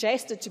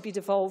suggested, to be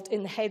devolved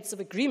in the heads of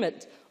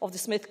agreement of the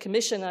Smith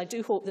Commission. And I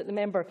do hope that the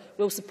member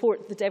will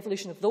support the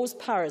devolution of those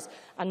powers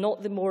and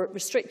not the more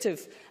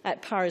restrictive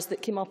powers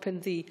that came up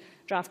in the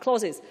draft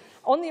clauses.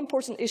 On the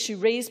important issue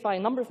raised by a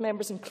number of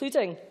members,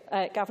 including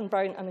Gavin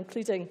Brown and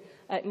including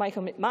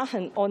Michael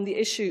McMahon, on the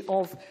issue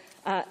of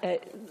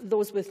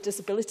those with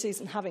disabilities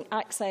and having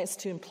access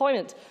to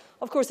employment,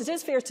 of course, it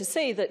is fair to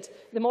say that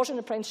the modern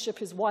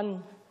apprenticeship is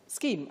one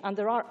scheme, and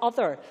there are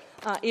other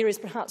areas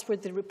perhaps where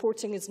the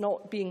reporting is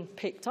not being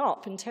picked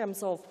up in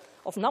terms of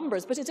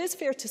numbers, but it is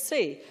fair to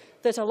say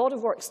that a lot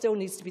of work still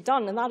needs to be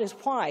done, and that is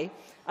why,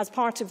 as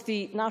part of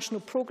the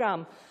national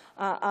programme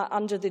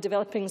under the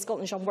Developing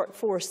Scotland's Young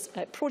Workforce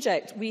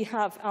project, we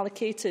have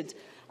allocated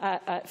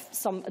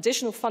some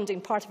additional funding,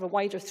 part of a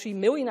wider £3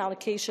 million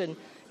allocation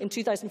in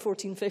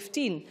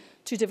 2014-15,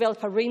 to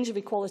develop a range of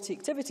equality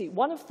activity.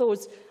 One of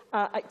those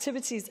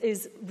activities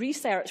is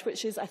research,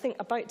 which is, I think,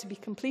 about to be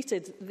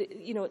completed.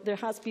 There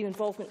has been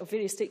involvement of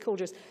various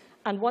stakeholders,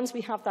 and once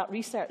we have that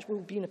research, we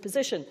will be in a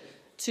position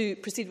to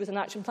proceed with an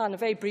action plan. A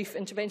very brief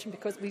intervention,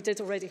 because we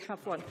did already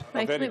have one.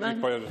 A very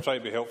brief point. I'll try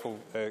to be helpful,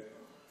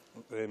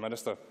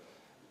 Minister.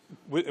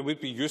 It would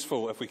be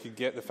useful if we could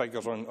get the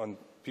figures on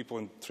people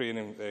in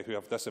training who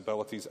have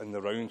disabilities in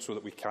the round, so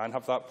that we can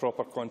have that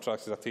proper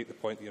contrast. Does I take the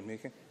point that you're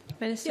making?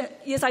 Minister?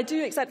 Yes, I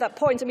do accept that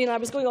point. I mean, I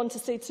was going on to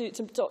say to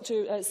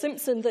Dr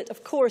Simpson that,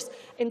 of course,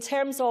 in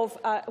terms of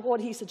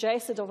what he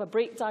suggested of a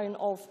breakdown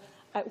of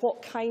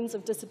what kinds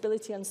of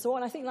disability and so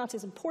on, I think that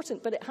is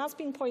important. But it has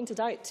been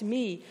pointed out to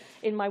me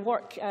in my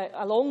work,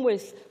 along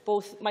with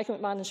both Michael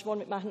McMahon and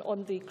Siobhan McMahon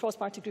on the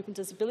cross-party group on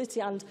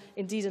disability, and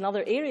indeed in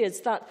other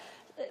areas, that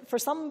for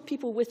some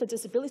people with a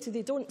disability,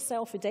 they don't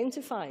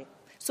self-identify.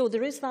 So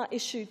there is that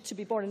issue to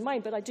be borne in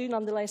mind, but I do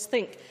nonetheless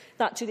think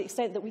that to the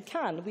extent that we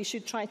can, we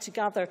should try to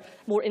gather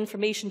more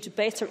information to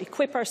better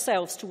equip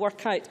ourselves to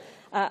work out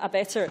a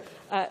better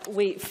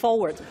way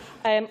forward.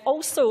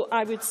 Also,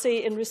 I would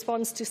say, in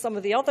response to some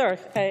of the other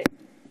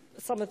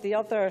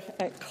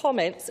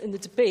comments in the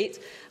debate,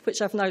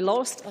 which I've now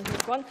lost, I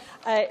think one,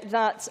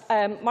 that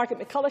Margaret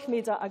McCulloch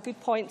made a good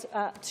point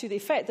to the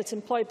effect that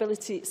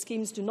employability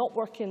schemes do not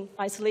work in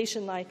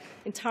isolation. I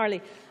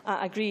entirely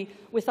agree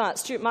with that.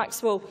 Stuart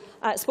Maxwell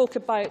spoke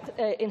about,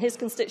 in his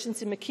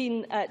constituency,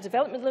 McKean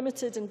Development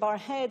Limited in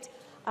Barrhead,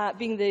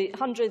 being the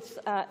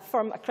 100th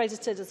firm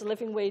accredited as a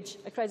living wage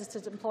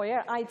accredited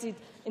employer. I did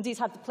indeed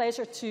had the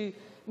pleasure to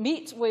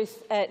meet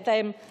with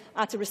them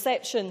at a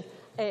reception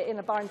in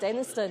a bar in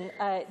Denniston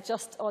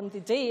just on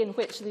the day in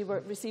which they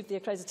received the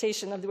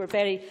accreditation, and they were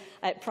very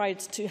proud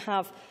to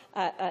have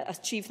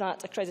achieved that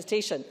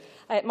accreditation.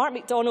 Mark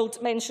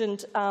MacDonald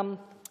mentioned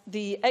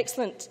the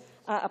excellent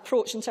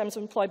approach in terms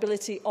of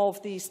employability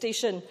of the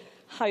Station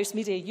House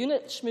Media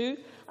Unit, SHMU.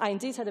 I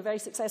indeed had a very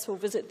successful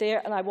visit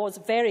there, and I was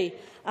very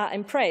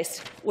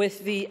impressed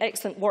with the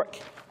excellent work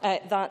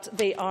that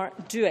they are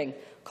doing.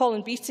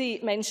 Colin Beattie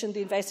mentioned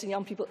the Invest in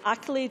Young People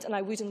accolade, and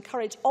I would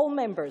encourage all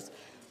members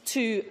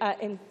to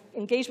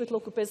engage with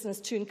local business,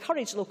 to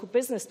encourage local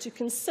business to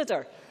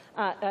consider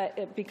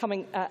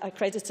becoming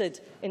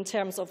accredited in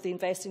terms of the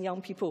Invest in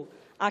Young People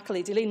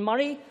accolade. Elaine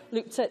Murray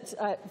looked at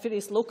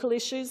various local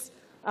issues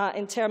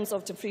in terms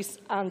of Dumfries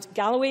and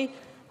Galloway,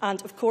 and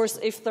of course,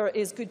 if there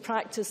is good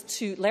practice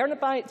to learn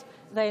about,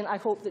 then I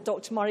hope that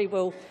Dr Murray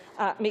will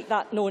make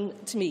that known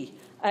to me.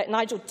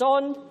 Nigel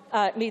Donn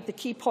made the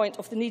key point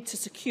of the need to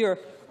secure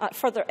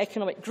further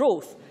economic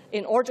growth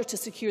in order to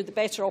secure the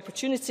better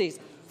opportunities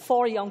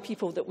for young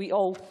people that we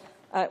all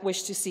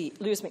wish to see.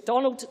 Lewis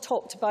MacDonald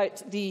talked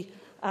about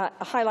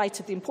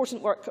highlighted the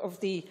important work of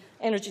the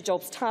Energy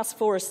Jobs Task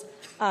Force,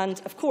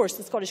 and of course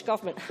the Scottish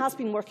Government has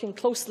been working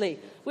closely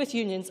with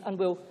unions and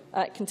will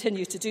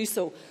continue to do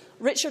so.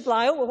 Richard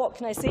Lyle, well, what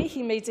can I say?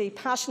 He made a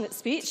passionate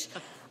speech,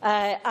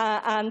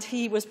 and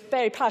he was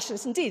very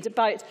passionate indeed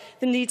about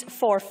the need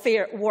for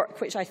fair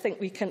work, which I think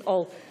we can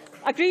all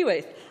agree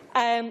with.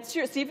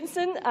 Stuart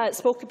Stevenson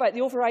spoke about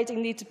the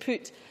overriding need to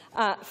put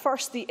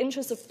first the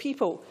interests of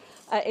people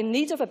in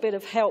need of a bit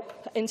of help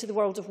into the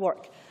world of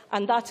work,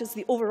 and that is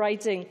the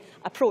overriding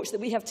approach that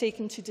we have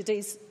taken to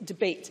today's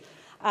debate.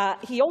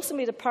 He also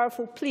made a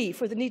powerful plea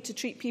for the need to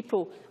treat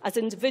people as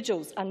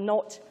individuals and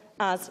not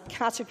as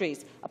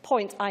categories, a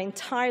point I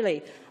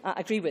entirely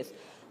agree with.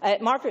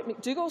 Margaret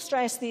McDougall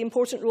stressed the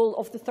important role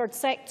of the third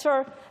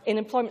sector in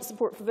employment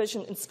support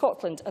provision in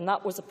Scotland, and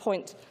that was a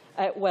point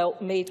well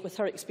made with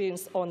her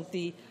experience on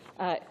the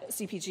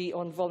CPG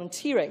on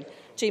volunteering.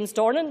 James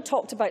Dornan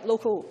talked about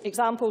local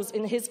examples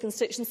in his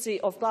constituency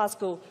of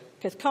Glasgow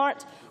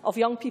Cathcart of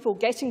young people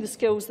getting the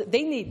skills that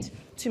they need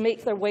to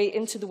make their way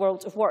into the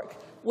world of work,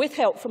 with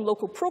help from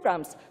local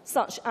programmes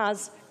such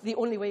as The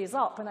Only Way Is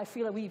Up, and I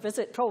feel a wee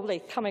visit probably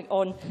coming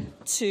on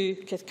to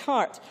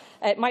Cathcart.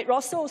 Mike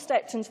Russell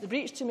stepped into the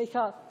breach to make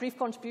a brief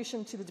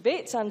contribution to the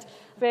debate, and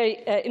a very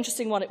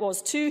interesting one it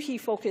was too. He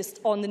focused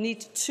on the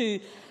need to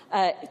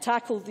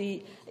tackle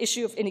the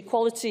issue of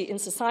inequality in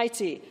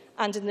society,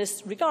 and in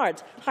this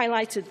regard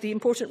highlighted the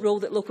important role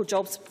that local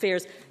jobs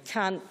fairs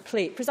can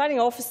play. Presiding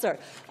Officer,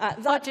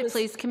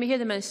 please. Can we hear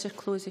the Minister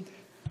closing?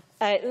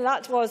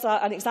 That was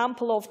an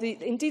example of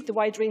indeed the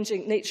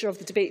wide-ranging nature of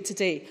the debate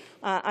today.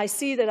 I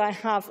see that I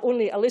have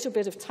only a little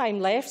bit of time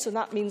left, so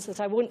that means that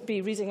I won't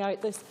be reading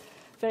out this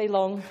very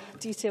long,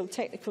 detailed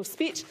technical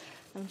speech.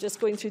 I'm just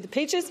going through the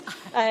pages.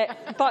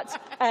 But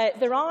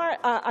there are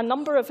a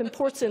number of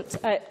important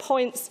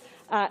points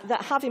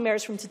that have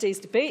emerged from today's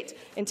debate.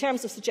 In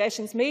terms of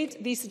suggestions made,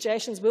 these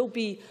suggestions will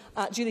be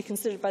duly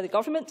considered by the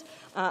Government,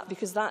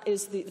 because that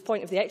is the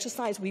point of the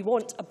exercise. We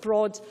want a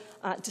broad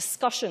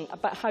discussion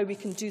about how we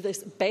can do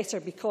this better,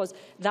 because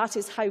that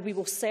is how we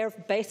will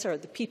serve better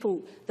the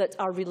people that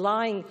are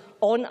relying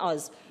on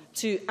us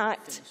to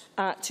act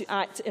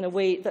in a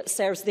way that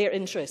serves their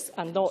interests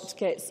and not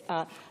gets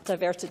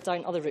diverted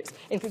down other routes.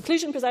 In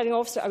conclusion, Presiding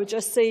Officer, I would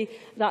just say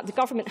that the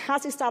Government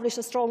has established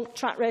a strong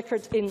track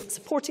record in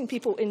supporting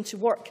people into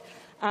work,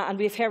 and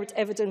we have heard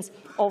evidence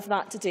of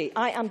that today.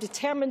 I am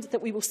determined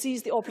that we will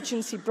seize the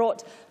opportunity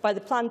brought by the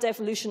planned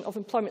devolution of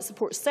employment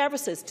support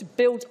services to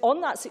build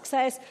on that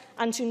success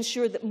and to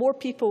ensure that more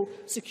people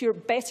secure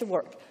better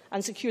work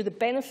and secure the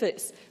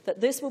benefits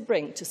that this will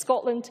bring to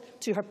Scotland,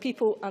 to her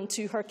people and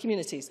to her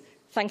communities.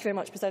 Thank you very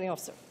much, Presiding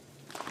Officer.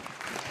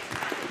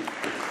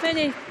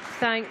 Many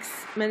thanks,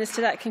 Minister.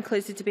 That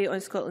concludes the debate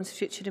on Scotland's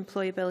future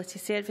employability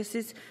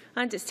services,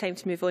 and it's time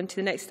to move on to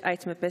the next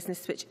item of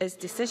business, which is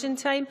decision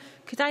time.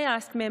 Could I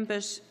ask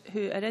members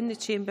who are in the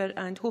chamber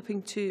and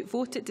hoping to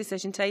vote at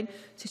decision time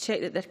to check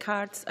that their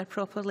cards are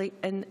properly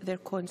in their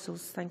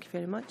consoles? Thank you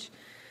very much.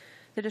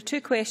 There are 2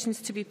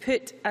 questions to be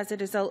put as a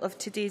result of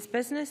today's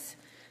business.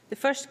 The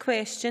first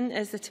question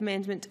is that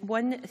Amendment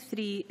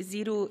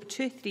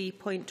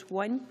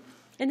 13023.1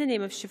 in the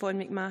name of Siobhan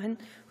McMahon,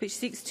 which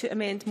seeks to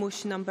amend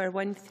motion number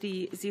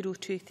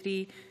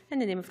 13023 in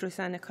the name of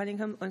Rosanna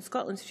Cunningham on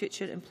Scotland's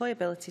future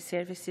employability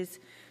services,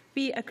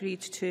 be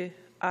agreed to.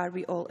 Are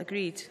we all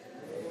agreed?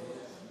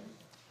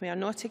 We are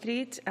not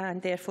agreed,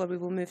 and therefore we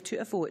will move to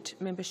a vote.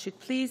 Members should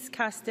please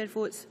cast their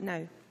votes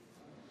now.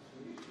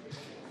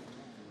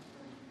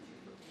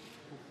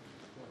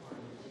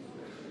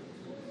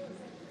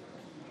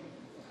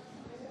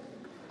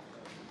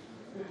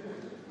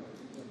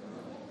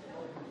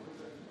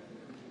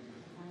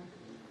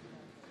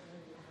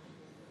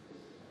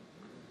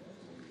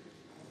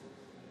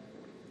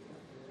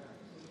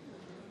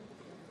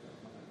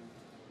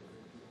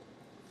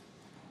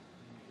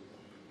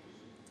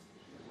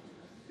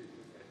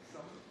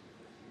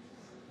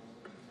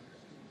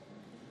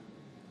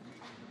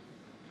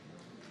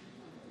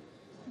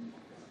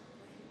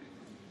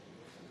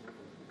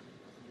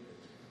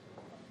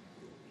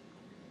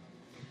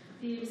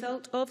 The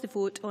result of the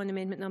vote on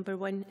amendment number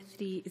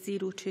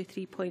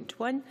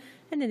 13023.1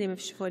 in the name of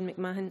Siobhan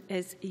McMahon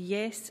is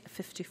yes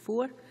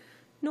 54,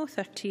 no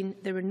 13.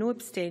 There were no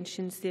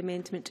abstentions. The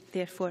amendment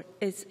therefore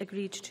is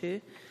agreed to,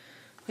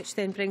 which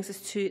then brings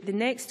us to the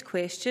next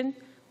question,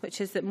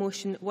 which is that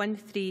motion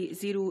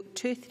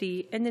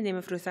 13023 in the name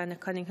of Rosanna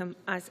Cunningham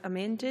as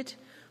amended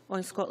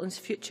on Scotland's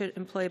future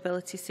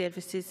employability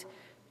services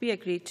be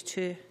agreed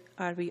to.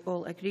 Are we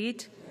all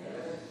agreed?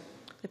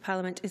 The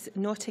Parliament is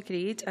not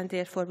agreed, and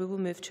therefore we will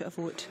move to a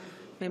vote.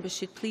 Members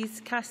should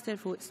please cast their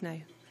votes now.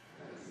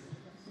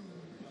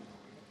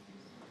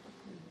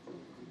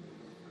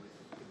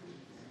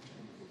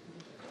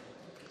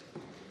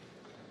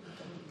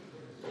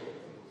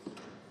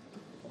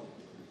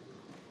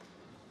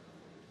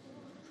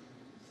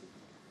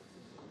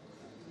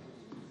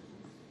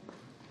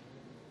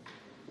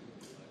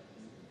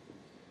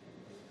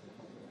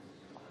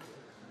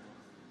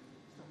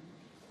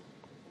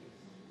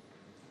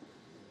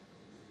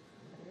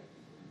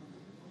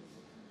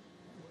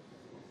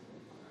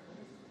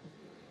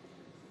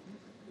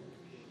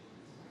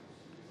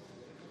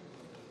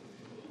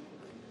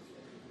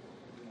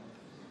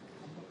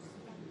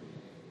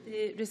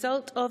 The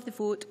result of the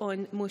vote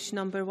on motion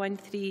number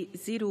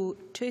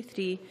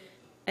 13023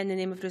 in the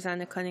name of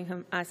Rosanna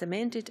Cunningham as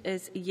amended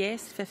is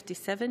yes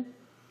 57,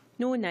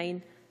 no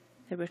 9.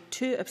 There were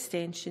 2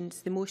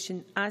 abstentions. The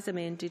motion as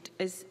amended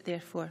is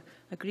therefore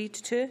agreed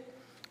to,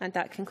 and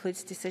that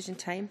concludes decision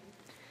time.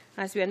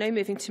 As we are now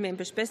moving to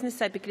members'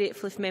 business, I'd be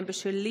grateful if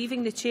members who are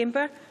leaving the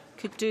chamber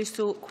could do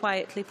so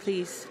quietly,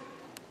 please.